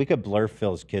 We could blur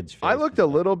Phil's kid's face. I looked a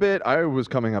little bit. I was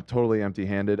coming up totally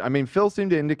empty-handed. I mean, Phil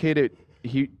seemed to indicate it.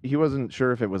 He wasn't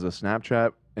sure if it was a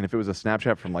Snapchat, and if it was a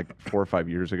Snapchat from like 4 or 5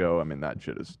 years ago, I mean, that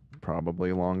shit is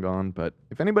probably long gone. But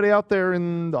if anybody out there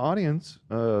in the audience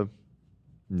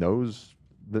knows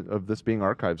of this being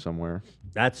archived somewhere.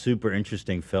 That's super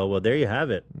interesting, Phil. Well, there you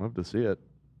have it. Love to see it.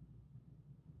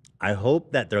 I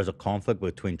hope that there's a conflict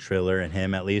between Triller and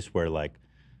him, at least, where like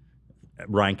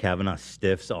Ryan Kavanaugh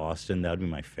stiffs Austin. That would be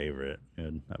my favorite.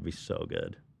 Dude, that'd be so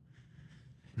good.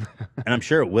 And I'm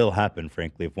sure it will happen,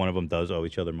 frankly, if one of them does owe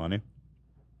each other money.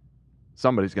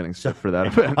 Somebody's getting stiff for that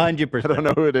event. 100%. I don't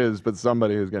know who it is, but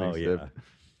somebody is getting stiff. Yeah.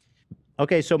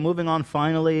 Okay, so moving on,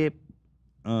 finally,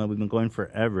 we've been going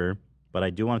forever, but I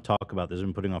do want to talk about this. I've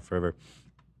been putting off forever.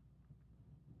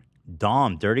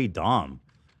 Dom, Dirty Dom,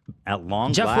 at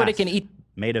long Jeff last, Whittick and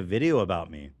made a video about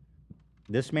me.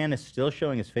 This man is still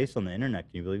showing his face on the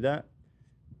internet. Can you believe that?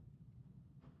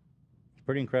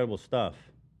 Pretty incredible stuff.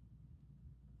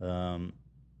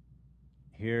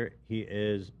 Here he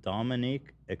is.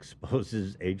 Dominique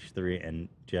exposes H3 and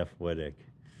Jeff Whittick.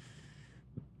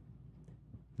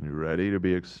 You ready to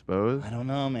be exposed? I don't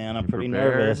know, man. I'm You pretty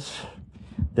prepared? nervous.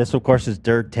 This, of course, is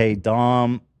Durte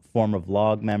Dom, former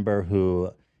vlog member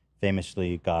who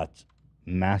famously got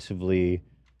massively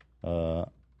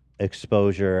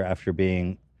exposure after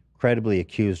being credibly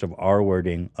accused of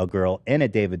R-wording a girl in a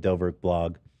David Dobrik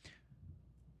blog.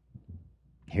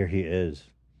 Here he is,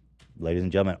 ladies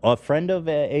and gentlemen. A friend of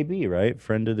AB, right?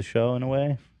 Friend of the show in a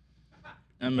way.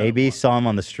 AB saw him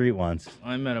on the street once.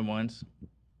 I met him once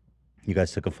You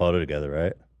guys took a photo together,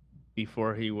 right?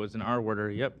 before he was an R-worder.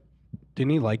 Yep.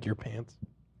 Didn't he like your pants?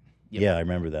 Yeah, I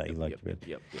remember that. You liked it.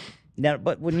 Yep. Now,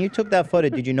 but when you took that photo,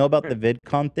 did you know about the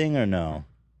VidCon thing or no?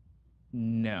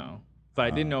 No, but I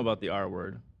didn't know about the R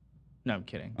word. No, I'm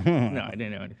kidding. No, I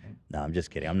didn't know anything. No, I'm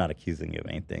just kidding. I'm not accusing you of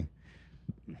anything.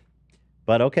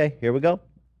 But okay, here we go.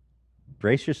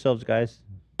 Brace yourselves, guys.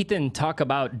 Ethan, talk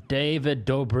about David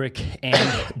Dobrik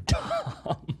and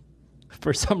Dom.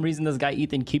 For some reason, this guy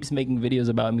Ethan keeps making videos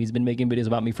about me. He's been making videos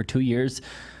about me for 2 years.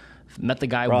 Met the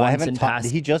guy Bro, once in past.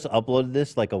 He just uploaded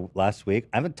this like last week.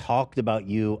 I haven't talked about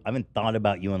you. I haven't thought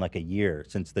about you in like a year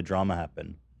since the drama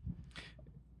happened.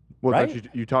 Well, Right?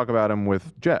 you talk about him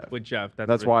with Jeff. With Jeff.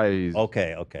 That's why he's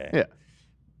Okay. Yeah.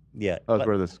 Yeah. That's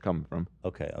where this is coming from.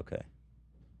 Okay.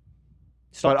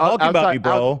 Stop talking about me,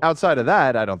 bro. Outside of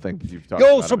that, I don't think you've talked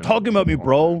Yo, about stop him talking about me,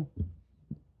 bro.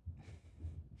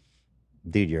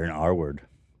 Dude, you're an R word.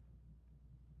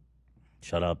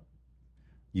 Shut up.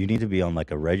 You need to be on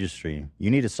like a registry. You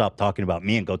need to stop talking about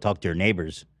me and go talk to your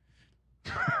neighbors.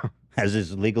 As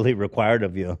is legally required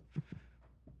of you.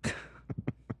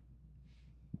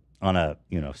 On a,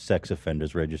 sex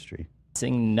offenders registry.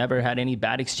 Never had any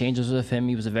bad exchanges with him.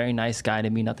 He was a very nice guy to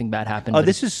me. Nothing bad happened. Oh, but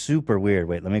this is super weird.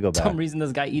 Wait, let me go for back. some reason,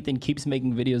 this guy Ethan keeps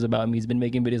making videos about me. He's been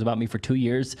making videos about me for 2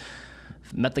 years.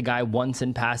 Met the guy once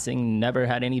in passing. Never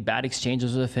had any bad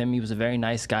exchanges with him. He was a very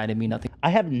nice guy to me. Nothing.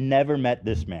 I have never met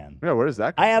this man. Yeah, where is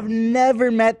that? I have never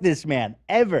met this man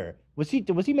ever. Was he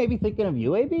maybe thinking of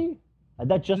you, AB?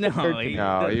 That just occurred to me.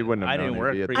 No, he wouldn't have I known didn't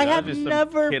work he'd for be you. I I was have just some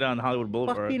never kid on Hollywood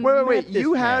Boulevard. Wait. met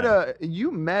this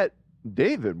You met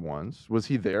David once. Was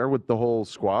he there with the whole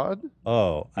squad?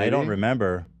 Oh, I don't Maybe?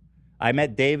 remember. I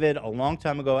met David a long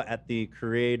time ago at the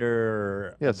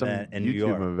Creator Some event in New YouTube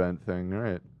York. event thing,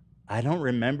 right? I don't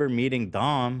remember meeting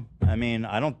Dom. I mean,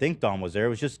 I don't think Dom was there. It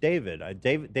was just David.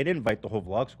 They didn't invite the whole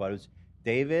vlog squad. It was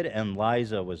David and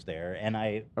Liza was there, and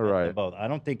I met them both. I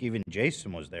don't think even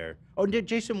Jason was there. Oh,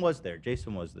 Jason was there.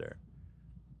 Jason was there.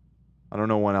 I don't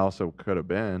know when else it could have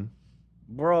been.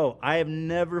 Bro, I have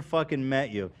never fucking met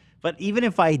you. But even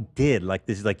if I did, like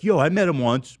this is like, yo, I met him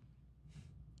once.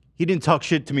 He didn't talk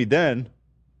shit to me then.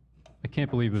 I can't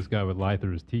believe this guy would lie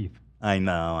through his teeth. I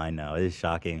know. It is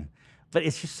shocking. But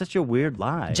it's just such a weird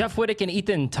lie. Jeff Wittick and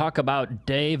Ethan talk about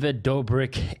David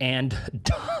Dobrik and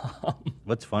Dom.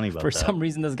 What's funny about For that? some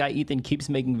reason, this guy Ethan keeps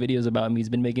making videos about me. He's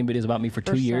been making videos about me for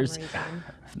 2 years.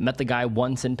 Met the guy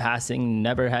once in passing.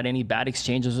 Never had any bad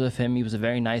exchanges with him. He was a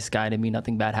very nice guy to me.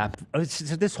 Nothing bad happened.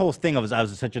 This whole thing I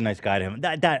was such a nice guy to him.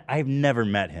 That I've never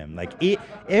met him. Like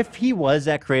if he was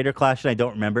at Creator Clash and I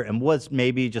don't remember, and was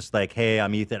maybe just like, hey,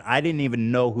 I'm Ethan. I didn't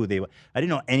even know who they were. I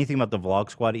didn't know anything about the Vlog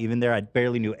Squad even there. I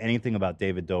barely knew anything about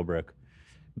David Dobrik.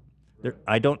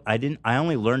 I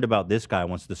only learned about this guy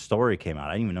once the story came out.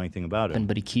 I didn't even know anything about him.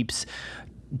 But he keeps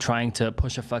trying to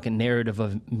push a fucking narrative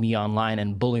of me online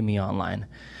and bully me online.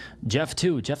 Jeff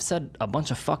too. Jeff said a bunch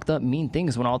of fucked up mean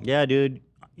things when all. Yeah, dude.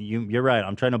 You're right.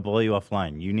 I'm trying to bully you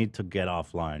offline. You need to get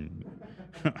offline.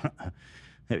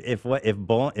 If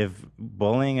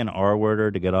bullying an R-worder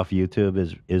to get off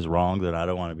YouTube is wrong, then I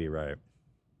don't want to be right.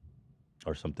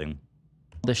 Or something.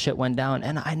 This shit went down,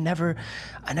 and I never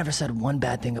said one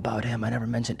bad thing about him. I never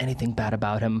mentioned anything bad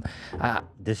about him.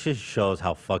 This just shows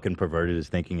how fucking perverted his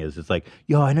thinking is. It's like,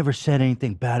 yo, I never said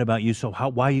anything bad about you, so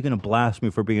why are you gonna blast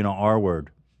me for being an R-word?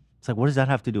 It's like, what does that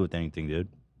have to do with anything, dude?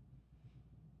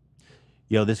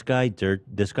 Yo, this guy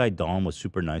Dom was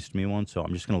super nice to me once, so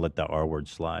I'm just gonna let that R-word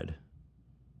slide.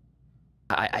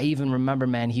 I even remember,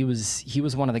 man, he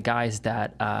was one of the guys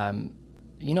that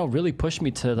really pushed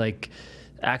me to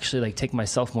actually take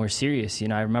myself more serious.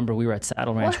 I remember we were at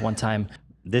Saddle Ranch one time.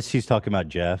 He's talking about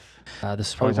Jeff. This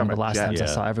is probably one of the last times I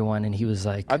saw everyone, and he was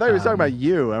like, I thought he was talking about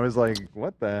you. I was like,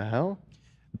 what the hell?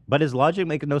 But his logic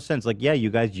makes no sense. Like, yeah, you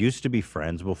guys used to be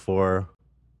friends before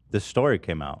this story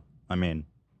came out. I mean,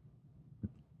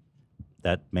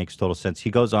 that makes total sense.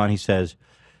 He goes on, he says,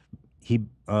 here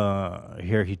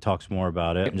he talks more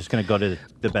about it. I'm just going to go to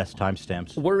the best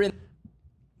timestamps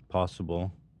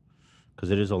possible, because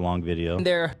it is a long video.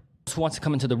 There wants to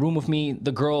come into the room with me.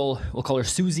 The girl, we'll call her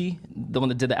Susie, the one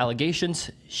that did the allegations.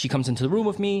 She comes into the room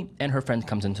with me, and her friend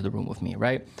comes into the room with me,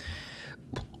 right?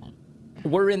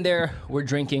 We're in there, we're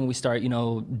drinking, we start,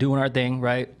 doing our thing,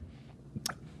 right?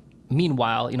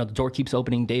 Meanwhile, the door keeps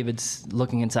opening. David's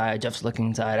looking inside. Jeff's looking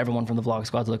inside. Everyone from the vlog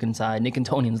squad's looking inside. Nick and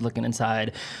Tonian's looking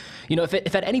inside.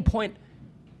 If at any point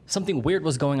something weird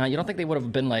was going on, you don't think they would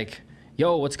have been like,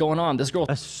 yo, what's going on? This girl.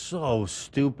 That's so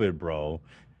stupid, bro.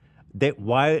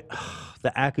 Why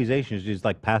the accusation is she's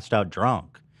like passed out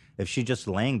drunk. If she's just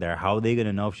laying there, how are they going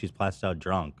to know if she's passed out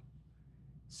drunk?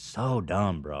 So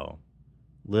dumb, bro.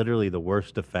 Literally the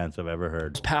worst defense I've ever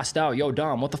heard. Passed out. Yo,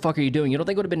 Dom, what the fuck are you doing? You don't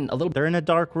think it would have been a little They're in a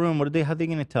dark room. How are they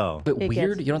going to tell? bit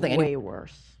weird? You don't think way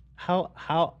worse. How?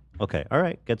 Okay, all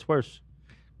right, gets worse.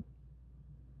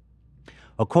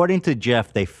 According to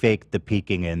Jeff, they faked the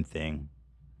peeking in thing.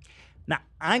 Now,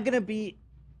 I'm going to be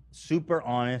super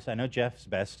honest. I know Jeff's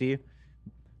bestie.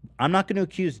 I'm not going to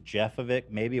accuse Jeff of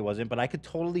it. Maybe it wasn't, but I could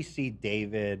totally see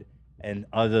David and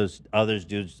others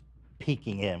dudes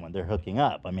peeking in when they're hooking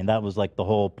up. I mean, that was like the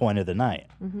whole point of the night.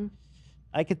 Mm-hmm.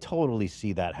 I could totally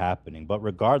see that happening, but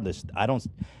regardless, I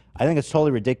think it's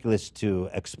totally ridiculous to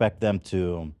expect them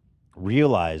to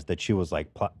realize that she was like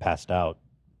passed out,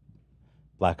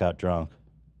 blackout drunk.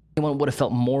 Anyone would have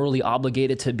felt morally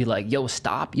obligated to be like, yo,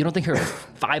 stop? You don't think her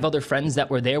 5 other friends that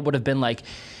were there would have been like,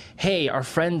 hey, our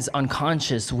friend's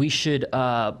unconscious. We should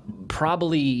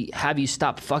probably have you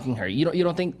stop fucking her. You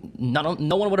don't think no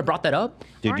one would have brought that up?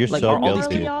 Dude, you're Like, so are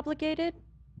guilty. morally obligated?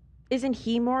 Isn't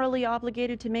he morally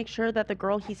obligated to make sure that the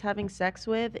girl he's having sex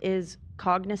with is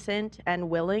cognizant and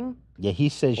willing? Yeah, he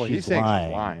says Well, she's he's saying lying.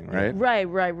 she's lying,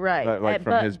 right? Right. Like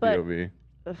from his POV.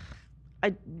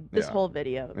 This Yeah. whole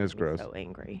video It's makes me gross. so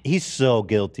angry. He's so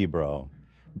guilty, bro.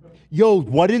 Yo,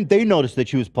 why didn't they notice that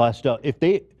she was passed out?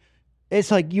 It's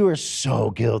like you are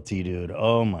so guilty, dude.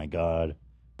 Oh my God.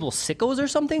 Little sickos or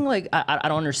something? Like, I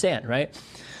don't understand, right?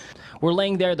 We're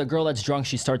laying there, the girl that's drunk,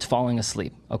 she starts falling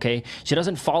asleep, okay? She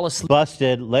doesn't fall asleep.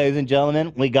 Busted, ladies and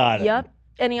gentlemen, we got it. Yep.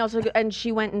 And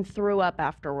she went and threw up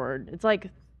afterward. It's like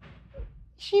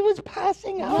she was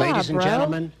passing out. Ladies and bro.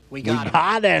 gentlemen, we got him.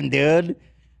 got him, dude.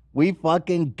 We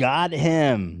fucking got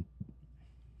him.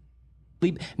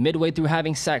 Midway through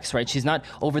having sex, right? She's not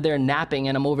over there napping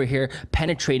and I'm over here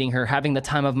penetrating her, having the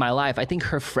time of my life. I think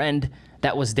her friend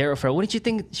that was there for her, wouldn't you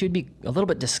think she would be a little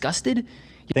bit disgusted?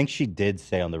 I think she did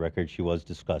say on the record she was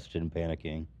disgusted and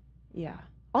panicking. Yeah.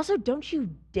 Also, don't you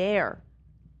dare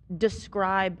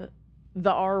describe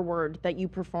the R word that you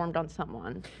performed on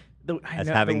someone. As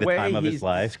having the time of his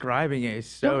life. Describing it is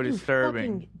so Don't you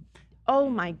disturbing. Oh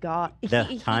my God. The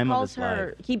He time of calls his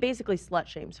her, life. he basically slut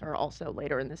shames her also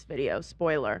later in this video.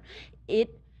 Spoiler.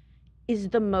 It is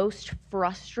the most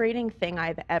frustrating thing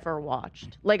I've ever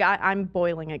watched. Like, I'm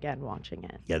boiling again watching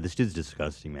it. Yeah, this dude's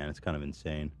disgusting, man. It's kind of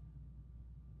insane.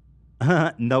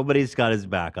 Nobody's got his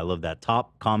back. I love that.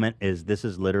 Top comment is, this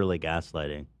is literally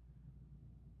gaslighting.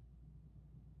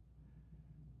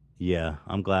 Yeah,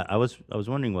 I'm glad. I was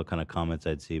wondering what kind of comments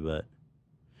I'd see, but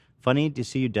funny to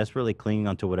see you desperately clinging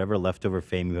onto whatever leftover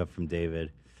fame you have from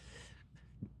David.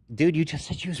 Dude, you just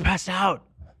said she was passed out.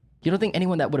 You don't think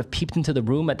anyone that would have peeped into the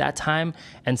room at that time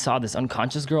and saw this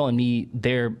unconscious girl and me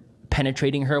there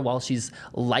penetrating her while she's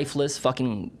lifeless,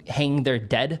 fucking hanging there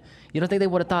dead? You don't think they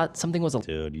would have thought something was a...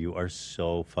 Dude, you are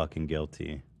so fucking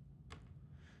guilty.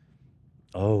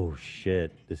 Oh,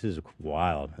 shit. This is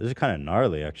wild. This is kind of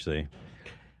gnarly, actually.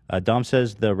 Dom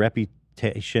says the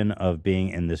reputation of being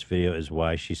in this video is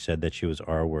why she said that she was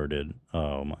R-worded.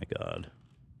 Oh, my God.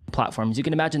 Platforms. You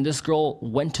can imagine this girl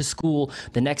went to school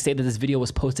the next day that this video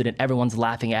was posted and everyone's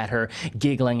laughing at her,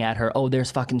 giggling at her. Oh,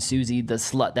 there's fucking Susie, the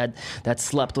slut that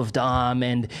slept with Dom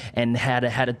and had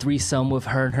a threesome with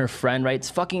her and her friend, right? It's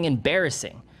fucking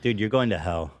embarrassing. Dude, you're going to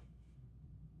hell.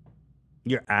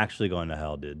 You're actually going to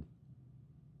hell, dude.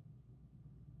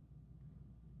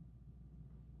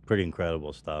 Pretty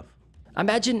incredible stuff.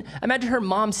 Imagine her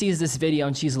mom sees this video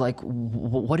and she's like,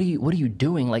 "What are you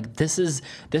doing? Like, this is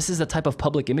the type of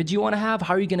public image you want to have?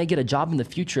 How are you gonna get a job in the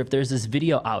future if there's this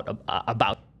video out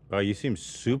about?" Oh, you seem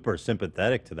super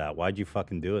sympathetic to that. Why'd you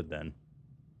fucking do it then?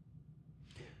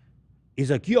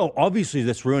 He's like, yo, obviously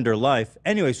this ruined her life.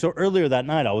 Anyway, so earlier that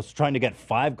night, I was trying to get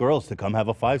 5 girls to come have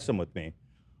a fivesome with me.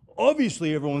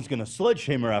 Obviously, everyone's gonna slut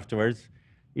shame her afterwards.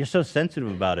 You're so sensitive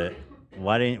about it.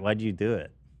 Why'd you do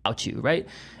it? About you, right?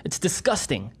 It's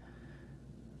disgusting.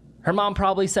 Her mom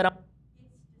probably said,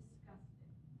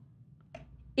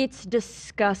 It's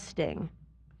disgusting.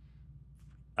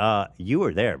 You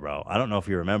were there, bro. I don't know if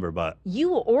you remember, but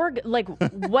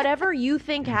Whatever you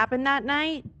think happened that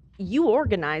night, you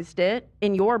organized it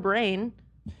in your brain.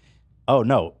 oh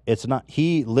no, it's not.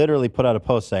 He literally put out a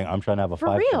post saying, "I'm trying to have a For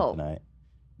fivesome real. tonight."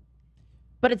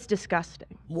 But it's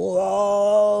disgusting.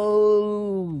 Whoa,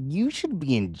 you should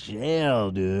be in jail,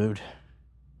 dude.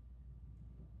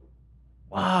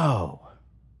 Wow.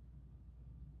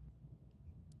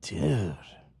 Dude.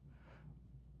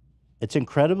 It's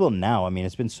incredible now. I mean,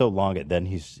 it's been so long, and then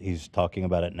he's talking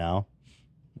about it now.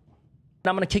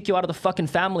 I'm gonna kick you out of the fucking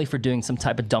family for doing some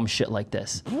type of dumb shit like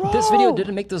this. This video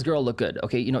didn't make this girl look good,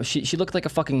 okay? You know, she looked like a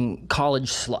fucking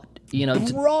college slut. You know,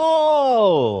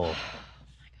 Bro!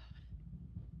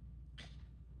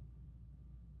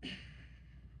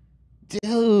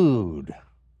 Dude.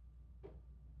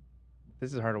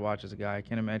 This is hard to watch as a guy. I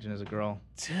can't imagine as a girl.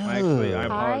 Dude. I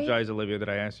apologize, Olivia, that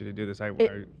I asked you to do this.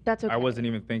 That's okay. I wasn't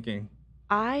even thinking.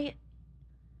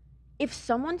 If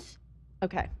someone's,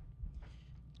 okay.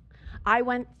 I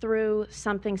went through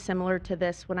something similar to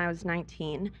this when I was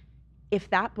 19. If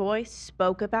that boy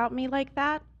spoke about me like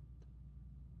that,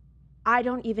 I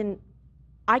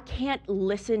can't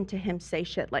listen to him say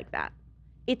shit like that.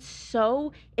 It's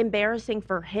so embarrassing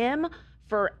for him,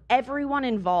 for everyone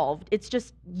involved. It's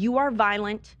just, you are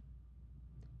violent.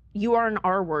 You are an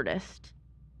R-wordist.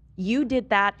 You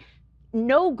did that.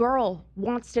 No girl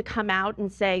wants to come out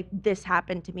and say, this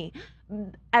happened to me.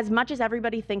 As much as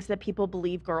everybody thinks that people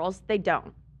believe girls, they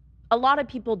don't. A lot of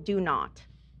people do not.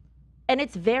 And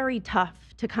it's very tough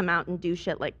to come out and do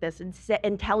shit like this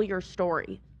and tell your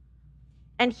story.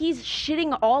 And he's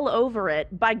shitting all over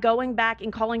it by going back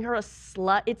and calling her a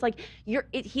slut. It's like,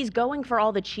 he's going for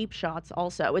all the cheap shots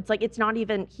also. It's like,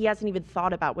 he hasn't even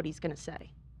thought about what he's gonna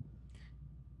say.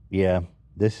 Yeah,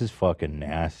 this is fucking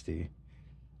nasty.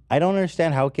 I don't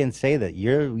understand how it can say that.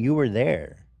 You were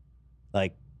there.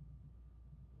 Like,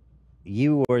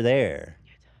 you were there.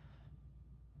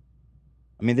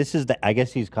 I mean, this is I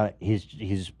guess he's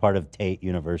part of Tate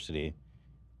University,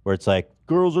 where it's like,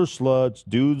 girls are sluts,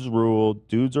 dudes rule,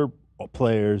 dudes are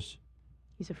players.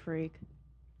 He's a freak.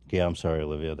 Yeah, I'm sorry,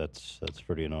 Olivia. That's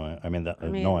pretty annoying.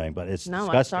 Annoying, but it's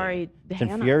disgusting. I'm sorry, It's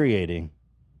Hannah. infuriating.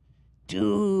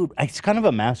 Dude, it's kind of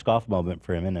a mask off moment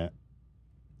for him, isn't it?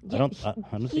 I don't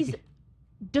He's think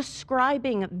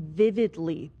describing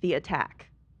vividly the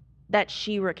attack that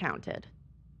she recounted.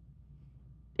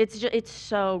 It's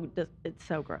so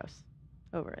gross.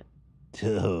 Over it.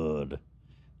 Dude,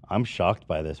 I'm shocked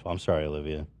by this. I'm sorry,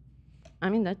 Olivia. I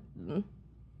mean,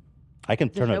 I can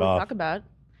turn the it show we off. talk about.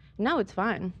 No, it's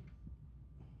fine.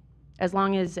 As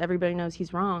long as everybody knows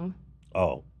he's wrong.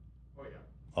 Oh.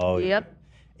 Oh, Yep.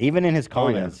 Even in his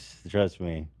comments, trust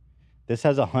me. This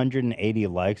has 180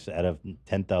 likes out of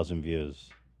 10,000 views.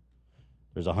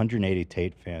 There's 180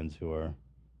 Tate fans who are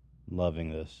loving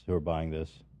this, who are buying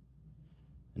this.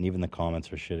 And even the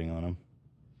comments are shitting on him.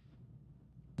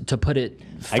 To put it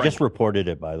I just reported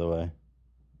it, by the way.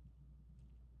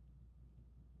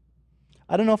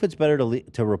 I don't know if it's better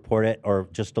to report it or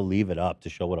just to leave it up to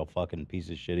show what a fucking piece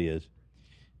of shit he is.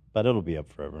 But it'll be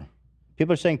up forever.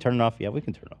 People are saying turn it off. Yeah, we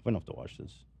can turn it off. We don't have to watch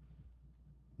this.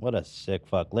 What a sick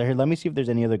fuck. Larry, let me see if there's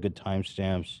any other good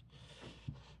timestamps.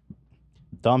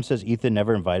 Dom says Ethan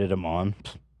never invited him on.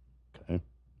 Okay.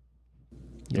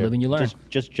 You live and you learn.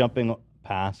 Just jumping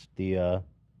past the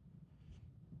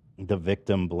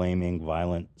victim blaming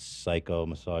violent psycho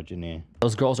misogyny.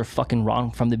 Those girls are fucking wrong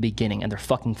from the beginning, and they're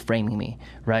fucking framing me,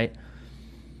 right?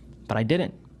 But I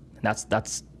didn't. That's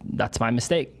my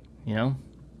mistake. You know,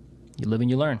 you live and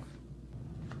you learn.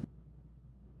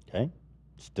 Okay.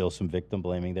 Still some victim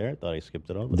blaming there. I thought I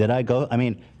skipped it over. Did I go? I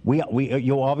mean,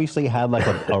 you obviously had like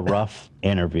a rough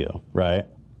interview, right?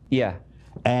 Yeah.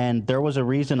 And there was a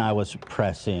reason I was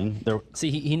pressing. See,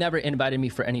 he never invited me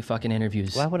for any fucking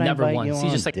interviews. Why would never I invite once. you He's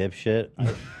on, just like dipshit?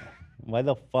 Why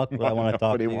the fuck would I want to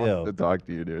talk to you? Nobody wants to talk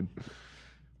to you, dude.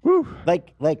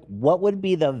 Like, what would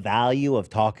be the value of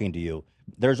talking to you?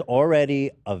 There's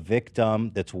already a victim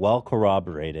that's well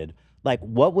corroborated. Like,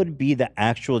 what would be the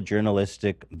actual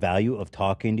journalistic value of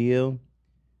talking to you?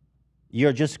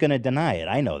 You're just going to deny it.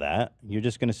 I know that. You're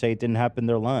just going to say it didn't happen.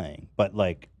 They're lying. But,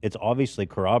 like, it's obviously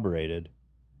corroborated.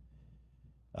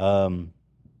 Yeah,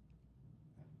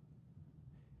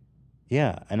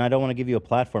 and I don't want to give you a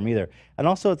platform either. And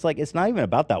also, it's like, it's not even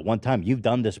about that one time. You've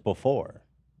done this before.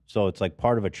 So it's like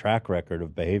part of a track record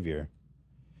of behavior.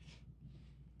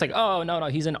 It's like, oh, no,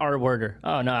 he's an R-worder.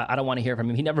 Oh, no, I don't want to hear from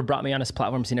him. He never brought me on his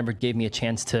platforms. He never gave me a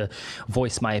chance to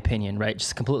voice my opinion, right?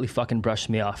 Just completely fucking brushed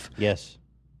me off. Yes.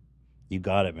 You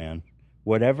got it, man.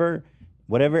 Whatever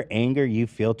anger you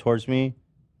feel towards me,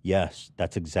 yes,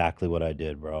 that's exactly what I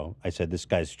did, bro. I said, this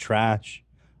guy's trash.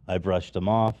 I brushed him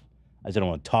off. I said, I don't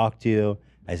want to talk to you.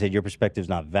 I said, your perspective's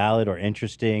not valid or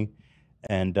interesting.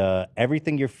 And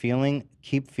everything you're feeling,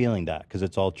 keep feeling that because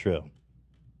it's all true.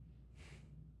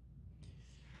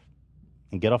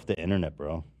 And get off the internet,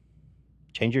 bro.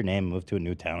 Change your name, move to a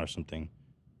new town or something.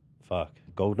 Fuck.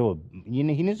 He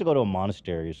needs to go to a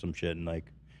monastery or some shit and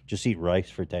like just eat rice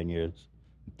for 10 years.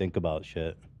 Think about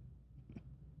shit.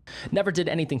 Never did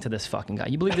anything to this fucking guy.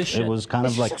 You believe this shit? It was kind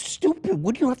of like, stupid.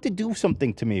 Would you have to do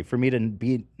something to me for me to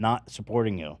be not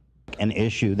supporting you? An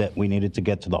issue that we needed to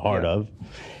get to the heart of.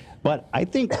 But I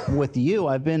think with you,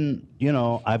 I've been, you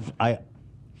know, I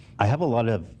have a lot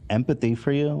of empathy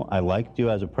for you. I liked you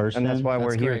as a person. And that's why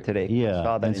we're here today. Yeah.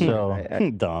 Saw that And in you.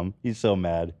 so, Dom, he's so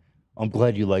mad. I'm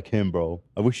glad you like him, bro.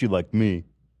 I wish you liked me.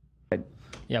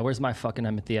 Yeah, where's my fucking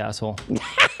empathy, asshole?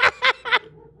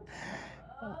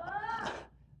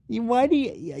 Why do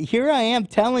you? Here I am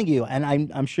telling you, and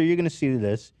I'm sure you're gonna see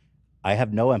this. I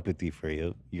have no empathy for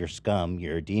you. You're scum.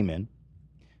 You're a demon,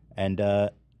 and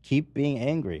keep being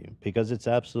angry because it's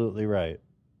absolutely right.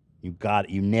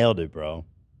 You nailed it, bro.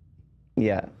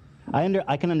 Yeah.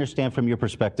 I can understand from your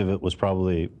perspective. It was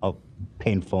probably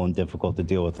painful and difficult to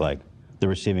deal with, like the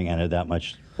receiving end of that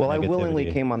much. Well, I willingly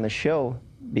negativity. came on the show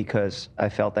because I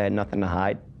felt I had nothing to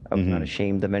hide. I was not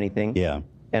ashamed of anything. Yeah.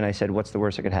 And I said, what's the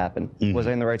worst that could happen? Was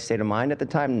I in the right state of mind at the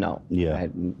time? No. Yeah. I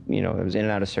had, you know, I was in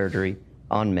and out of surgery,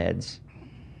 on meds.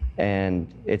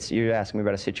 And you're asking me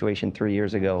about a situation 3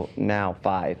 years ago, now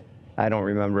 5. I don't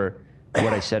remember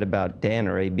what I said about Dan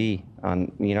or AB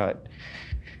on, you know.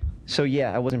 So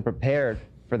yeah, I wasn't prepared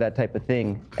for that type of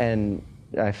thing. And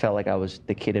I felt like I was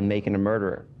the kid in Making a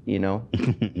Murderer, you know?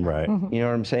 Right. You know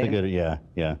what I'm saying?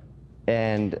 Yeah.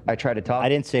 And I tried to talk. I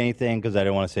didn't say anything because I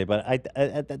didn't want to say, but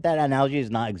that analogy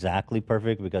is not exactly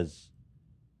perfect because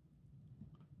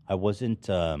I wasn't.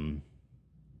 I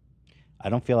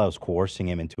don't feel I was coercing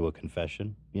him into a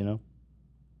confession, you know.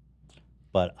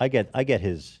 But I get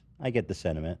the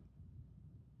sentiment.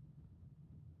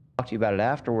 Talked to you about it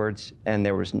afterwards, and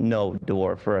there was no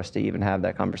door for us to even have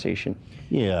that conversation.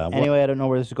 Yeah. Anyway, I don't know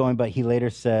where this is going, but he later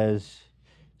says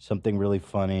something really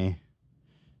funny.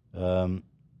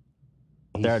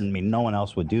 I mean, no one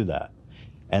else would do that,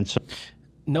 and so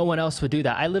No one else would do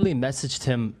that. I literally messaged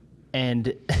him,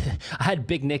 and I had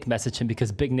Big Nick message him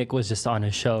because Big Nick was just on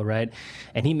his show, right?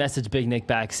 And he messaged Big Nick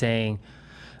back saying,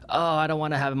 "Oh, I don't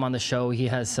want to have him on the show. He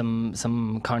has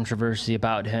some controversy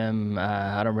about him.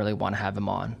 I don't really want to have him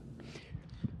on."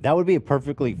 that would be a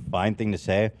perfectly fine thing to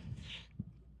say.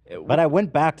 But I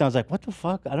went back and I was like, "What the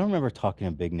fuck?" I don't remember talking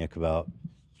to Big Nick about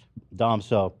Dom.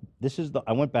 So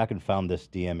I went back and found this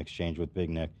DM exchange with Big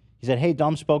Nick. He said, "Hey,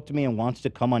 Dom spoke to me and wants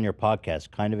to come on your podcast,"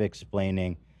 kind of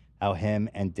explaining how him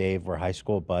and Dave were high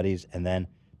school buddies, and then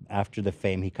after the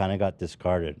fame, he kind of got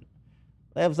discarded.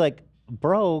 I was like,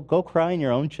 bro, go cry in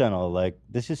your own channel. Like,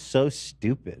 this is so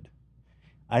stupid.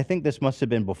 I think this must have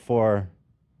been before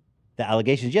the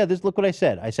allegations. Yeah, look what I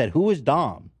said. I said, who is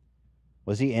Dom?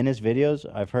 Was he in his videos?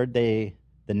 I've heard the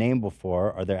name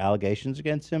before. Are there allegations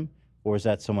against him? Or is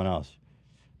that someone else?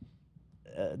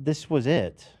 This was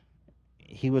it.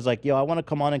 He was like, yo, I want to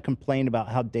come on and complain about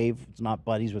how Dave's not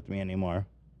buddies with me anymore.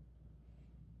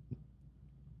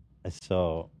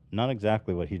 So, not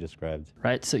exactly what he described.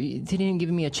 Right? So you didn't even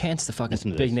give me a chance to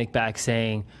fucking Big Nick back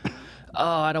saying,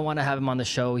 "Oh, I don't want to have him on the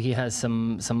show. He has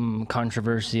some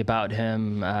controversy about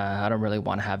him. I don't really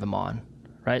want to have him on."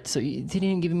 Right? So you didn't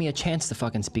even give me a chance to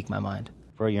fucking speak my mind.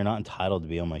 Bro, you're not entitled to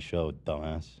be on my show,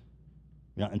 dumbass.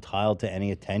 You're not entitled to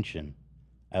any attention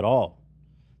at all.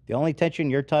 The only attention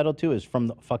you're entitled to is from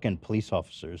the fucking police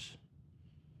officers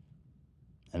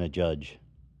and a judge.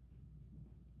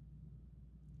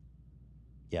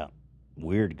 Yeah.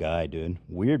 Weird guy, dude.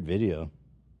 Weird video.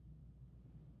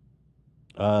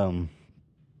 Oh,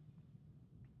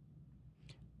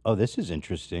 this is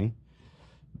interesting.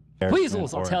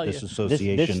 Weasels, I'll tell you.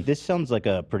 Disassociation. This sounds like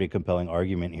a pretty compelling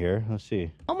argument here. Let's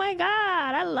see. Oh my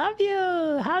God, I love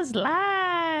you. How's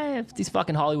life? These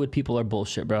fucking Hollywood people are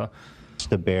bullshit, bro.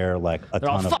 To bear like a They're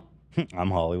all ton of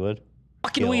I'm Hollywood.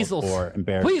 Fucking guilt weasels. Or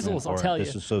embarrassment. Weasels, I'll or tell you.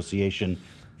 disassociation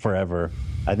forever.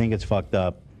 I think it's fucked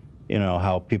up. You know,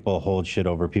 how people hold shit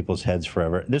over people's heads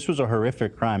forever. This was a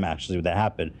horrific crime, actually, that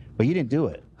happened. But you didn't do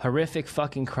it. Horrific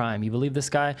fucking crime. You believe this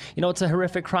guy? You know it's a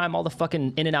horrific crime? All the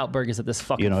fucking In-N-Out burgers that this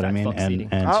fucking You know what I mean? fuck's eating.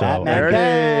 And so there it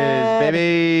is,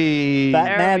 baby.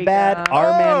 Fat man bad,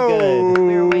 our man good.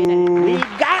 We were waiting. We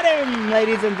got him,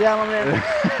 ladies and gentlemen.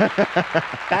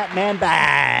 Fat man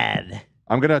bad.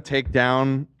 I'm gonna take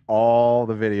down all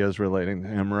the videos relating to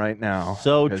him right now.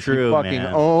 So 'cause true, he fucking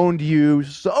man. owned you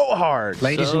so hard.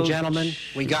 Ladies and gentlemen,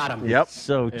 we got him. Yep.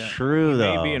 So true,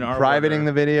 though. Privating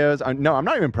the videos. No, I'm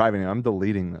not even privating them. I'm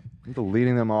deleting them. I'm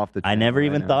deleting them off the channel. I never right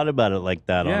even now. thought about it like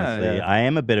that, Yeah, honestly. yeah. I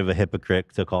am a bit of a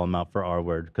hypocrite to call him out for R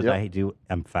word because Yep.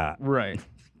 I'm fat. Right.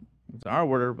 It's our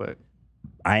word, but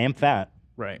I am fat.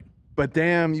 right. But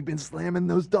damn, you've been slamming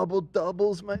those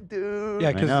doubles, my dude.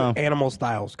 Yeah, because the animal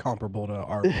style is comparable to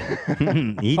our.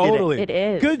 He Totally. It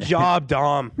is. Good job,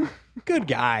 Dom. Good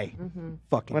guy.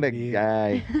 Fucking What a idiot.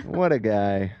 guy. What a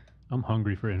guy. I'm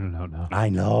hungry for In-N-Out now. I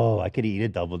know. I could eat a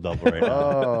double-double right now.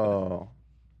 Oh.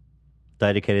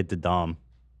 Dedicated to Dom.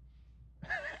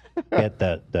 Get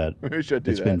that. We should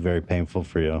do It's that. been very painful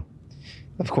for you.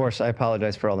 Of course, I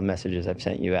apologize for all the messages I've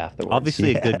sent you afterwards.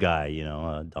 Obviously a good guy, you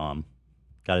know, Dom.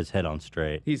 Got his head on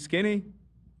straight. He's skinny.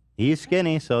 He's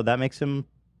skinny, so that makes him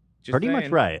Just pretty much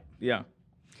saying. right. Yeah.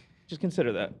 Just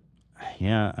consider that.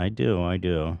 Yeah, I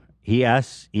do. He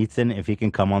asked Ethan if he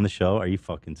can come on the show. Are you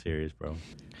fucking serious, bro?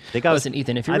 Listen,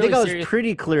 Ethan, if you're I think really I was serious-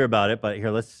 pretty clear about it, but here,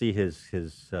 let's see his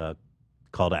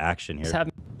call to action here. Just have-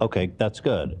 Okay, that's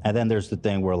good. And then there's the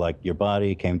thing where, like, your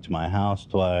body came to my house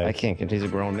twice. I can't, because he's a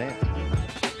grown man.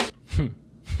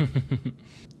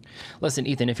 Listen,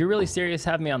 Ethan, if you're really serious,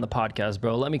 have me on the podcast,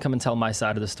 bro. Let me come and tell my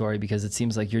side of the story because it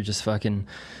seems like you're just fucking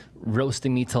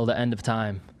roasting me till the end of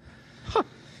time.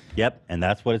 Yep, and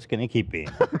that's what it's going to keep being.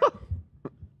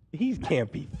 He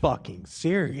can't be fucking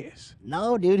serious.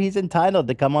 No, dude, he's entitled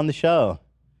to come on the show.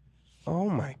 Oh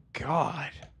my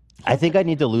God. I think I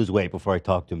need to lose weight before I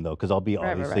talk to him, though, because I'll be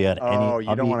obviously at any... Oh, you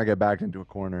I'll don't be- want to get backed into a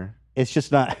corner. It's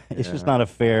just not. It's just Yeah. not a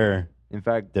fair. In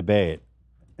fact, debate.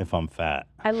 If I'm fat.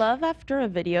 I love after a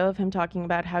video of him talking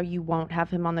about how you won't have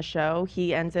him on the show,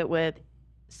 he ends it with,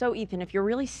 "So Ethan, if you're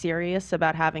really serious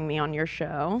about having me on your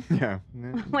show," Yeah.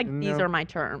 like these No. are my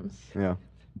terms. Yeah.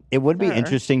 It would be Sure.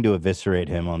 interesting to eviscerate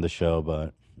him on the show,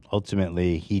 but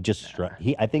ultimately, he just.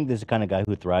 I think this is the kind of guy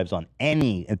who thrives on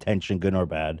any attention, good or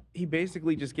bad. He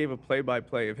basically just gave a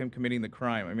play-by-play of him committing the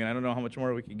crime. I mean, I don't know how much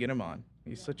more we could get him on.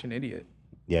 He's such an idiot.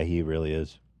 Yeah, he really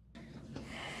is.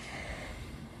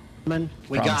 We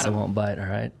Promise got I him. won't bite, all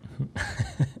right?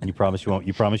 You promise you won't.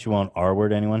 You promise you won't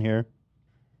R-word anyone here.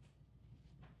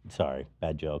 Sorry,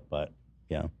 bad joke, but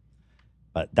yeah.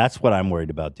 But that's what I'm worried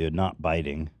about, dude. Not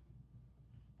biting.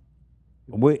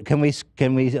 Can we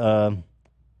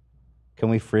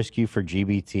frisk you for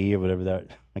GBT or whatever that?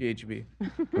 GHB.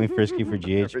 Can we frisk you for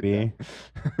GHB?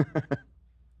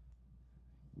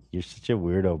 You're such a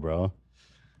weirdo, bro.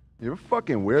 You're a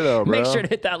fucking weirdo, bro. Make sure to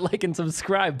hit that like and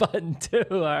subscribe button too,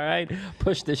 all right?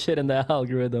 Push the shit in the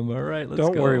algorithm, all right? Let's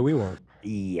Don't go. worry, we won't.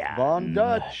 Yeah. Von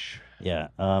Dutch. Yeah.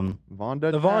 Von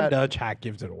Dutch. The Von hat. Dutch hat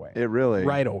gives it away. It really.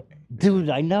 Right away. Dude,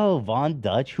 I know Von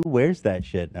Dutch. Who wears that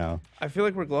shit now? I feel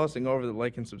like we're glossing over the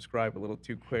like and subscribe a little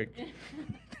too quick.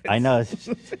 I know.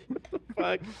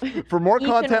 Fuck. For more Ethan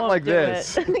content won't like do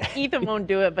this. it. Ethan won't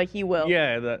do it, but he will.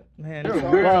 Yeah, that man. You're a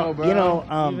even- weirdo, bro. You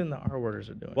know, even the R-worders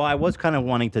are doing. Well, I was kind of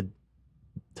wanting to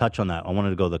touch on that. I wanted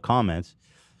to go to the comments.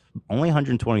 Only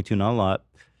 122, not a lot.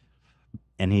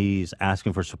 And he's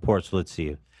asking for support. So let's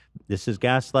see. This is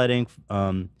gaslighting.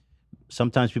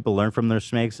 Sometimes people learn from their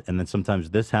mistakes, and then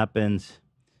sometimes this happens.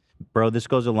 Bro, this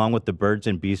goes along with the birds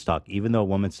and bees talk. Even though a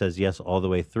woman says yes all the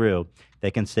way through, they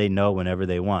can say no whenever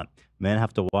they want. Men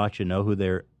have to watch and know who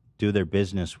they're do their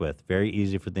business with. Very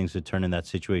easy for things to turn in that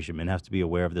situation. Men have to be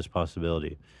aware of this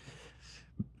possibility.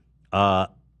 That's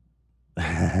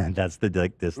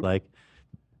the dislike.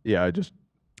 Yeah, I just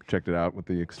checked it out with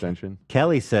the extension.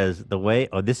 Kelly says the way.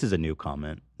 Oh, this is a new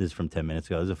comment. This is from 10 minutes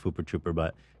ago. This is a Fooper Trooper,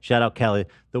 but shout out Kelly.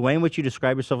 The way in which you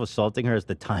describe yourself assaulting her as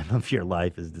the time of your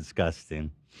life is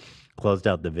disgusting. Closed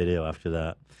out the video after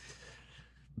that.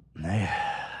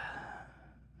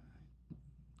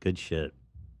 Good shit.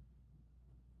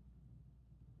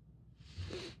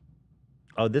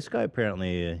 Oh, this guy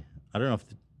apparently. I don't know if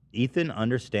Ethan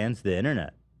understands the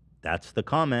internet. That's the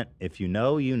comment. If you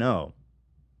know, you know.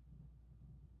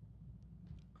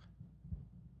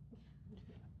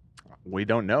 We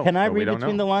don't know. Can I but we read don't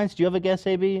between know. the lines? Do you have a guess,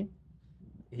 AB?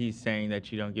 He's saying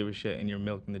that you don't give a shit and you're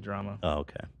milking the drama. Oh,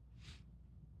 okay.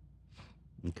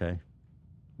 Okay.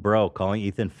 Bro, calling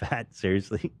Ethan fat?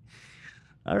 Seriously?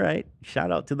 All right.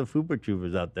 Shout out to the Fooper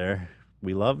Troopers out there.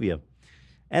 We love you.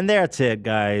 And that's it,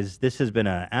 guys. This has been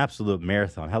an absolute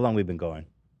marathon. How long have we been going?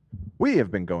 We have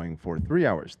been going for 3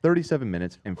 hours, 37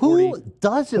 minutes, and 40 Who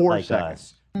does it like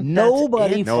seconds. us?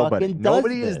 Nobody Nobody. fucking does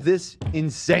Nobody this. is this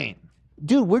insane.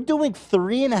 Dude, we're doing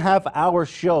 3.5-hour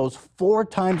shows 4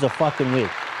 times a fucking week.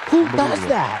 Who does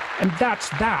that? And that's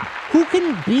that. Who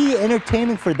can be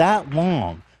entertaining for that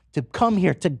long to come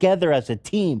here together as a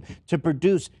team to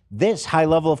produce this high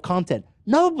level of content?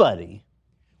 Nobody.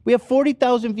 We have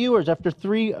 40,000 viewers after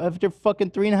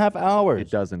fucking 3.5 hours. It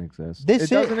doesn't exist. This it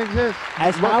doesn't exist.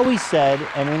 As Howie said,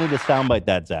 and we need to soundbite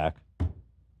that, Zach.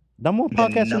 Number one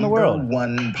podcast in the world. Number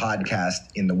one podcast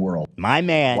in the world. My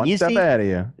man. One you step see, ahead of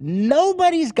you.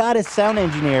 nobody's got a sound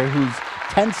engineer who's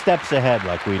 10 steps ahead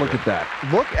like we do. Look at that.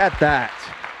 Look at that.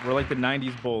 We're like the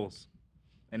 90s Bulls.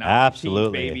 And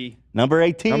Absolutely. baby. Number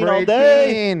 18 Number all 18.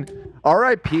 day.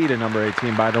 R.I.P. to number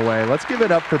 18, by the way. Let's give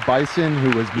it up for Bison,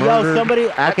 who was murdered somebody-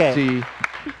 at okay. sea.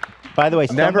 By the way,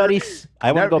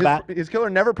 I want to go back. His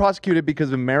killer never prosecuted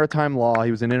because of maritime law.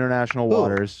 He was in international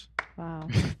waters. Wow.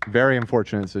 Very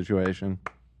unfortunate situation.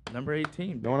 Number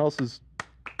 18. No one else is.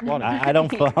 I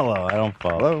don't follow. I don't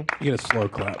follow. You get a slow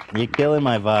clap. You're killing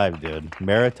my vibe, dude.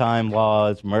 Maritime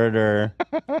laws, murder.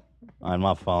 I'm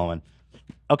not following.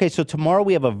 Okay, so tomorrow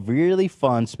we have a really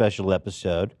fun special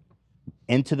episode,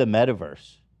 Into the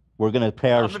Metaverse. We're going to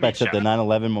pay our respects at the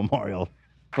 9/11 memorial.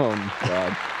 Oh, my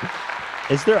God.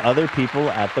 Is there other people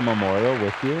at the memorial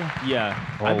with you? Yeah,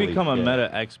 I've Holy become a shit. meta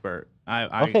expert.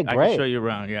 I Okay, I great. can show you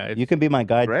around. Yeah, You can be my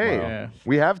guide Great. tomorrow. Yeah.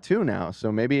 We have 2 now, so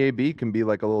maybe AB can be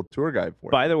like a little tour guide for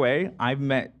you. By the way, I've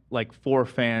met like 4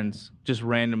 fans just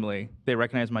randomly. They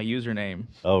recognize my username.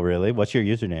 Oh, really? What's your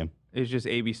username? It's just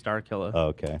AB Starkiller. Oh,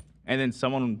 okay. And then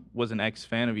someone was an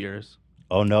ex-fan of yours.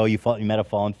 Oh, no, you met a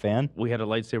fallen fan? We had a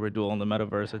lightsaber duel in the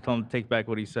metaverse. I told him to take back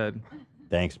what he said.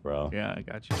 Thanks, bro. Yeah, I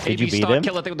got you. Did you beat him?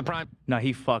 Killer thing with the prime. No,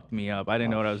 he fucked me up. I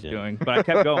didn't know what I was doing, but I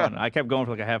kept going. I kept going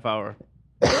for like a half hour.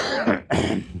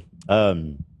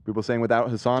 People saying without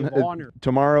Hassan,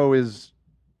 tomorrow is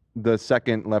the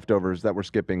second leftovers that we're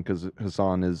skipping because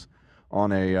Hassan is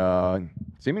on a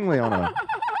seemingly on a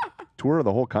tour of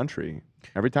the whole country.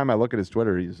 Every time I look at his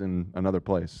Twitter, he's in another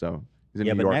place. So he's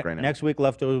in New York right now. Next week,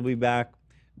 Leftovers will be back.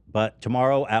 But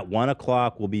tomorrow at 1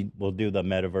 o'clock, we'll do the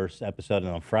Metaverse episode.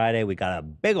 And on Friday, we got a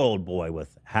big old boy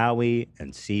with Howie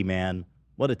and C-Man.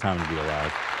 What a time to be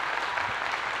alive.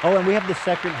 Oh, and we have the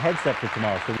second headset for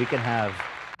tomorrow, so we can have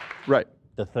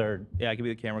the third. Yeah, I can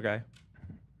be the camera guy.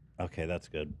 Okay, that's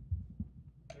good.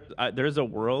 There's a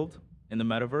world in the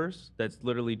metaverse that's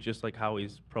literally just like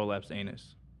Howie's prolapsed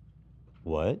anus.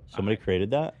 What? Somebody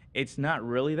created that? It's not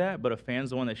really that, but a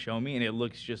fan's the one that showed me, and it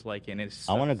looks just like it. And it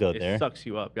I wanna go there. It sucks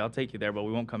you up. Yeah, I'll take you there, but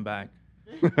we won't come back.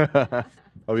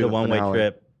 Oh, It's a one-way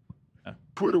trip.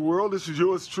 Twitter world, this is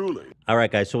yours truly. All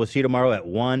right, guys. So we'll see you tomorrow at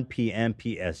 1 p.m.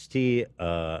 PST.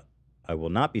 I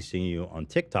will not be seeing you on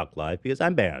TikTok Live because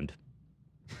I'm banned.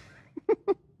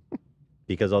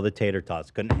 Because all the tater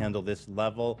tots couldn't handle this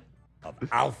level of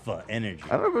alpha energy.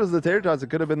 I don't know if it was the tater tots.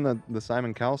 It could have been the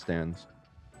Simon Cowell stands.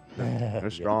 They're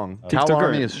strong. TikTok Cow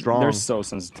Army is strong. They're so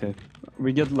sensitive.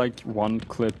 We get like 1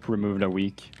 clip removed a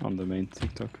week on the main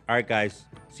TikTok. All right, guys.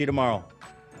 See you tomorrow.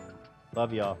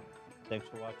 Love y'all. Thanks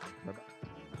for watching. Bye-bye.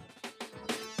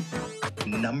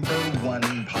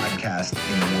 #1 podcast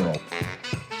in the world.